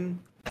woman,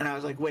 and I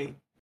was like, wait,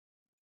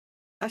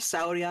 that's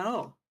Saudi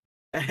Ano.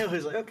 And it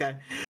was like, okay.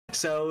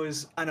 So it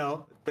was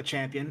Ano, the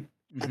champion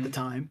at the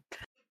time.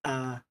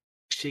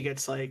 She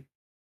gets like,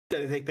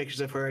 they take pictures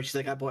of her. She's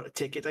like, I bought a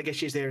ticket. I guess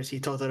she's there to see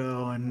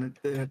Totoro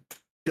and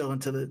go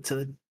into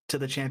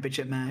the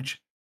championship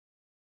match.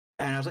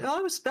 And I was like,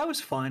 oh, that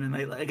was fun.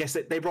 And I guess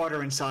they brought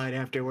her inside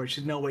afterwards.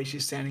 There's no way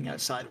she's standing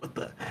outside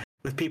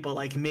with people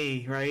like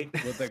me, right?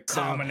 With the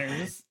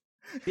commoners.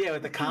 Yeah,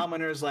 with the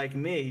commoners like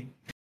me.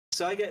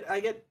 So I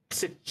get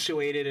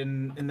situated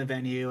in the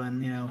venue,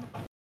 and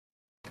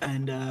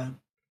and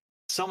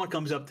someone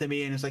comes up to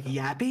me and it's like,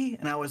 Yappy?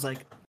 And I was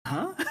like,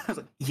 huh? I was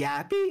like,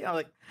 Yappy? I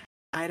was like,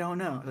 I don't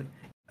know.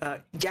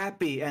 Like,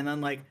 Yappy. And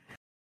then like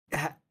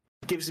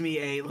gives me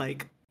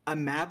a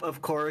map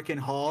of Korakuen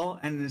Hall,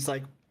 and it's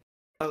like,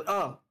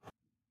 oh,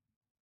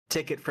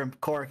 ticket from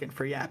Korakuen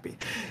for Yappy,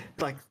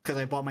 like, because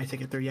I bought my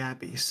ticket through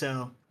Yappy.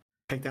 So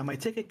picked out my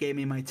ticket, gave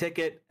me my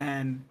ticket,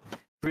 and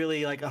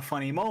really like a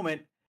funny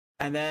moment.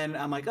 And then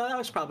I'm like, oh, that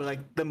was probably like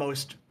the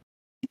most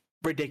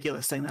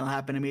ridiculous thing that'll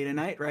happen to me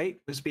tonight, right?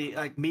 Was be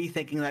like me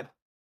thinking that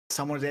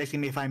someone's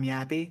asking me if I'm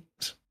yappy.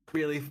 It's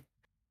really.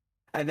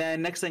 And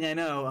then next thing I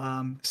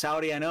know,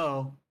 Saudi I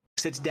know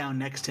sits down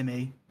next to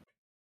me,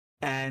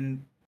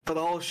 and for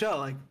the whole show,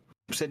 like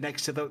sit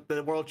next to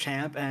the world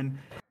champ, and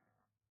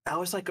that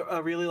was like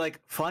a really like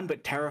fun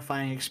but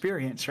terrifying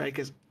experience, right?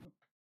 Because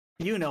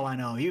I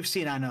know, you've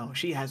seen, I know,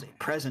 she has a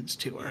presence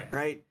to her,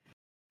 right?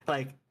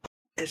 Like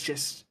it's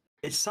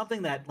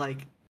something that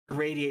like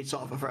radiates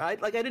off of her. I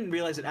didn't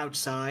realize it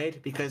outside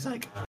because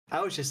like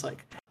I was just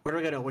like, where do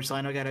I gotta, which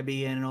line do I gotta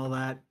be in and all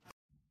that,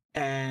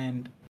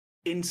 and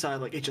inside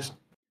like it just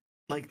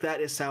like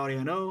that is Saudi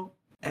I know,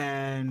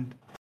 and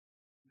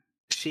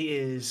she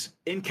is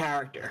in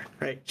character,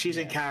 right? She's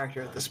in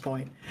character at this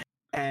point,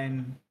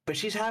 but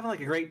she's having like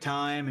a great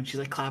time, and she's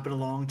like clapping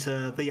along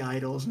to the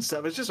idols and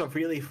stuff. It's just a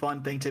really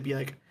fun thing to be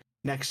like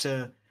next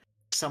to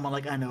someone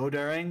like I know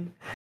during,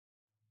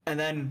 and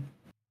then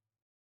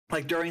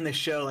like during the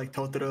show, like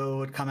Totoro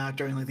would come out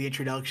during like the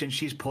introduction.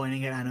 She's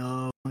pointing at I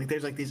know, like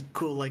there's like these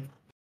cool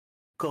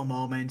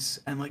moments,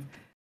 and like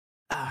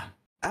I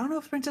don't know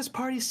if Princess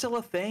Party's still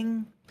a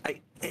thing.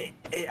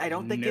 I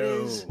don't think it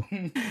is.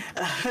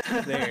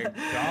 They're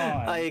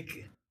gone.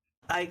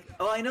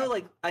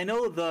 I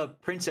know the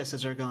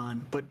princesses are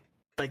gone, but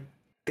like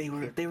they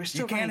were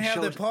still. You can't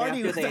have the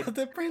party without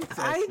the princesses.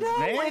 I know,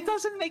 man. it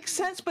doesn't make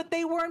sense, but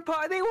they weren't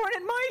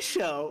in my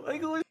show.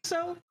 Like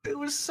it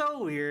was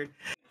so weird.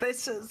 But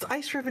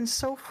Ice Ribbon's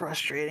so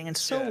frustrating and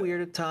so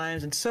weird at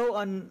times,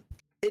 and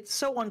it's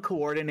so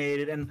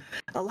uncoordinated, and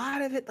a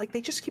lot of it like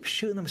they just keep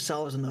shooting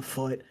themselves in the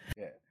foot.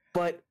 Yeah.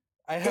 But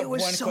it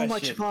was so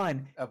much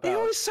fun. It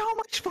was so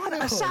much fun.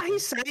 Asahi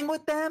sang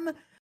with them.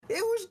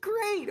 It was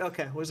great.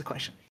 Okay, what was the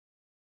question?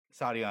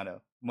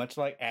 Sadiano, much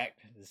like Act,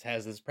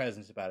 has this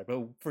presence about it.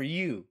 But for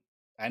you,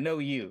 I know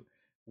you.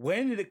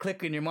 When did it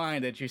click in your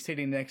mind that you're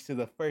sitting next to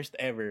the first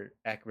ever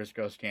Act vs.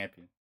 Girls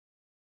champion?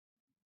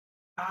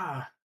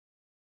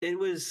 It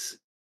was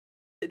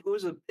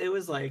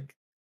like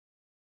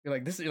you're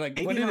like this. You're like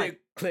when did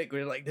it click?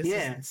 We're like this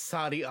is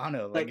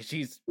Sadiano. Like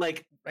she's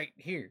like right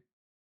here.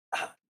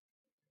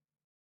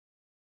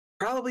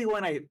 Probably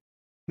when I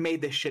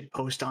made this shit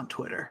post on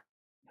Twitter.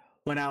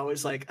 When I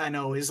was like, I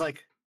know, it's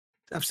like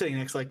I'm sitting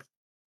next to like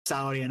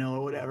Saudi, I know,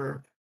 or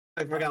whatever.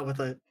 I forgot what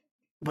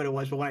it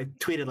was, but when I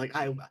tweeted like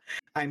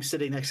I'm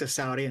sitting next to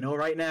Saudi, I know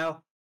right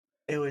now,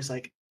 it was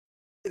like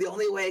the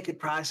only way I could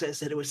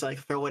process it was like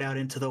throw it out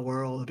into the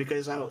world,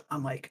 because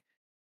I'm like,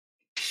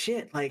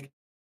 shit, like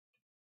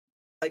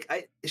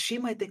she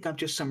might think I'm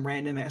just some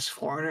random ass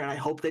foreigner, and I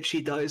hope that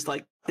she does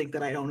like think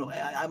that I don't know.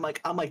 I'm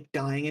like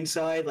dying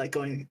inside, like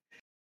going,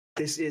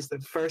 this is the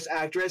first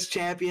actress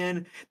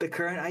champion, the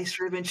current Ice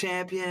Ribbon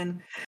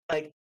champion.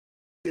 Like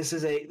this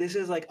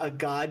is like a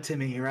god to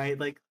me, right?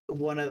 Like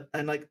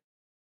and like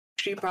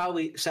she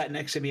probably sat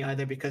next to me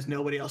either because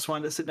nobody else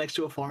wanted to sit next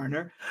to a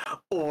foreigner,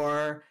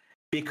 or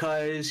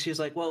because she's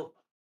like, well,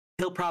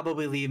 he'll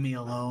probably leave me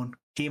alone.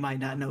 He might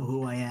not know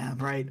who I am,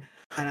 right?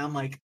 And I'm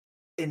like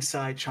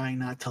inside trying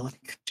not to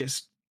like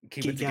just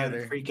geek out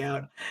and freak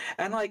out.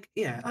 And like,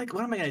 yeah, like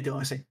what am I gonna do?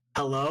 I say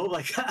hello?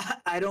 Like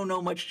I don't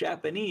know much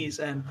Japanese,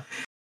 and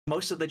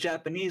most of the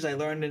Japanese I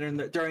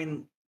learned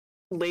during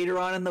later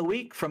on in the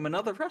week from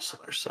another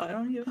wrestler. So I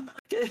don't even.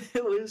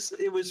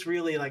 It was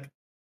really like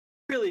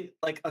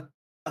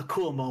a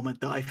cool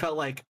moment though. I felt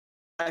like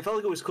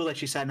it was cool that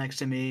she sat next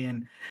to me,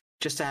 and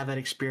just to have that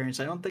experience.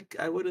 I don't think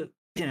I would have.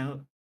 You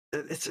know,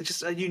 it's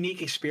just a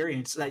unique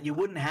experience that you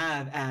wouldn't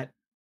have at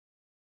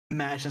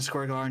Madison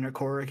Square Garden or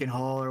Corrigan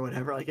Hall or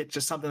whatever. Like it's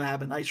just something that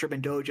happened at Ice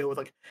Ribbon Dojo with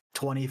like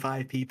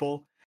 25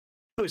 people.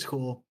 It was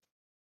cool.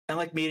 And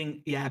like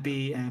meeting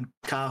Yappy and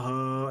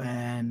Kaho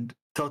and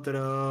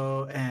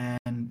Totoro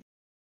and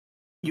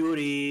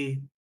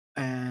Yuri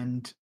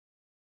and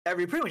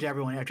pretty much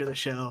everyone after the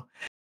show.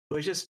 It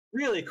was just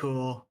really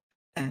cool.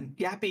 And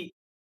Yappy's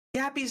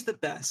the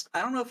best.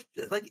 I don't know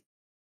if like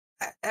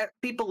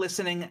people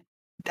listening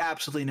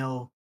absolutely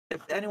know.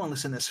 If anyone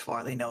listened this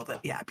far, they know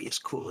that Yappy is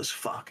cool as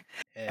fuck.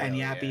 Hell and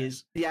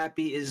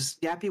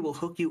Yappy will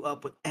hook you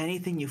up with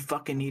anything you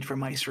fucking need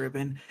from Ice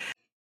Ribbon.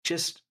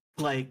 Just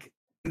like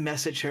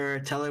message her,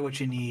 tell her what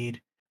you need.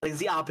 Like it's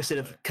the opposite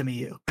of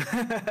Camille.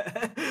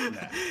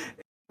 Nah.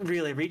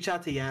 Really, reach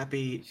out to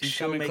Yappy.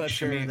 She'll make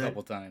sure to me a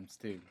couple times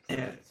too. So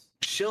yeah,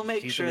 she'll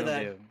make sure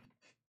that.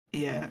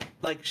 Yeah,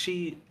 like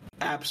she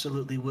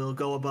absolutely will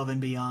go above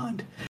and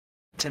beyond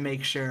to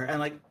make sure, and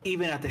like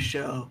even at the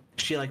show,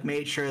 she like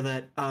made sure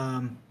that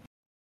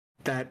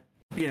that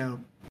you know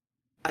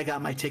I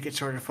got my ticket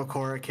sorted for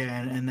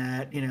Korakuen, and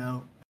that you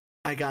know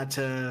I got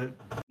to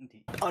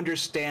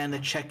understand the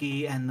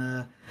Checky and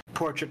the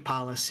portrait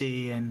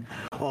policy and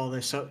all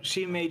this. So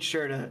she made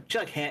sure she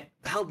like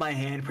held my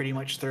hand pretty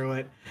much through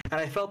it, and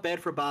I felt bad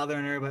for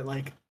bothering her, but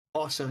like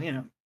also you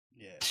know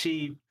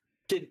she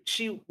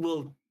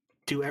will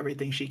do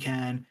everything she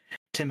can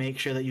to make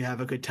sure that you have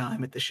a good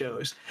time at the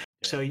shows.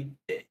 Yeah. So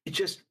it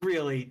just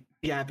really,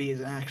 Yappy is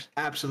an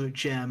absolute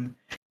gem,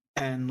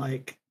 and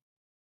like,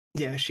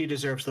 yeah, she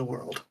deserves the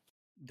world.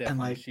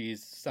 Definitely, like,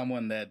 she's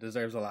someone that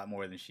deserves a lot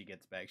more than she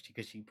gets back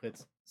because she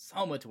puts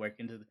so much work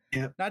into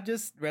yep, not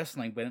just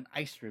wrestling, but an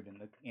ice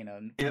ribbon. You know,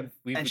 yep.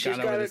 we've And she's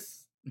gone over got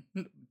this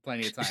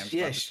plenty of times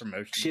yeah, about this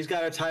promotion. she's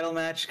got a title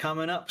match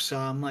coming up, so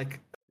I'm like,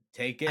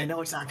 Take it. I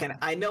know it's not gonna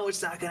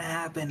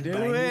happen. Do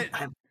but it.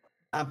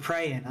 I'm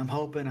praying. I'm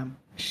hoping.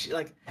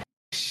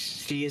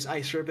 She is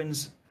Ice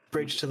Ribbon's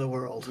bridge to the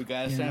world. We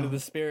gotta send her the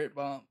spirit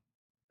bomb.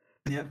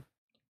 Yep.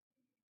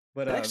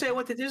 But the next day I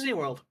went to Disney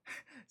World.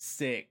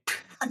 Sick.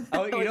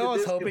 Oh, you know what I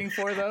was hoping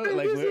for though?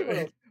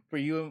 Like for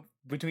you,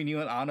 between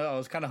you and Anna, I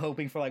was kind of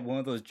hoping for like one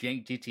of those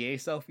jank GTA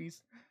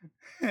selfies.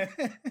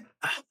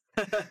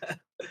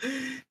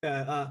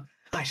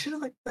 I should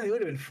have it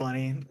would have been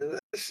funny.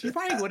 You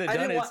probably would have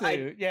done it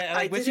too. Yeah,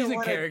 like, but she's a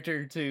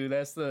character too.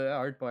 That's the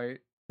hard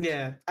part.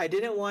 Yeah, I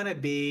didn't want to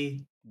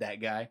be that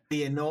guy,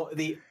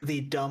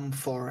 the dumb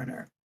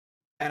foreigner,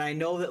 and I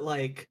know that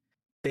like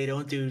they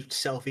don't do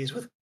selfies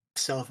with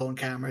cell phone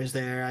cameras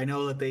there. I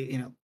know that they,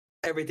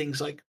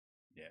 everything's like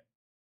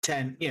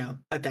 10,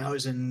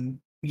 1,000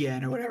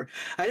 yen or whatever.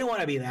 I didn't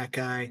want to be that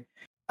guy.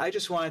 I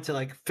just wanted to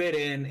like fit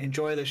in,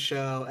 enjoy the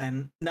show,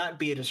 and not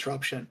be a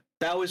disruption.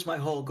 That was my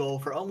whole goal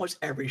for almost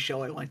every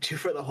show I went to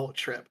for the whole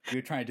trip.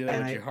 You're trying to do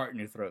that with your heart in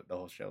your throat the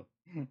whole show.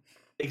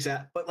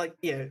 Exactly. But like,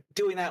 yeah,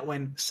 doing that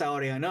when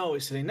Saudi I know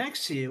is sitting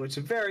next to you, it's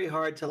very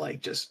hard to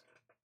like just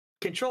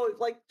control,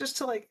 like just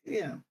to like,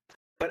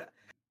 But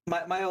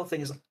my whole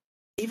thing is,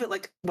 even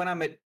like when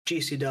I'm at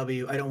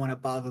GCW, I don't want to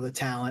bother the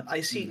talent. I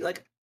see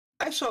like,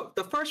 I saw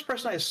the first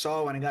person I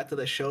saw when I got to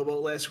the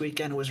showboat last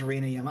weekend was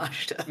Rina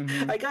Yamashita.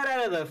 Mm-hmm. I got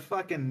out of the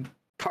fucking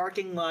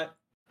parking lot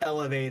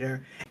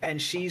elevator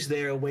and she's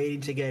there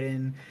waiting to get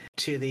in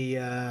to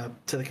the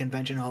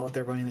convention hall that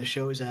they're running the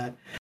shows at.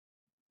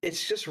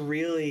 It's just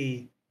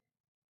really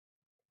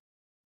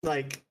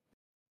like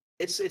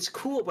it's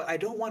cool, but I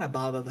don't want to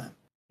bother them.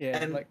 Yeah,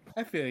 and like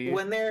I feel you.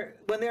 When they're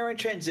in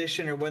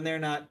transition or when they're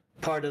not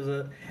part of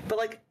the, but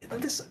like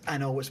this, I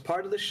know was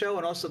part of the show,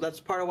 and also that's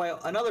part of why,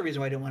 another reason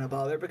why I didn't want to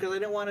bother, because I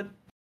didn't want to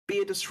be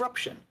a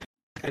disruption.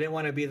 I didn't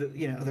want to be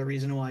the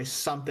reason why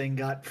something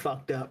got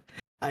fucked up.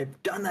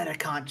 I've done that at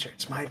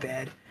concerts. My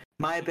bad,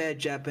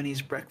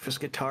 Japanese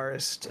breakfast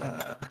guitarist.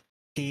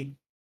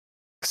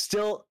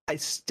 I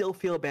still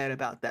feel bad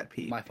about that,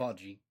 Pete. My fault,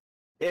 G.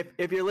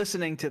 If you're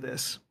listening to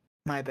this,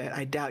 my bad.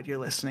 I doubt you're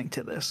listening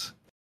to this.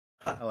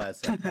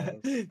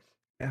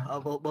 Yeah,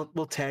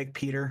 we'll tag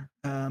Peter.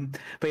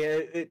 But yeah,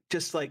 it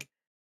just like,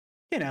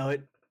 you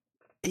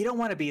don't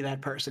want to be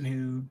that person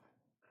who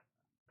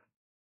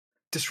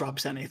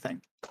disrupts anything.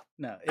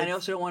 No, I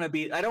also don't want to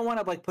be. I don't want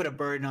to like put a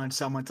burden on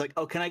someone. It's like,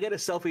 oh, can I get a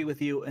selfie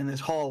with you in this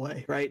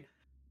hallway? Right?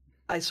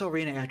 I saw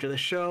Rena after the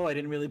show. I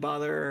didn't really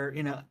bother her.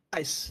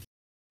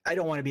 I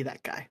don't want to be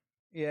that guy.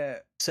 Yeah.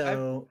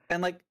 So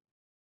and like,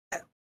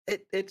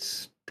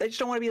 it's. I just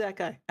don't want to be that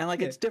guy. And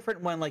like, it's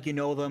different when like you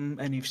know them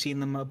and you've seen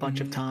them a bunch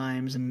of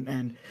times,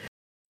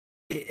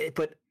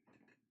 but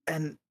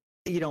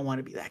you don't want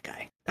to be that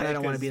guy. And I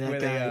don't want to be that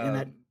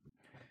guy.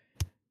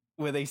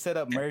 Where they set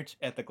up merch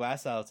at the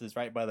glass houses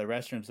right by the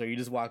restroom, so you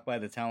just walk by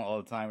the talent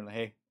all the time and like,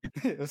 hey,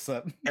 what's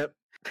up? Yep.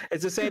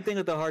 It's the same thing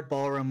with the Hard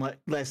Ballroom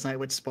last night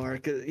with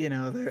Spark.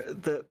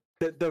 The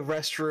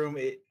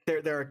restroom.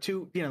 There are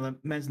two. The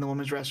men's and the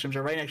women's restrooms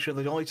are right next to.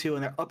 There's only two,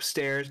 and they're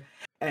upstairs,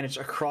 and it's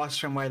across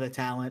from where the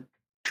talent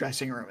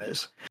dressing room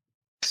is.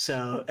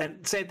 So,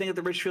 and same thing at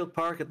the Richfield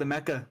Park at the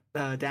Mecca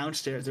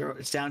downstairs.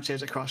 It's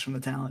downstairs across from the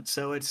talent.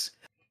 So it's,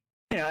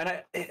 and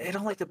I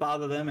don't like to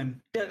bother them. And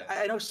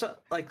I know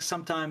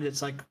sometimes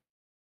it's like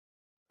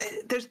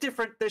there's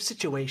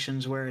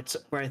situations where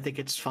I think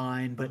it's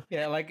fine, but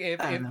yeah, like if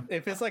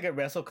it's like a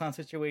WrestleCon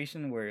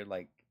situation where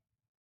like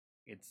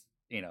it's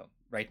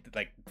right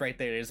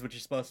there is what you're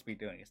supposed to be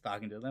doing, is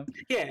talking to them.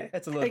 Yeah,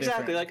 that's a little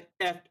exactly different.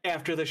 Like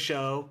after the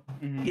show,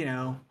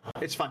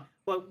 it's fine.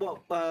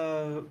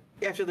 Well,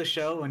 after the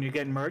show when you're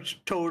getting merch,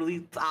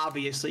 totally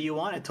obviously you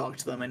want to talk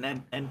to them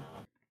and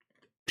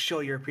show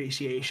your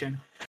appreciation.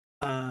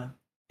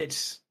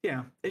 It's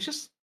it's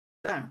just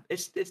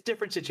it's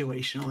different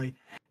situationally.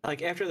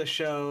 Like after the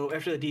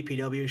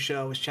DPW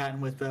show, I was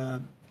chatting with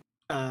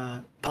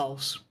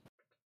Pulse,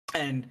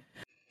 and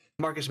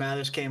Marcus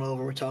Mathers came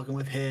over. We're talking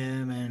with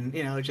him, and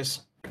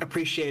just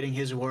appreciating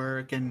his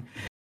work, and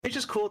it's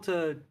just cool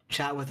to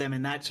chat with him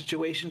in that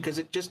situation because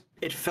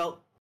it felt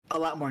a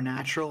lot more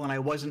natural, and I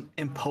wasn't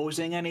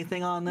imposing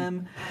anything on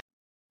them.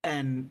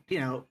 And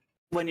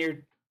when you're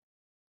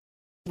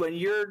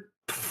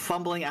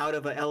fumbling out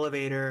of an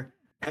elevator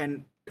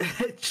and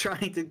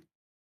trying to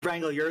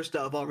wrangle your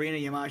stuff while Rina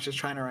Yamash is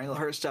trying to wrangle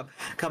her stuff,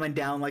 coming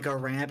down like a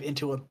ramp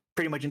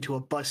pretty much into a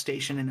bus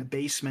station in a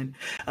basement,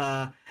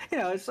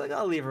 it's like,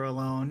 I'll leave her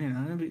alone.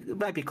 It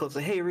might be cool to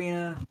say, hey,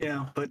 Rina,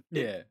 but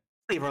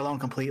leave her alone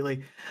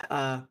completely.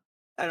 I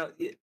don't,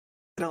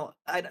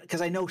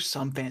 because I know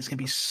some fans can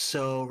be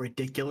so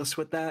ridiculous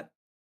with that.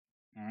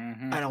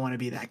 Mm-hmm. I don't want to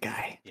be that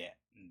guy. Yeah.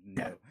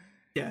 No.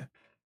 Yeah.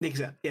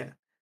 Exactly. Yeah.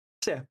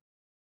 So,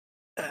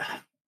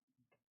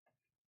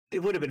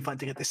 it would have been fun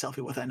to get the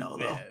selfie with, I know,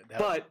 though.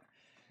 But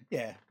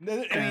Yeah,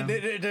 I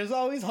mean, there's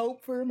always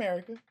hope for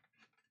America.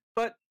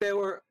 But there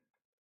were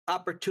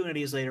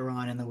opportunities later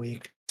on in the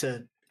week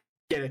to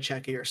get a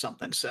checky or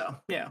something. So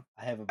yeah,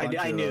 I have a bunch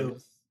of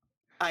those.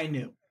 I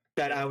knew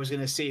that I was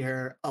going to see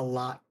her a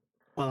lot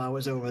while I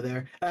was over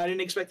there. I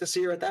didn't expect to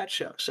see her at that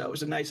show, so it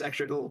was a nice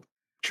extra little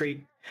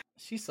treat.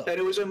 She's so. And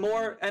it was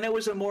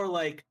a more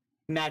like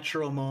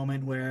natural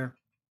moment where,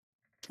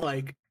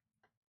 like,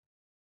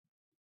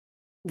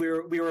 we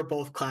were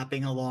both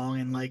clapping along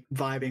and like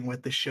vibing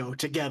with the show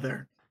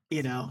together.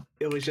 You know,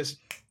 it was just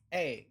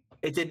hey.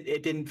 It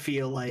didn't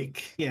feel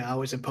like I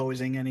was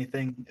imposing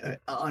anything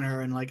on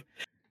her, and like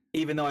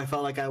even though I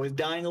felt like I was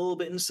dying a little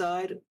bit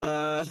inside,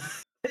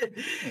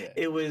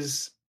 it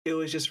was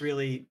just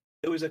really,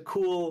 it was a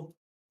cool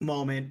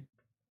moment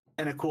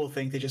and a cool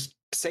thing to just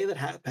say that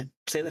happened,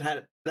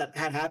 that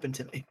had happened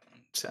to me.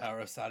 So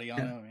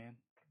Sadiano, man.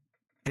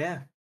 Yeah.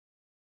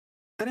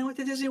 Then I went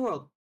to Disney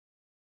World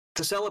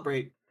to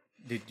celebrate.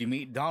 Did you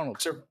meet Donald?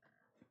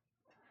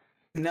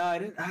 No, I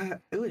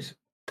didn't. It was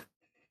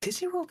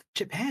Disney World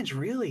Japan's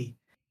really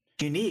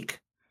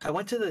unique. I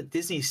went to the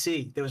Disney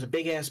Sea. There was a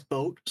big ass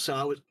boat, so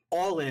I was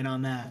all in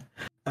on that.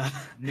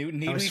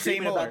 Need I was we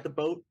say more about the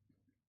boat,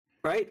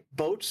 right?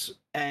 Boats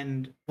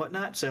and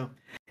whatnot. So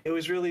it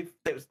was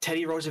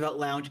Teddy Roosevelt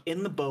Lounge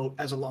in the boat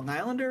as a Long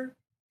Islander.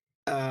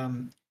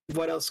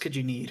 What else could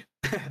you need?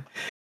 So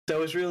it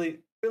was really,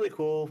 really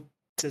cool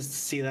to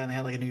see that. And they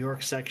had like a New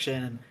York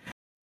section. And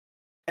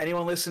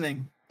anyone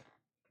listening,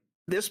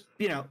 there's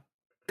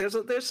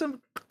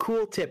some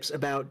cool tips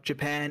about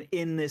Japan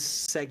in this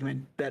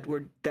segment that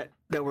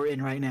we're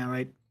in right now,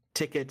 right?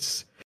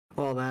 Tickets,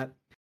 all that.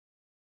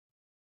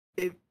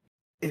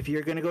 If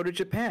you're gonna go to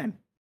Japan,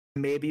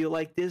 maybe you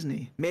like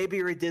Disney, maybe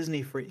you're a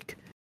Disney freak.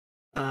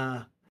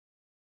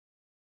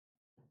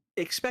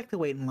 Expect to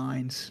wait in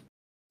lines.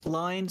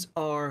 Lines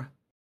are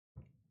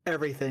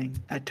everything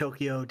at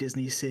Tokyo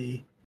Disney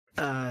Sea.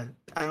 I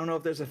don't know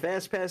if there's a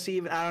fast pass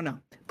even. I don't know,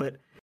 but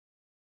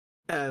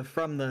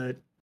from the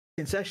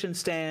concession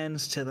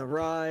stands to the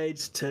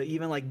rides to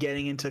even like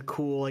getting into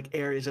cool like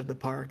areas of the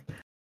park,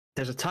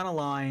 there's a ton of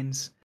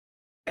lines,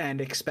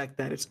 and expect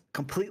that it's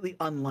completely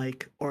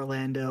unlike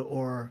Orlando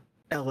or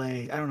LA.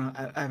 I don't know,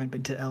 I haven't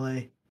been to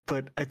LA,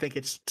 but I think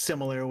it's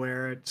similar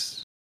where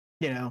it's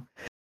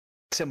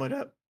similar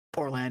to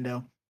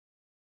Orlando.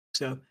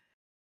 So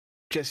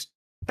just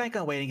bank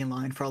on waiting in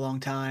line for a long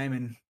time,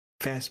 and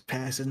fast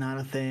pass is not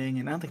a thing,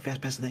 and I don't think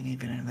fast pass is a thing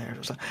even in there.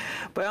 So,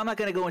 but I'm not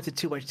going to go into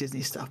too much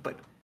Disney stuff, but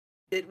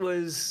it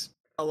was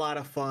a lot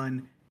of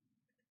fun,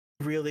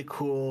 really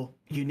cool,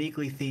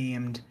 uniquely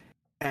themed,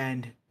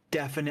 and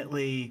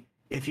definitely,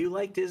 if you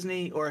like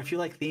Disney or if you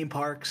like theme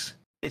parks,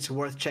 it's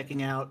worth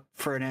checking out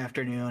for an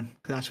afternoon.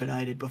 That's what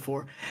I did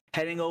before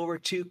heading over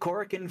to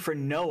Korakuen for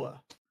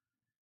Noah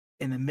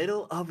in the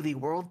middle of the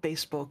World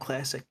Baseball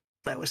Classic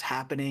that was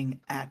happening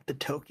at the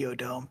Tokyo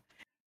Dome.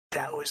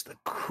 That was the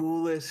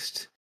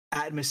coolest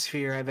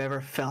atmosphere I've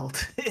ever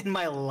felt in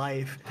my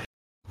life.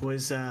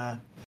 Was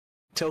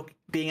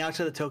being out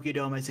to the Tokyo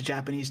Dome as the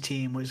Japanese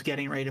team was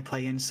getting ready to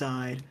play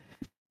inside,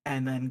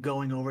 and then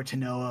going over to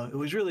Noah. It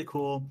was really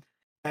cool,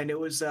 and it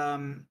was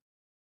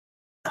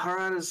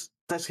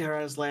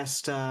Harada's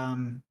last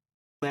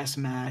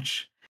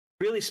match.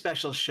 Really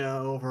special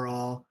show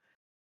overall,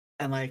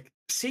 and like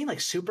seeing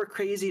like Super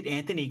Crazy and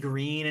Anthony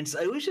Green, and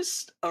it was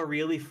just a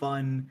really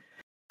fun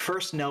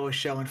first Noah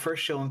show and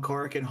first show in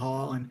Korakuen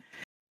Hall. And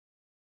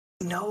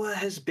Noah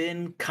has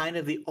been kind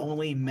of the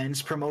only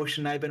men's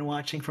promotion I've been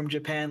watching from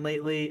Japan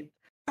lately.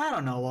 I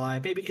don't know why.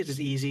 Maybe because it's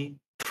easy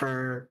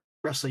for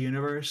Wrestle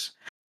Universe.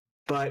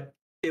 But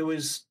it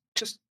was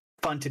just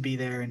fun to be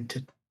there and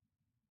to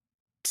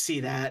see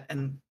that.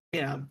 And,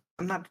 I'm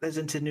not as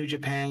into New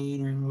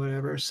Japan or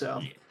whatever,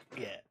 so.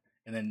 Yeah.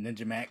 And then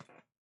Ninja Mac.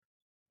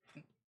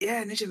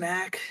 Yeah, Ninja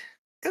Mac.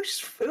 It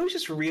was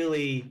just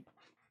really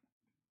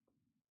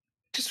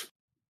just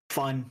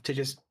fun to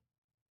just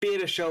be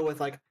at a show with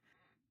like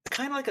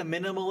kind of like a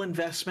minimal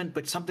investment,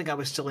 but something I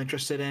was still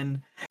interested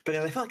in,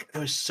 because I felt like I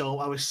was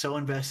so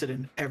invested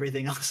in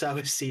everything else I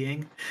was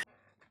seeing.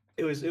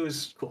 It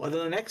was cool. And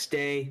then the next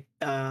day,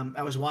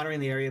 I was wandering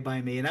the area by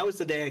me, and that was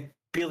the day I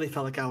really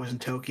felt like I was in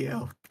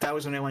Tokyo. That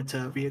was when I went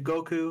to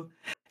Ryogoku,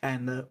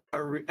 and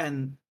wanted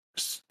to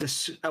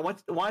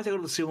go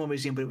to the Sumo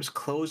Museum, but it was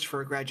closed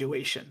for a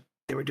graduation.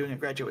 They were doing a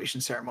graduation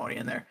ceremony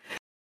in there.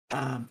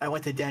 I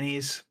went to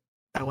Denny's.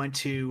 I went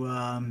to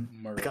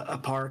a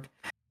park.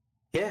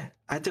 Yeah,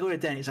 I had to go to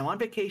Denny's. I'm on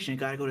vacation. You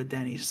got to go to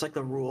Denny's. It's like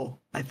the rule,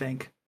 I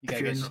think.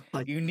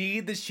 You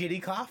need the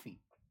shitty coffee.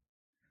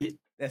 Yeah.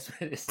 That's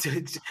what it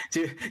is.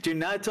 Do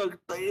not talk.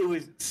 It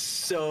was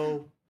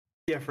so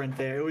different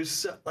there. It was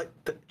so, like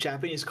the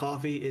Japanese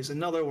coffee is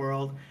another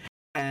world,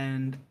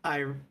 and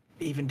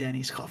even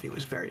Denny's coffee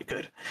was very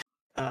good.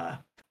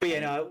 But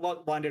I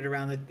wandered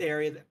around the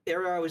area. The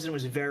area I was in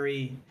was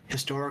very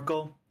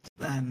historical,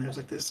 and there was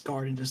like this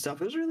gardens and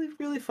stuff. It was really,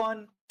 really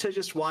fun to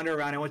just wander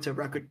around. I went to a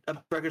record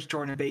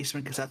store in the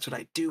basement because that's what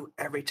I do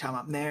every time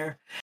I'm there.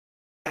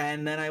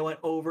 And then I went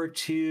over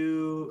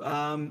to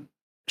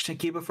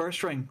Shinkiba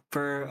first ring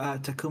for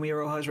Takumi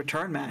Iroha's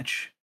return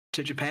match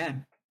to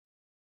Japan.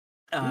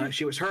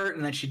 She was hurt,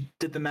 and then she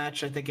did the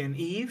match, I think, in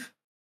Eve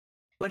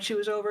when she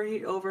was over.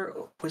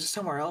 Was it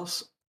somewhere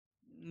else?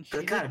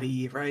 It gotta be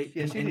Eve, right?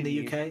 Yeah, in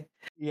the UK.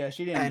 Yeah,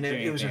 she didn't. And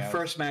it was her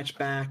first match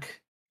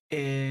back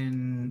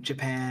in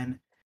Japan,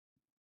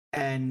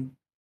 and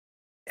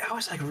I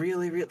was like,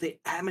 really, the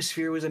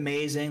atmosphere was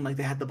amazing. Like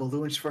they had the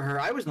balloons for her.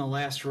 I was in the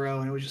last row,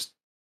 and it was just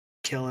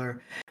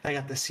killer. I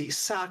got to see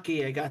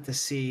Saki. I got to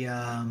see.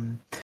 That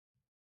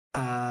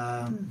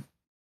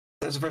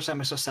was the first time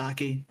I saw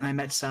Saki, and I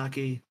met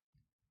Saki.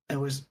 It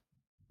was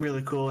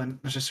really cool, and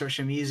it was just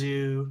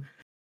Shimizu.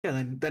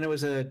 Yeah, then it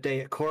was a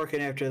day at Cork,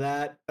 and after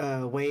that,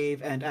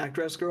 Wave and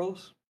Actress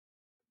Girls.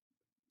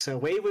 So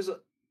Wave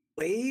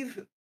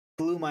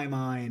blew my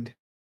mind.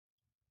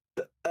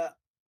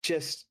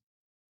 Just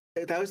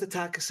that was the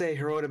Takase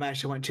Hirota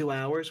match that went 2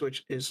 hours,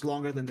 which is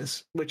longer than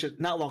this. Which is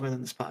not longer than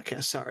this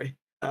podcast. Sorry.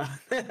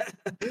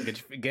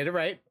 Get it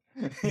right.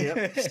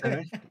 Yep.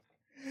 Sorry.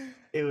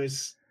 It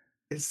was.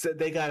 It's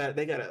they gotta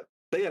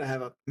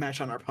have a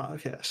match on our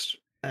podcast,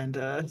 and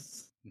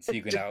so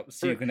you can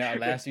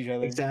outlast each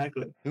other.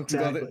 Exactly. Who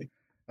can go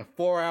a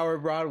 4-hour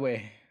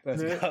Broadway?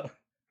 Let's go.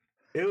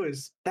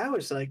 That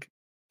was like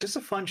just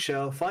a fun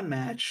show, fun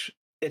match.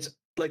 It's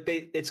like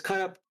it's cut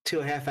up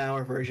to a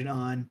half-hour version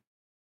on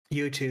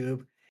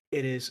YouTube.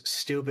 It is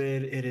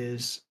stupid. It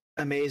is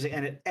amazing,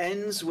 and it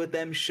ends with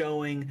them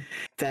showing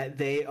that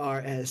they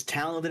are as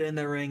talented in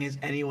the ring as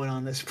anyone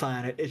on this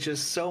planet. It's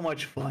just so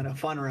much fun, a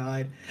fun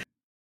ride,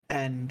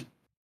 and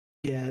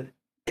yeah,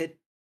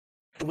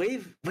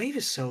 Wave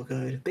is so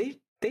good. There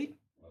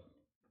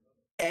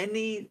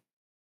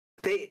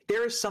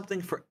is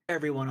something for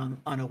everyone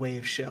on a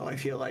Wave show. I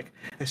feel like,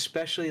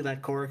 especially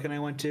that Korakuen I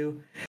went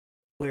to,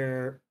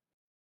 where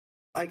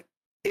like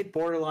it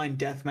borderline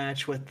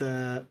deathmatch with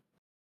the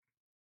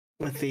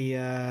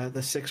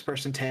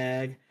 6-person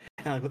tag,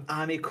 and like with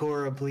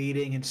Amikura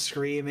bleeding and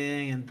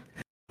screaming, and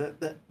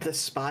the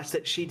spots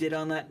that she did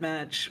on that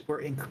match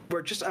were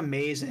just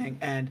amazing,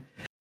 and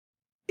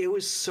it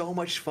was so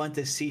much fun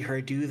to see her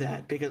do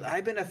that, because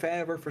I've been a fan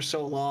of her for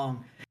so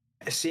long,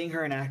 seeing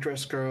her in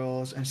Actress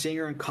Girls and seeing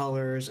her in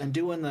Colors and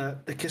doing the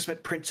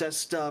Kismet Princess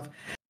stuff,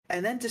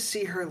 and then to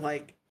see her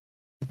like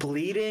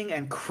bleeding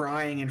and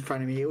crying in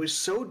front of me, it was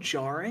so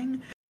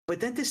jarring. But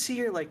then to see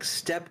her like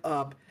step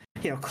up,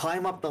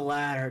 climb up the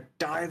ladder,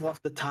 dive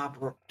off the top,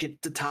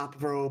 get the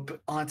top rope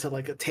onto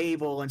like a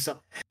table and stuff,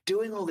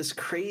 doing all this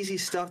crazy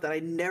stuff that I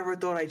never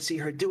thought I'd see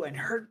her do, and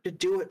her to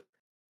do it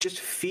just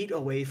feet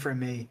away from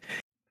me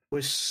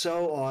was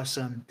so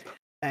awesome.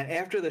 And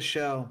after the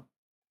show,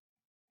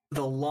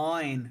 the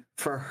line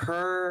for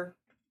her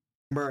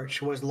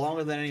merch was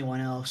longer than anyone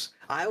else.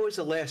 I was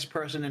the last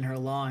person in her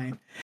line,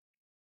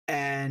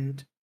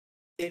 and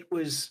it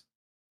was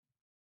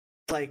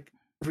like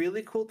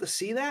really cool to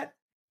see that.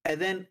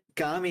 And then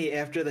Gami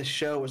after the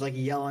show was like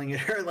yelling at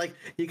her, like,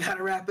 "You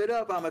gotta wrap it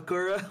up,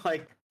 Amakura!"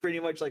 Like pretty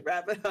much like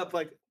wrap it up,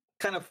 like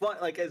kind of fun,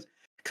 like as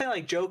kind of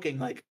like joking,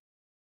 like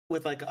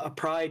with like a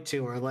pride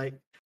to her, like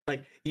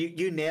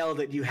you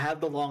nailed it. You have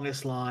the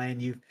longest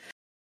line.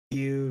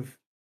 You've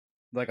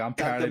like, I'm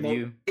proud of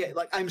you. Yeah,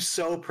 like I'm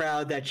so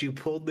proud that you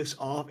pulled this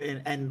off,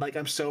 and like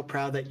I'm so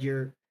proud that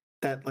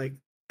like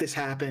this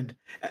happened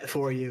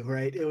for you,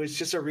 right? It was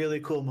just a really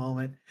cool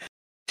moment.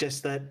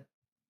 Just that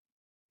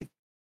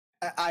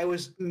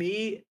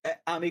me,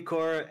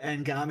 Amikura,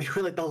 and Gami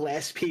were like the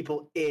last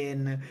people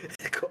in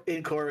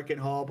Korakuen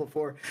Hall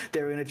before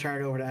they were going to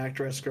turn it over to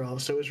Actress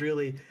Girls. So it was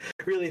really,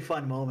 really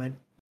fun moment.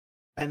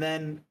 And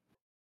then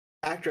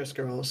Actress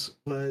Girls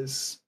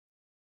was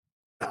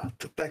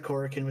that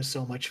Korakuen was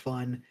so much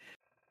fun.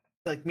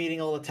 Like meeting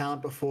all the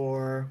talent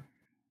before,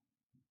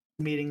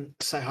 meeting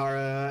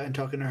Saihara and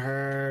talking to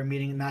her,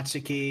 meeting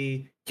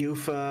Natsuki,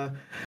 Yufa,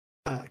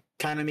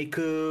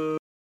 Kanamiku.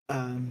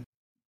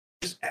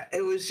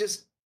 It was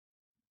just,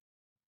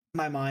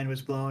 my mind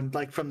was blown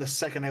like from the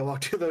second I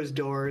walked through those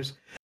doors,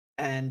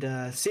 and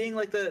seeing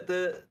like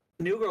the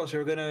new girls who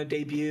were gonna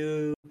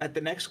debut at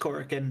the next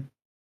Cork, and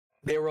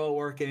they were all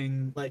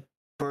working like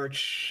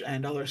Birch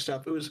and other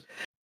stuff. It was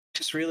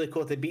just really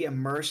cool to be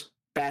immersed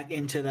back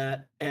into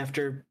that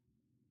after,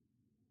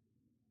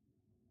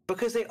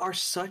 because they are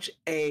such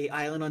a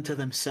island unto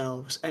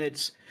themselves. And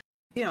it's,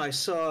 I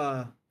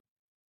saw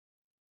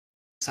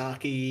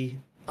Saki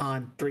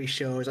on 3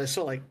 shows. I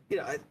saw like,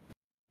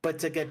 but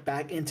to get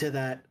back into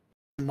that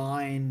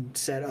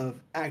mindset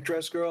of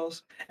Actress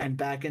Girls and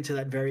back into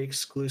that very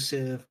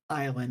exclusive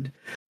island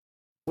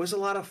was a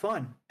lot of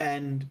fun.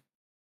 And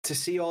to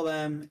see all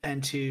them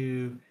and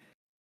to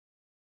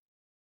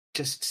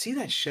just see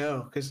that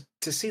show, because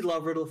to see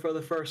Love Riddle for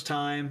the first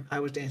time, I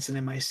was dancing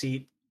in my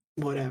seat.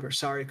 Whatever.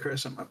 Sorry,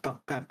 Chris. I'm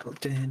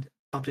bumped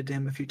into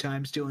him a few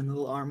times doing the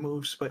little arm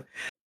moves, but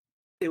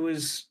it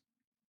was,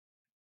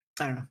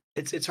 I don't know.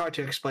 It's hard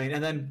to explain.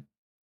 And then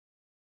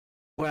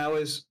when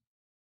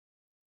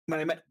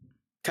I met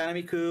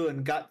Kanamiku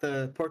and got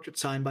the portrait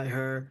signed by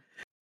her,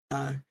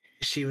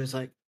 she was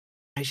like,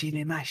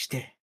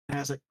 "Hajimemashite," and I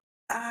was like,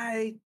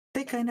 "I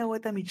think I know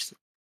what that means."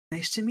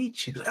 nice to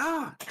meet you.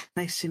 Ah,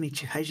 nice to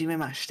meet you. Hajime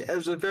mashite. It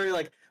was a very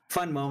like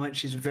fun moment.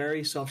 She's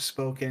very soft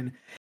spoken,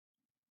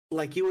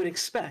 like you would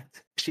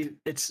expect.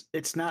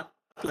 It's not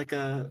like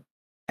an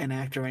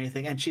actor or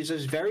anything, and she's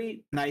just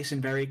very nice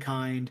and very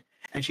kind.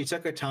 And she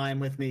took her time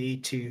with me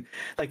to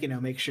like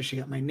make sure she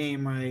got my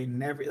name right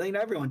and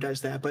everyone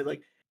does that, but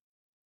like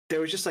there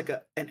was just like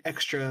an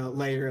extra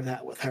layer of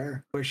that with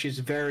her, where she's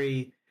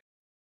very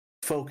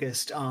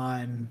focused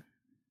on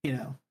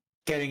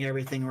getting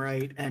everything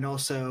right, and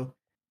also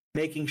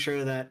making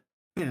sure that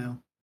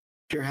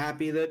you're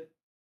happy that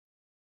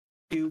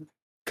you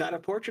got a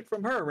portrait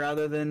from her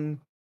rather than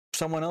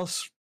someone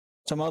else,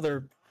 some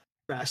other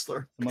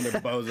wrestler, some other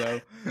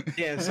bozo.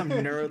 Yeah, some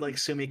nerd like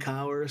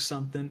Sumikawa or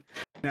something.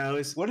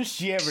 No, what has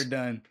she ever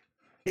done?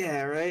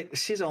 Yeah, right.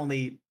 She's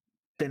only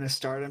been a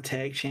Stardom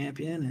Tag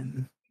Champion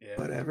and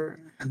whatever.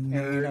 And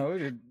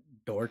a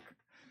dork.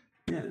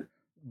 Yeah,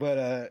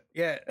 but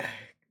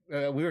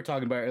we were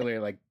talking about earlier.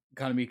 Like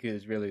Kanamika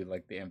is really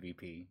like the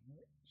MVP.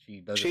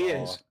 She does it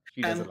all.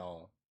 She does it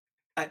all.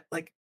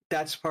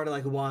 That's part of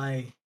like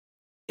why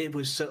it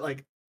was so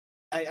like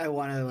I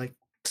want to like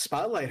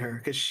spotlight her,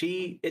 because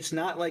it's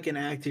not like an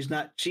act.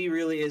 She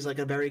really is like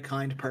a very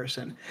kind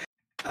person,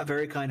 a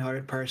very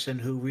kind-hearted person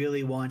who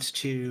really wants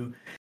to,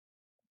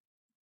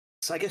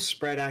 so I guess,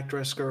 spread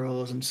Actress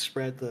Girls and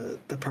spread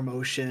the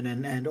promotion,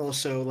 and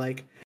also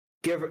like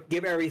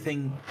give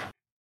everything,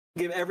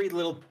 give every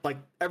little like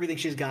everything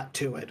she's got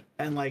to it.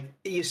 And like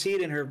you see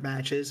it in her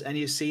matches, and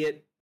you see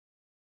it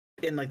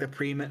in like the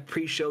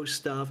pre-show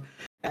stuff.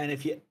 And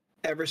if you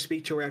ever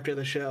speak to her after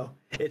the show,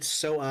 it's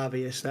so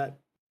obvious that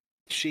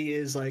she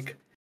is like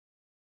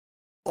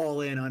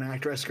all in on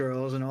Actress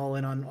Girls and all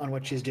in on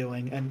what she's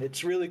doing, and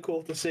it's really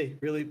cool to see.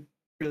 Really,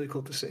 really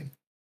cool to see.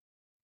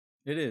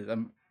 It is.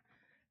 And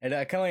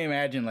I can only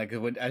imagine, like,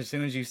 as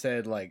soon as you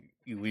said, like,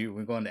 we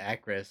were going to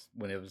Actress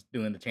when it was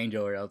doing the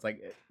changeover, I was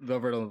like,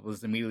 Roberto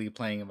was immediately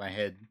playing in my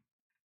head.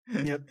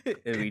 Yep.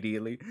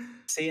 Immediately.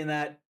 Seeing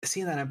that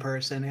in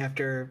person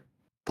after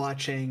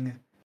watching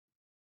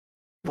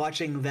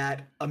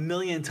that a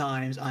million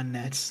times on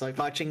nets, like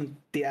watching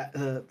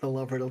the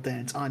Love Riddle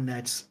dance on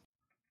nets.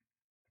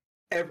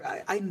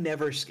 I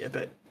never skip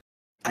it.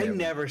 Never. I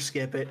never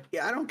skip it.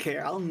 Yeah, I don't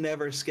care. I'll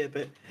never skip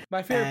it.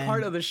 My favorite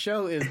part of the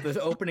show is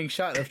the opening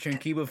shot of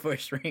Shinkiba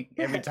first ring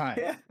every time.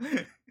 Yeah.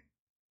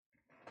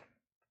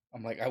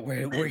 I'm like,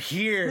 we're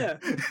here.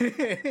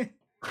 Yeah.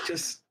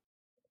 Just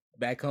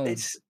back home.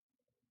 It's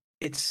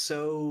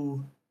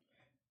so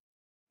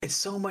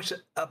much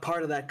a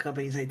part of that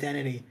company's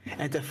identity,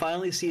 and to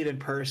finally see it in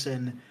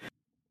person,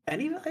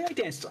 and even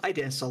I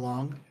danced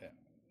along. Yeah.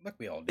 Like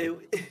we all did.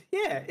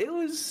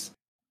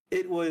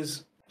 It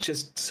was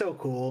just so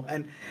cool.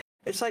 And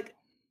it's like,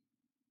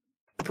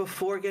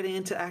 before getting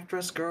into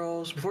Actress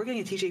Girls, before getting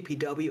into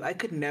TJPW, I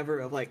could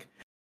never have like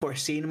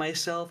foreseen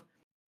myself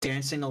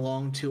dancing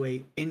along to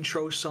a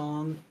intro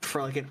song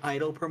for like an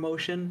idol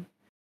promotion.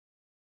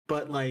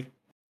 But like,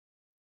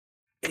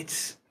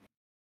 it's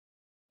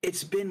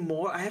been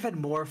more, I have had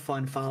more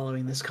fun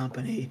following this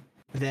company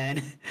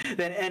than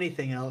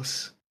anything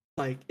else.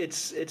 Like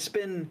it's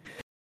been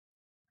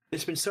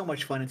so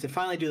much fun, and to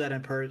finally do that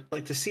in person,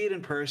 like to see it in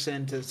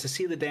person, to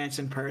see the dance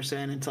in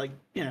person, and to like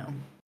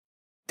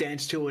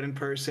dance to it in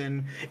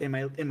person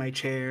in my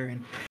chair,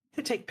 and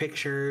to take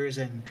pictures,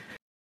 and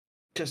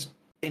just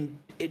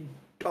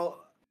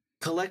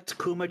collect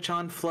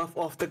Kuma-chan fluff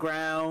off the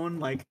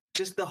ground. Like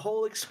just the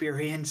whole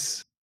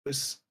experience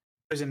was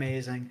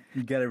amazing.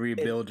 You gotta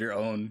rebuild your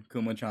own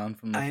Kuma-chan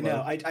from the fluff. I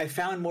know. I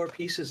found more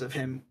pieces of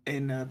him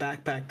in a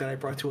backpack that I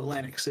brought to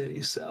Atlantic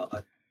City, so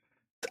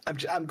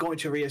I'm going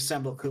to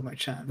reassemble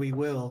Kuma-chan. We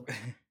will.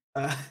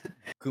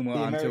 Kuma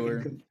on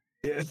tour.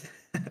 Yeah.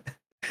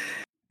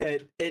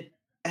 it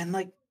and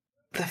like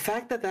the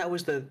fact that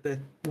was the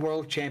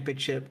World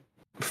Championship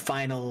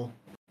final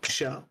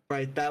show,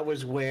 right? That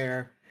was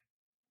where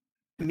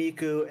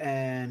Miku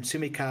and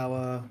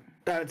Miku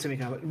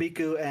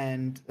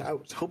and I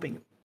was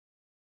hoping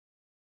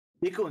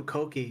Miku and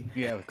Koki.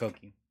 Yeah, with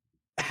Koki.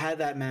 Had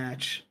that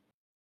match.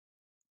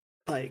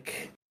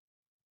 Like,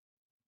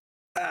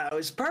 it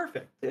was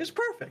perfect. It was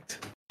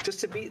perfect.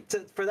 Just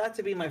for that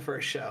to be my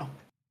first show,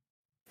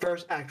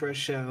 first Actress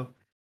show.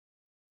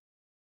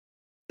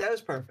 That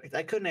was perfect.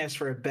 I couldn't ask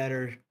for a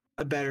better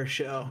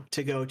show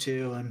to go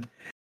to, and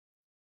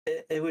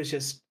it was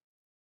just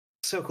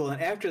so cool.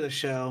 And after the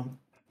show,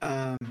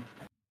 I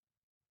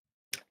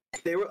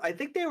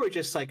think they were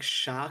just like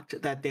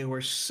shocked that there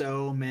were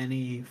so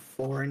many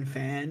foreign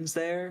fans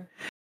there.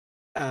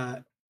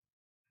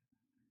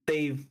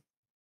 They're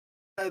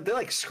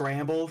like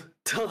scrambled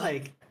to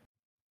like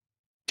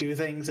do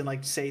things and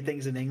like say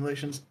things in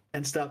English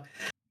and stuff.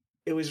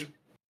 It was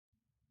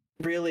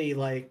really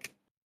like,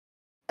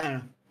 I don't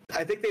know.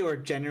 I think they were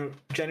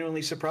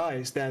genuinely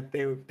surprised that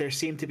there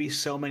seemed to be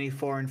so many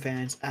foreign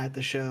fans at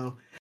the show.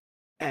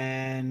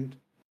 And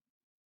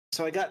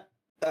so I got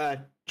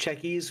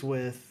checkies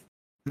with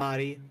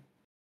Mari,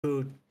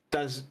 who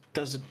does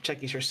the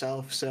checkies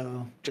herself,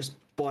 so just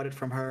bought it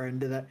from her and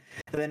did that.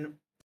 And then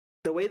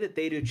the way that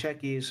they do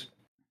checkies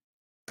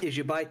is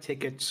you buy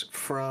tickets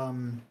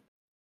from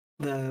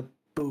the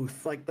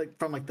booth, like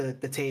from like the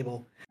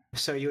table.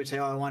 So you would say,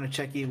 "Oh, I want to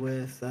check you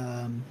with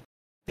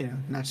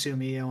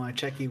Natsumi. I want to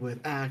check you with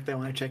Act. I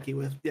want to check you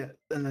with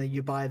And then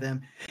you buy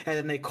them, and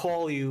then they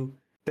call you.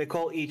 They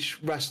call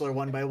each wrestler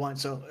one by one.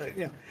 So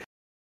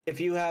if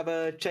you have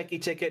a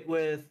checky ticket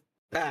with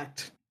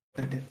Act,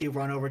 you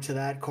run over to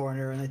that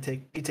corner and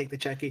you take the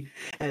checky,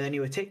 and then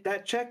you would take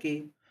that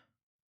checky,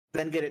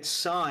 then get it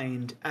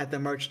signed at the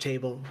merch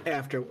table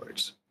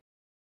afterwards.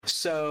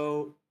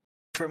 So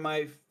for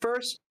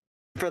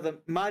the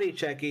Mari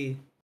checky,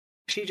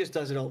 she just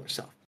does it all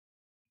herself.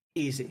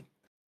 Easy.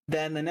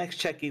 Then the next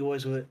checky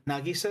was with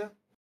Nagisa.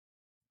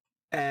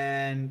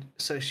 And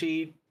so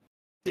she,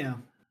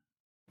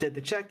 did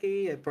the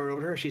checky, I brought it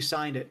over to her, she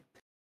signed it.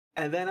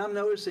 And then I'm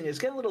noticing it's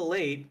getting a little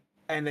late,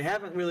 and they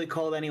haven't really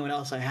called anyone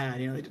else I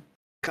had. They did a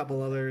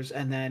couple others.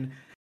 And then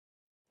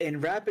in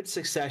rapid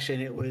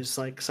succession, it was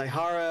like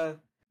Saihara,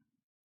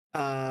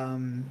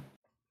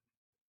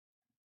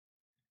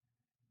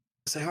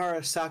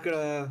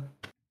 Sakura,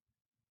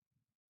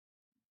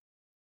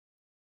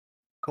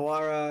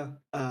 Kawara,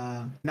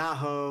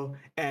 Naho,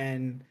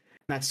 and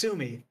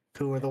Natsumi,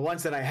 who were the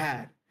ones that I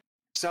had.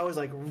 So I was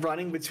like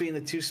running between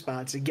the two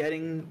spots,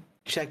 getting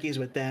checkies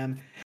with them,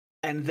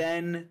 and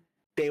then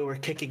they were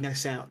kicking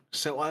us out.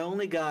 So I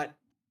only got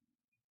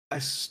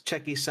a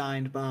checkie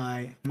signed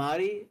by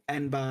Mari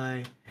and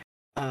by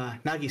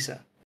Nagisa.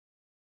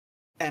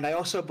 And I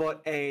also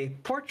bought a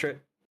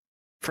portrait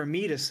for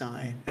me to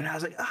sign. And I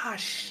was like,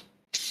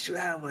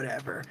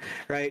 whatever,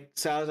 right?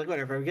 So I was like,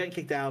 whatever, we're getting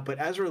kicked out. But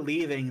as we're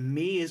leaving,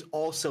 me is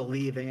also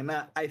leaving. And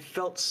I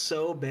felt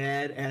so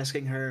bad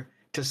asking her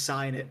to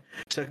sign it.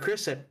 So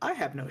Chris said, I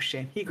have no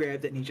shame. He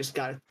grabbed it and he just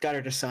got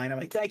her to sign. I'm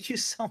like, thank you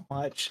so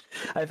much.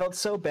 I felt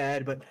so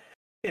bad, but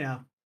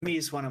me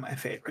is one of my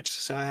favorites.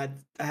 So I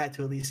had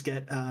to at least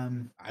get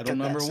idol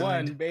number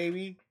one,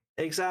 baby.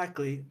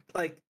 Exactly.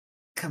 Like,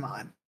 come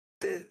on.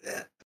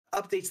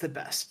 Update's the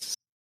best.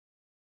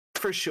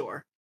 For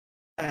sure.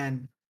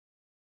 And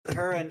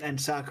her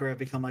and Sakura have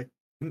become like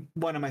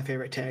one of my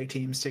favorite tag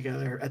teams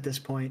together at this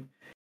point.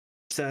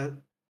 So,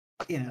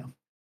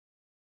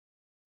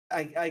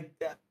 I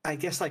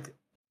guess like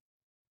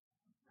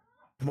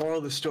moral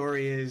of the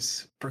story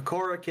is for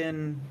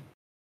Korakuen,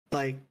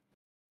 like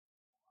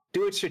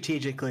do it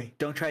strategically.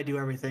 Don't try to do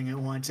everything at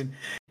once. And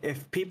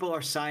if people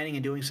are signing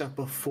and doing stuff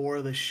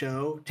before the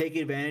show, take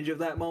advantage of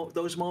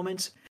those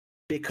moments,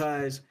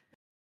 because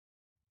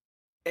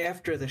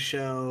after the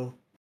show,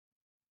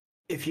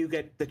 if you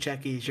get the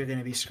checkies, you're going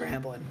to be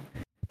scrambling.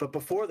 But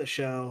before the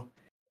show,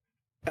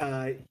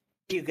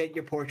 you get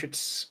your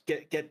portraits,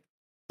 get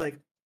like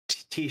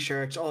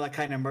t-shirts, all that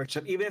kind of merch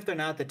stuff. Even if they're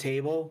not at the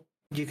table,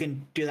 you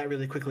can do that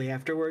really quickly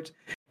afterwards.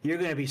 You're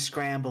going to be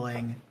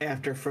scrambling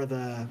after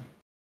to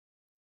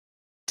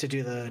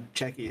do the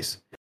checkies.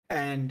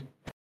 And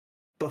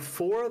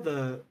before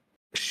the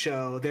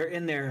show, they're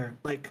in their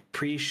like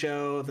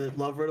pre-show, the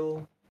Love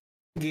Riddle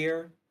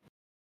gear,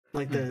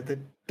 like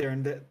they're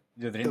in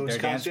those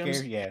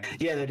costumes. Gear,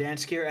 yeah, their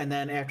dance gear. And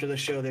then after the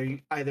show, they're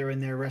either in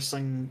their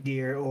wrestling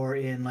gear or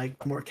in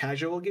like more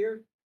casual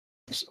gear,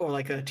 or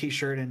like a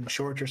t-shirt and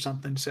shorts or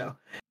something. So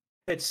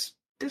it's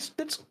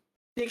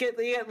you get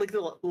like the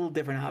little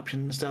different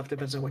options and stuff.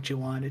 Depends on what you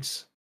want.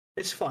 It's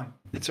fun.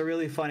 It's a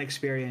really fun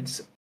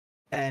experience.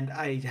 And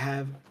I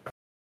have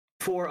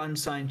 4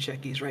 unsigned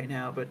checkies right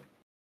now, but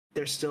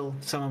they're still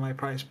some of my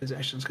prized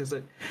possessions because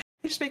it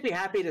just make me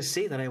happy to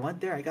see that I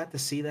went there. I got to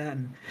see that.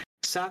 And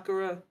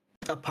Sakura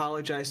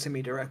apologized to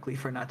me directly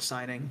for not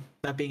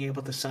being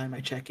able to sign my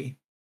checkie.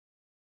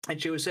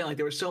 And she was saying like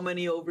there were so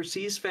many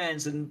overseas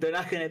fans and they're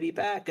not going to be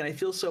back, and I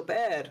feel so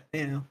bad,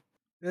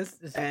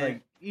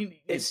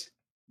 It's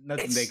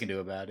nothing they can do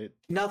about it.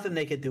 Nothing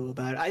they could do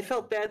about it. I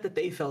felt bad that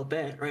they felt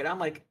bad, right? I'm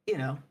like,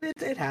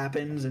 it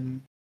happens,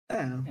 and I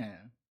don't know.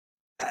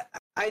 Yeah.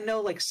 I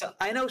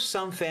know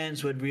some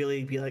fans would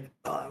really be like,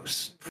 oh,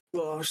 so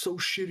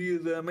shitty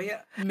of them.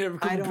 Yeah, never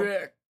come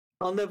back.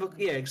 I'll never.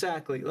 Yeah,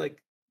 exactly.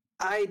 Like,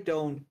 I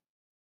don't.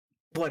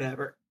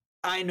 Whatever.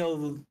 I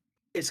know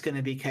it's going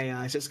to be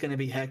chaos. It's going to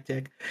be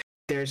hectic.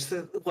 There's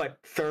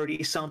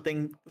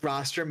 30-something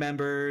roster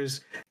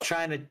members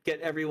trying to get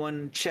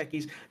everyone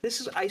checkies.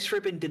 This is Ice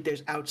Ribbon did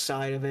theirs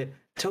outside of it.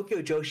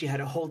 Tokyo Joshi had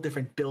a whole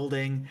different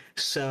building,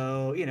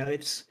 so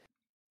it's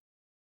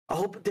a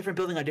whole different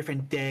building on a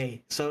different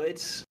day. So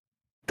it's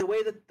the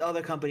way that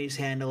other companies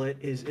handle it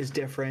is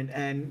different,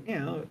 and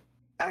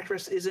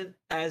Actress isn't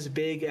as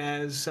big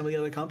as some of the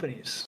other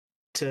companies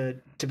to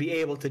be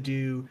able to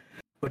do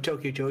what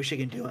Tokyo Joshi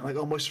can do, and like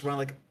almost run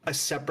like a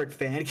separate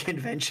fan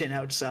convention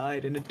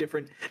outside in a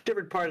different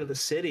part of the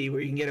city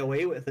where you can get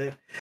away with it.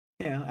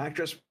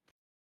 Actress,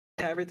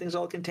 everything's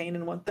all contained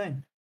in one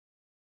thing.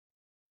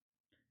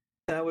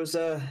 That was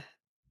that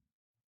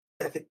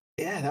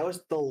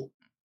was the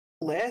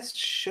last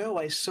show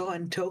I saw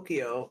in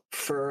Tokyo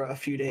for a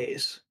few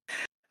days.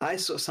 I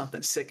saw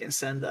something sick in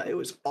Sendai. It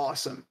was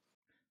awesome.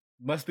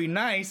 Must be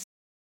nice.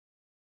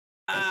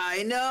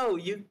 I know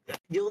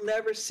you'll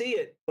never see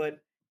it, but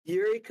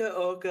Yurika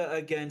Oka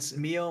against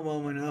Mio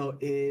Momono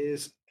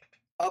is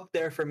up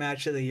there for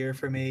match of the year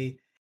for me,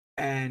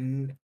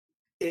 and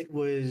it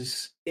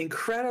was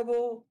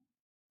incredible.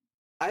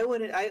 I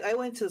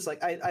went to this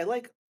like I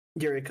like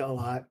Yurika a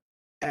lot,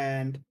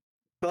 and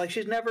but like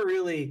she's never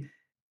really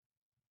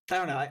I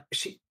don't know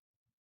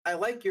I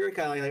like Yurika,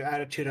 I like her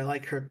attitude, I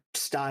like her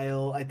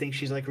style. I think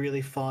she's like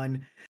really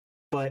fun,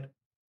 but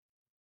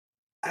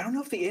I don't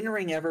know if the in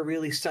ring ever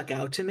really stuck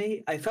out to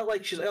me. I felt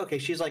like she's like, okay,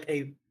 she's like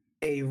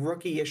a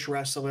rookie-ish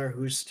wrestler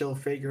who's still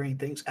figuring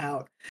things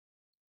out,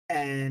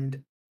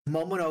 and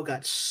Momono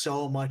got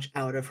so much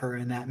out of her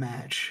in that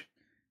match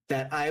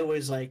that I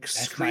was like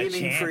That's my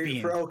screaming for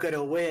champion. Oka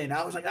to win.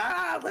 I was like,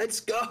 let's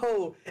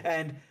go!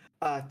 And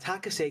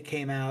Takase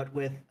came out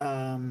with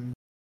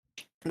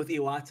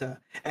Iwata,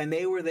 and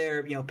they were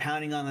there, you know,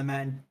 pounding on the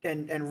mat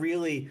and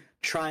really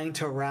trying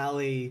to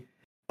rally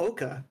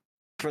Oka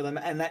for them,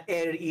 and that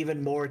added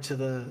even more to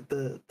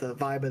the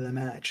vibe of the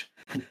match.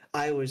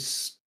 I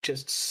was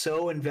just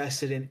so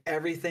invested in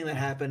everything that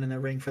happened in the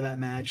ring for that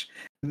match,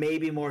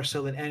 maybe more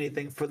so than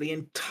anything for the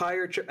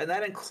entire trip, and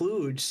that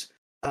includes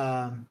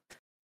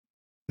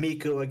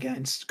Miku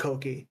against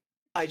Koki.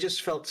 I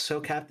just felt so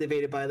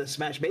captivated by this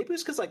match. Maybe it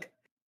was because like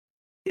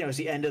you know it's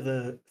the end of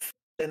the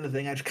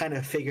thing. I'd kind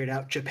of figured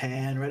out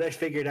Japan, right? I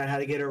figured out how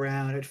to get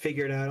around. I'd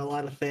figured out a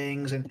lot of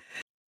things, and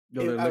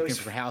Go there I looking was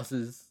for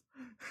houses.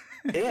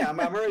 yeah, I'm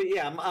already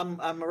yeah,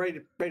 I'm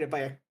ready to buy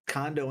a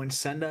condo in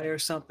Sendai or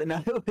something.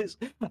 I was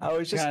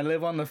just Can I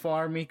live on the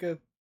farm, Mika?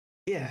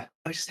 yeah,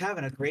 I was just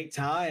having a great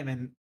time,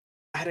 and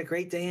I had a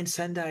great day in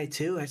Sendai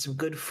too. I had some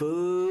good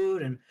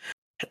food and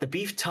had the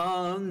beef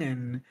tongue,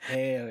 and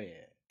Hell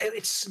yeah.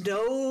 it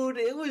snowed.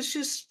 It was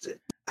just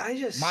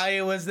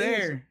Maya was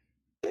there.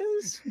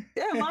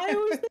 yeah, Maya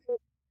was there,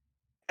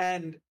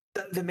 and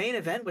the main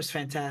event was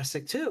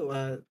fantastic too.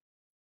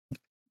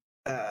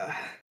 Uh,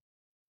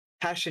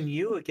 Passion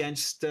U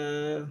against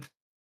Ano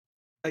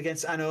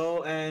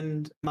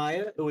and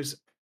Maya. It was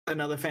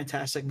another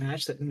fantastic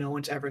match that no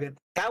one's ever gonna.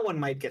 That one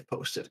might get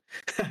posted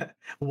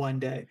one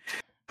day,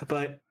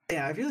 but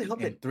yeah, I really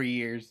hope In 3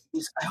 years.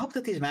 I hope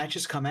that these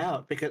matches come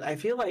out because I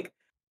feel like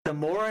the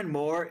more and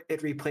more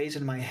it replays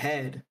in my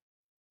head,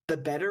 the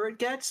better it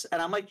gets.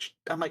 And I'm like,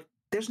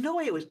 there's no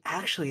way it was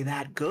actually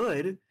that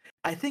good.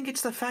 I think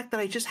it's the fact that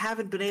I just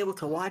haven't been able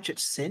to watch it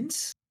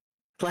since.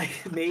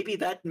 Like maybe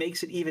that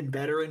makes it even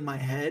better in my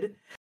head.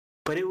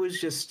 But it was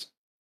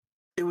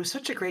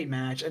such a great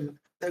match and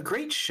a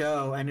great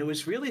show, and it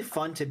was really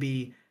fun to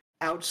be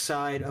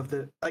outside of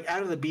the like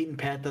out of the beaten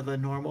path of the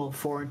normal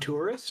foreign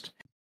tourist.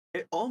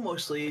 It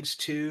almost leads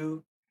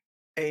to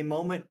a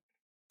moment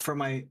for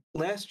my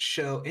last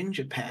show in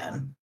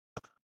Japan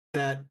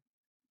that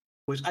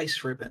was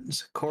Ice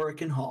Ribbons,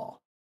 Korakuen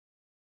Hall.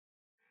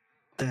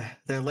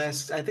 Their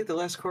last, I think the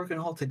last Korakuen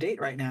Hall to date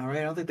right now, right?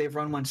 I don't think they've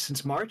run one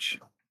since March.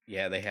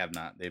 Yeah, they have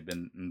not. They've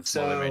been in the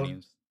smaller So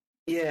venues.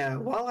 yeah,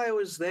 while I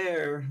was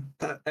there,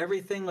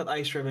 everything with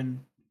Ice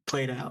Ribbon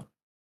played out.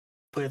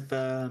 With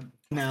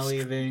now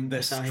leaving, The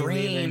Asahi stream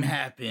leaving.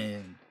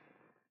 happened.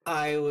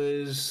 I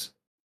was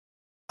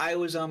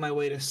on my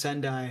way to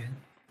Sendai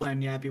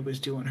when Yappy was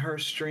doing her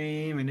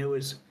stream, and I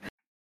was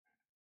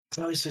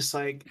just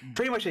like,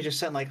 pretty much I just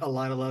sent like a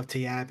lot of love to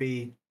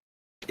Yappy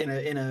in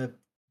a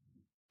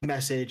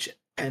message,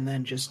 and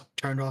then just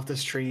turned off the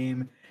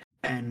stream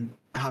and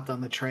hopped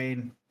on the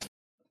train.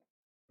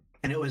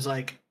 And it was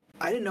like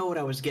I didn't know what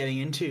I was getting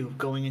into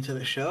going into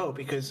the show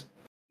because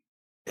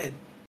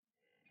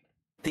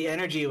the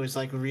energy was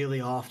like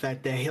really off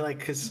that day, like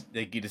because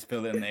Like you just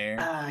feel it in the air.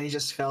 I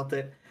just felt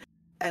it.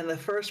 And the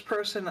first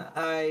person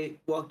I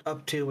walked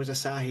up to was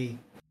Asahi,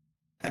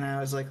 and I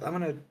was like, I'm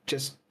gonna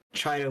just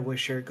try to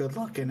wish her good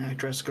luck in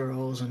Actress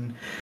Girls and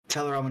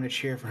tell her I'm gonna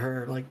cheer for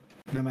her, like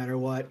no matter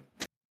what.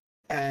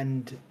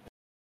 And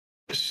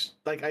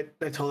like I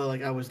told her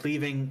like I was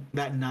leaving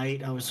that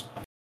night. I was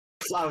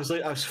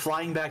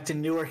flying back to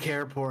Newark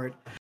Airport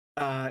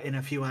in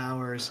a few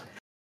hours,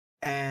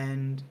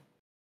 and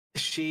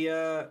she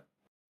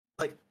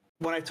like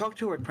when I talked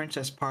to her at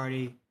Princess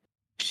Party,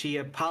 she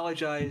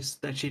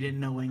apologized that she didn't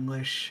know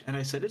English, and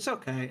I said it's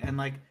okay, and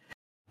like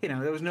you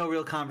know there was no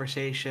real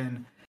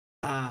conversation,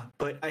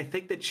 but I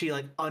think that she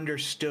like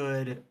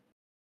understood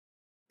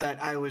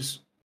that I was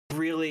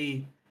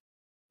really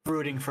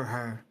rooting for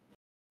her,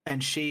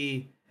 and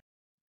she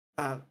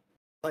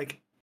like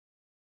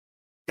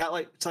got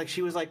like it's like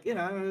she was like you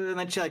know, and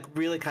then she like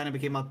really kind of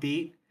became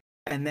upbeat,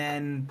 and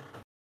then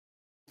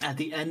at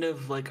the end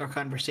of like our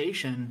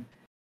conversation,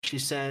 she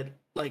said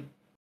like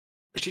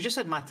she just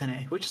said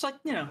matane, which is like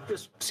you know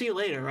just see you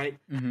later, right?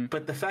 Mm-hmm.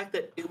 But the fact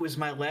that it was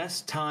my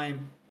last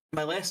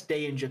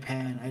day in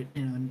Japan,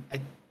 I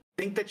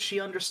think that she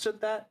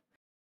understood that,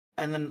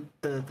 and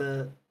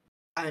then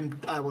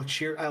I will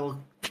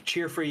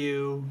cheer for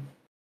you,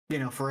 you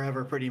know,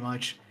 forever pretty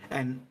much,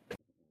 and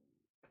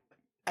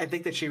I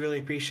think that she really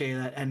appreciated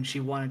that, and she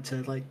wanted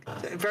to like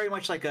very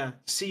much like a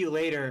see you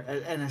later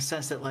in a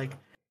sense that like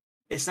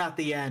it's not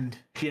the end,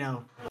 you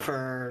know,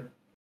 for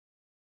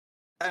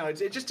I don't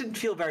know, it just didn't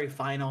feel very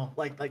final.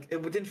 Like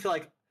it didn't feel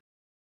like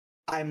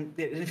it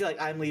didn't feel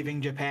like I'm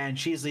leaving Japan,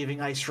 she's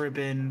leaving Ice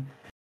Ribbon.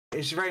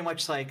 It's very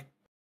much like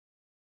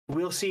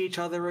we'll see each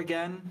other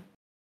again,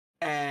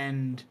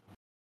 and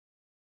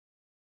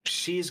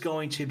she's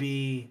going to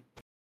be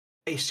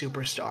a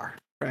superstar,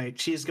 right?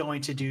 She's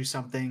going to do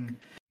something,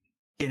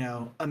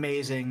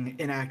 amazing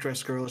in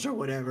Actress Girls or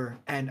whatever,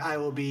 and I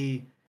will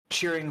be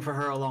cheering for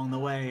her along the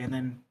way, and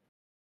then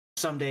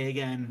someday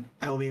again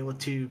I will be able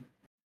to,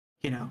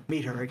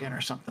 meet her again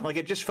or something. Like,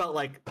 it just felt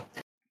like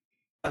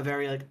a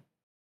very like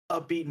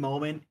upbeat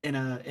moment in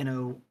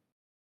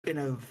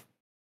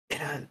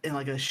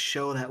like a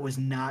show that was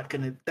not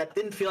gonna, that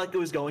didn't feel like it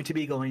was going to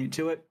be going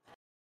into it.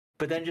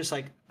 But then just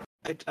like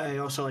I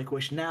also like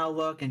Wish Now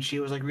look, and she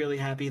was like really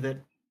happy that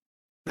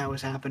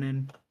was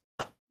happening.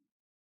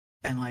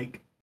 And like,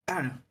 I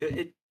don't know,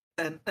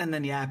 and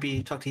then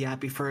Yappy, talked to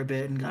Yappy for a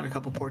bit and got a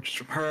couple portraits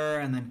from her,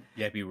 and then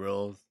Yappy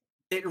rolls.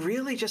 It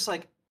really just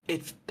like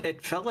it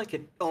felt like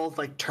it all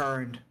like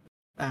turned.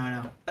 I don't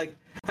know. Like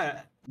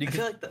I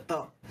feel like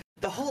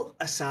the whole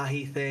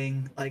Asahi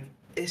thing, like,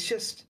 it's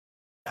just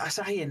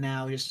Asahi and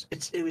Now, just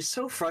it was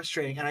so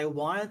frustrating, and I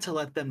wanted to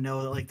let them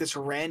know that like this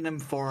random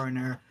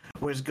foreigner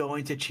was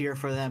going to cheer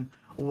for them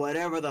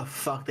whatever the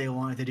fuck they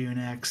wanted to do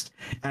next.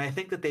 And I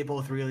think that they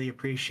both really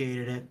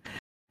appreciated it.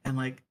 And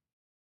like,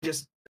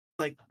 just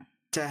like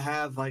to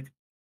have like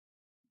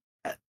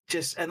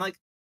just, and like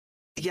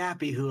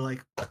Yappy, who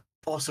like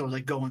also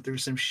like going through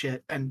some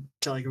shit, and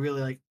to like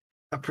really like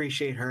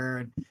appreciate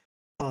her,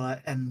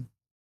 and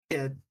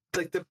yeah,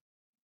 like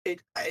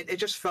it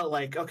just felt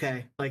like,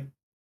 okay, like,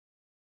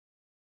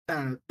 I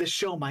don't know, this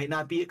show might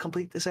not be a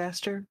complete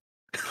disaster,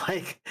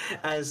 like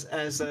as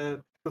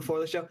before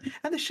the show,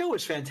 and the show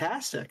was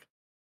fantastic.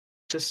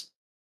 Just,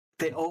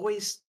 they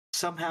always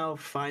somehow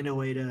find a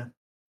way to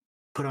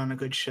put on a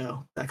good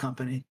show. That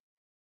company,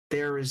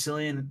 they're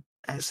resilient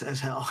as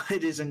hell.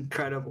 It is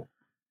incredible.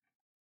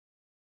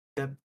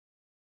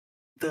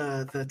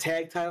 The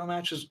tag title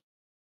match was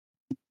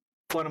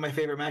one of my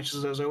favorite matches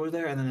as I was over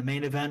there, and then the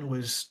main event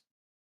was,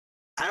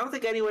 I don't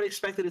think anyone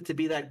expected it to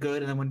be that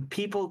good. And then when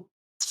people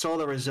saw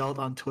the result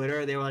on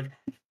Twitter, they were like,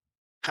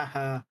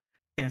 haha,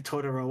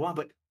 Totoro won.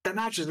 But the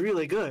match is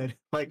really good.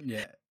 Like,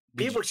 Yeah.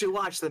 People should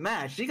watch the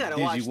match. You got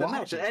to watch the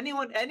match.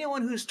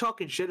 Anyone who's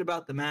talking shit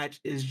about the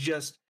match is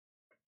just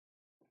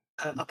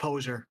a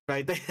poser,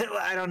 right?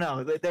 I don't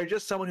know. They're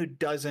just someone who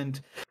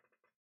doesn't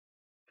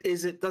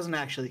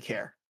actually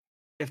care.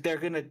 If they're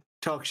gonna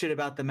talk shit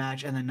about the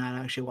match and then not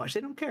actually watch,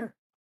 they don't care.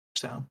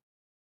 So,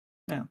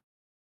 yeah,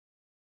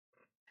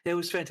 it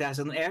was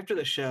fantastic. And after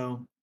the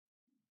show,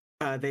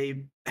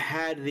 they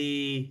had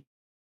the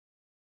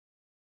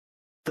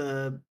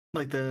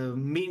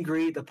meet and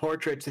greet, the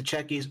portraits, the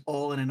checkies,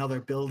 all in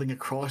another building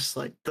across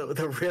like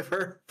the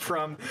river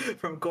from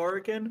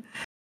Corrigan,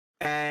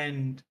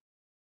 and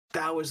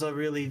that felt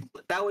really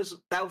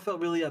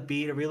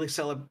upbeat, a really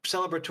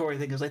celebratory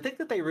thing, because I think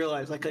that they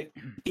realized like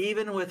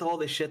even with all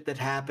the shit that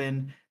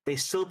happened, they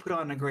still put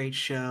on a great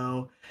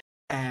show,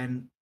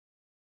 and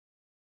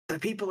the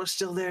people are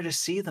still there to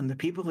see them. The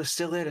people are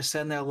still there to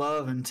send their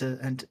love and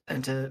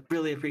to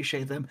really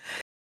appreciate them.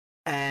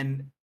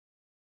 And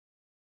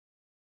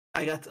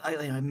I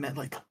met,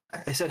 like,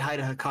 I said hi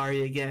to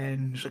Hikari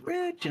again. She's like,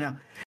 Rich,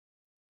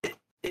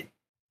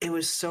 it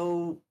was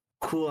so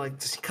cool, like,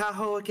 to see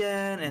Kaho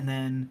again. And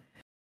then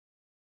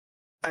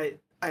I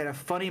had a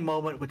funny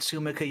moment with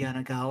Sumika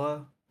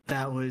Yanagawa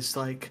that was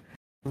like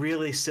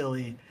really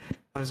silly.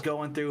 I was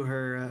going through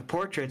her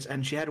portraits,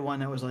 and she had one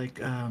that was like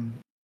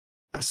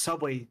a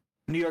subway,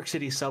 New York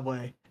City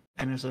subway,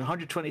 and it was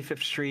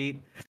 125th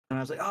Street, and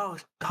I was like, oh,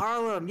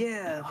 Harlem,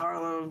 yeah,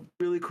 Harlem,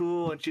 really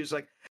cool. And she was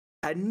like,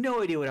 I had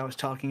no idea what I was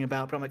talking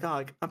about, but I'm like,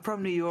 oh, I'm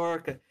from New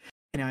York,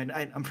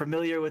 I'm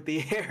familiar with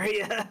the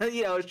area.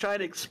 I was trying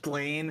to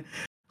explain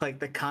like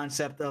the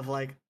concept of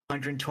like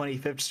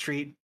 125th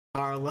Street,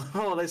 Harlem,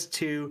 all this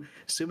to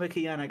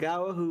Sumika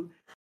Yanagawa, who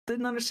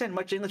didn't understand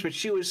much English, but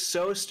she was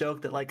so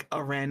stoked that like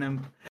a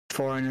random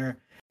foreigner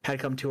had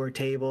come to her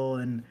table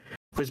and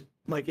was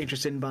like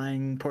interested in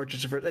buying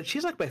portraits of her. And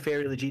she's like my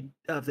favorite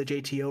of the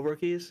JTO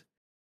rookies,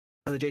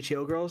 of the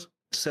JTO girls.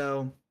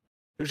 So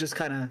it was just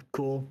kind of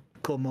cool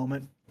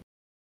moment.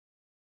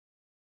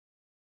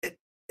 It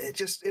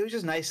was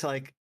just nice to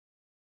like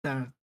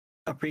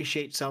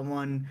appreciate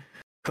someone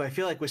who I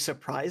feel like was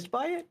surprised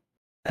by it,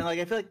 and like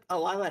I feel like a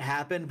lot of that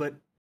happened, but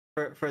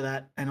for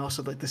that, and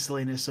also like the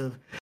silliness of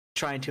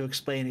trying to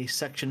explain a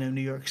section of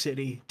New York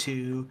City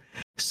to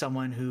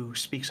someone who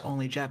speaks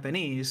only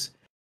Japanese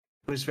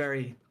was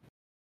very,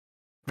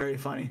 very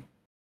funny.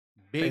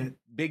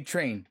 Big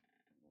train.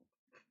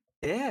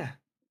 Yeah.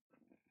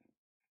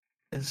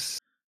 It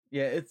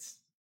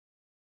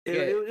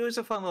was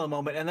a fun little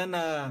moment. And then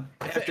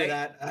after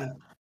that,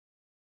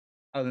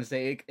 I was gonna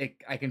say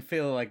I can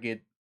feel like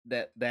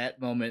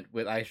that moment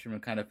with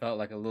Eichmann kind of felt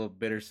like a little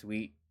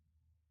bittersweet.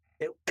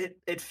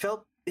 It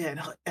felt,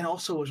 yeah, and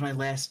also was my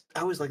last.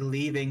 I was like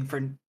leaving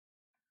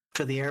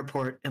for the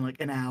airport in like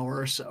an hour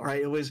or so,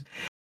 right?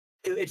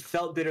 It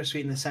felt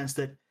bittersweet in the sense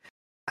that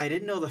I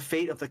didn't know the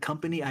fate of the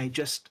company I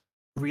just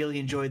really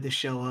enjoyed the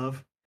show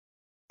of,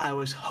 I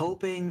was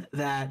hoping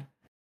that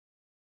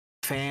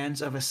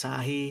fans of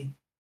Asahi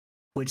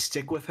would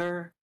stick with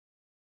her,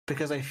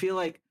 because I feel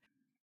like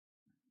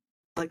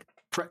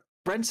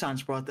Brent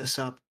Sans brought this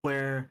up,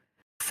 where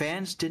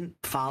fans didn't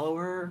follow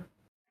her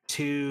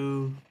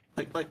to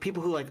like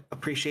people who like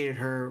appreciated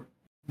her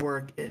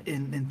work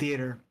in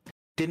theater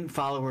didn't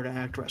follow her to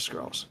Actress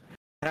Girls.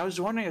 And I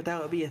was wondering if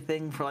that would be a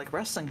thing for like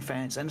wrestling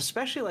fans, and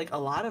especially like a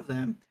lot of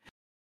them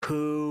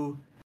who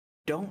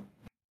don't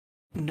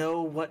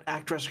know what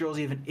Actress Girls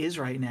even is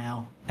right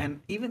now,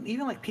 and even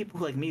like people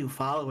who, like me, who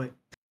follow it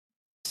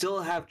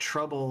still have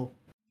trouble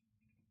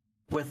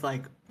with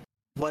like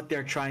what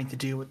they're trying to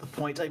do with the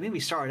points. Like, maybe we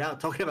started out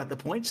talking about the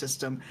point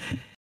system.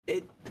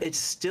 It's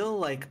still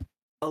like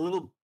a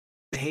little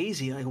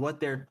hazy, like what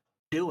they're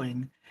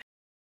doing.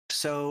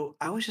 So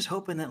I was just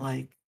hoping that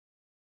like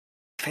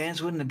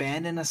fans wouldn't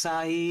abandon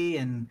Asahi,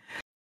 and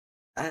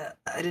I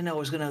didn't know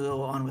what was gonna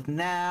go on with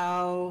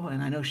Now,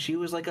 and I know she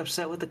was like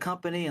upset with the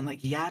company, and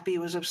like Yappy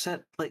was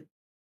upset like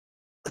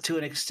to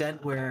an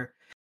extent where,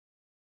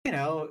 you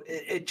know,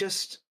 it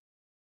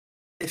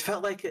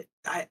felt like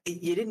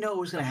you didn't know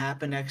what was gonna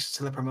happen next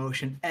to the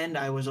promotion, and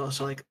I was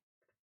also like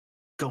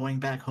going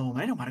back home.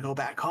 I didn't want to go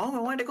back home. I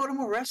wanted to go to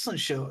more wrestling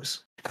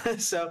shows.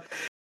 So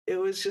it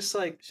was just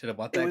like, should have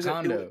bought that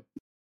condo.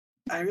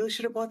 I really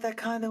should have bought that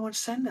condo in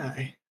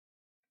Sendai.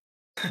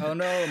 Oh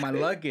no, my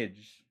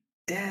luggage.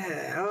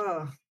 Yeah.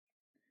 Oh,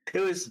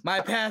 it was my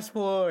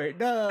passport.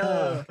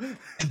 No.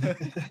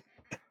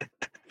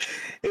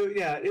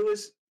 It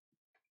was.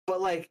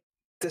 But like,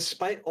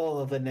 despite all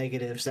of the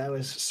negatives that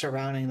was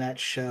surrounding that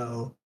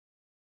show,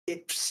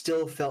 it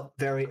still felt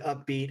very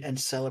upbeat and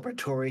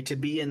celebratory to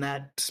be in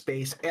that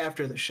space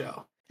after the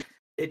show.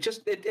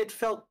 It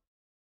felt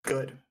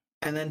good.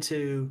 And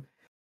then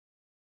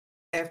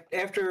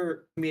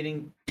after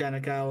meeting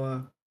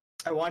Kanagawa,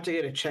 I wanted to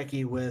get a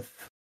checky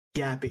with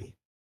Yappy.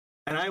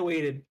 And I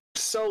waited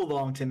so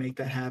long to make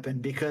that happen,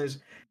 because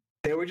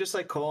they were just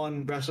like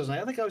calling wrestlers. And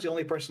I think I was the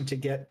only person to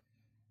get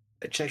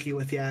a checky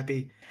with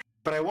Yappy.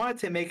 But I wanted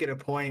to make it a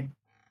point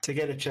to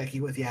get a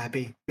checky with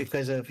Yappy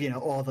because of, you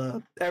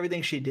know,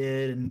 everything she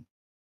did and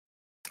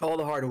all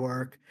the hard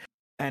work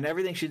and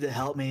everything she did to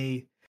help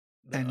me.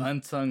 The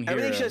unsung hero.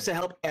 Everything she does to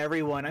help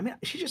everyone. I mean,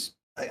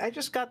 I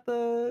just got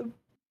the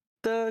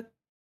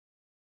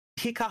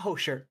Hikaho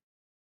shirt,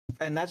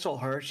 and that's all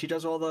her. She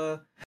does all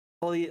the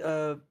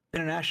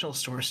international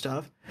store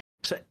stuff.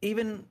 So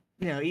even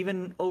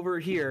over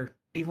here,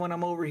 even when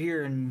I'm over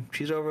here and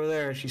she's over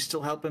there, she's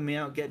still helping me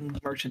out getting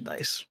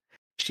merchandise.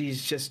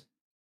 She's just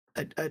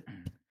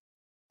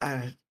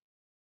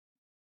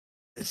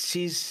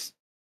she's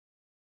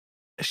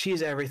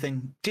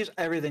everything. She's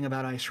everything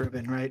about Ice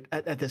Ribbon, right?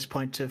 At this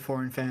point, to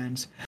foreign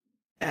fans.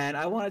 And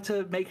I wanted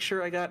to make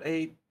sure I got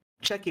a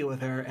checky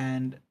with her,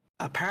 and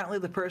apparently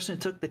the person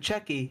who took the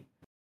checky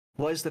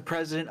was the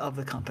president of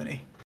the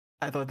company.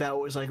 I thought that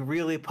was like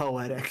really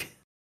poetic.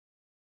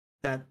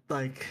 That,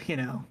 like, you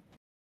know,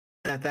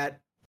 that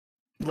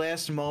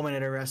last moment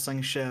at a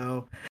wrestling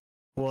show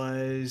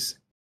was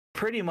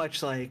pretty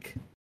much like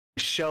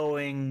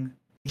showing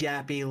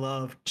Yappy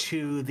love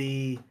to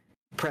the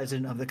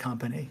president of the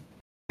company.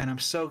 And I'm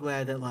so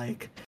glad that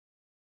like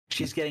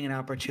she's getting an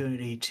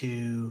opportunity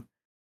to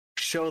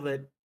show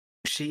that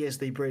she is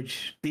the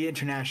bridge, the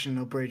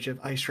international bridge of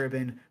Ice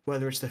Ribbon,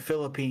 whether it's the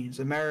Philippines,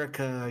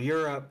 America,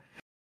 Europe,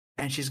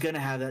 and she's going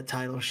to have that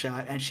title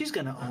shot, and she's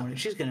going to own it.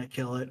 She's going to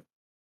kill it.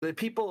 The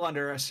people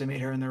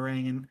underestimate her in the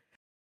ring, and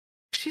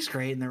she's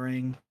great in the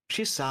ring.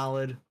 She's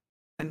solid.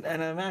 And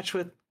a match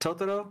with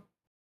Totoro,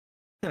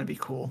 going to be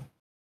cool.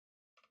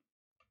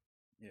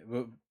 Yeah,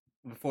 but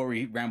before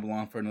we ramble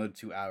on for another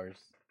 2 hours,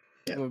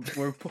 yeah.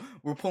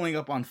 we're pulling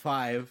up on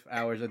 5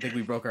 hours. I think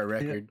we broke our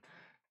record. Yeah.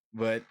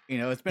 But, you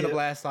know, it's been a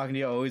blast talking to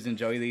you. I always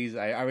enjoy these.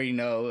 I already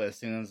know as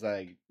soon as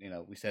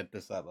we set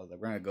this up, I was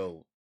like, we're going to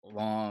go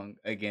long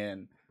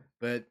again.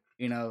 But,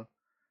 you know,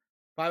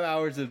 5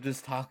 hours of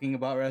just talking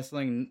about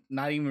wrestling,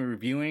 not even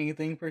reviewing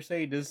anything per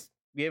se, just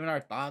giving our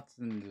thoughts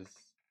and just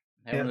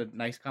having a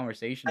nice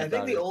conversation. I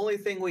think the only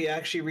thing we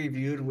actually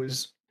reviewed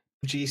was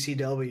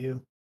GCW.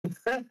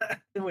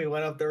 And we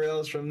went up the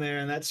rails from there,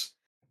 and that's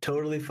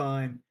totally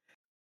fine.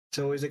 It's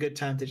always a good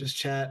time to just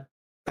chat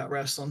about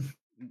wrestling.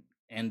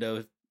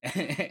 Endo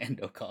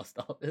caused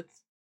all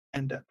this.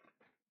 Endo.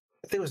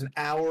 I think it was an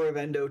hour of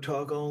Endo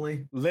talk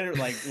only.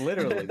 Literally,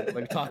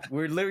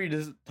 we're literally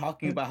just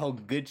talking about how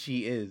good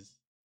she is.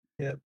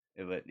 Yep.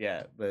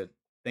 But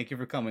thank you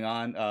for coming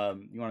on.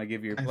 You want to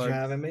give your Thanks plug? for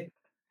having me.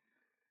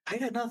 I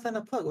got nothing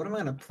to plug. What am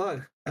I going to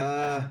plug?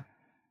 Your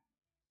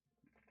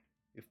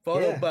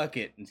photo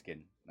bucket. I'm just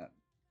kidding. No.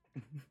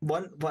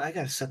 I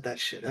got to set that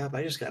shit up.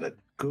 I just got a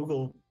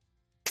Google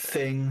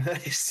thing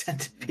that I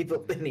sent to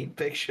people that need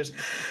pictures.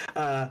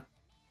 I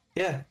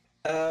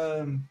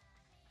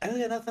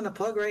really got nothing to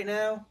plug right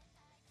now.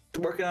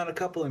 Working on a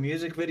couple of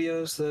music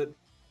videos that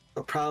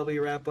will probably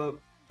wrap up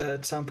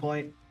at some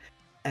point.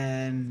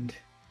 And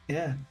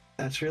yeah,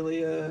 that's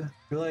really I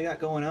got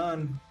going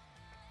on.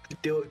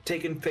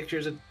 Taking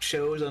pictures at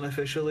shows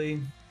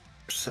unofficially.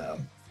 So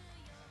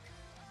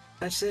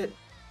That's it.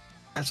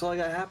 That's all I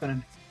got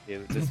happening.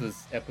 This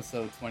was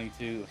episode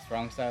 22 of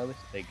Strong Stylish.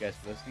 Thank you guys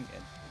for listening,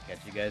 and we'll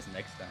catch you guys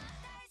next time.